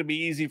imagine it's gonna be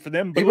easy for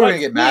them. But people are gonna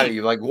get mad at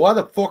you. Like, why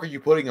the fuck are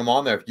you putting them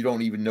on there if you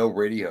don't even know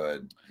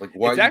Radiohead? Like,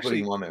 why are you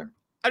putting them on there?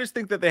 I just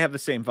think that they have the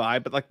same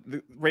vibe, but like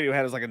the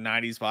Radiohead is like a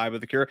 90s vibe with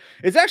the Cure.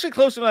 It's actually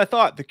closer than I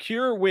thought. The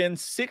Cure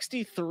wins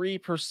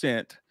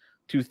 63%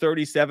 to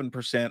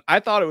 37%. I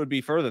thought it would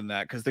be further than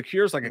that because the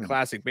Cure is like a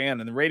classic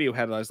band, and the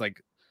Radiohead was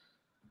like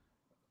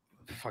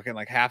fucking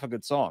like half a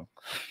good song.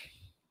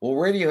 Well,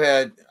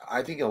 Radiohead,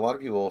 I think a lot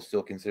of people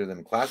still consider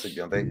them classic,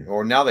 don't they?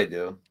 Or now they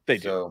do. They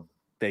do.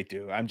 They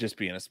do. I'm just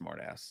being a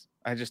smartass.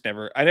 I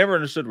never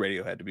understood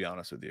Radiohead, to be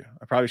honest with you.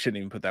 I probably shouldn't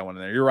even put that one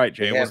in there. You're right,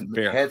 Jay. It wasn't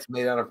fair. Heads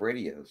made out of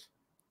radios.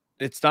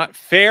 It's not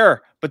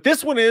fair, but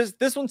this one's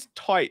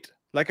tight,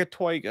 like a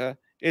toy.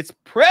 It's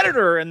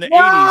Predator in the 80s.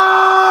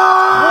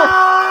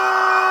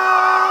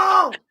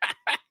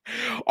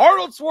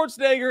 Arnold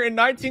Schwarzenegger in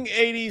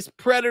 1980s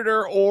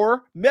Predator,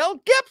 or Mel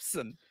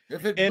Gibson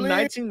in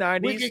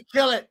 1990s. We can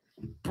kill it.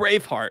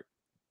 Braveheart.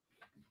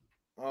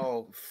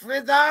 Oh,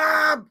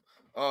 freedom!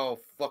 Oh,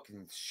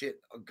 fucking shit.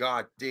 Oh,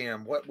 God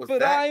damn. What was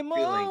that I'm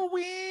feeling? a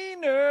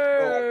wiener.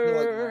 Oh, I feel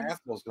like my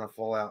asshole's going to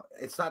fall out.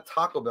 It's not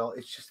Taco Bell.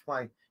 It's just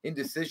my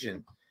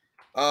indecision.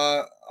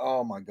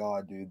 Oh, my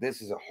God, dude.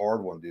 This is a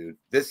hard one, dude.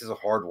 This is a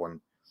hard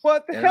one.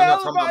 What the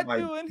hell am I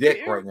doing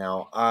dick right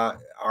now? All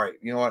right.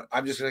 You know what?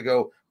 I'm just going to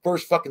go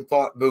first fucking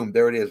thought. Boom.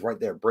 There it is right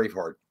there.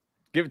 Braveheart.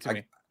 Give it to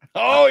me.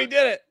 Oh, he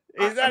did it.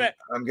 He said it.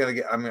 All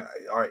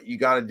right. You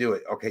got to do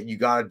it. Okay. You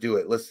got to do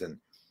it. Listen.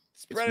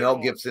 It's Mel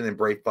Gibson and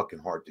Brave fucking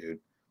Heart, dude.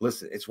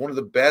 Listen, it's one of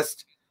the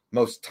best,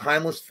 most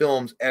timeless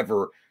films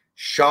ever,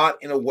 shot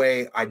in a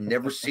way I'd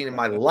never seen in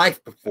my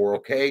life before,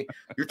 okay?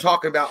 You're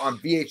talking about on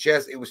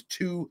VHS, it was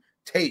 2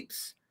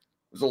 tapes.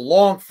 It was a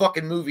long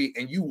fucking movie,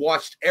 and you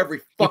watched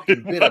every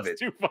fucking bit of it.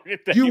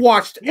 You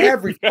watched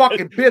every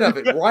fucking bit of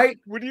it, right?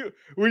 When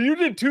you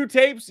did 2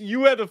 tapes,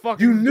 you had to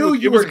fucking. You knew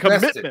you were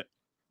commitment. Invested.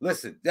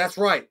 Listen, that's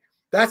right.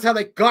 That's how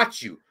they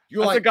got you.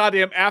 You're that's like a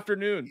goddamn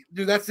afternoon,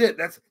 dude. That's it.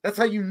 That's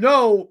how you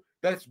know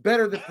that it's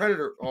better than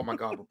Predator. Oh my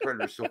God, but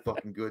Predator's so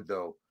fucking good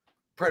though.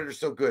 Predator's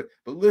so good.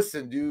 But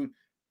listen, dude,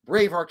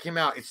 Braveheart came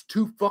out. It's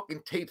 2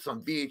 fucking tapes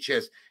on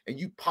VHS, and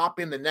you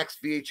pop in the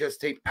next VHS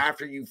tape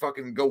after you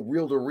fucking go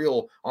reel to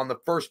reel on the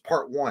first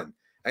part 1,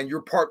 and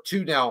you're part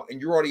 2 now,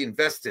 and you're already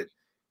invested.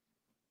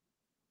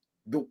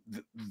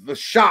 The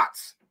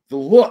shots, the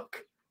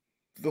look,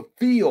 the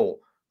feel,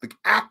 the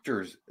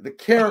actors, the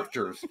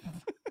characters.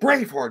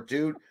 Braveheart,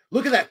 dude.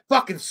 Look at that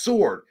fucking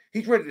sword.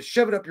 He's ready to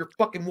shove it up your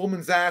fucking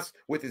woman's ass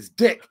with his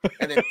dick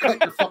and then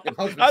cut your fucking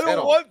husband's head off. I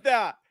don't want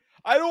that.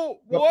 I don't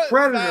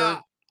want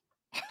that.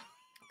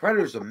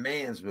 Predator's a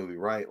man's movie,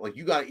 right? Like,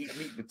 you got to eat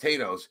meat and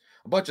potatoes.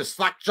 A bunch of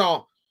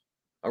slackjaw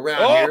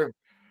around here.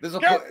 That's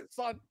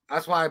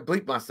why I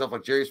bleep myself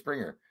like Jerry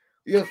Springer.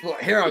 You have to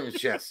put hair on your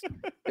chest.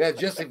 Yeah,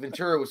 Jesse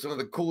Ventura with some of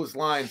the coolest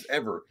lines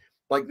ever.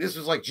 Like, this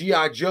was like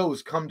G.I.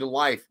 Joe's come to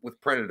life with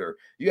Predator.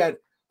 You had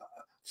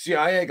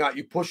CIA got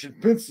you pushing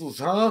pencils,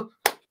 huh?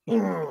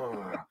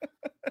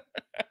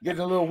 Getting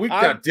a little weak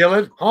there,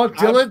 Dylan. Huh,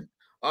 Dylan?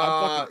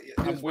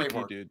 I'm with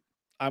you, dude.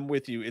 I'm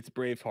with you. It's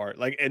Braveheart.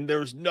 Like, and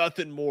there's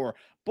nothing more.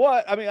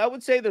 But I mean, I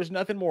would say there's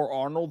nothing more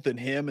Arnold than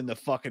him in the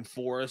fucking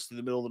forest in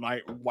the middle of the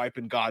night,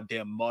 wiping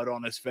goddamn mud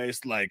on his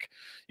face. Like,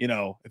 you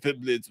know, if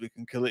it bleeds, we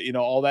can kill it. You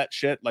know, all that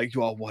shit. Like,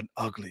 you are one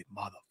ugly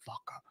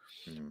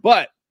motherfucker.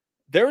 But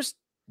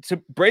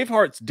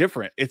Braveheart's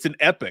different. It's an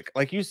epic.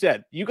 Like you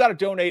said, you got to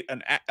donate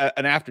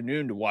an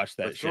afternoon to watch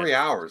that. 3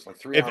 hours, like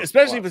 3 hours.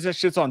 Especially if it's just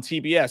shit's on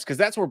TBS, because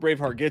that's where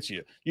Braveheart gets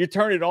you. You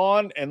turn it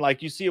on and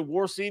like you see a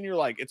war scene, you're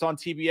like, it's on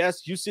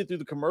TBS. You sit through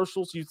the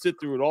commercials, you sit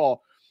through it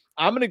all.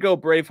 I'm gonna go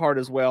Braveheart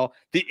as well.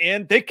 The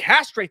end, they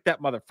castrate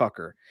that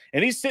motherfucker,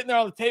 and he's sitting there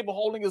on the table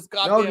holding his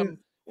goddamn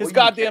His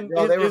goddamn.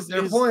 No,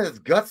 they're pulling his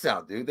guts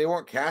out, dude. They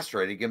weren't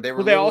castrating him. They were.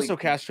 Well, they also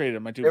castrated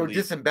him. I do. They were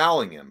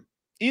disemboweling him.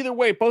 Either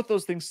way, both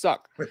those things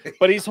suck.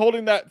 But he's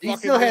holding that. He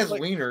still has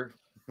wiener.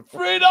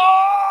 Freedom,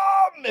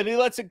 and he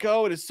lets it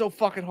go. It is so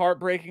fucking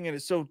heartbreaking, and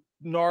it's so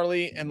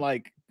gnarly, and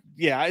like,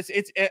 yeah,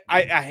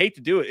 I hate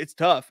to do it. It's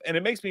tough, and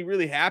it makes me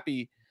really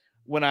happy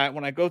when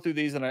I go through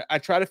these, and I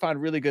try to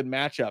find really good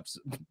matchups.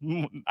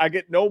 I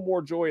get no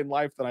more joy in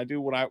life than I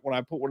do when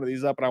I put one of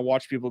these up and I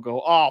watch people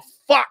go, oh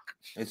fuck,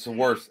 it's the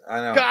worst.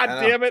 I know. God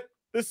damn it,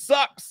 this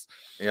sucks.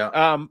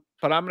 Yeah.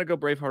 But I'm gonna go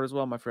Braveheart as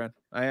well, my friend.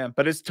 I am,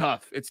 but it's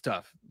tough. It's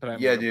tough. But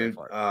yeah, dude.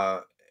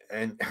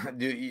 And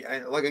dude,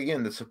 like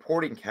again, the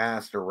supporting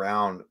cast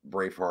around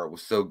Braveheart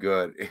was so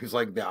good. It was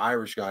like the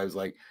Irish guy was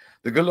like,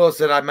 the good Lord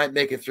said I might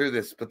make it through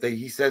this, but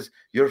he says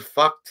you're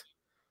fucked.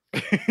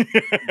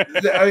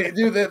 I mean,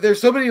 dude, there's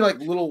so many like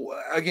little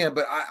again,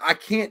 but I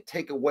can't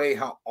take away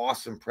how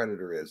awesome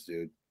Predator is,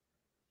 dude.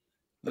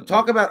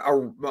 Talk about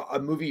a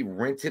movie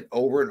rented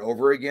over and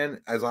over again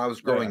as I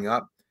was growing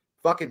up.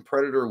 Fucking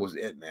Predator was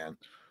it, man.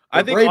 But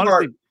I think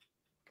honestly,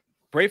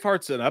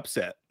 Braveheart's an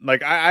upset.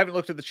 Like I haven't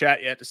looked at the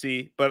chat yet to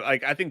see, but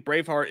like I think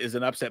Braveheart is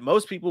an upset.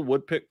 Most people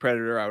would pick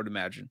Predator, I would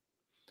imagine,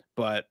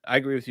 but I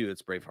agree with you.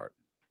 It's Braveheart.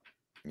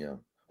 Yeah.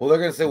 Well, they're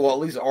gonna say, well, at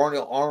least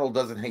Arnold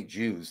doesn't hate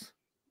Jews.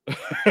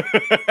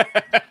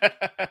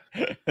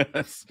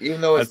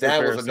 Even though his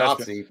dad was a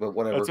Nazi, but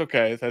whatever. That's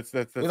okay. That's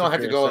we don't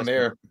have to go in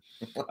there.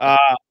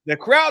 The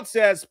crowd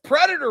says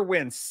Predator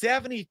wins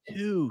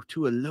 72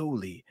 to a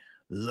lowly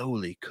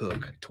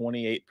cook.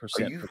 28%.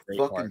 Are you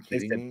fucking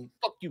kidding me?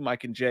 Fuck you,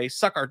 Mike and Jay.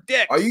 Suck our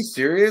dicks. Are you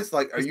serious?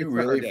 Like, are you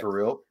really for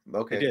real?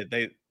 Okay. They did.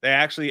 They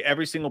actually,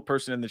 every single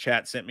person in the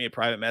chat sent me a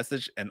private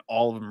message, and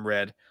all of them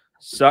read,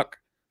 "Suck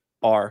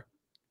our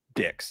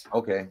dicks."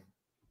 Okay.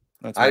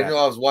 I didn't know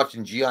I was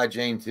watching G.I.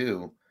 Jane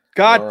too.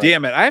 God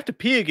damn it. I have to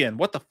pee again.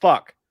 What the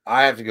fuck?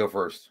 I have to go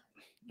first.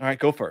 All right,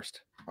 go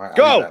first. All right,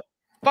 go.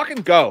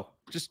 Fucking go.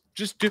 Just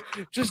do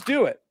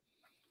it.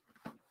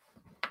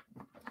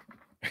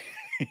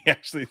 He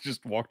actually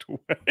just walked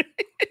away.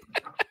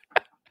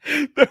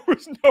 There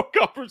was no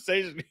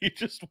conversation. He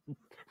just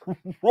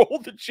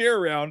rolled the chair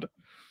around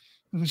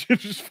and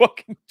just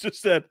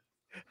said,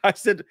 I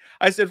said,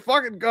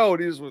 fucking go.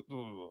 And he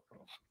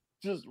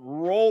just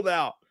rolled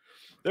out.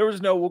 There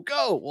was no, we'll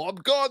go. Well, I'm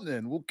gone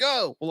then. We'll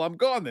go. Well, I'm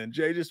gone then.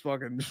 Jay just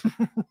fucking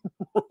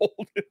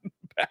rolled in the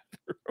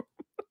bathroom.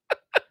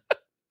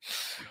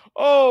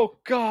 Oh,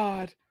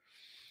 God.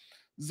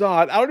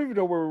 Zod, I don't even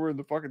know where we were in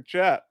the fucking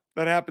chat.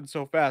 That happened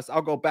so fast.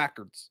 I'll go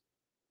backwards.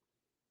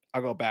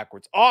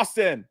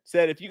 Austin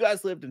said, if you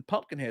guys lived in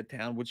Pumpkinhead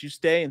Town, would you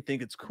stay and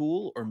think it's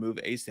cool or move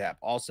ASAP?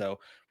 Also,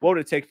 what would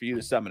it take for you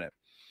to summon it?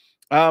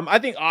 I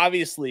think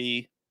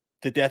obviously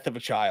the death of a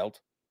child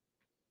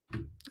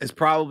is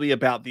probably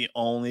about the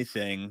only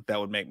thing that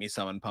would make me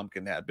summon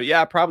Pumpkinhead. But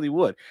yeah, I probably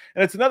would.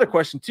 And it's another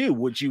question too.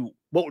 What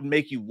would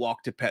make you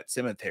walk to Pet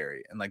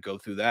Cemetery and like go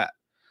through that?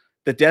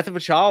 The death of a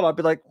child, I'd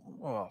be like,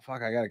 oh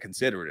fuck, I gotta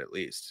consider it at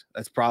least.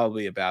 That's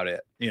probably about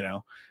it, you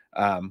know.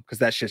 Because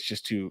that shit's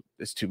just too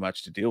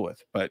much to deal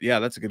with. But yeah,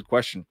 that's a good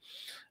question.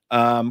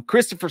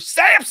 Christopher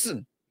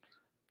Sampson,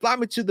 fly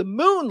me to the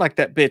moon like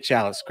that bitch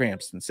Alice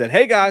Crampton said.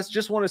 Hey guys,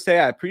 just want to say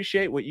I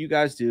appreciate what you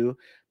guys do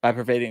by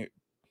providing.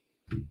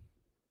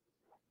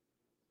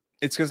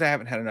 It's because I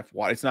haven't had enough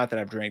water. It's not that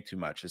I've drank too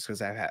much. It's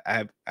because I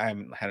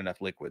haven't had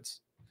enough liquids.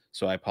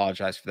 So I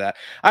apologize for that.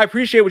 I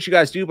appreciate what you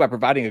guys do by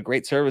providing a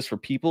great service for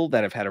people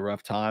that have had a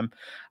rough time.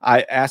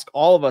 I ask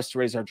all of us to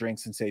raise our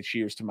drinks and say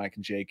cheers to Mike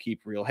and Jay.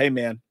 Keep real. Hey,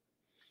 man,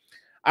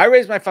 I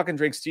raise my fucking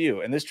drinks to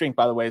you. And this drink,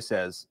 by the way,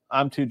 says,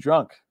 I'm too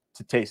drunk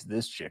to taste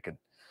this chicken.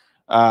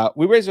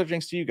 We raise our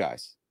drinks to you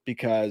guys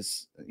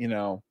because, you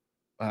know,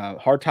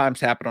 hard times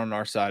happen on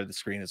our side of the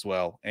screen as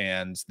well.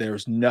 And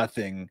there's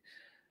nothing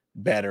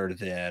better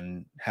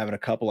than having a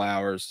couple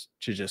hours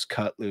to just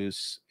cut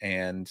loose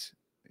and,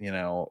 you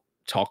know,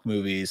 talk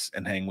movies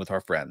and hang with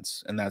our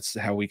friends. And that's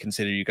how we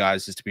consider you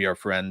guys, is to be our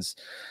friends.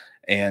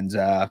 And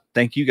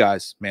thank you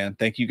guys, man.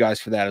 Thank you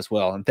guys for that as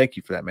well. And thank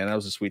you for that, man. That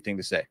was a sweet thing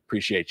to say.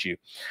 Appreciate you.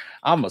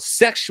 I'm a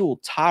sexual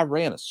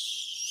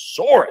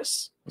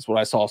tyrannosaurus. That's what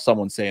I saw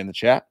someone say in the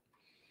chat.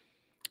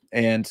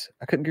 And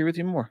I couldn't agree with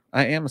you more.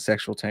 I am a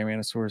sexual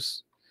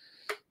tyrannosaurus.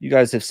 You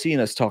guys have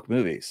seen us talk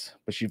movies,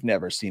 but you've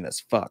never seen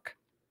us fuck.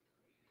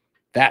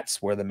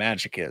 That's where the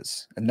magic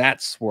is. And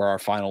that's where our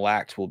final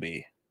act will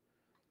be.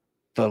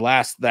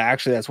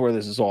 Actually, that's where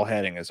this is all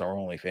heading, is our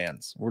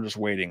OnlyFans. We're just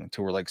waiting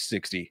until we're like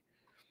 60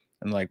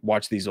 and like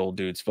watch these old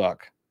dudes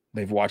fuck.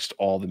 They've watched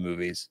all the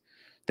movies.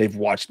 They've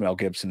watched Mel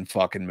Gibson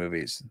fucking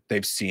movies.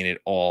 They've seen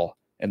it all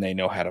and they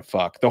know how to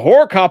fuck. The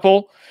horror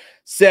couple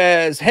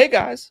says, hey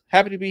guys,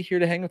 happy to be here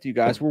to hang with you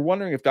guys. We're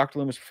wondering if Dr.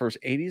 Loomis prefers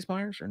 80s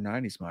Myers or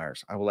 90s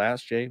Myers. I will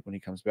ask Jay when he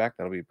comes back.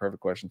 That'll be a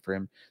perfect question for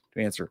him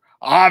to answer,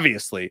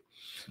 obviously.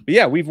 But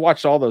yeah, we've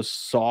watched all those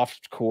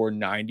soft core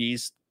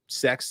 90s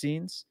sex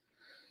scenes,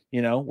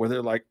 you know, where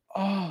they're like,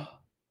 oh,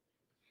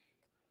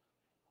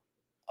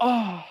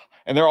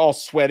 and they're all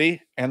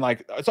sweaty, and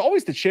like it's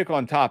always the chick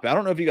on top. I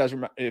don't know if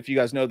you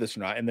guys know this or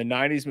not. In the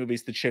 90s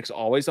movies, the chick's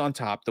always on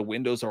top, the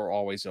windows are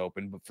always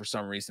open, but for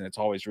some reason it's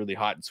always really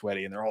hot and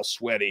sweaty, and they're all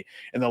sweaty,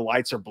 and the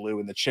lights are blue,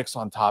 and the chick's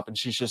on top, and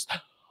she's just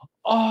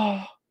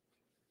oh,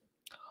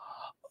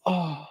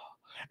 oh.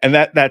 And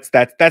that's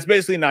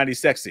basically 90s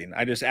sex scene.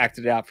 I just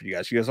acted it out for you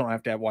guys. You guys don't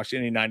have to watch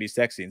any 90s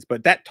sex scenes,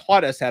 but that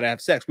taught us how to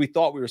have sex. We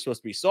thought we were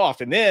supposed to be soft,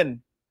 and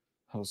then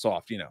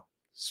soft,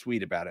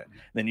 sweet about it.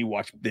 Then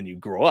you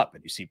grow up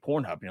and you see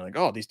Pornhub and you're like,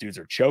 oh, these dudes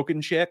are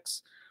choking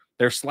chicks.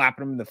 They're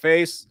slapping them in the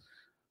face.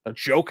 They're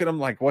joking them.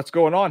 Like, what's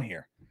going on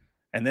here?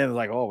 And then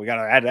like, oh, we got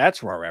to add that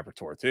to our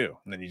repertoire too.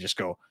 And then you just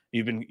go,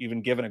 you've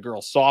been giving a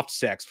girl soft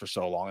sex for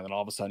so long. And then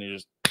all of a sudden you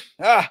just,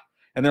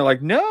 and they're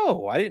like,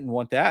 no, I didn't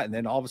want that. And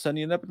then all of a sudden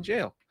you end up in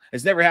jail.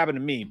 It's never happened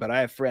to me, but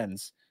I have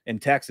friends in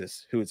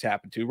Texas who it's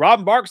happened to.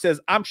 Robin Bark says,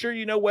 I'm sure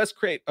you know Wes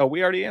Craven. Oh,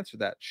 we already answered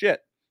that.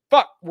 Shit.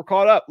 Fuck. We're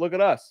caught up. Look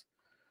at us.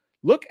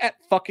 Look at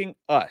fucking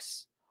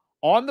us.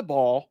 On the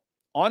ball,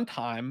 on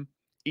time,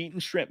 eating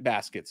shrimp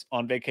baskets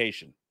on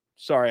vacation.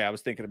 Sorry, I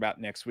was thinking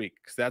about next week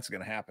because that's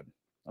going to happen.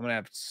 I'm going to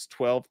have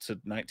 12 to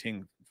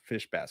 19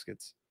 fish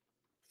baskets,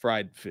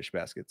 fried fish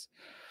baskets.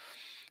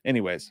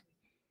 Anyways,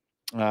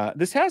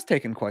 this has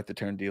taken quite the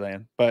turn,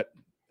 D-Land, but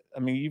I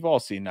mean, you've all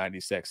seen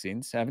 90s sex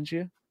scenes, haven't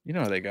you? You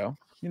know how they go.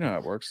 You know how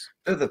it works.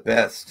 They're the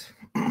best.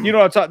 You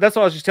know, that's what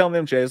I was just telling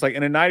them, Jay. It's like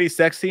in a 90s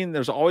sex scene,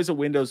 there's always a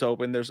windows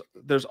open.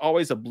 There's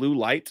always a blue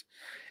light,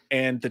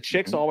 and the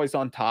chick's always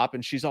on top,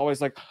 and she's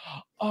always like,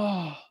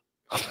 oh,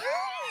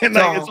 and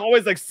like it's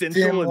always like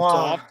sensual and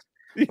soft.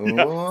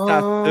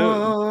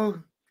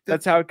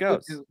 That's how it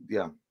goes.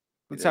 Yeah,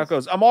 that's how it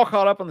goes. I'm all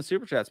caught up on the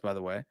super chats, by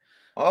the way.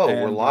 Oh,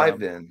 and, we're live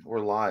then. We're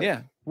live.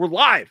 Yeah, we're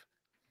live.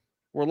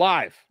 We're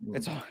live.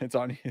 It's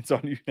on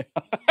you now.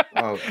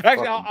 Oh,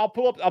 actually, I'll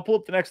pull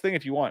up the next thing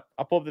if you want.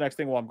 I'll pull up the next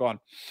thing while I'm gone.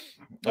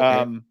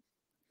 Okay.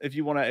 If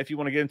you wanna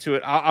get into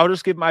it, I'll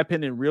just give my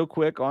opinion real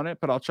quick on it,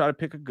 but I'll try to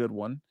pick a good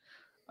one.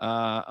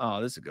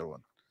 This is a good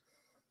one.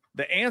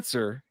 The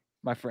answer,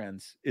 my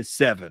friends, is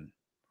 7.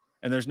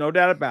 And there's no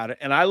doubt about it.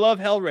 And I love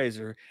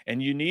Hellraiser,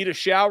 and you need a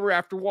shower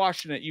after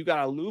washing it. You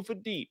got a loofah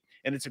deep.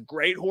 And it's a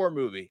great horror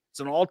movie.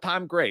 It's an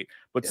all-time great.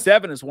 But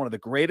 7 is one of the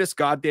greatest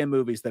goddamn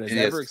movies that has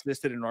ever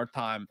existed in our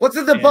time. What's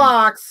in the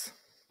box?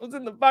 What's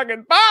in the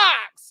fucking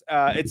box?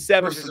 It's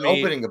 7 for me.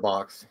 Opening the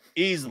box.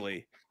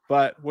 Easily.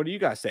 But what do you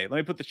guys say? Let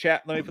me put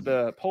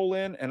the poll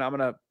in, and I'm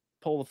going to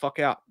pull the fuck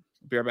out.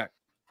 Be right back.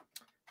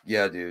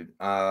 Yeah, dude.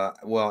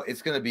 Well,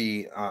 it's going to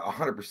be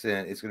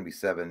 100%. It's going to be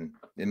 7,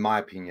 in my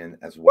opinion,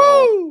 as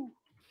well. Woo!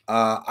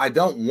 I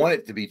don't want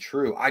it to be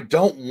true. I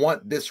don't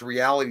want this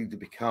reality to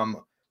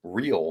become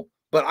real,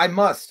 but I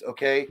must.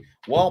 Okay,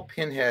 while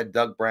Pinhead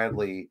Doug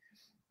Bradley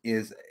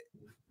is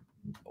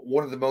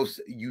one of the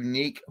most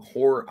unique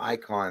horror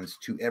icons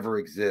to ever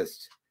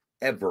exist,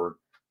 ever,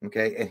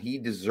 okay, and he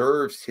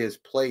deserves his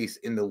place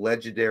in the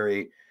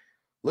legendary.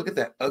 Look at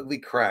that ugly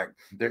crack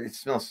there. It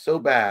smells so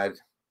bad.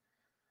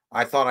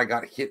 I thought I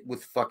got hit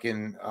with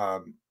fucking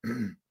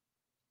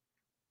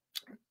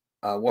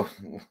what's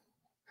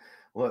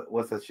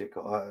that shit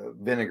called?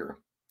 Vinegar.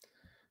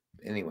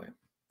 Anyway.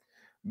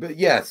 But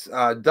yes,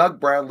 Doug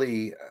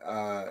Bradley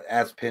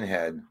as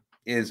Pinhead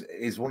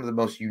is one of the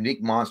most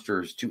unique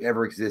monsters to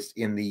ever exist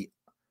in the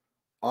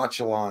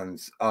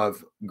echelons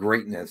of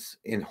greatness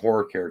in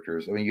horror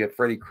characters. I mean, you have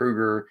Freddy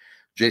Krueger,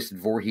 Jason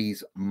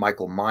Voorhees,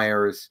 Michael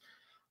Myers,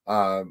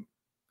 and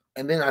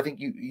then I think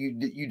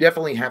you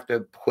definitely have to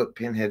put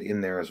Pinhead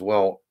in there as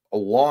well,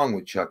 along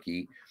with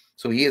Chucky.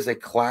 So he is a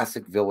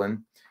classic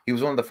villain. He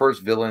was one of the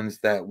first villains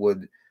that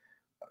would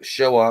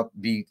show up,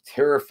 be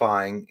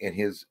terrifying in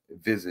his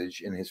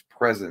visage, in his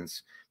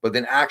presence, but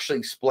then actually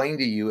explain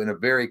to you in a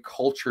very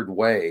cultured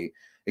way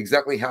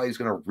exactly how he's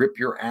going to rip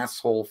your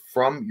asshole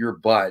from your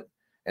butt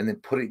and then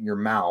put it in your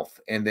mouth,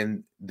 and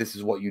then this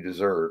is what you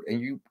deserve,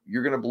 and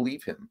you're going to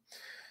believe him.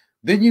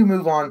 Then you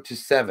move on to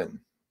 7.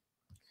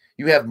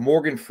 You have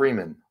Morgan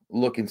Freeman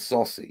looking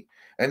saucy,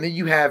 and then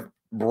you have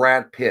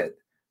Brad Pitt,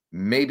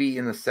 maybe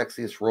in the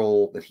sexiest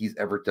role that he's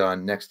ever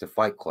done, next to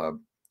Fight Club.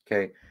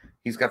 Okay.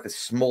 He's got this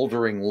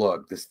smoldering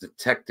look, this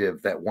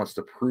detective that wants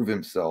to prove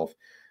himself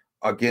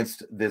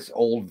against this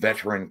old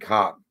veteran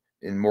cop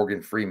in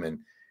Morgan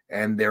Freeman.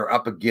 And they're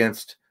up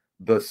against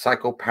the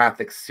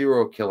psychopathic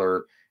serial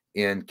killer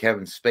in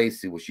Kevin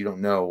Spacey, which you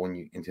don't know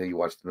until you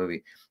watch the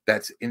movie,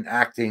 that's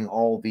enacting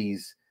all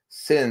these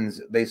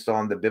sins based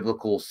on the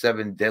biblical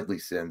 7 deadly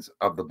sins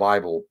of the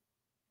Bible.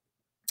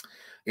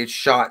 It's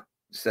shot,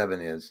 7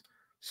 is,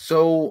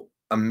 so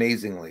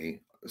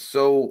amazingly,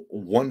 so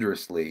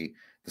wondrously.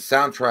 The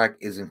soundtrack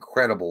is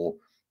incredible.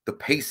 The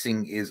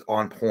pacing is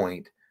on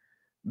point,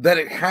 that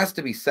it has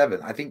to be 7.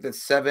 I think that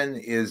 7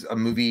 is a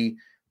movie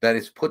that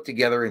is put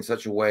together in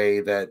such a way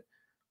that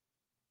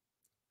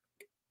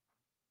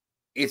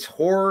it's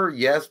horror,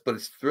 yes, but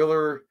it's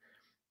thriller.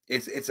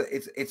 It's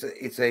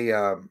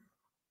an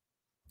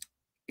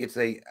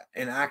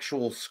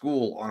actual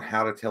school on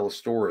how to tell a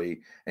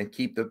story and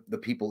keep the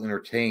people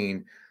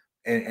entertained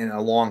and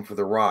along for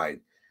the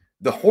ride.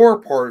 The horror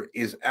part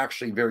is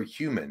actually very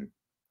human.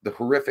 the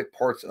horrific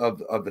parts of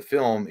the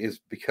film is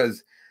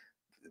because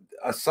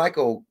a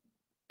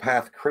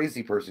psychopath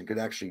crazy person could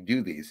actually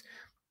do these.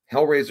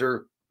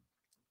 Hellraiser,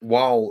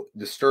 while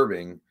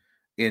disturbing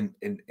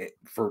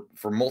for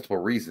multiple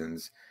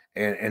reasons,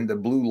 and the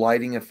blue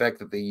lighting effect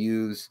that they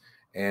use,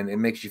 and it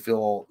makes you feel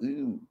all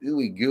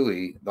ooey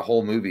gooey the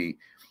whole movie,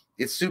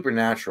 it's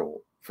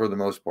supernatural for the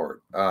most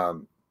part,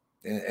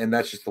 and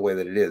that's just the way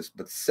that it is.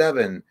 But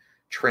 7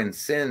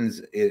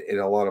 transcends it in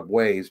a lot of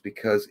ways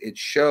because it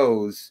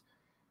shows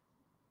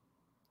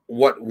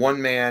what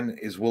one man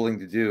is willing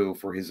to do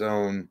for his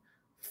own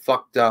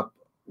fucked up,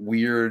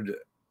 weird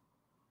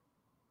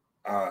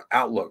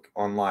outlook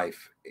on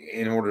life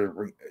in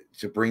order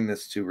to bring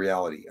this to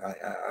reality.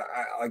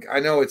 I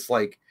know it's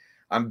like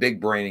I'm big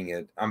braining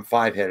it, I'm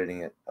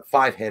five-heading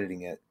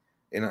it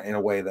in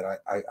a way that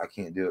I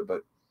can't do it,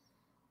 but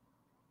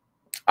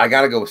I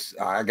gotta go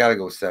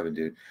with 7,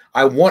 dude.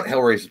 I want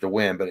Hellraiser to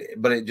win,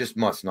 but it just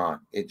must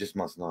not. It just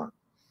must not.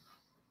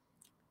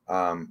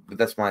 But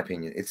that's my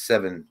opinion. It's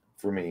 7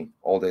 for me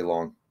all day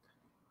long.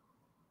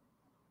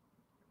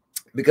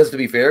 Because to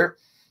be fair,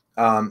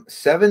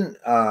 7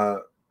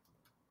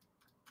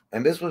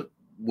 and this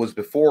was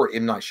before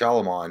M. Night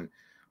Shyamalan,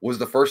 was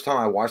the first time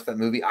I watched that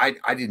movie.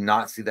 I did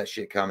not see that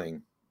shit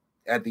coming.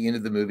 At the end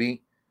of the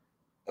movie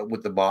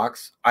with the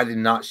box, I did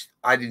not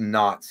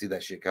see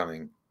that shit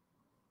coming.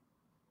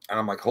 And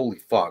I'm like, holy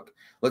fuck.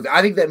 Look,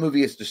 I think that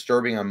movie is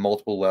disturbing on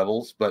multiple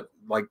levels, but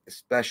like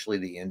especially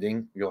the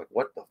ending. You're like,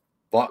 what the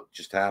fuck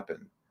just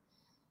happened?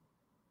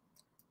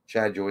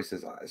 Chad Joyce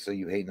says, so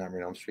you hate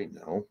Nightmare on Elm Street?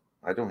 No,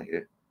 I don't hate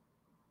it.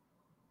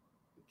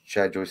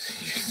 Chad Joyce,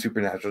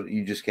 supernatural.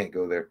 You just can't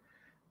go there.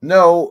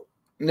 No,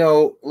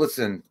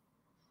 listen.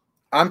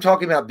 I'm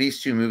talking about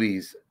these two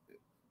movies.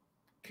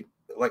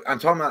 Like, I'm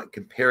talking about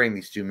comparing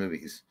these two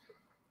movies.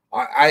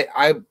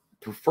 I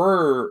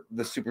prefer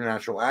the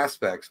supernatural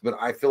aspects, but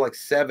I feel like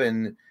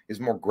 7 is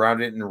more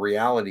grounded in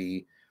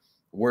reality,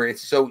 where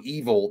it's so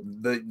evil.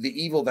 The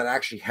evil that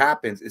actually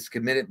happens is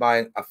committed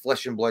by a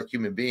flesh and blood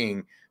human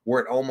being,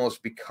 where it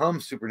almost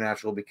becomes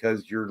supernatural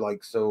because you're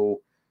like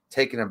so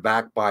taken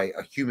aback by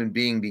a human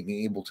being being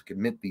able to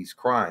commit these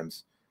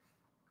crimes,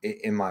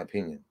 in my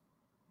opinion.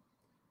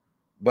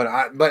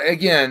 But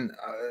again,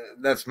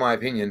 that's my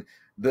opinion.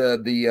 The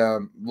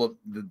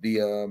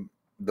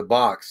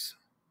box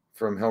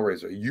from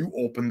Hellraiser. You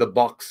open the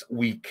box,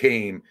 we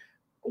came.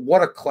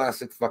 What a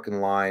classic fucking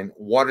line.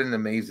 What an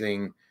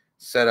amazing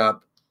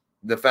setup.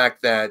 The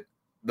fact that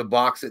the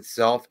box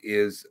itself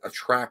is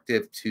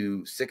attractive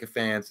to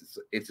sycophants.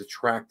 It's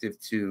attractive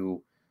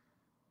to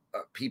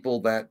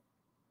people that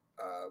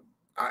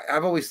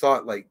I've always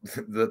thought like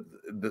the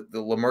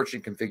Le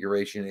Merchant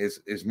configuration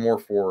is more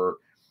for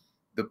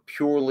the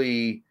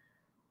purely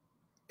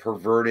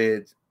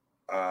perverted,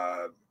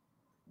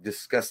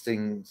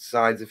 disgusting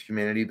sides of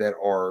humanity that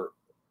are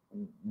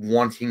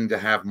wanting to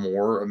have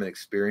more of an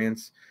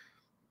experience.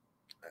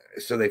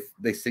 So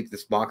they seek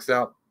this box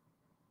out,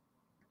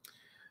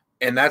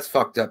 and that's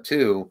fucked up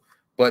too.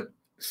 But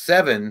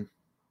 7,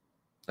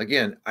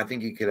 again, I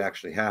think it could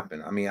actually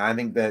happen. I mean, I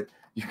think that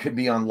you could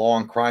be on Law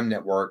and Crime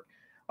Network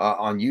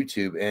on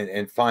YouTube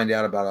and find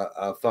out about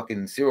a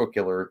fucking serial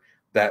killer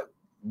that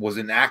was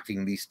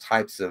enacting these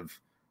types of,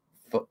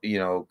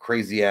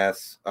 crazy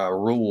ass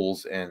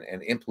rules and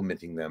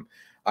implementing them.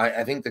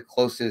 I think the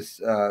closest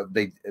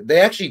they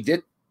actually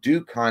did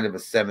do kind of a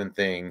 7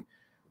 thing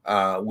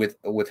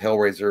with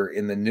Hellraiser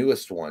in the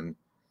newest one.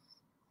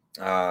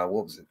 What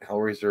was it?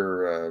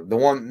 Hellraiser, the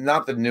one,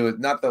 not the newest,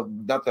 not the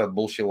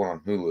bullshit one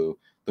on Hulu,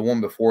 the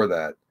one before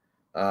that.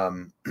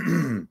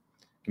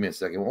 Give me a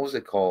second. What was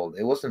it called?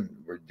 It wasn't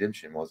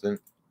Redemption, was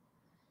it?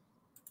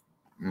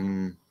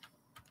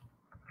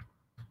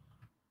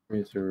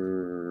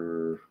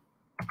 Hellraiser.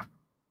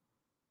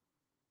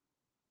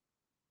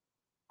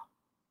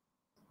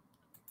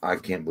 I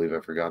can't believe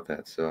I forgot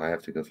that, so I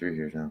have to go through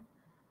here now.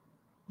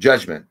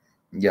 Judgment.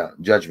 Yeah,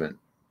 Judgment.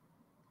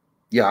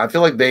 Yeah, I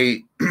feel like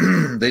they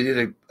they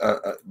did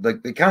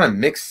like they kind of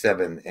mixed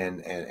 7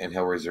 and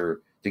Hellraiser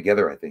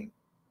together, I think.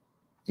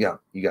 Yeah,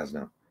 you guys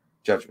know.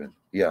 Judgment.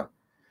 Yeah.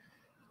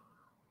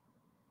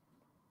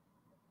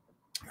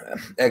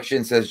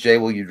 Action says, Jay,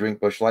 will you drink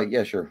Busch Light?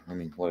 Yeah, sure. I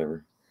mean,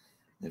 whatever.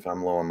 If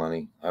I'm low on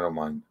money, I don't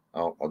mind.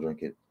 I'll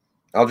drink it.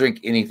 I'll drink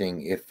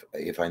anything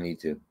if I need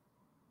to.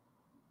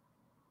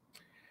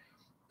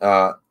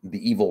 The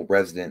Evil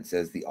Resident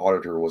says the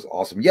Auditor was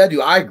awesome. Yeah,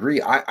 dude, I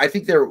agree. I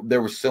think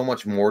there was so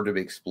much more to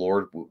be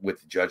explored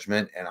with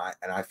Judgment, and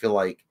I feel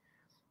like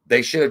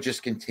they should have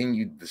just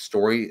continued the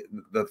story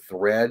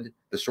thread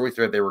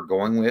they were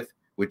going with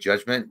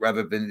Judgment,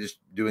 rather than just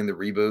doing the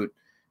reboot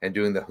and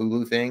doing the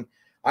Hulu thing.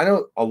 I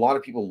know a lot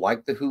of people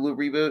like the Hulu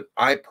reboot.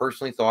 I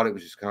personally thought it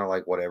was just kind of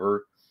like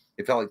whatever.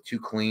 It felt like too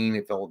clean.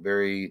 It felt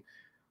very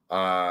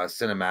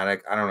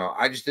cinematic. I don't know.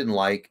 I just didn't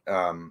like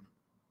the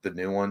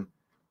new one.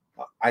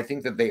 I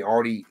think that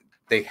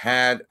they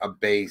had a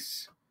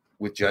base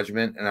with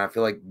Judgment, and I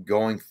feel like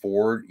going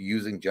forward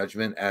using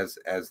Judgment as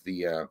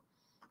the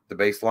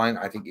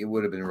baseline, I think it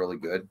would have been really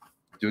good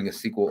doing a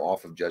sequel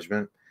off of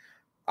Judgment.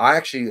 I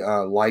actually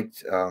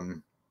liked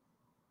the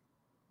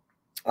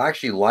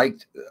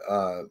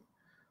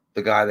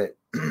guy that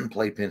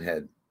played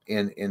Pinhead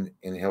in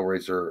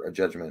Hellraiser: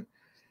 Judgment.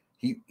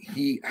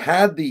 He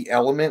had the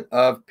element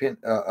of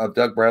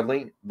Doug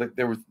Bradley.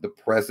 There was the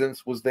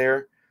presence was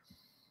there,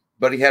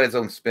 but he had his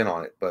own spin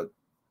on it. But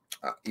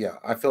yeah,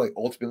 I feel like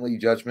ultimately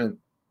Judgment,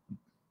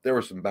 there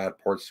were some bad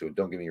parts to it.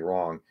 Don't get me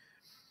wrong,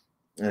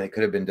 and it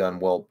could have been done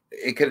well.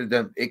 It could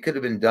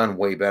have been done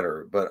way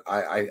better. But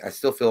I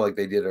still feel like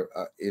they did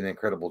an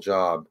incredible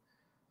job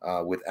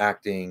with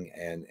acting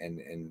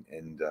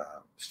and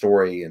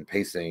story and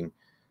pacing.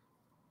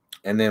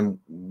 And then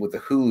with the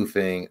Hulu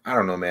thing, I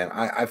don't know, man.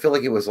 I feel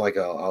like it was like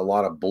a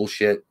lot of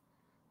bullshit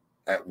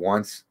at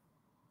once.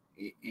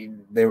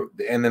 And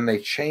then they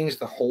changed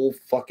the whole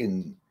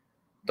fucking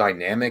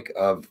dynamic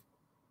of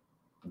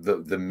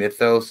the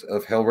mythos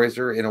of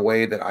Hellraiser in a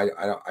way that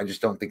I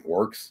just don't think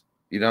works.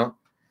 You know,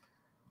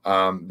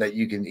 that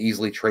you can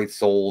easily trade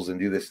souls and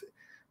do this,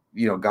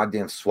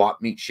 goddamn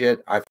swap meet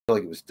shit. I feel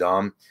like it was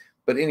dumb.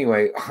 But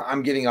anyway,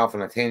 I'm getting off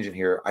on a tangent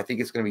here. I think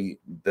it's going to be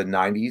the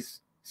 90s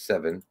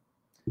 7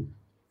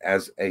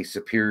 as a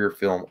superior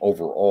film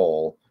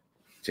overall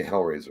to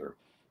Hellraiser.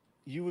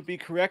 You would be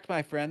correct,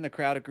 my friend. The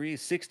crowd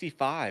agrees.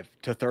 65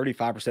 to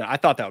 35%. I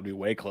thought that would be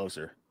way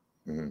closer.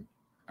 Mm-hmm.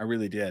 I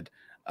really did.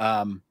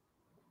 I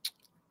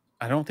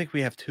don't think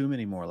we have too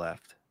many more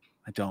left.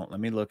 I don't. Let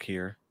me look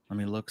here. Let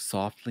me look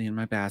softly in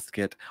my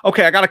basket.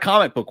 Okay, I got a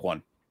comic book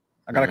one.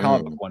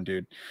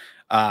 Dude.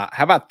 How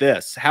about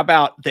this? How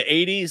about the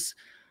 80s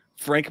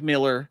Frank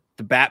Miller,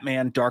 the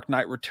Batman Dark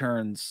Knight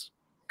Returns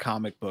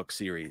comic book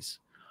series,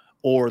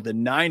 or the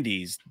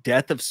 90s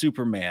Death of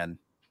Superman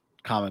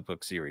comic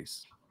book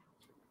series?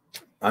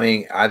 I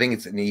mean, I think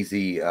it's an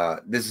easy,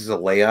 this is a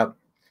layup.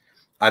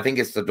 I think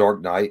it's the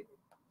Dark Knight,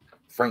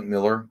 Frank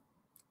Miller.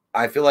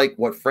 I feel like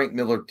what Frank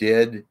Miller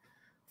did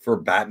for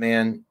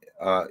Batman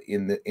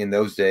in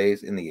those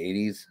days, in the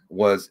 80s,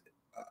 was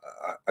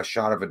a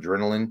shot of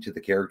adrenaline to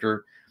the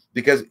character.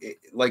 Because,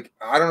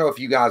 I don't know if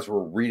you guys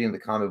were reading the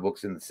comic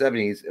books in the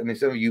 70s. I mean,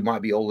 some of you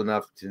might be old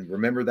enough to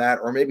remember that,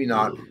 or maybe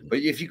not. But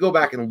if you go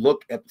back and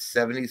look at the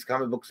 70s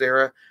comic books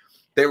era,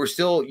 they were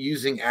still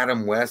using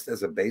Adam West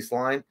as a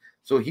baseline.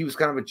 So he was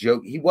kind of a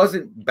joke. He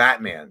wasn't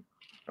Batman,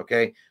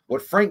 okay?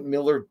 What Frank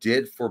Miller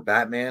did for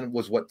Batman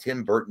was what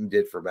Tim Burton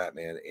did for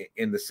Batman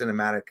in the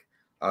cinematic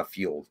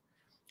field.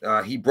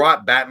 He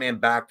brought Batman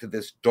back to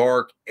this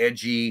dark,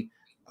 edgy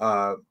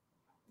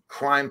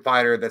crime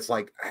fighter that's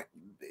like,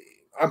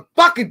 I'm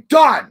fucking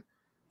done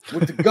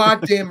with the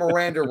goddamn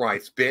Miranda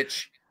rights,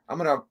 bitch. I'm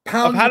going to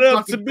pound your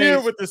fucking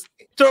face with this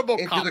turbo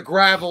into the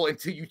gravel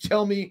until you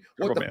tell me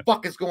what the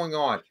fuck is going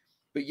on.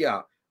 But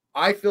yeah,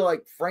 I feel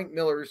like Frank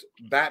Miller's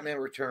Batman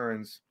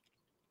Returns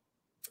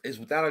is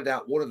without a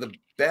doubt one of the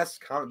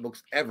best comic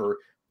books ever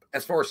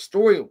as far as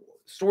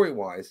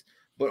story-wise,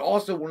 but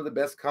also one of the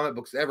best comic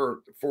books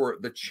ever for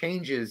the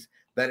changes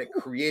that it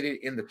created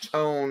in the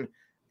tone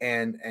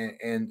and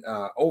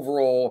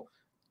overall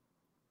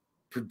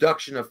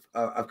production of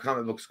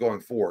comic books going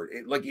forward.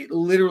 It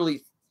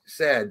literally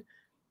said,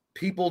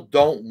 people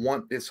don't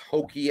want this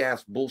hokey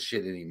ass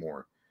bullshit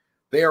anymore.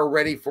 They are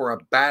ready for a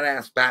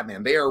badass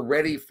Batman. They are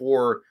ready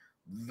for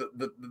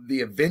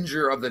the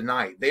Avenger of the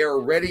Night. They are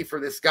ready for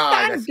this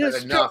guy that's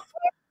had enough.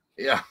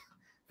 Yeah.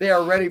 They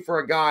are ready for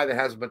a guy that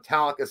has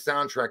Metallica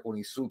soundtrack when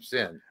he swoops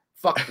in.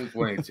 Fuck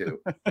Blink-182.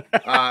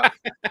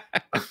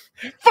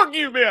 Fuck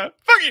you, man.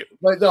 Fuck you.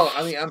 But no,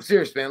 I mean, I'm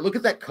serious, man. Look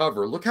at that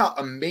cover. Look how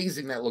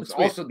amazing that looks.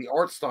 Also, the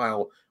art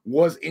style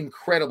was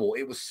incredible.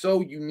 It was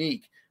so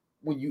unique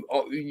when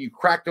you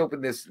cracked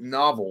open this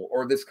novel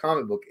or this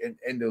comic book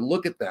and to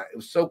look at that. It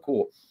was so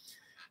cool.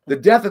 The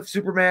Death of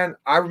Superman,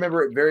 I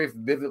remember it very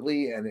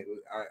vividly, and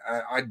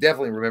I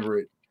definitely remember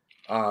it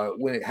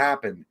when it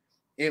happened.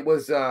 It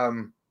was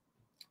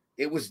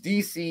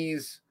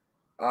DC's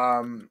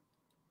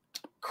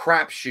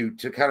crapshoot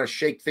to kind of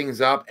shake things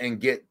up and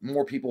get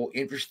more people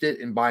interested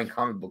in buying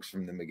comic books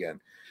from them again.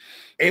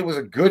 It was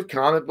a good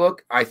comic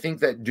book. I think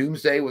that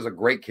Doomsday was a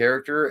great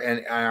character,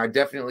 and I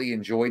definitely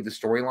enjoyed the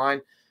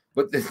storyline.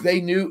 But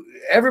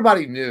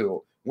everybody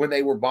knew when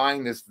they were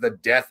buying this, the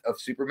Death of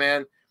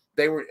Superman.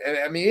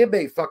 It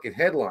made fucking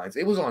headlines.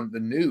 It was on the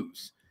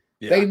news.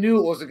 Yeah. They knew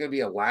it wasn't going to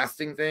be a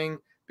lasting thing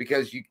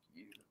because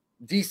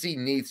DC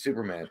needs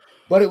Superman,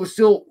 but it was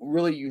still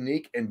really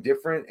unique and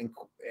different.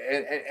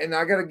 And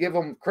I got to give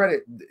them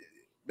credit.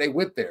 They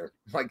went there.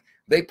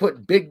 They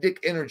put big dick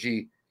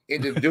energy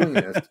into doing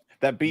this.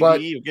 That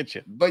BDE will get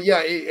you. But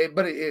yeah,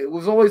 it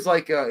was always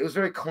it was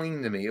very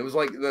clean to me. It was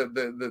like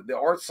the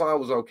art style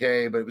was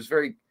okay, but it's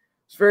very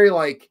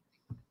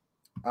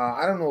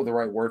I don't know the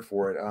right word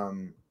for it.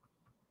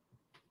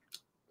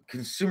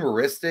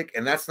 Consumeristic,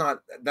 and that's not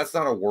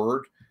a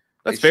word.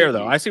 That's fair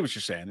though. I see what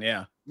you're saying.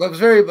 Yeah. But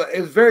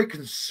it was very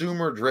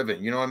consumer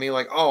driven. You know what I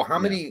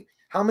mean?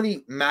 How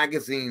many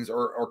magazines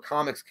or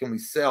comics can we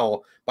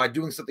sell by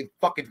doing something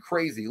fucking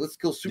crazy? Let's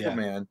kill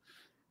Superman.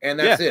 And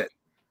that's it.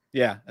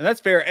 Yeah, and that's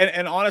fair.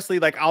 And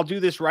honestly, I'll do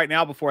this right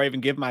now before I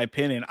even give my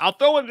opinion. I'll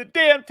throw in the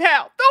damn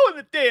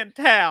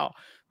towel.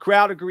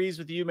 Crowd agrees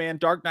with you, man.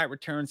 Dark Knight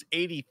Returns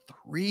 83%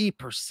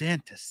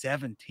 to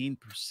 17%.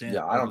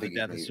 Yeah, I don't The think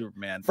Death of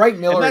Superman. Frank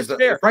Miller's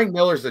fair. Frank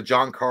Miller's the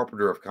John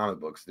Carpenter of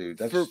comic books, dude.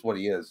 That's just what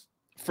he is.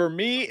 For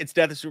me, it's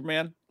Death of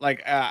Superman.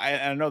 Like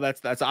I know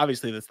that's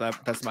obviously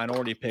that's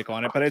minority pick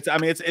on it, but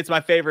it's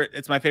my favorite.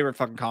 It's my favorite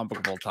fucking comic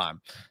book of all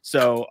time.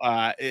 So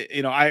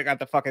you know, I got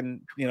the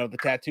fucking, you know, the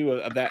tattoo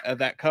of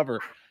that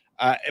cover.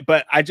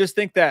 But I just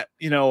think that,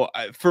 you know,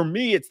 for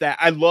me, it's that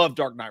I love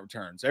Dark Knight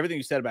Returns. Everything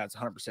you said about it's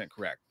 100%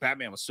 correct.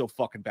 Batman was so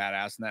fucking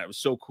badass, and that it was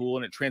so cool,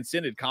 and it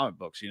transcended comic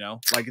books. You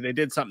know, like they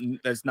did something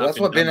that's not. Well, that's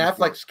what Ben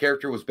Affleck's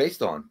character was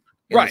based on.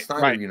 In the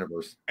Snyder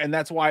universe, and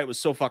that's why it was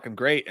so fucking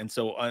great and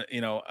so you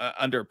know,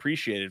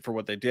 underappreciated for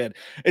what they did.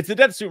 It's the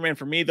Death of Superman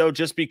for me though,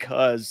 just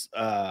because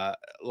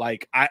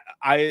like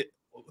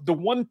the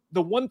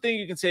one thing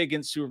you can say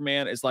against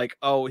Superman is like,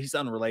 oh, he's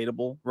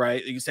unrelatable,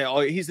 right? You can say, oh,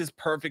 he's this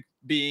perfect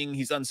being,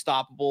 he's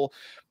unstoppable,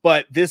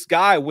 but this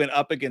guy went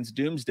up against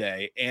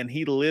Doomsday and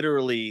he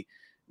literally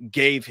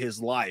gave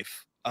his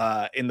life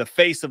in the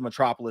face of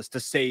Metropolis to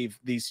save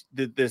this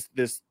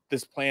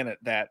planet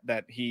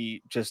that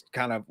he just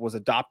kind of was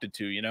adopted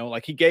to, you know,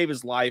 like he gave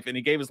his life, and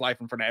he gave his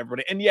life in front of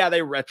everybody. And yeah, they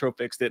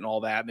retrofixed it and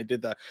all that, and they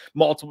did the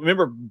multiple.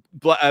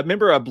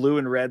 Remember a blue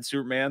and red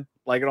Superman,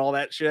 like, and all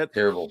that shit.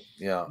 Terrible.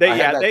 Yeah,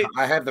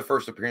 I have the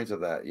first appearance of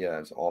that. Yeah,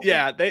 it's awful.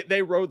 Yeah,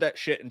 they rode that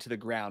shit into the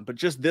ground. But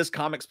just this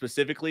comic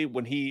specifically,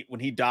 when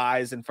he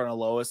dies in front of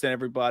Lois and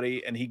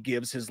everybody, and he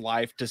gives his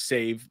life to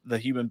save the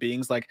human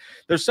beings, like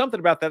there's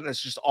something about that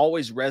that's just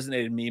always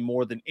resonated in me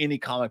more than any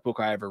comic book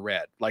I ever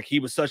read. Like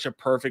he was such a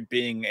perfect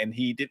being, and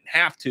he didn't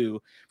have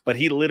to, but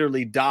he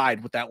literally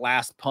died with that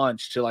last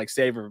punch to like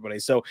save everybody.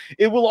 So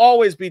it will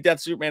always be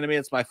Death Superman to me.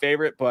 It's my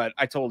favorite, but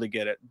I totally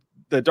get it.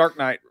 The Dark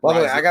Knight. By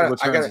the way, I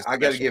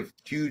gotta give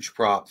huge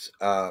props.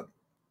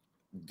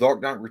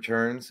 Dark Knight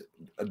Returns,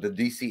 the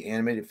DC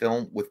animated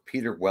film with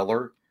Peter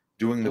Weller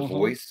doing the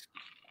voice.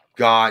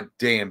 God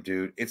damn,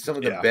 dude, it's some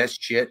of the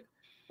best shit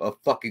of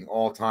fucking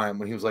all time.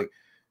 When he was like,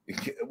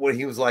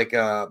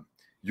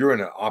 you're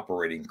in an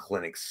operating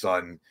clinic,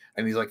 son,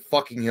 and he's like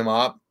fucking him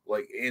up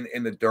like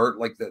in the dirt,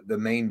 like the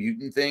main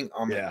mutant thing.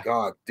 Oh my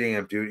god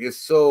damn, dude, it's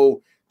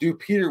so, dude,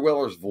 Peter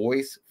Weller's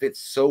voice fits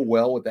so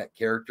well with that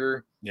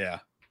character. Yeah.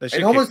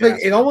 It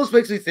almost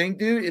makes me think,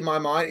 dude, in my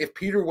mind, if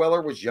Peter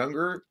Weller was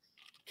younger,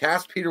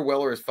 cast Peter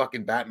Weller as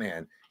fucking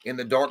Batman in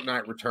The Dark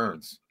Knight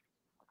Returns.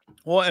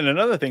 Well, and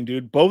another thing,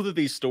 dude, both of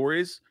these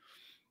stories,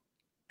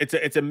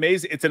 it's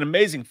amazing. It's an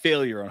amazing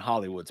failure on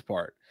Hollywood's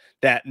part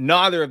that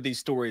neither of these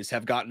stories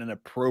have gotten an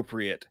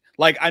appropriate.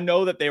 Like, I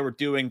know that they were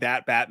doing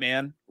that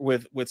Batman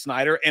with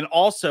Snyder, and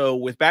also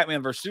with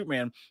Batman versus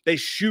Superman, they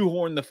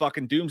shoehorned the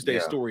fucking Doomsday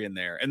story in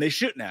there, and they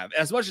shouldn't have.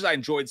 As much as I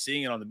enjoyed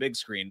seeing it on the big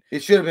screen,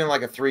 it should have been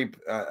like a three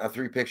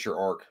picture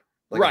arc,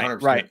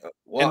 like right.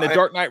 Well, and the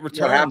Dark Knight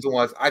Returns. What happened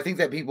was, I think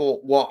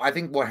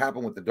what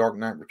happened with the Dark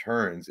Knight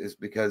Returns is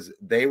because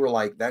they were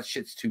like, that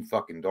shit's too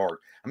fucking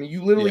dark. I mean,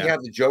 you literally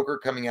have the Joker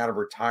coming out of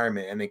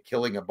retirement and then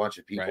killing a bunch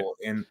of people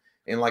in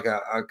like a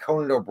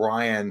Conan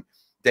O'Brien,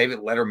 David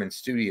Letterman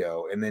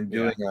studio, and then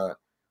doing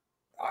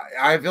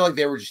I feel like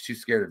they were just too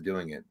scared of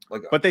doing it.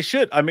 Like, but they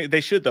should. I mean,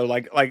 they should though.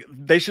 Like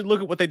they should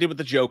look at what they did with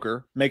the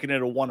Joker, making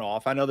it a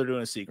one-off. I know they're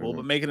doing a sequel,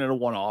 but making it a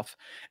one-off.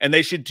 And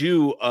they should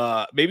do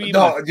maybe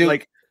even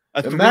like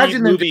a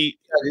movie.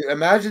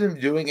 Imagine them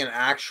doing an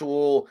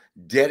actual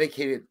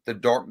dedicated The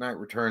Dark Knight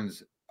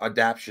Returns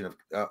adaptation of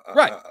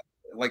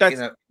like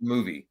in a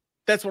movie.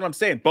 That's what I'm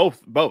saying. Both.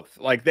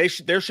 Like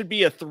there should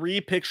be a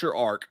 3-picture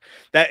arc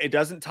that it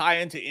doesn't tie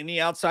into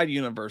any outside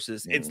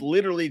universes. It's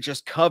literally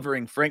just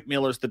covering Frank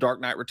Miller's The Dark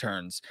Knight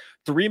Returns.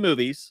 3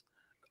 movies,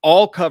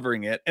 all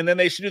covering it, and then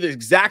they should do the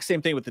exact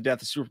same thing with the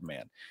Death of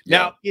Superman.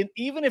 Now,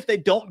 even if they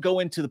don't go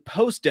into the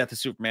post Death of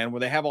Superman,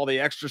 where they have all the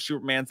extra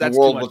Supermans, that's the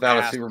world too much without to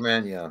a ask.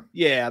 Superman.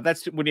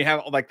 That's when you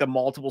have like the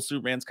multiple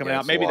Supermans coming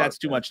out. Maybe that's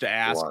too much to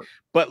ask.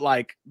 But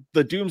like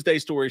the Doomsday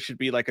story should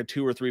be like a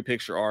 2 or 3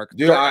 picture arc.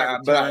 Dude,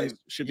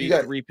 should be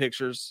 3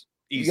 pictures.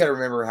 Easy. You got to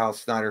remember how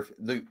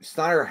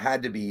Snyder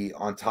had to be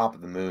on top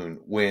of the moon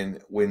when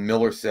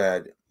Miller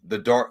said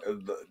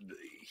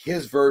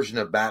his version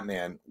of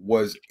Batman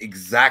was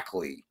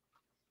exactly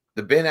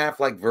the Ben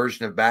Affleck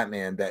version of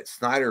Batman that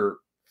Snyder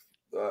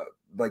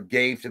like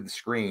gave to the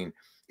screen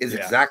is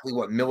exactly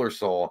what Miller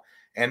saw.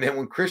 And then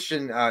when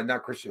Christian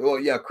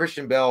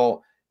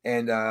Bale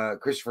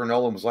and Christopher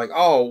Nolan was like,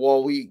 oh,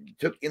 well, we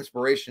took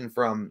inspiration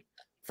from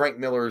Frank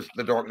Miller's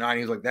The Dark Knight.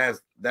 He was like,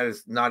 that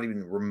is not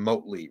even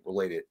remotely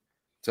related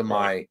to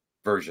my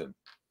version.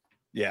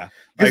 Yeah.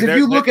 Because if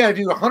you look at it,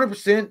 dude,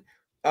 100%,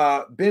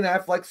 Ben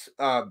Affleck's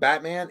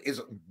Batman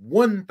is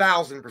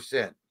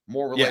 1,000%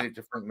 more related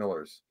to Frank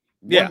Miller's.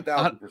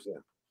 1,000%.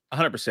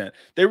 100%.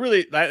 They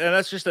really, and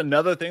that's just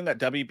another thing that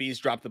WB's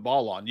dropped the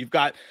ball on. You've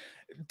got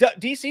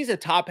DC's a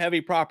top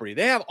heavy property.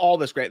 They have all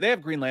this great, they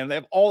have Green Lantern, they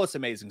have all this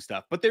amazing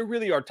stuff, but they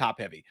really are top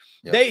heavy.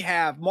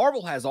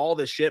 Marvel has all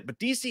this shit, but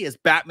DC has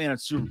Batman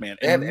and Superman,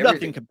 and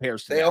nothing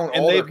compares to them.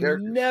 And they've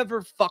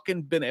never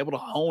fucking been able to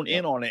hone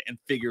in on it and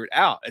figure it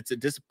out. It's a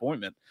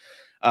disappointment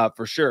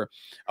for sure.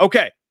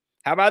 Okay,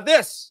 how about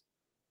this?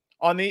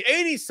 On the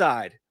 80s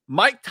side,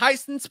 Mike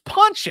Tyson's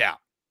Punch-Out!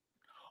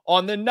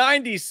 On the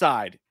 90s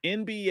side,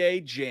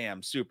 NBA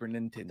Jam Super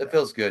Nintendo. That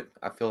feels good.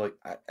 I feel like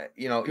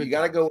you know, Good you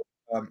gotta times.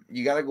 go.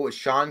 You gotta go with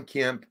Sean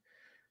Kemp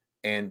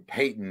and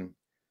Peyton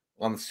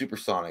on the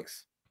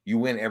Supersonics. You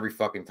win every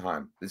fucking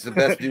time. This is the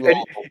best duo.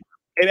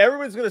 And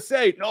everyone's gonna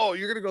say, no,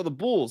 you're gonna go the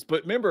Bulls.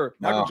 But remember,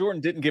 Michael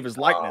Jordan didn't give his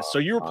likeness, so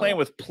you were playing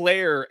with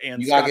Player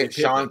and you gotta Scottie get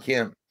Sean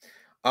Pippen.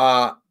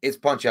 Kemp. It's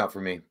Punch-Out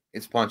for me.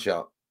 It's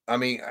Punch-Out. I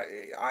mean,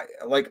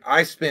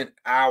 I spent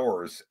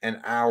hours and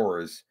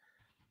hours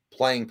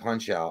playing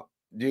Punch-Out,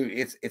 dude.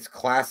 It's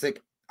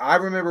classic. I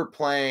remember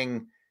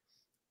playing.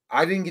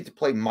 I didn't get to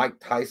play Mike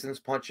Tyson's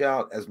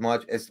Punch-Out as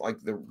much as like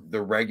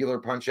the regular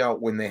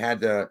Punch-Out when they had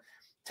to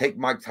take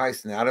Mike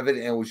Tyson out of it,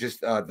 and it was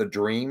just the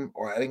Dream,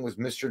 or I think it was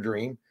Mr.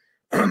 Dream,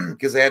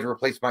 because they had to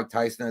replace Mike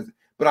Tyson.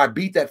 But I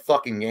beat that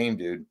fucking game,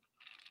 dude.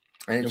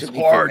 And it took me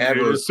forever.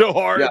 Dude. It was so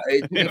hard. Yeah,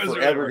 it took me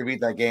forever really to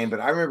beat that game.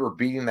 But I remember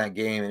beating that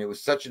game, and it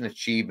was such an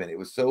achievement. It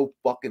was so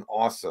fucking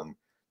awesome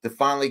to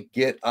finally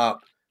get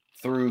up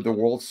through the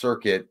world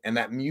circuit. And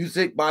that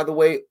music, by the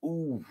way,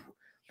 ooh,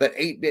 that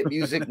 8-bit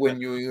music when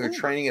you're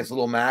training as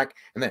Little Mac,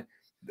 and then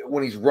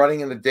when he's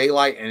running in the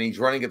daylight and he's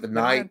running at the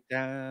night,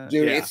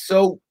 dude, it's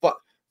so fun.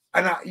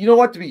 And you know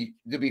what? To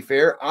be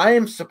fair, I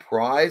am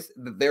surprised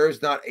that there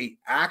is not a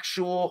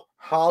actual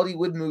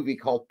Hollywood movie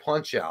called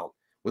Punch-Out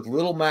with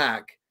Little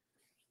Mac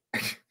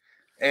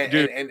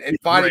and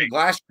fighting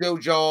Glass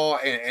Joe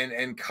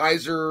and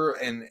Kaiser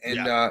and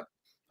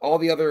all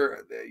the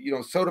other, you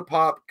know, Soda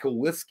Pop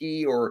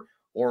Kowalski or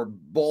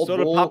Bald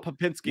Soda Bull. Pop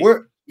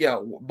Popinski.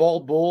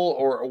 Bald Bull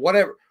or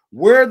whatever.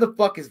 Where the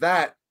fuck is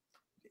that?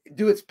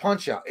 Dude, it's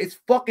Punch-Out. It's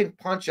fucking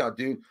Punch-Out,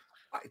 dude.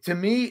 To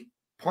me,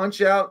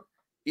 Punch-Out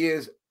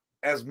is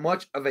as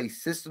much of a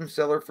system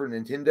seller for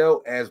Nintendo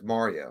as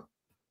Mario.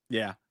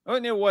 Yeah. Oh,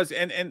 and it was.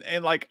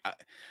 And like,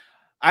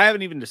 I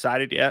haven't even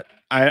decided yet.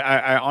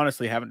 I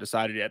honestly haven't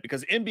decided yet,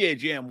 because NBA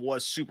Jam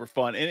was super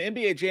fun. And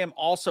NBA Jam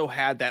also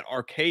had that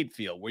arcade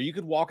feel where you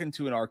could walk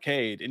into an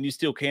arcade, and you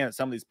still can at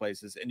some of these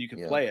places, and you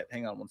can play it.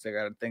 Hang on one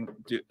second.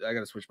 I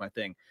gotta switch my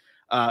thing.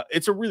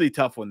 It's a really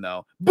tough one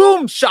though.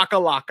 Boom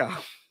shakalaka.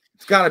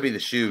 It's gotta be the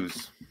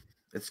shoes.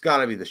 It's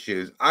gotta be the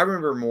shoes. I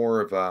remember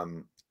more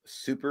of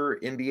Super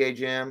NBA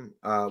Jam,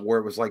 where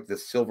it was like the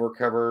silver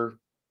cover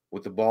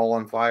with the ball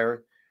on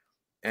fire.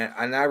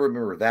 And I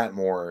remember that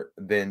more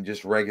than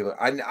just regular.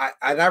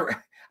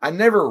 I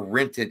never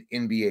rented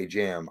NBA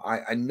Jam.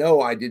 I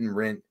know I didn't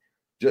rent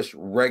just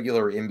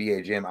regular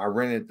NBA Jam. I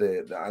rented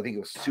the I think it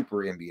was Super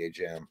NBA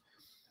Jam.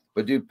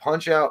 But dude,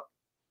 Punch-Out,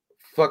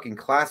 fucking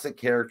classic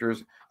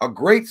characters, a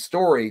great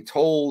story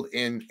told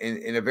in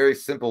a very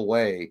simple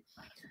way.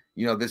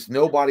 You know, this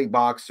nobody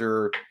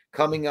boxer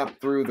coming up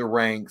through the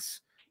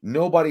ranks.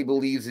 Nobody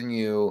believes in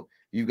you.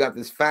 You've got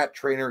this fat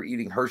trainer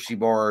eating Hershey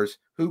bars.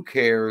 Who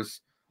cares?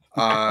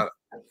 And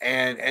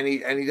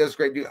he does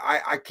great, dude.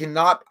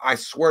 I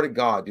swear to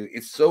God, dude,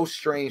 it's so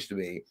strange to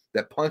me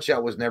that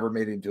Punch-Out was never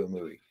made into a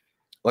movie,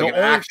 like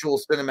actual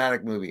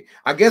cinematic movie.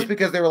 I guess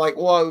because they were like,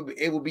 well,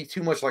 it would be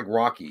too much like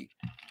Rocky,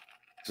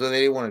 so they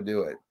didn't want to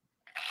do it.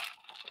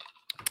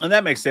 And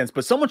that makes sense.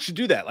 But someone should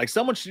do that. Like,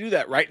 someone should do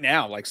that right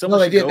now. Like,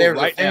 someone should go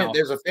right now.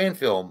 There's a fan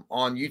film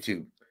on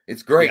YouTube.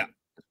 It's great. Yeah.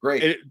 It's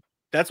great.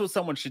 That's what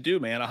someone should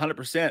do, man.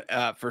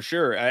 100% for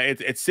sure.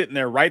 It's sitting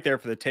there right there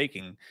for the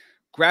taking.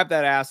 Grab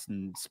that ass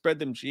and spread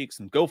them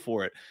cheeks and go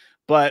for it.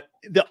 But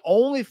the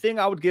only thing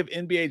I would give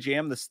NBA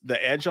Jam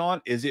the edge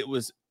on is it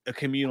was a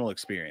communal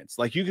experience.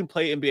 Like, you can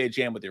play NBA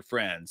Jam with your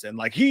friends, and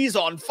like, he's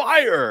on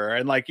fire,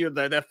 and like, you're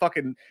that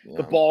fucking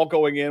the ball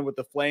going in with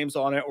the flames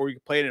on it, or you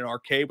can play it in an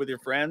arcade with your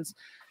friends.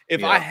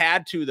 If I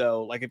had to,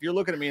 though, like, if you're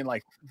looking at me and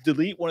like,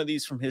 delete one of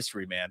these from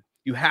history, man,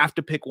 you have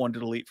to pick one to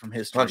delete from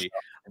history.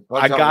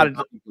 I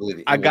gotta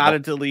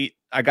delete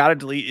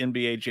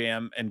NBA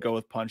Jam and go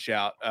with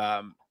Punch-Out.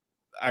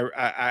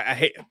 I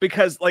hate,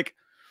 because like,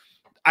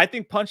 I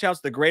think Punch-Out's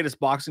the greatest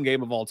boxing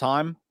game of all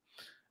time,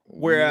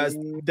 whereas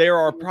there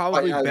are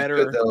probably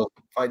better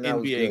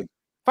NBA.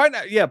 Fight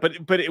Night, yeah,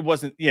 but it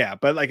wasn't. Yeah,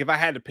 but like, if I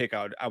had to pick,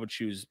 I would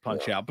choose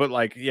Punch-Out. But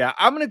like, yeah,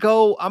 I'm gonna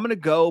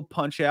go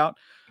Punch-Out.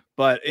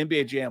 But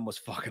NBA Jam was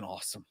fucking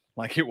awesome,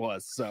 like it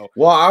was. So,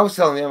 well, I was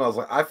telling them, I was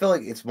like, I feel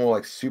like it's more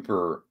like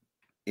Super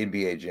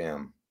NBA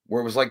Jam,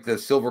 where it was like the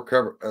silver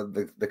cover,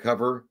 the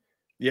cover.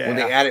 Yeah, when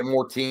they added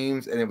more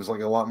teams, and it was like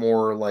a lot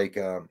more like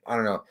I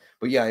don't know,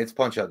 but yeah, it's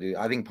Punch-Out, dude.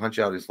 I think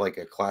Punch-Out is like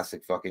a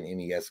classic fucking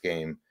NES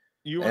game.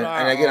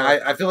 And again,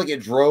 I feel like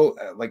it drove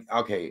like,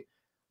 okay,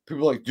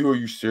 people are like, dude, are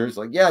you serious?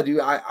 Like, yeah,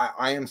 dude,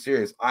 I am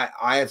serious.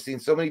 I have seen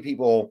so many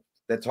people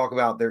that talk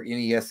about their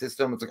NES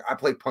system. It's like, I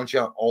play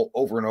Punch-Out all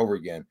over and over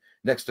again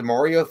next to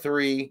Mario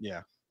 3,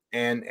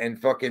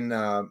 and fucking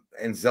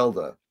and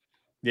Zelda.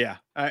 Yeah,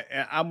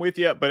 I'm with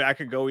you, but I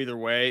could go either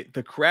way.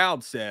 The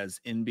crowd says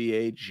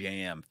NBA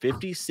Jam,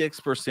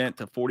 56%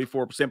 to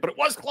 44%, but it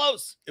was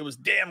close. It was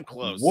damn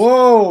close.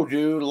 Whoa,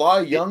 dude, a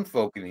lot of young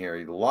folk in here.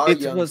 A lot of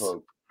young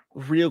folk.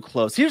 Real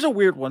close. Here's a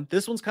weird one.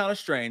 This one's kind of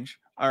strange.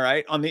 All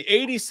right, on the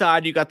 80s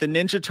side, you got the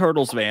Ninja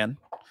Turtles van.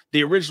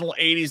 the original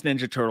 80s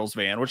Ninja Turtles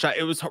van, which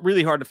it was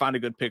really hard to find a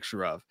good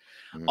picture of.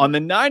 On the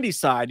 90s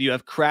side, you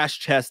have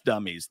Crash Test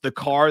Dummies, the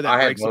car that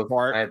breaks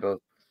apart. I had both.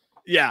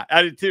 Yeah,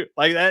 I did too.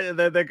 Like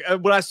that,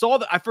 when I saw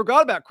that, I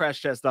forgot about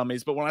Crash Test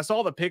Dummies, but when I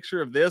saw the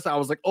picture of this, I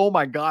was like, oh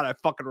my God, I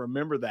fucking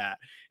remember that.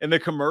 And the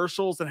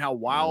commercials and how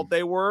wild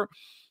they were.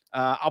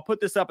 I'll put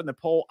this up in the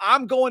poll.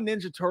 I'm going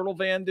Ninja Turtle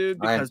van, dude,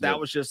 because that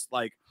was just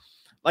like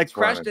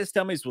Crash Test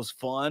Dummies was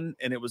fun,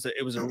 and it was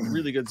a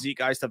really good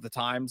zeitgeist at the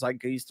time,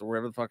 zeitgeist or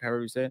whatever the fuck,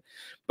 however you say it.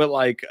 But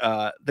like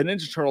the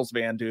Ninja Turtles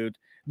van, dude,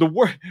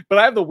 but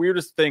I have the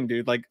weirdest thing,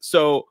 dude. Like,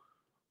 so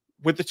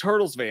with the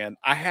Turtles van,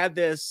 I had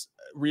this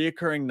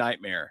reoccurring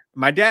nightmare.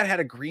 My dad had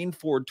a green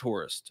Ford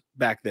Taurus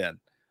back then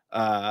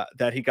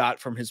that he got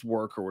from his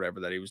work or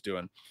whatever that he was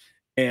doing.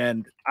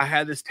 And I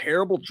had this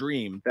terrible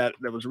dream that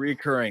was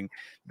reoccurring,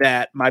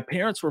 that my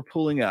parents were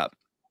pulling up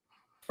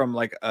from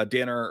like a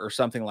dinner or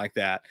something like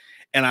that.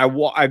 And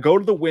I go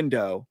to the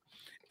window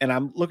and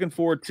I'm looking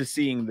forward to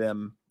seeing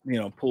them,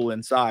 pull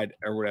inside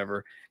or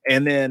whatever.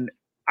 And then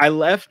I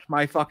left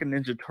my fucking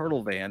Ninja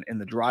Turtle van in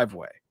the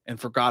driveway and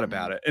forgot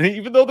about it. And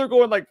even though they're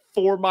going like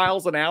 4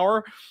 miles an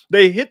hour,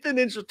 they hit the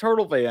Ninja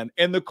Turtle van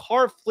and the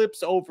car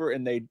flips over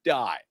and they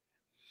die.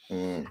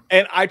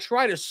 And I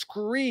try to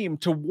scream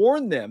to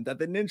warn them that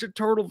the Ninja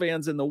Turtle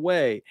van's in the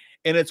way.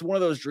 And it's one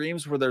of those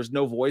dreams where there's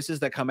no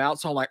voices that come out.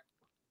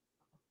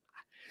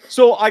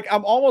 So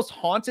I'm almost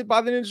haunted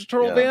by the Ninja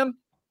Turtle van,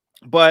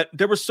 but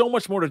there was so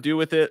much more to do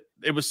with it.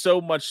 It was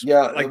so much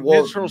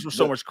Ninja Turtles were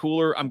so much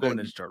cooler. I'm going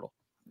Ninja Turtle.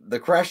 The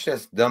Crash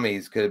Test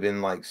Dummies could have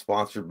been like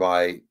sponsored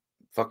by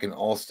fucking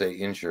Allstate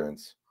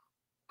Insurance.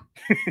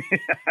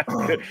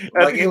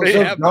 Like, it was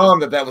so dumb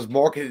that was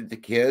marketed to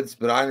kids,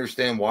 but I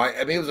understand why.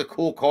 I mean, it was a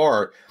cool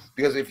car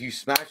because if you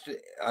smashed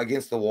it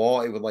against the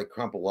wall, it would like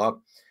crumple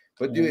up.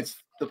 But dude, it's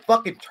the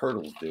fucking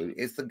Turtles, dude.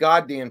 It's the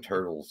goddamn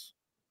Turtles.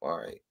 All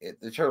right,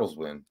 the Turtles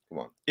win. Come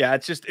on. Yeah,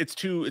 it's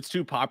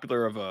too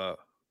popular of a.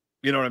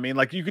 You know what I mean?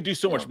 Like, you could do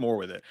so much more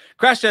with it.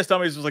 Crash Test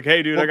Dummies was like,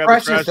 hey, dude, I got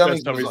the Crash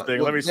Test Dummies thing.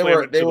 Let me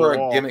slam it. They were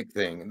a gimmick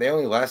thing. They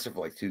only lasted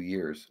for like 2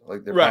 years.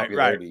 Like, their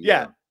popularity. Right.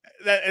 Yeah.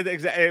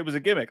 It was a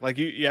gimmick. Like,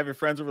 you have your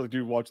friends over, like,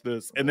 dude, watch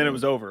this, and then it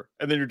was over,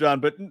 and then you're done.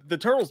 But the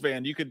Turtles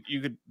van, you could.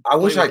 I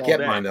wish I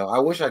kept mine though. I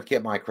wish I'd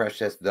kept my Crash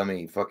Test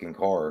Dummy fucking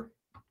car.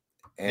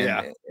 And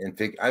I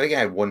think I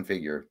had one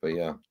figure, but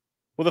yeah.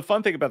 Well, the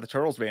fun thing about the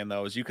Turtles van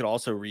though is you could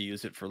also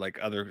reuse it for like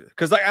other,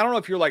 because like I don't know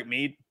if you're like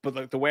me, but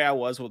like the way I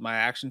was with my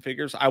action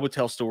figures, I would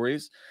tell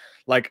stories.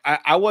 Like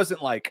I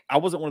wasn't one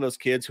of those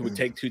kids who would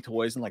take two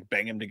toys and like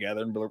bang them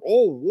together and be like,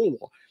 oh,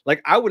 whoa.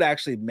 Like I would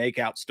actually make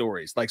out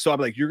stories. Like, so I'm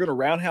like, you're gonna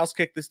roundhouse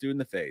kick this dude in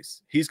the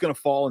face. He's gonna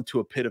fall into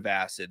a pit of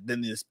acid. Then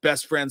this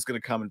best friend's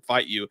gonna come and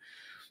fight you.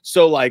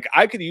 So like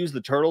I could use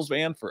the Turtles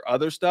van for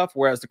other stuff,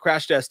 whereas the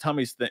Crash Test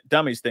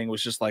Dummies thing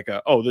was just like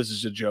oh, this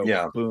is a joke.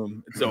 Yeah,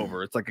 boom, it's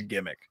over. It's like a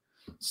gimmick.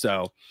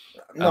 So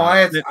no,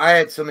 I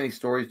had so many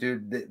stories,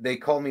 dude. They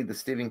called me the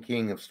Stephen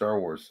King of Star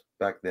Wars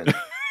back then.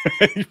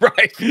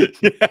 Right? Yeah.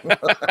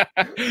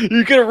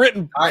 You could have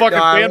written fucking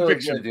fan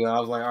fiction, dude. I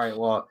was like, all right,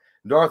 well,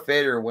 Darth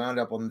Vader wound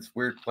up on this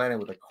weird planet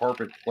with a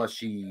carpet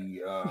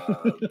plushy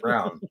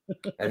ground,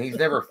 and he's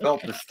never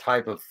felt this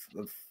type of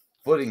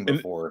footing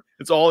before.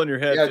 It's all in your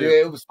head. Yeah, dude,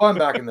 it was fun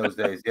back in those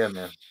days. Yeah,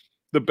 man.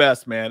 The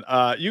best, man.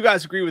 You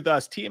guys agree with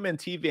us.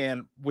 TMNT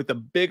van with the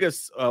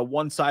biggest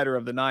one-sider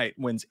of the night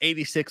wins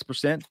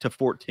 86% to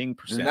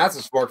 14%. And that's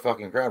a smart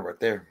fucking crowd right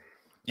there.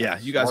 Yeah,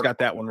 you guys got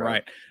that one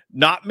right.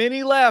 Not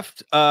many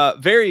left.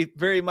 Very,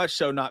 very much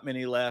so. Not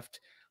many left.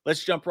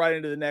 Let's jump right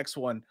into the next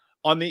one.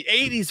 On the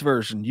 80s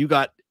version, you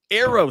got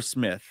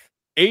Aerosmith.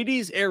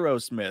 80s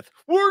Aerosmith.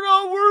 We're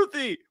not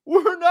worthy.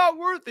 We're not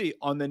worthy.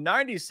 On the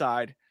 90s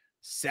side,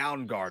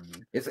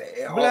 Soundgarden. It's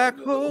Black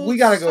Hole. We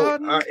gotta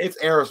go.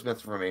 It's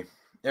Aerosmith for me.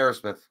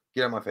 Aerosmith,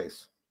 get out of my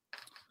face.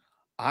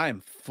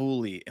 I'm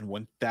fully and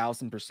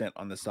 1000%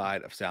 on the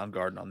side of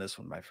Soundgarden on this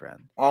one, my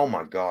friend. Oh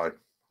my god.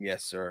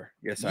 Yes, sir.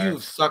 Yes,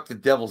 you've sucked the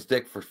devil's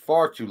dick for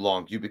far too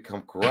long. You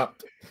become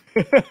corrupt.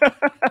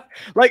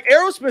 Like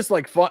Aerosmith's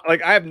like fun.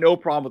 Like I have no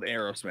problem with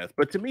Aerosmith,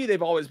 but to me,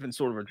 they've always been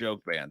sort of a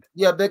joke band.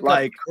 Yeah, they're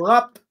like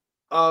corrupt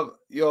of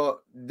your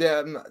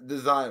damn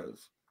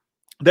desires.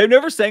 They've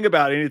never sang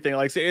about anything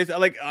like. It's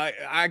like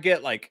I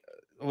get like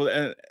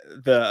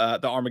the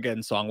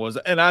Armageddon song was,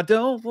 and I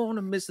don't want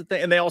to miss a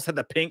thing. And they also had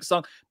the Pink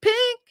song.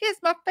 Pink is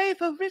my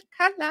favorite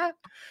color.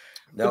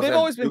 They've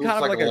always been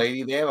kind of like a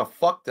lady. They have a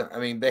fuck. I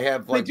mean, they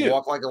have like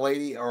Walk Like a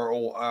Lady or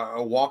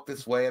Walk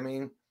This Way. I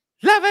mean,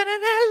 loving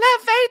an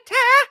elevator.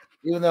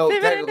 Even though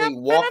technically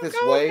Walk This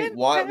Way,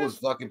 while it was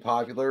fucking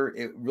popular,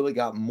 it really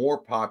got more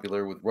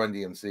popular with Run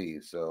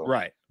DMC. So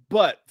right.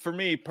 But for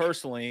me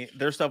personally,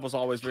 their stuff was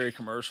always very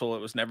commercial. It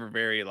was never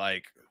very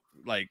like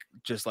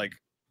just like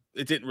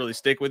it didn't really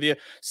stick with you.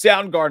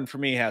 Soundgarden for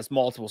me has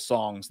multiple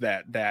songs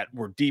that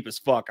were deep as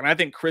fuck. And I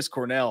think Chris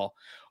Cornell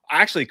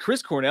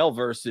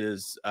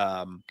versus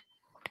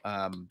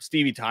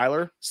Stevie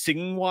Tyler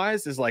singing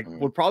wise is like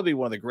would probably be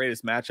one of the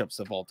greatest matchups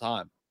of all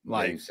time.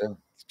 Like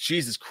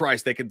Jesus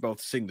Christ, they can both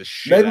sing the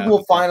shit. Maybe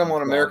we'll find them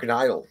on American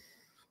Idol.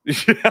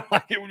 Yeah,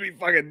 like it would be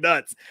fucking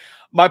nuts.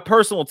 My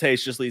personal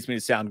taste just leads me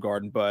to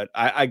Soundgarden, but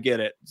I get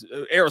it.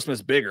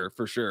 Aerosmith's bigger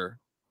for sure.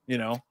 You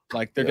know,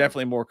 like they're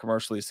definitely more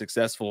commercially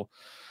successful.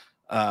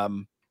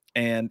 And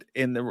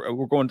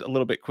we're going a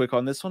little bit quick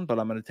on this one, but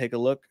I'm going to take a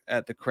look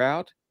at the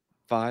crowd.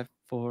 5,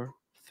 4,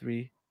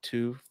 3,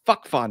 2.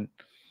 Fuck fun.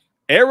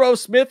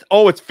 Aerosmith.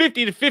 Oh, it's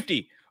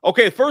 50-50.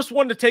 Okay, first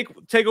one to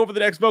take over the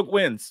next vote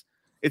wins.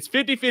 It's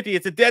 50-50.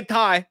 It's a dead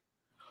tie.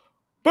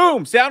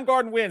 Boom!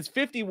 Soundgarden wins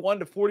 51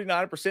 to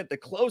 49%, the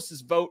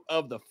closest vote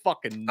of the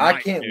fucking night.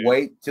 I can't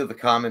wait till the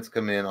comments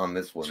come in on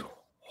this one.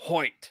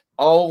 Hoyt.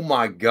 Oh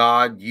my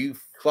God, you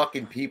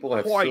fucking people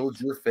have sealed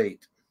your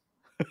fate.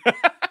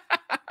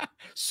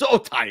 So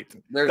tight.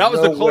 That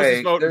was the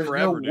closest vote There's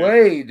forever. No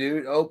way,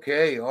 dude.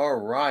 Okay, all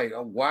right.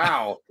 Oh,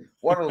 wow.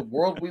 What a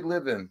world we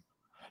live in.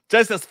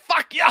 Just says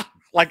fuck yeah,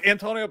 like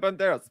Antonio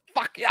Banderas.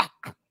 Fuck yeah.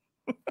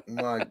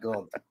 My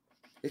God.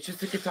 It's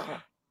just a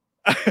guitar.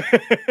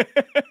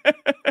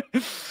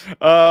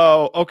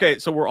 Oh, okay.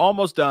 So we're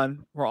almost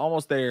done. We're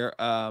almost there.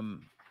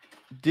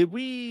 Did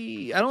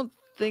we? I don't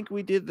think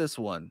we did this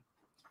one.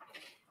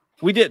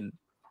 We didn't.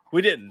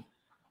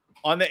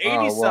 On the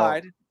 80s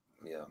side,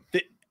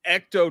 the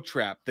Ecto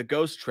Trap, the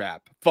Ghost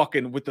Trap,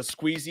 fucking with the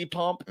squeezy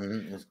pump.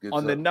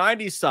 On the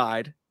 90s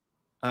side,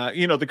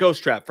 the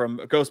Ghost Trap from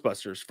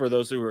Ghostbusters, for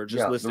those who are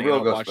just listening. The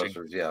real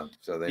Ghostbusters, watching.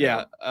 So they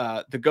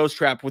the Ghost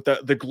Trap with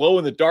the glow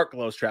in the dark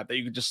Ghost Trap that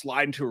you could just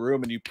slide into a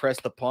room and you press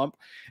the pump.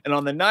 And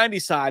on the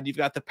 90s side, you've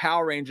got the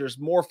Power Rangers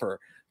Morpher,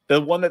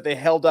 the one that they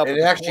held up with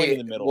the coin in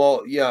the middle.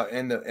 Well, yeah,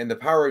 and the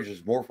Power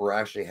Rangers Morpher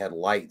actually had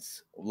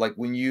lights. Like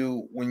when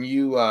you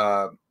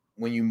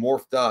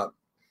morphed up,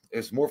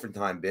 it's morphin'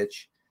 time,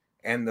 bitch.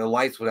 And the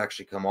lights would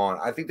actually come on.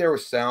 I think there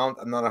was sound.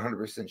 I'm not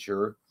 100%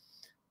 sure.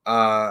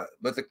 But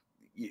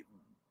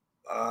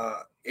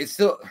it's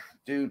still,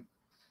 dude.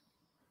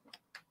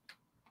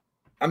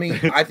 I mean,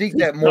 I think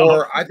that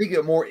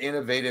a more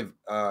innovative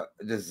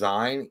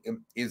design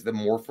is the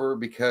Morpher,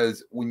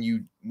 because when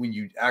you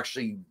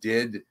actually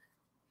did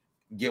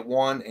get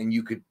one and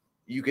you could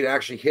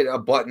actually hit a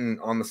button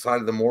on the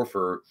side of the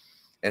Morpher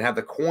and have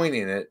the coin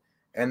in it,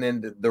 and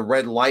then the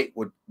red light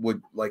would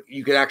like,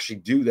 you could actually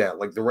do that.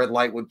 Like the red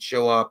light would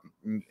show up.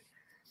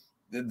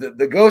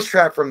 The Ghost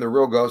Trap from the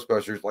real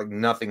Ghostbusters, like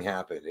nothing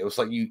happened. It was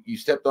like you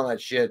stepped on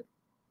that shit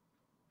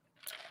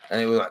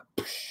and it was like,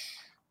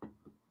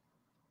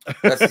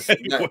 that's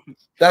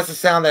the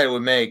sound that it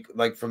would make,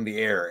 like from the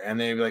air. And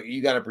then it'd be like,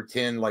 you got to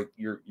pretend like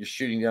you're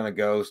shooting down a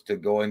ghost to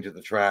go into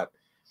the trap.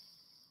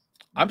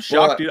 I'm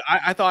shocked, dude.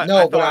 I thought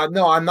but I'm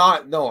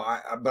not. No,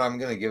 but I'm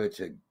gonna give it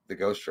to the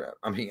Ghost Trap.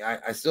 I mean,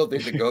 I still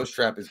think the Ghost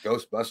Trap is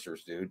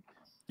Ghostbusters, dude.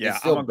 Yeah, it's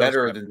still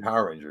better than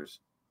Power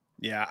Rangers.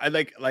 Yeah, I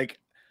like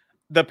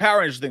the Power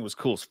Rangers thing was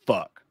cool as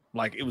fuck.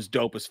 Like it was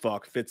dope as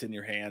fuck. Fits in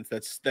your hands.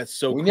 That's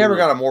so. We never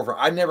got a Morpher.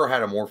 I never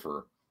had a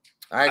Morpher.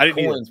 I had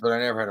coins, but I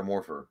never had a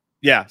Morpher.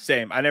 Yeah,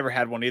 same. I never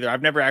had one either.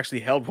 I've never actually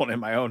held one in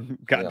my own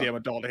goddamn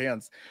adult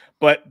hands.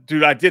 But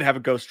dude, I did have a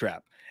Ghost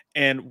Trap.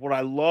 And what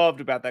I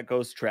loved about that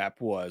Ghost Trap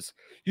was,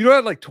 you know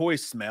how like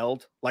toys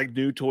smelled? Like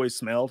new toys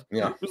smelled?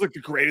 Yeah. It was like the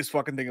greatest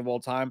fucking thing of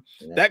all time.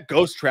 Yeah. That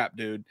Ghost Trap,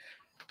 dude,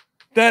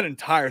 that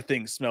entire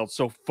thing smelled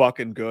so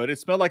fucking good. It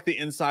smelled like the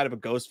inside of a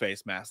ghost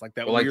face mask. Like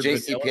that. Well, like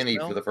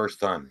JCPenney for the first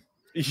time.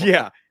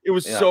 Yeah, it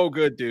was so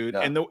good, dude.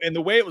 Yeah. And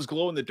the way it was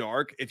glow in the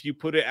dark, if you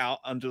put it out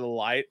under the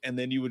light and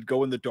then you would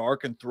go in the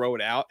dark and throw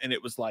it out, and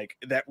it was like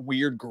that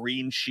weird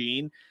green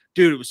sheen.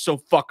 Dude, it was so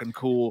fucking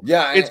cool.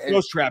 Yeah, it's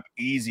Ghost Trap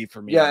easy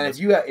for me. Yeah, and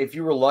if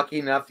you were lucky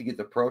enough to get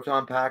the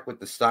proton pack with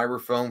the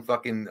styrofoam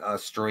fucking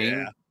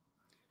stream,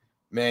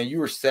 man, you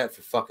were set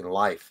for fucking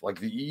life. Like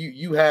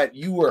you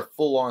were a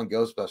full on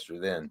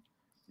Ghostbuster then.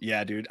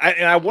 Yeah, dude.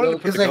 I wanted to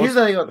put here's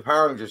the thing about the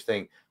Power Rangers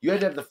thing. You had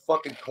to have the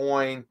fucking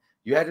coin.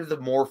 You had to have the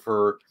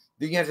Morpher.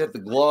 Then you had to have the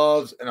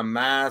gloves and a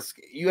mask.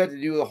 You had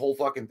to do the whole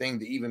fucking thing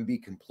to even be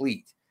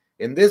complete.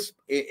 In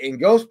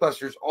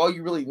Ghostbusters, all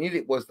you really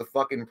needed was the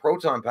fucking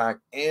proton pack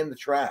and the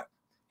trap,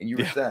 and you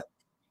were set.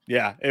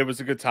 Yeah, it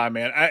was a good time,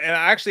 man. I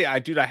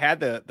had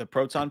the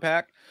proton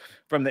pack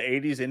from the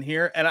 80s in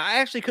here, and I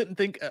actually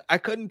I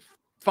couldn't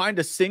find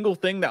a single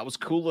thing that was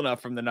cool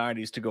enough from the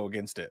 90s to go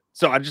against it.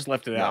 So I just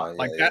left it out.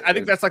 I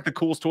think that's like the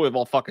coolest toy of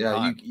all fucking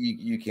time.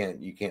 You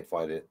can't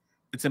fight it.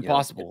 It's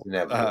impossible. It's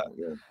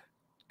inevitable,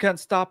 Can't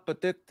stop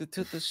addicted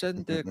to the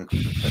shindig.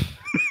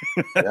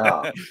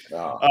 Yeah.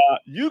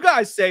 You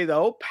guys say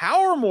though,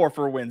 Power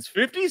Morpher wins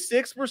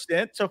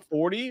 56% to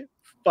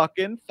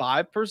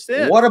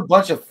 45%. What a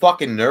bunch of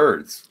fucking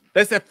nerds.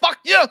 They said, "Fuck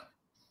you,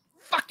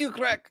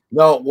 Craig."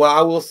 No, well,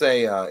 I will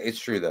say it's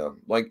true though.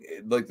 Like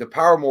the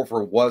Power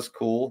Morpher was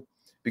cool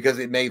because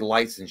it made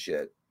lights and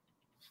shit.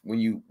 When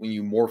you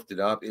morphed it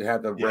up, it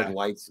had the red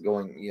lights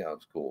going. Yeah,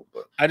 it's cool.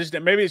 But I just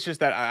maybe it's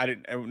just that I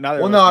didn't.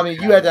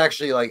 You had to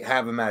actually like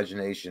have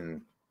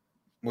imagination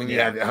when you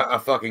had a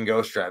fucking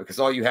Ghost Trap, because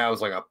all you had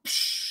was like a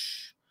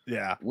psh.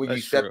 Yeah. When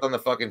you stepped on the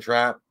fucking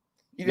trap,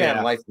 you didn't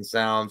have lights and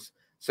sounds.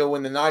 So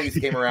when the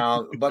 90s came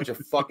around, a bunch of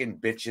fucking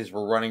bitches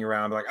were running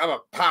around like, I'm a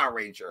Power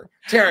Ranger,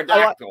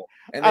 pterodactyl.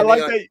 And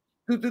then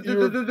And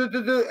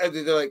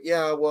they're like,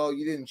 yeah, well,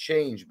 you didn't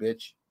change,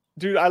 bitch.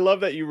 Dude, I love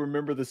that you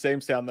remember the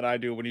same sound that I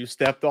do when you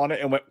stepped on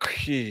it and went.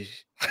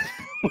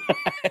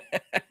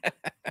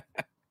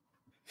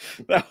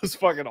 That was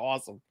fucking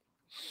awesome.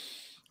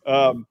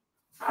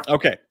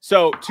 Okay,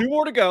 so 2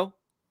 more to go.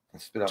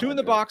 2 in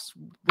the box,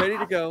 ready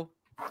to go.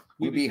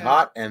 We be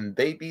hot and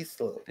they be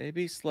slow. They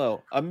be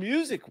slow. A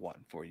music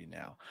one for you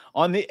now.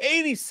 On the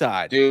 80s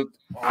side, dude.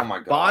 Oh my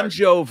god. Bon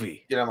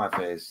Jovi. Get out of my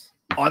face.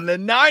 On the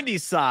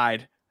 90s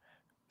side,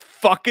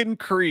 fucking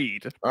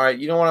Creed. All right,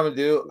 you know what I'm gonna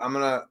do?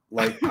 I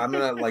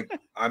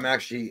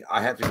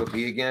have to go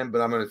pee again, but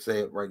I'm gonna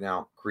say it right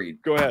now. Creed.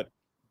 Go ahead.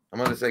 I'm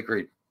gonna say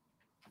Creed.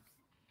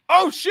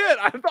 Oh shit!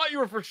 I thought you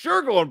were for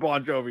sure going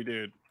Bon Jovi,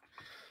 dude.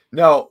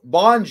 No,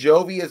 Bon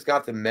Jovi has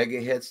got the mega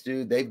hits,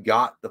 dude. They've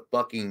got the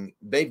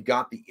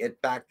it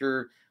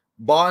factor.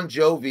 John Bon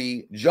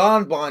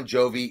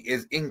Jovi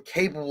is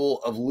incapable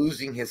of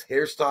losing his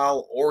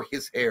hairstyle or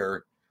his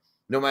hair,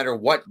 no matter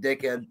what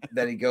decade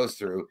that he goes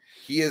through.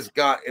 He has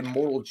got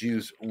immortal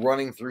juice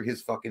running through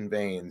his fucking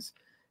veins,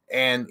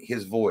 and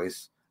his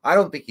voice. I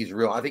don't think he's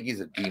real. I think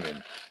he's a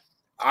demon.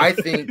 I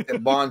think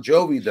that Bon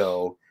Jovi,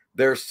 though,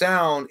 their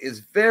sound is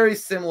very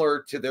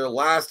similar to their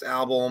last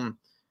album.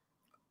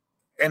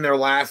 And their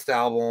last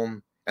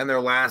album.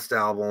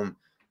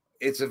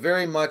 It's a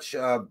very much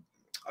what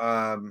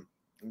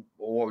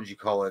would you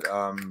call it?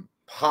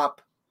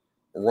 Pop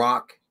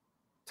rock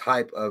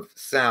type of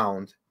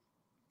sound.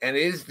 And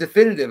it is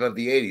definitive of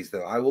the 80s,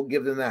 though. I will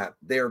give them that.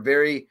 They are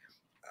very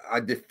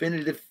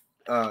definitive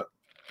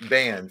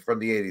band from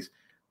the 80s.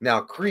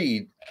 Now,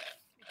 Creed,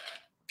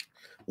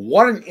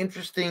 what an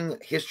interesting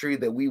history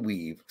that we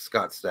weave,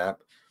 Scott Stapp.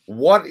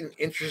 What an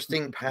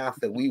interesting path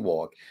that we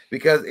walk.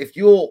 Because if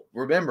you'll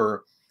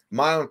remember,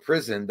 My Own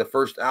Prison, the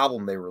first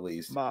album they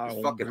released,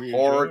 it's fucking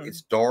hard.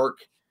 It's dark.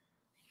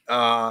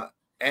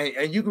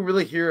 And you can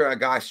really hear a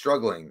guy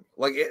struggling.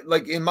 Like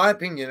in my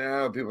opinion, I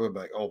know people are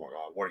like, oh my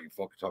God, what are you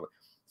fucking talking about?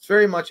 It's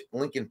very much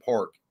Linkin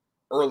Park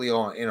early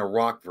on in a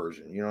rock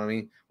version, you know what I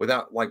mean?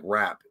 Without like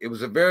rap. It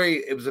was a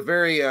very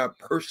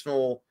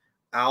personal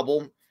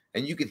album,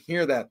 and you can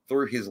hear that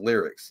through his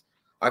lyrics.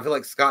 I feel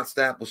like Scott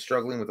Stapp was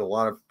struggling with a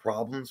lot of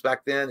problems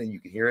back then, and you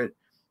can hear it.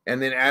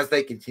 And then as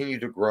they continue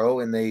to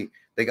grow and they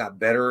got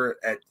better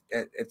at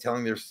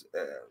telling their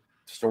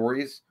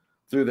stories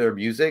through their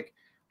music,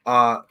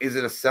 is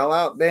it a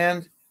sellout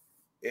band?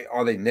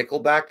 Are they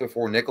Nickelback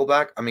before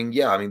Nickelback? I mean,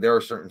 yeah. I mean, there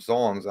are certain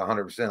songs,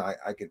 100%.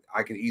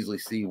 I could easily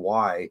see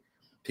why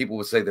people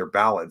would say they're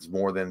ballads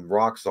more than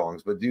rock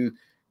songs. But dude,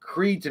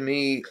 Creed to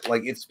me,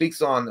 like, it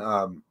speaks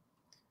on.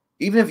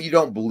 Even if you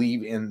don't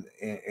believe in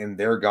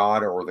their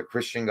God or the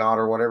Christian God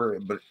or whatever,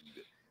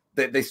 but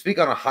they speak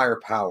on a higher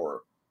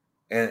power,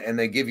 and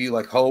they give you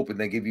like hope, and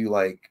they give you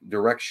like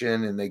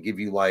direction, and they give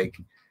you like,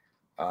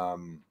 I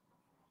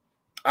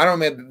don't know,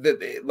 man,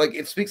 like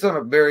it speaks on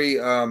a very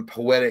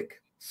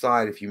poetic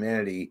side of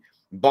humanity.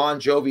 Bon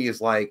Jovi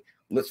is like,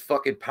 let's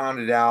fucking pound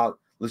it out,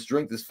 let's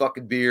drink this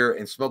fucking beer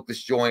and smoke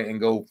this joint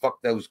and go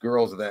fuck those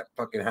girls at that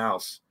fucking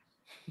house,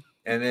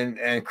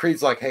 and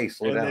Creed's like, hey,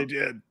 slow down. They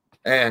did.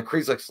 And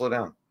Creed's like, slow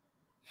down.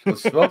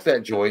 Let's smoke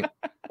that joint.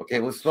 Okay,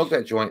 let's smoke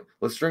that joint.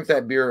 Let's drink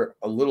that beer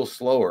a little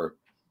slower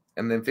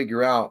and then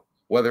figure out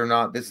whether or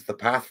not this is the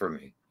path for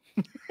me.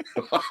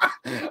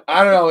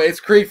 I don't know. It's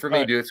Creed for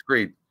me, dude. It's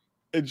Creed.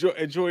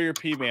 Enjoy your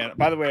pee, man.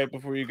 By the way,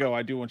 before you go,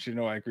 I do want you to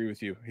know I agree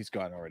with you. He's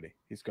gone already.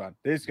 He's gone.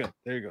 He's gone.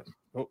 There he goes.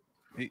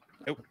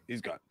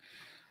 He's gone.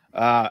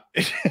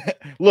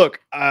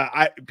 Look,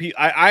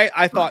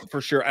 I thought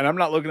for sure, and I'm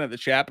not looking at the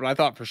chat, but I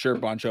thought for sure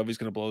Bon Jovi's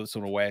going to blow this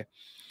one away.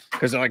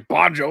 Because they're like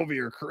Bon Jovi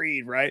or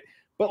Creed, right?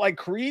 But like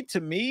Creed,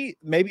 to me,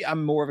 maybe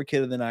I'm more of a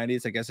kid of the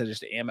 90s. I guess I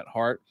just am at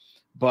heart.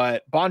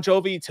 But Bon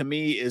Jovi, to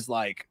me, is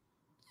like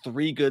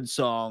 3 good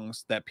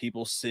songs that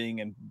people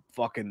sing and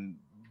fucking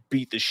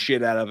beat the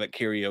shit out of at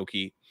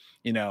karaoke,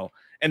 you know?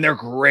 And they're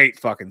great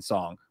fucking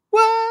song.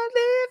 We're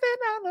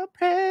living on a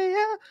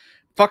prayer.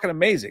 Fucking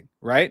amazing,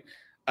 right?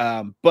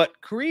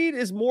 But Creed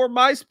is more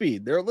my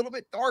speed. They're a little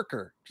bit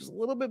darker, just a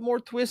little bit more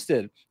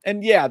twisted.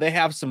 And yeah, they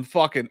have some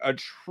fucking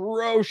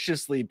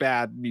atrociously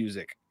bad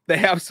music. They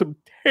have some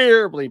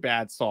terribly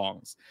bad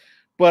songs.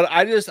 But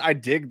I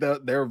dig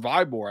their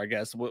vibe more, I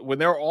guess. When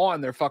they're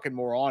on, they're fucking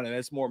more on, and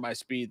it's more my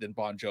speed than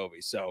Bon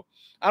Jovi. So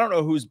I don't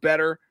know who's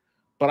better,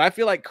 but I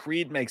feel like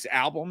Creed makes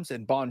albums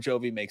and Bon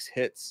Jovi makes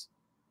hits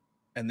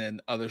and then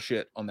other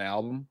shit on the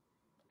album.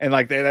 And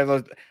like they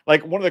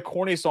like one of the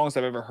corny songs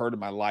I've ever heard in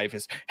my life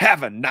is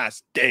 "Have a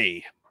Nice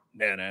Day."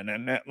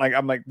 Like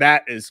I'm like,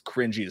 that is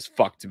cringy as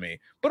fuck to me.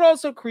 But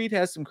also Creed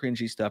has some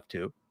cringy stuff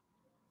too.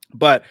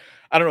 But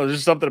I don't know.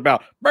 There's something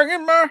about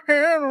bringing my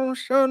hand on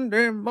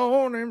Sunday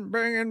morning,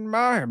 bringing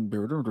my.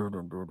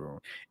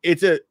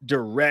 It's a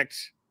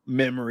direct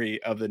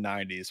memory of the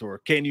 90s. Or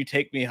Can You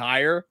Take Me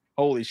Higher?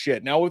 Holy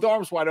shit! Now with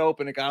Arms Wide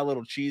Open, it got a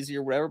little cheesy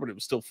or whatever, but it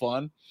was still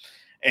fun.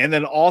 And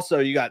then also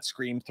you got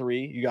Scream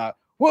 3. You got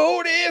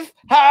What If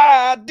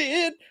I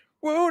Did?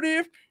 What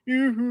If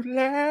You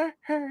Lied?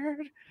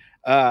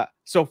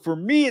 So for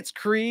me, it's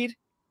Creed,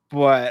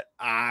 but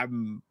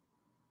I'm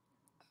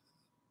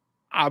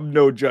I'm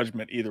no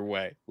judgment either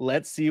way.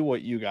 Let's see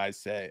what you guys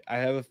say. I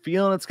have a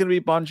feeling it's going to be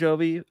Bon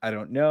Jovi. I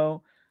don't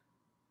know.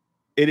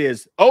 It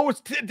is. Oh,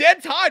 it's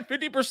dead tied,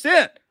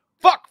 50%.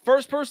 Fuck,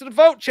 first person to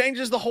vote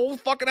changes the whole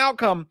fucking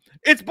outcome.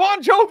 It's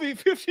Bon Jovi,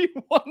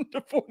 51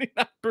 to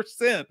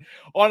 49%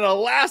 on a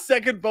last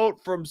second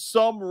vote from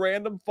some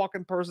random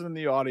fucking person in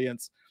the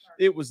audience.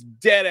 It was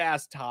dead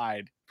ass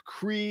tied.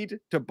 Creed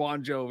to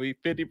Bon Jovi,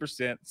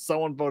 50%.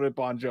 Someone voted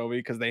Bon Jovi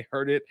because they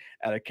heard it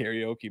at a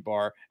karaoke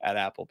bar at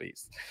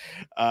Applebee's.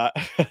 I'm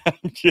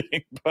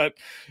kidding, but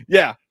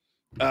yeah.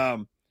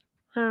 You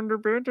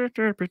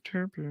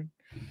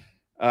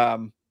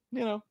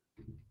know,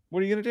 what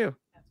are you gonna do?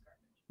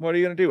 What are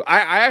you gonna do?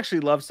 I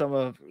actually love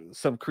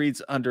some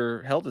Creed's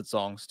underheralded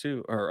songs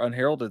too, or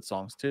unheralded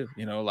songs too.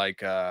 You know,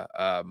 like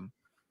I'm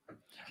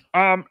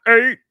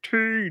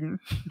 18,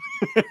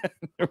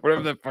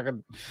 whatever the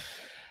fucking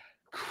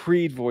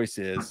Creed voice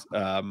is.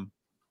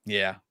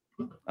 Yeah.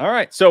 All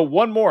right. So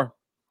one more,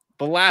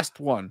 the last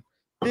one.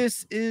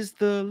 This is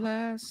the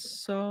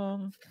last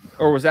song,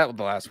 or was that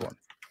the last one?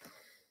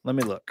 Let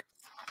me look.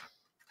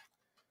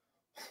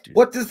 Dude.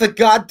 What does the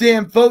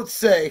goddamn vote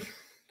say?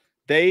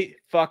 They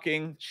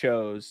fucking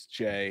chose,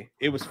 Jay.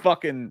 It was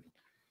 50-50.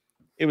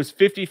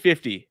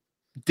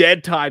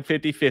 Dead tied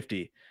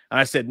 50-50. And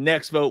I said,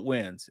 next vote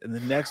wins. And the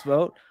next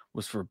vote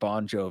was for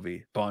Bon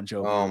Jovi. Bon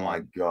Jovi. Oh my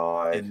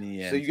God. In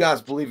the end. So you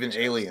guys believe in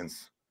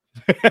aliens?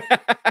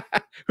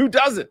 Who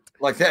doesn't?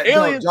 Like that.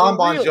 Aliens, no, John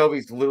Bon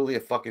Jovi's literally a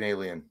fucking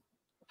alien.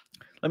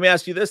 Let me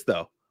ask you this,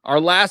 though.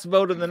 Our last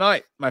vote of the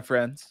night, my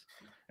friends.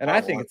 And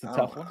I think it's a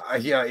tough one.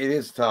 Yeah, it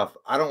is tough.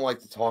 I don't like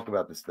to talk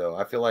about this, though.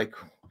 I feel like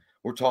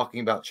we're talking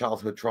about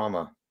childhood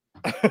trauma.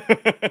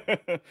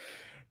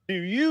 Do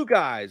you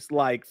guys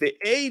like the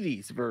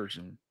 80s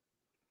version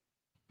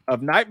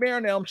of Nightmare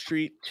on Elm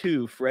Street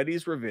 2,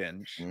 Freddy's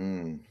Revenge?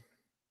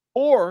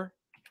 Or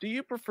do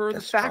you prefer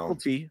The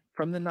Faculty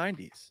from the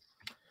 90s?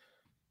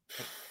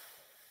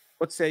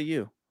 What say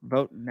you?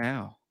 Vote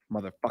now,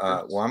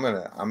 motherfucker. Well, I'm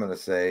gonna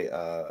say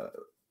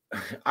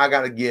I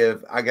gotta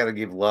give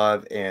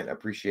love and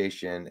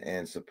appreciation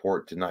and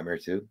support to Nightmare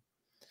 2.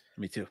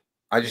 Me too.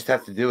 I just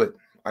have to do it.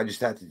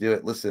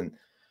 Listen,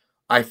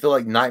 I feel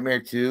like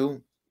Nightmare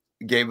 2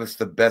 gave us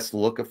the best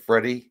look of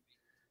Freddy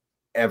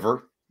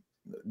ever.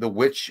 The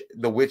witch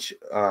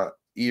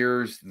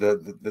ears,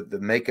 the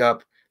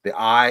makeup, the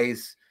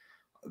eyes,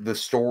 the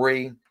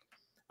story.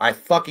 I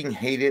fucking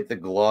hated the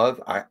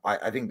glove.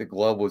 I think the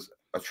glove was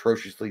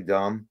atrociously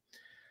dumb.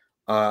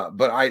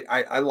 But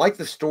I like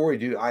the story,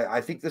 dude.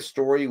 I think the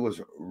story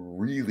was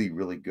really,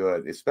 really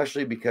good,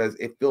 especially because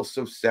it feels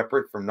so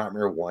separate from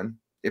Nightmare 1.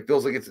 It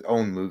feels like its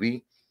own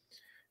movie,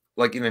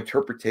 like an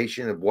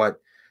interpretation of what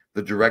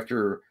the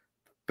director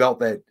felt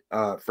that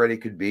Freddy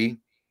could be.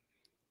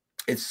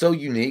 It's so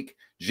unique.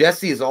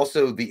 Jesse is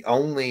also the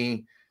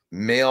only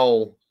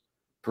male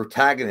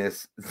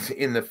protagonist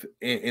in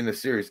the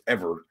series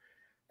ever,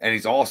 and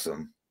he's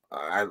awesome.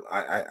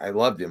 I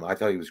loved him. I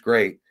thought he was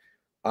great.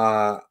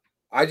 I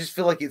just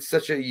feel like it's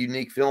such a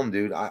unique film,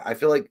 dude. I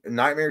feel like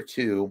Nightmare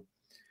 2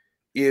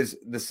 is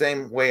the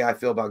same way I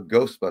feel about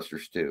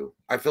Ghostbusters 2.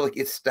 I feel like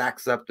it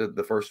stacks up to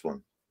the first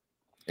one,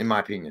 in my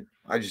opinion.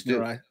 I just do.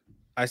 Right.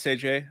 I say,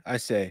 Jay,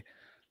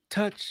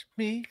 touch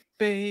me,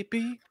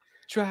 baby,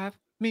 drive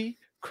me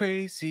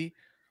crazy,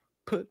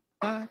 put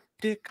my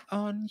dick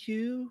on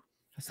you.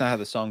 That's not how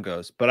the song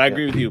goes, but I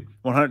agree with you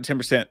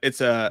 110%.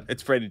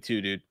 It's Freddy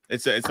 2, dude.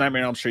 It's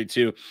Nightmare on Elm Street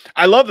 2.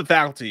 I love The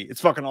Faculty.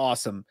 It's fucking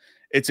awesome.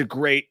 It's a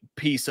great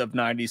piece of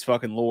 90s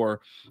fucking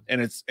lore,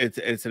 and it's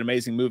an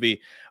amazing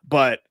movie.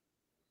 But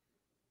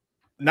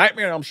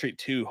Nightmare on Elm Street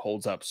 2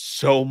 holds up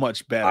so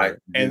much better.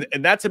 And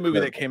that's a movie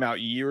that came out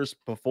years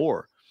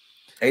before.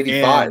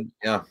 85. And,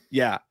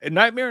 yeah. And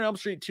Nightmare on Elm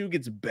Street 2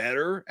 gets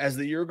better as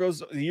the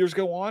years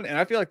go on. And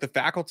I feel like The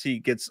Faculty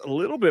gets a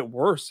little bit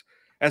worse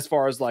as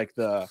far as like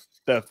the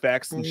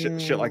effects and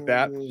shit like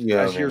that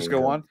as years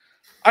go on.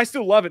 I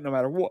still love it no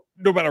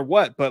matter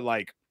what, but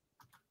like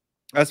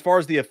as far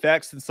as the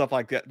effects and stuff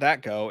like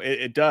that go,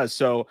 it does.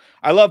 So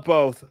I love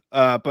both.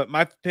 But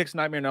my pick's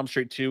Nightmare on Elm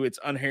Street 2. It's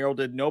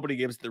unheralded. Nobody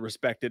gives it the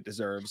respect it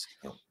deserves.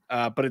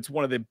 But it's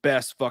one of the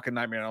best fucking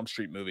Nightmare on Elm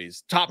Street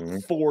movies. Top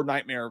 4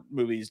 Nightmare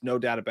movies, no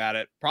doubt about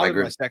it.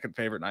 Probably my second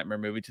favorite Nightmare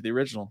movie to the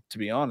original, to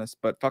be honest.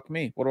 But fuck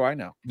me, what do I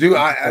know? Dude,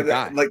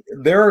 I like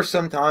there are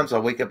some times I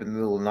wake up in the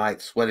middle of the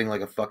night sweating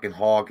like a fucking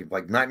hog.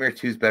 Like Nightmare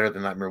 2 is better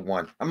than Nightmare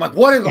 1. I'm like,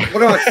 what am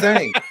I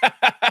saying?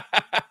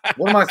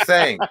 What am I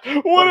saying?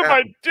 What am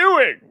I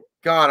doing?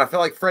 God, I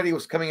felt like Freddy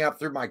was coming out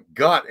through my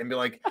gut and be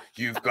like,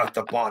 "You've got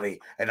the body,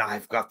 and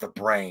I've got the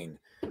brain."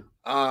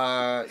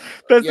 That's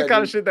the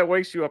kind of shit that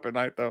wakes you up at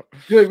night, though.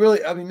 Dude,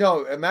 really? I mean,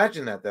 no.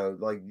 Imagine that, though.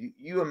 Like,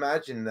 you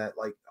imagine that.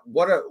 Like,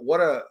 what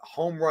a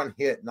home run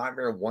hit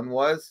Nightmare 1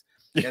 was,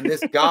 and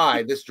this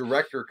guy, this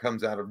director,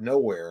 comes out of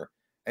nowhere,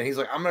 and he's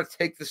like, "I'm gonna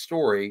take the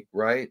story,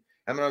 right?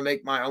 I'm gonna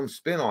make my own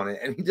spin on it,"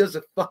 and he does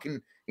a fucking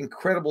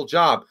incredible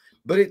job.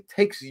 But it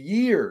takes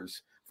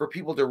years for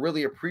people to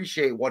really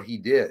appreciate what he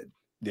did.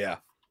 Yeah,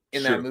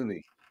 in that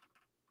movie.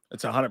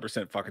 It's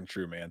 100% fucking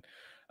true, man.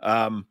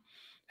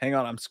 Hang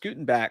on, I'm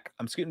scooting back.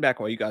 I'm scooting back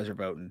while you guys are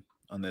voting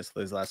on this.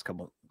 These last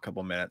couple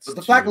minutes. But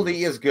the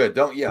Faculty is good.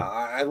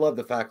 I love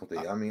the Faculty.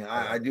 I mean,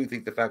 I do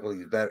think the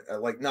Faculty is better.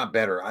 Like, not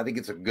better. I think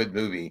it's a good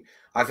movie.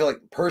 I feel like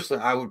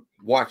personally, I would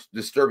watch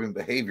Disturbing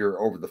Behavior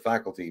over the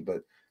Faculty,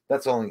 but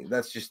that's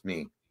just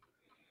me.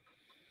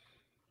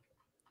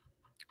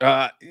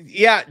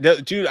 Yeah,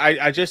 dude,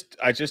 I just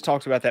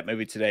talked about that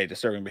movie today,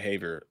 Disturbing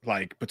Behavior.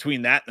 Like,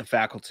 between that and the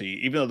Faculty,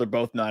 even though they're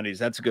both 90s,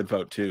 that's a good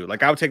vote too.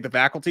 Like, I would take the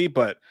Faculty,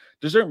 but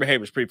Disturbing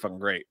Behavior is pretty fucking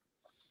great.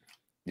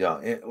 Yeah,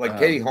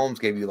 Katie Holmes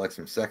gave you like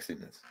some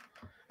sexiness.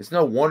 It's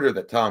no wonder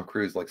that Tom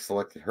Cruise like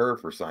selected her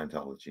for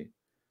Scientology.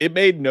 It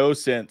made no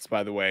sense,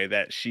 by the way,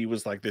 that she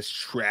was like this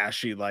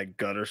trashy, like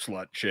gutter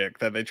slut chick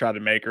that they tried to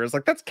make her. It's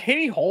like, that's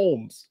Katie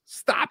Holmes.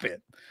 Stop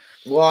it.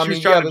 Well, I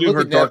mean, yeah, but look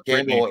at Nev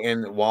Campbell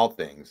in Wild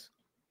Things.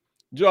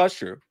 Yeah, that's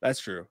true. That's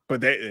true.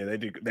 But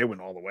they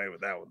went all the way with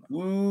that one.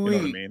 Ooh, you know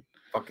what I mean?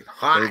 Fucking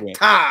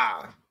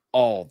hot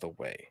all the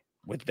way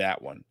with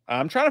that one.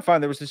 I'm trying to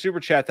find, there was a super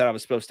chat that I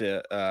was supposed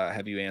to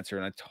have you answer,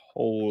 and I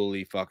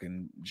totally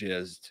fucking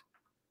jizzed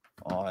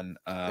on.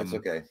 It's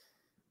okay.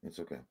 It's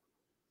okay.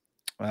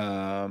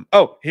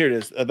 Oh, here it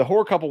is. The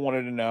horror couple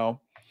wanted to know,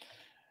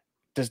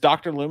 does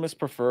Dr. Loomis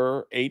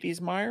prefer 80s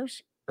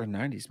Myers or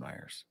 90s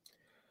Myers?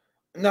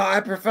 No, I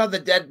prefer the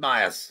dead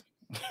Myers.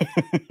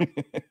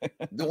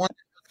 The one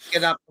that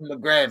get up from the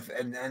grave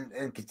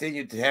and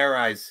continue to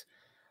terrorize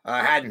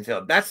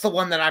Haddonfield. That's the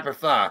one that I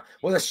prefer.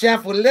 Well, the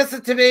chef will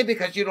listen to me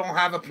because you don't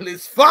have a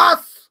police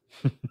force.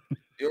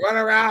 You run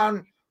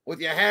around with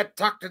your head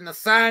tucked in the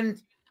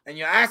sand and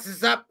your ass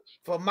is up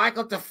for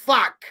Michael to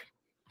fuck.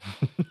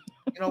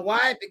 You know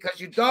why?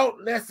 Because you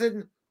don't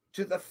listen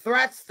to the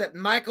threats that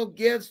Michael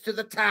gives to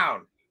the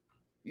town.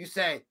 You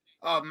say,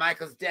 oh,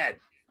 Michael's dead.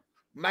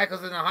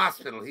 Michael's in the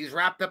hospital. He's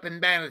wrapped up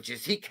in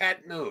bandages. He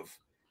can't move.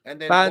 And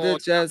then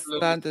bandages.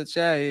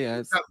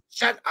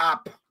 Shut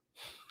up.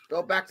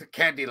 Go back to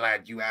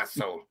Candyland, you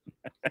asshole.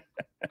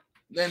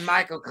 Then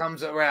Michael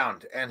comes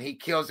around and he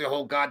kills the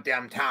whole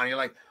goddamn town. You're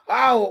like,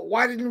 oh,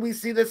 why didn't we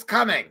see this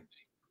coming?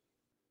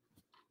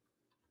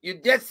 You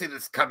did see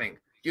this coming,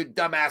 you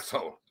dumb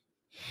asshole.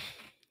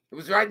 It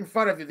was right in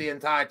front of you the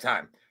entire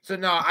time. So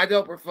no, I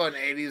don't prefer an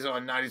 80s or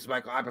a 90s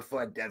Michael. I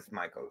prefer a death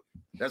Michael.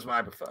 That's what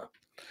I prefer.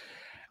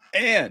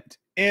 And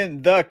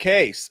in the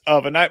case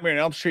of A Nightmare on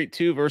Elm Street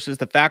 2 versus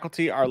The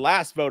Faculty, our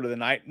last vote of the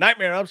night,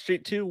 Nightmare on Elm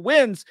Street 2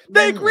 wins.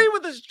 They agree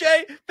with us,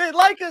 Jay. They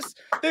like us.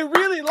 They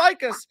really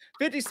like us.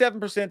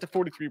 57% to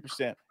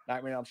 43%.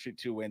 Nightmare on Elm Street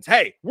 2 wins.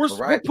 Hey, we're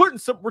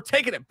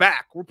taking it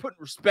back. We're putting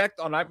respect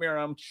on Nightmare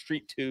on Elm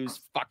Street 2's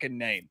fucking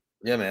name.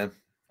 Yeah, man.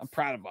 I'm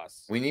proud of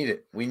us. We need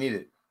it. We need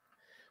it.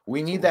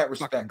 We need that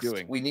respect.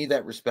 We need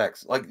that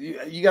respect. Like,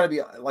 you got to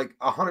be like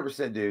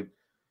 100%, dude.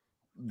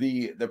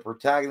 The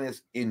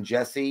protagonist in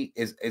Jesse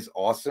is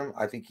awesome.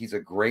 I think he's a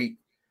great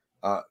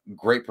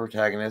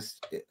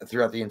protagonist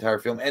throughout the entire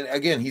film. And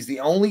again, he's the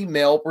only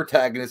male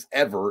protagonist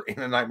ever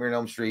in a Nightmare on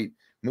Elm Street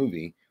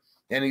movie,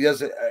 and he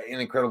does an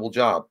incredible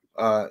job.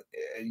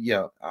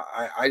 Yeah,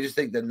 I just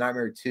think that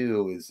Nightmare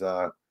 2 is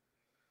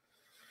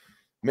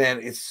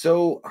man, it's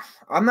so,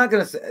 I'm not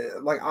gonna say,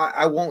 like,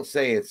 I won't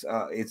say it's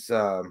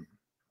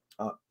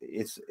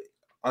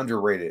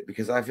underrated,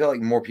 because I feel like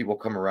more people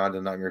come around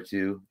to Nightmare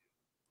 2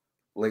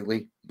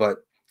 lately,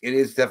 but it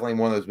is definitely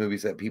one of those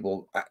movies that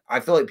people, I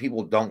feel like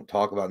people don't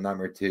talk about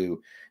Nightmare 2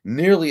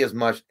 nearly as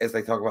much as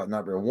they talk about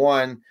Nightmare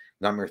 1,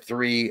 Nightmare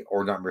 3,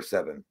 or Nightmare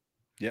 7.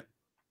 Yep.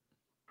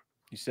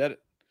 You said it.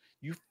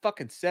 You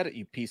fucking said it,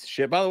 you piece of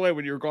shit. By the way,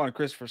 when you were gone,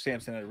 Christopher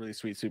Sampson had a really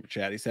sweet super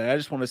chat. He said, I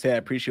just want to say I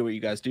appreciate what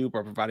you guys do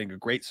by providing a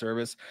great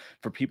service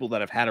for people that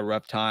have had a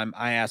rough time.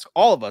 I ask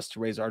all of us to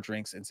raise our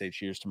drinks and say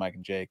cheers to Mike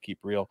and Jay. Keep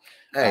real.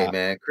 Hey,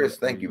 man. Chris,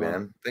 thank you,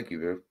 man. Thank you,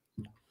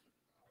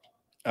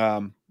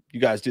 dude. You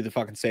guys do the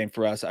fucking same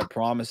for us. I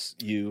promise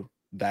you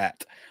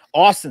that.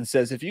 Austin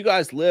says, if you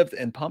guys lived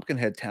in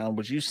Pumpkinhead Town,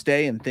 would you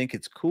stay and think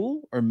it's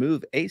cool or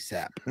move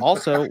ASAP?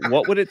 Also,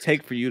 what would it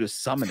take for you to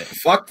summon it?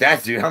 Fuck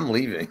that, dude. I'm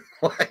leaving.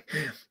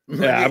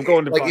 Yeah, I'm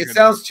going to like, it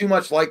sounds too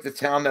much like the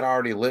town that I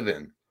already live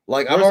in.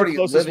 Like, I'm already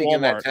living in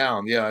that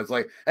town. Yeah, it's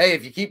like, hey,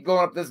 if you keep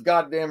going up this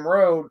goddamn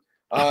road,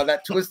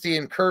 that twisty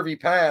and curvy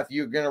path,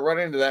 you're going to run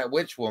into that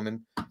witch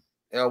woman.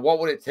 What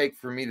would it take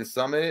for me to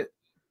summon it?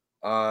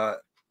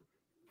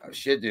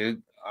 Shit,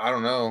 dude. I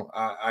don't know.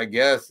 I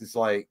guess it's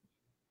like,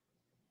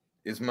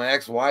 is my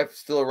ex-wife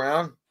still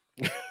around?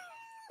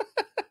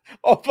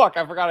 Oh, fuck.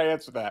 I forgot to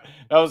answer that.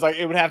 I was like,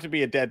 it would have to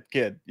be a dead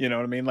kid. You know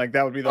what I mean? Like,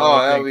 that would be the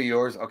that would be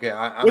yours. Okay.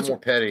 I'm more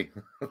petty.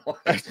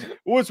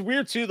 What's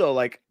weird, too, though,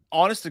 like,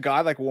 honest to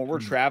God, like, when we're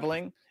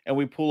traveling and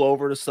we pull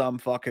over to some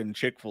fucking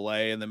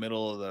Chick-fil-A in the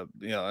middle of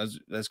the, you know,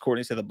 as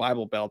Courtney said, the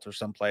Bible Belt or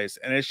someplace,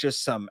 and it's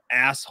just some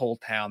asshole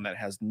town that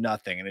has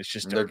nothing, and it's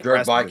just they're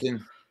dirt biking.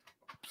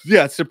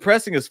 Yeah, it's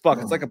depressing as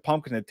fuck. It's like a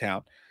Pumpkinhead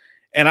Town.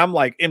 And I'm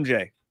like,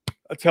 MJ,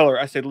 I tell her,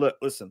 I said, look,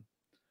 listen,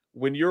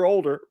 when you're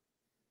older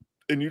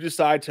and you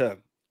decide to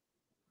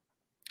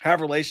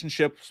have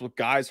relationships with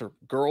guys or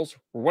girls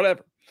or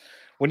whatever,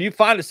 when you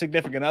find a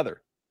significant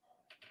other,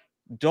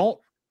 don't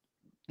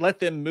let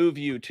them move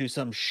you to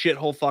some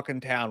shithole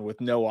fucking town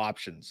with no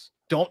options.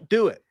 Don't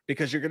do it,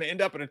 because you're going to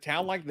end up in a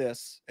town like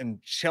this in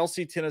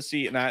Chelsea,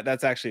 Tennessee. And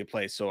that's actually a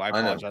place. So I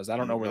apologize. I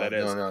don't know where that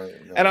is.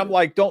 And I'm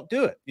like, don't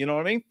do it. You know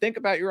what I mean? Think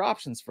about your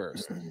options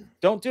first.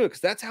 Don't do it, because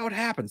that's how it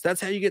happens.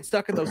 That's how you get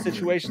stuck in those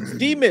situations.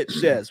 D. Mitch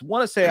says,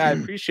 want to say I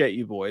appreciate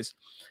you boys.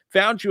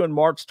 Found you in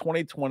March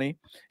 2020,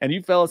 and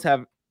you fellas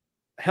have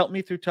helped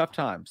me through tough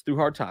times, through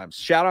hard times.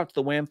 Shout out to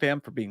the Wham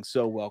fam for being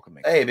so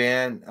welcoming. Hey,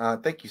 man.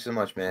 Thank you so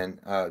much, man.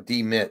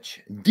 D.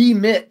 Mitch. D.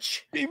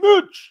 Mitch. D.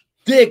 Mitch.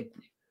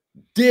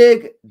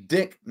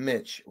 Dick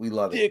Mitch. We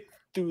love it.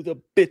 Through the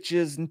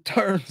bitches and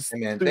turns. Hey,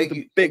 man, thank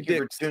you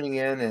for tuning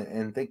in,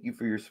 and thank you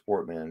for your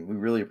support, man. We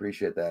really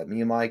appreciate that. Me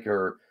and Mike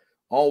are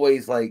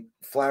always like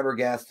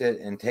flabbergasted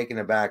and taken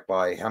aback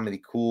by how many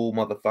cool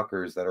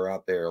motherfuckers that are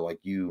out there like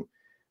you.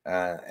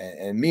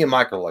 And me and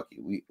Mike are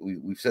lucky.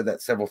 We've said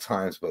that several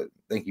times, but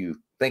thank you,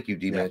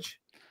 D. Mitch.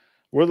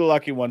 We're the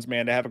lucky ones,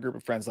 man, to have a group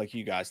of friends like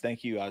you guys.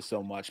 Thank you guys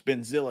so much.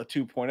 Benzilla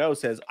 2.0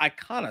 says, I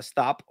kind of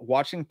stopped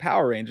watching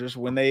Power Rangers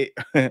when they,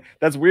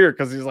 that's weird,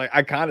 because he's like,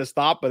 I kind of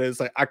stopped, but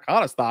it's like, I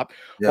kind of stopped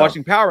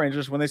watching Power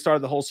Rangers when they started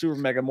the whole super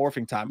mega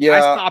morphing time. I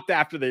stopped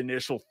after the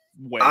initial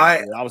wave.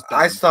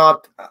 I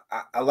stopped.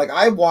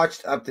 I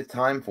watched up to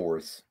Time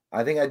Force.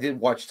 I think I did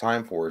watch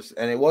Time Force,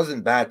 and it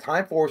wasn't bad.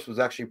 Time Force was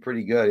actually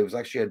pretty good. It was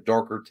actually a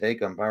darker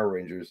take on Power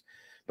Rangers.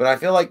 But I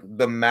feel like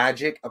the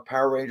magic of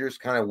Power Rangers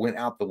kind of went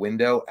out the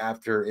window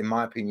after, in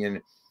my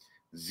opinion,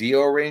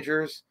 Zeo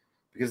Rangers,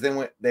 because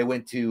they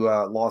went to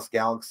Lost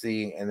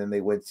Galaxy, and then they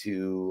went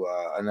to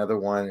another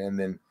one, and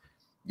then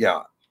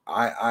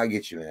I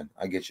get you, man.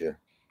 I get you.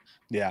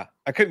 Yeah,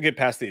 I couldn't get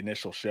past the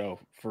initial show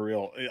for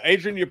real.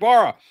 Adrian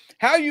Ybarra,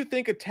 how you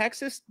think a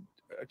Texas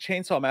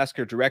Chainsaw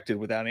Massacre directed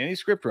without any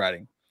script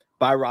writing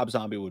by Rob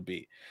Zombie would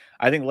be?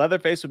 I think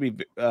Leatherface would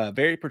be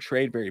very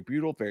portrayed, very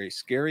brutal, very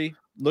scary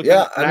looking.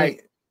 Yeah,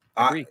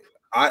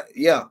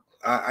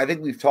 I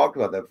think we've talked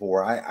about that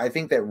before. I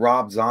think that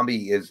Rob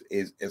Zombie is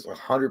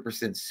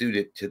 100%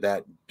 suited to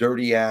that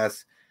dirty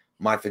ass.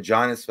 My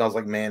vagina smells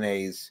like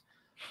mayonnaise.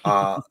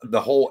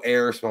 The whole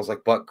air smells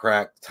like butt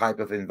crack type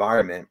of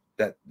environment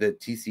that the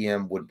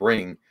TCM would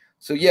bring.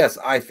 So yes,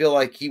 I feel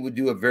like he would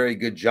do a very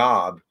good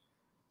job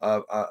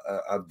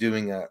of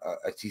doing a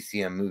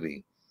TCM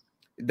movie.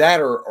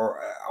 That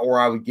or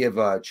I would give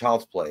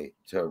Child's Play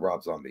to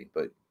Rob Zombie,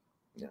 but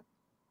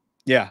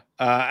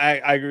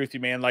I agree with you,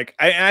 man. Like,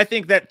 I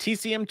think that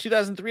TCM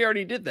 2003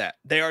 already did that.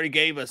 They already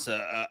gave us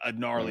a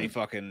gnarly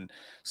fucking.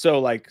 So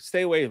like,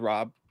 stay away,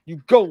 Rob.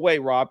 You go away,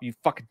 Rob. You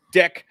fucking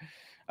dick.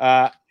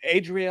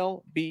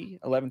 Adriel B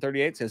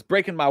 1138 says,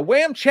 breaking my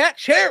Wham chat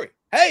cherry.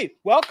 Hey,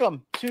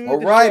 welcome to all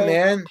right,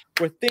 man.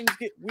 Where things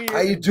get weird.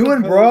 How you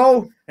doing,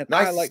 bro? And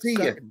nice to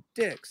see you.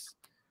 Dicks.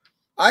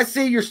 I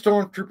see your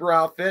Stormtrooper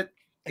outfit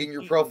in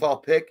your profile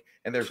pic,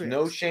 and there's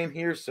no shame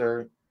here,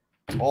 sir.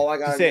 All I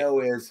gotta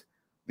know is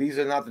these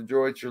are not the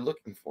droids you're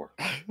looking for.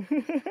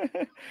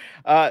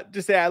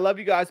 To say I love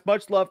you guys.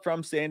 Much love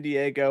from San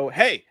Diego.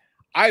 Hey,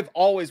 I've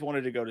always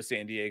wanted to go to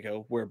San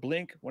Diego, where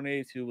Blink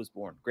 182 was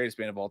born. Greatest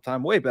band of all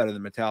time. Way better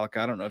than Metallica.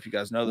 I don't know if you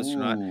guys know this or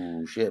not.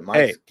 Ooh, shit.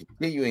 Mike's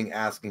continuing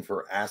asking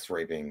for ass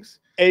rapings.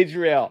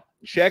 Adriel,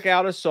 check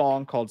out a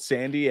song called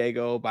San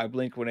Diego by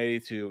Blink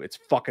 182. It's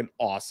fucking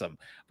awesome.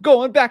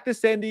 Going back to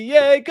San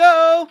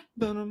Diego.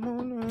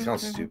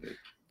 Sounds stupid.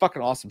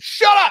 Fucking awesome.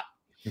 Shut up,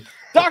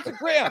 Dr.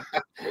 Graham.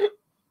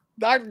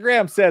 Dr.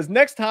 Graham says,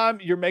 next time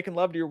you're making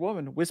love to your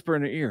woman, whisper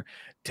in her ear,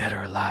 dead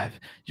or alive,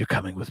 you're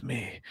coming with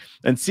me.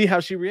 And see how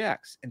she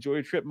reacts. Enjoy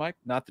your trip, Mike,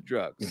 not the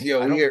drugs.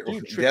 Yo,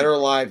 dead or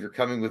alive, you're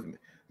coming with me.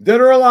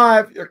 Dead or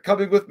alive, you're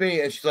coming with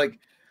me. And she's like,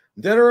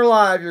 dead or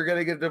alive, you're going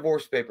to get a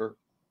divorce paper.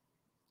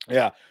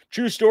 Yeah,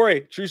 true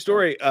story. True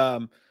story.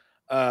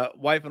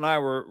 Wife and I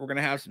were going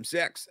to have some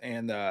sex,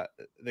 and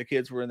the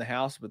kids were in the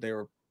house, but they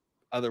were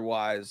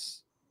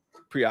otherwise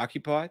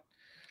preoccupied.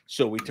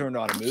 So we turned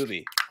on a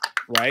movie,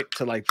 right,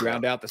 to like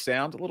drown out the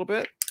sound a little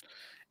bit.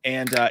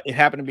 And it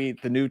happened to be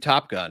the new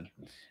Top Gun.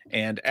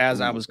 And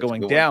as I was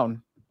going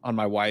down on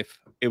my wife,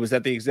 it was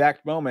at the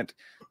exact moment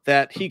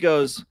that he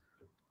goes,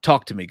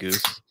 talk to me,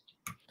 Goose.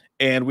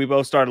 And we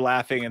both started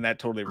laughing, and that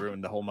totally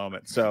ruined the whole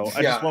moment. So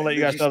I just want to let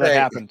you guys know that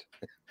happened.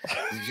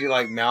 Did you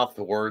like mouth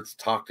the words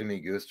 "talk to me,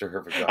 Goose" to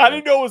her vagina? I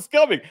didn't know it was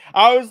coming.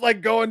 I was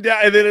like going down,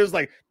 and then it was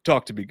like,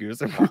 talk to me,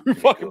 Goose. And we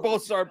fucking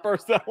both started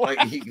bursting out. Like,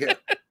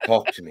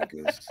 talk to me,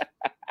 Goose.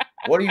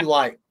 What do you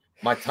like?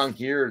 My tongue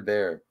here or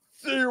there?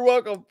 So you're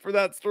welcome for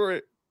that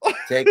story.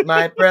 Take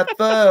my breath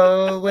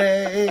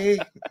away.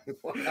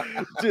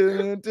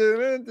 Dun,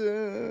 dun,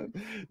 dun,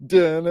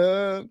 dun,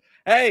 dun.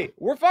 Hey,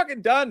 we're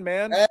fucking done,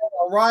 man. Hey,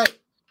 all right.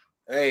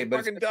 Hey,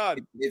 but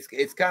done.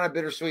 It's kind of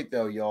bittersweet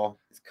though, y'all.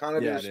 It's kind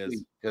of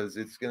bittersweet because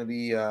it's gonna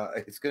be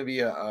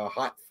a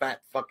hot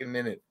fat fucking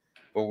minute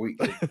before we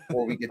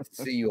get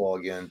to see you all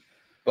again.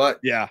 But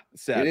yeah,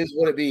 sad. It is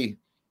what it be.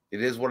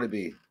 It is what it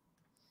be.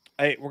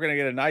 Hey, we're gonna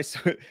get a nice.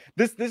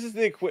 This is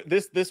the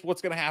this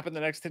what's gonna happen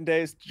the next 10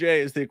 days. Jay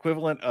is the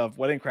equivalent of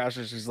Wedding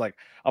Crashers. She's like,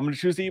 I'm gonna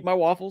choose to eat my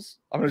waffles.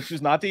 I'm gonna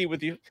choose not to eat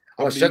with you.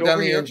 I'm gonna shut down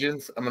the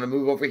engines. I'm gonna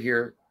move over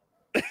here.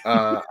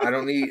 I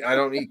don't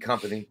need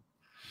company.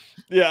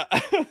 Yeah. All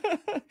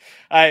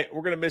right,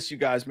 we're gonna miss you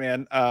guys,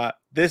 man.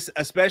 This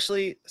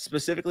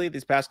specifically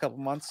these past couple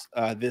months,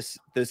 these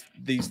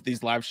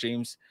live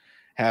streams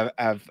have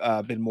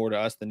been more to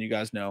us than you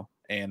guys know,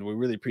 and we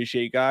really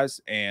appreciate you guys,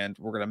 and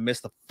we're gonna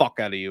miss the fuck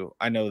out of you.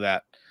 I know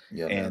that.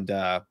 Yeah, and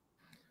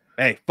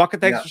hey, fucking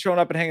thanks Yeah. for showing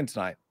up and hanging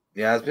tonight.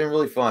 Yeah, it's been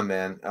really fun,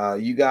 man.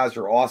 You guys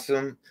are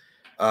awesome.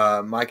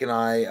 Mike and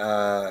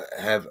I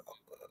have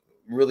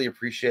really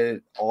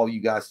appreciated all you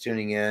guys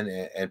tuning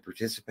in and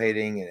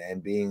participating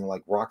and being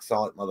like rock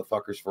solid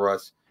motherfuckers for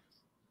us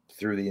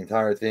through the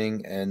entire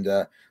thing. And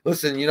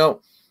listen, you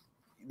know,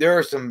 there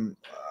are some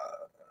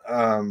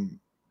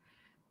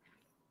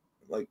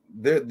like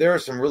there are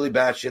some really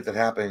bad shit that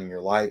happen in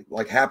your life,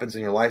 like happens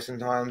in your life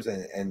sometimes,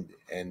 and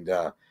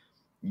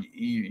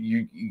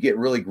you get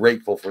really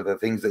grateful for the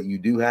things that you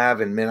do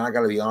have. And man, I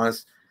gotta be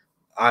honest,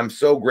 I'm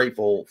so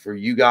grateful for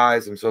you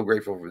guys. I'm so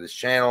grateful for this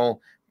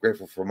channel. I'm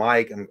grateful for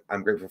Mike.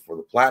 I'm grateful for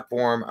the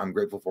platform. I'm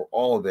grateful for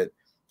all of it.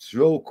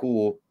 So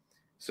cool.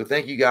 So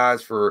thank you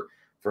guys for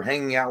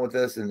hanging out with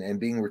us and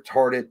being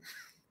retarded.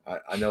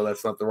 I know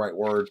that's not the right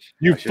word.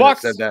 You I should have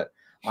fucks. said that.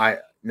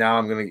 Now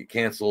I'm gonna get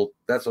canceled.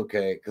 That's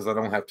okay because I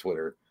don't have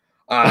Twitter.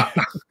 Like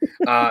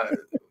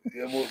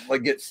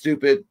get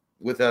stupid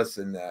with us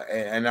and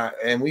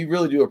we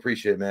really do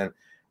appreciate it, man.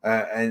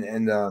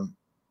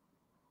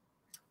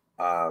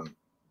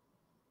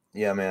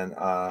 Yeah, man.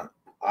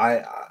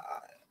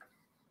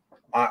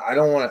 I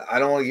don't want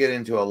to get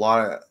into a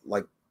lot of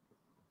like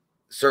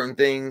certain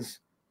things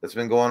that's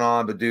been going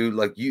on, but dude,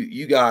 like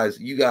you guys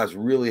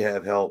really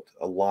have helped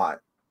a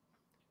lot,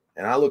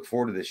 and I look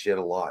forward to this shit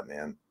a lot,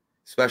 man.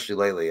 Especially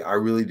lately, I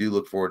really do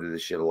look forward to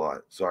this shit a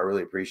lot. So I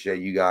really appreciate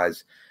you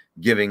guys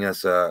giving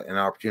us an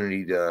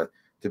opportunity to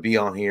be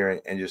on here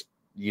and just,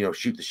 you know,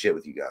 shoot the shit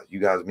with you guys. You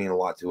guys mean a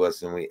lot to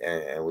us, and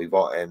we've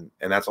all and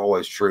that's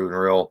always true and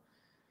real.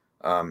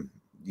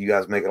 You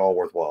guys make it all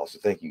worthwhile. So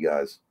thank you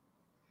guys.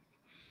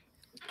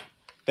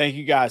 Thank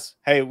you guys.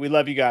 Hey, we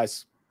love you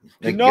guys.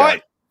 Good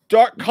night,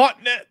 Dark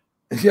Continent.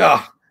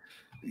 Yeah.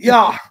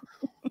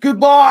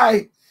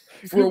 Goodbye.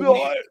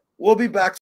 Goodbye. We'll be back.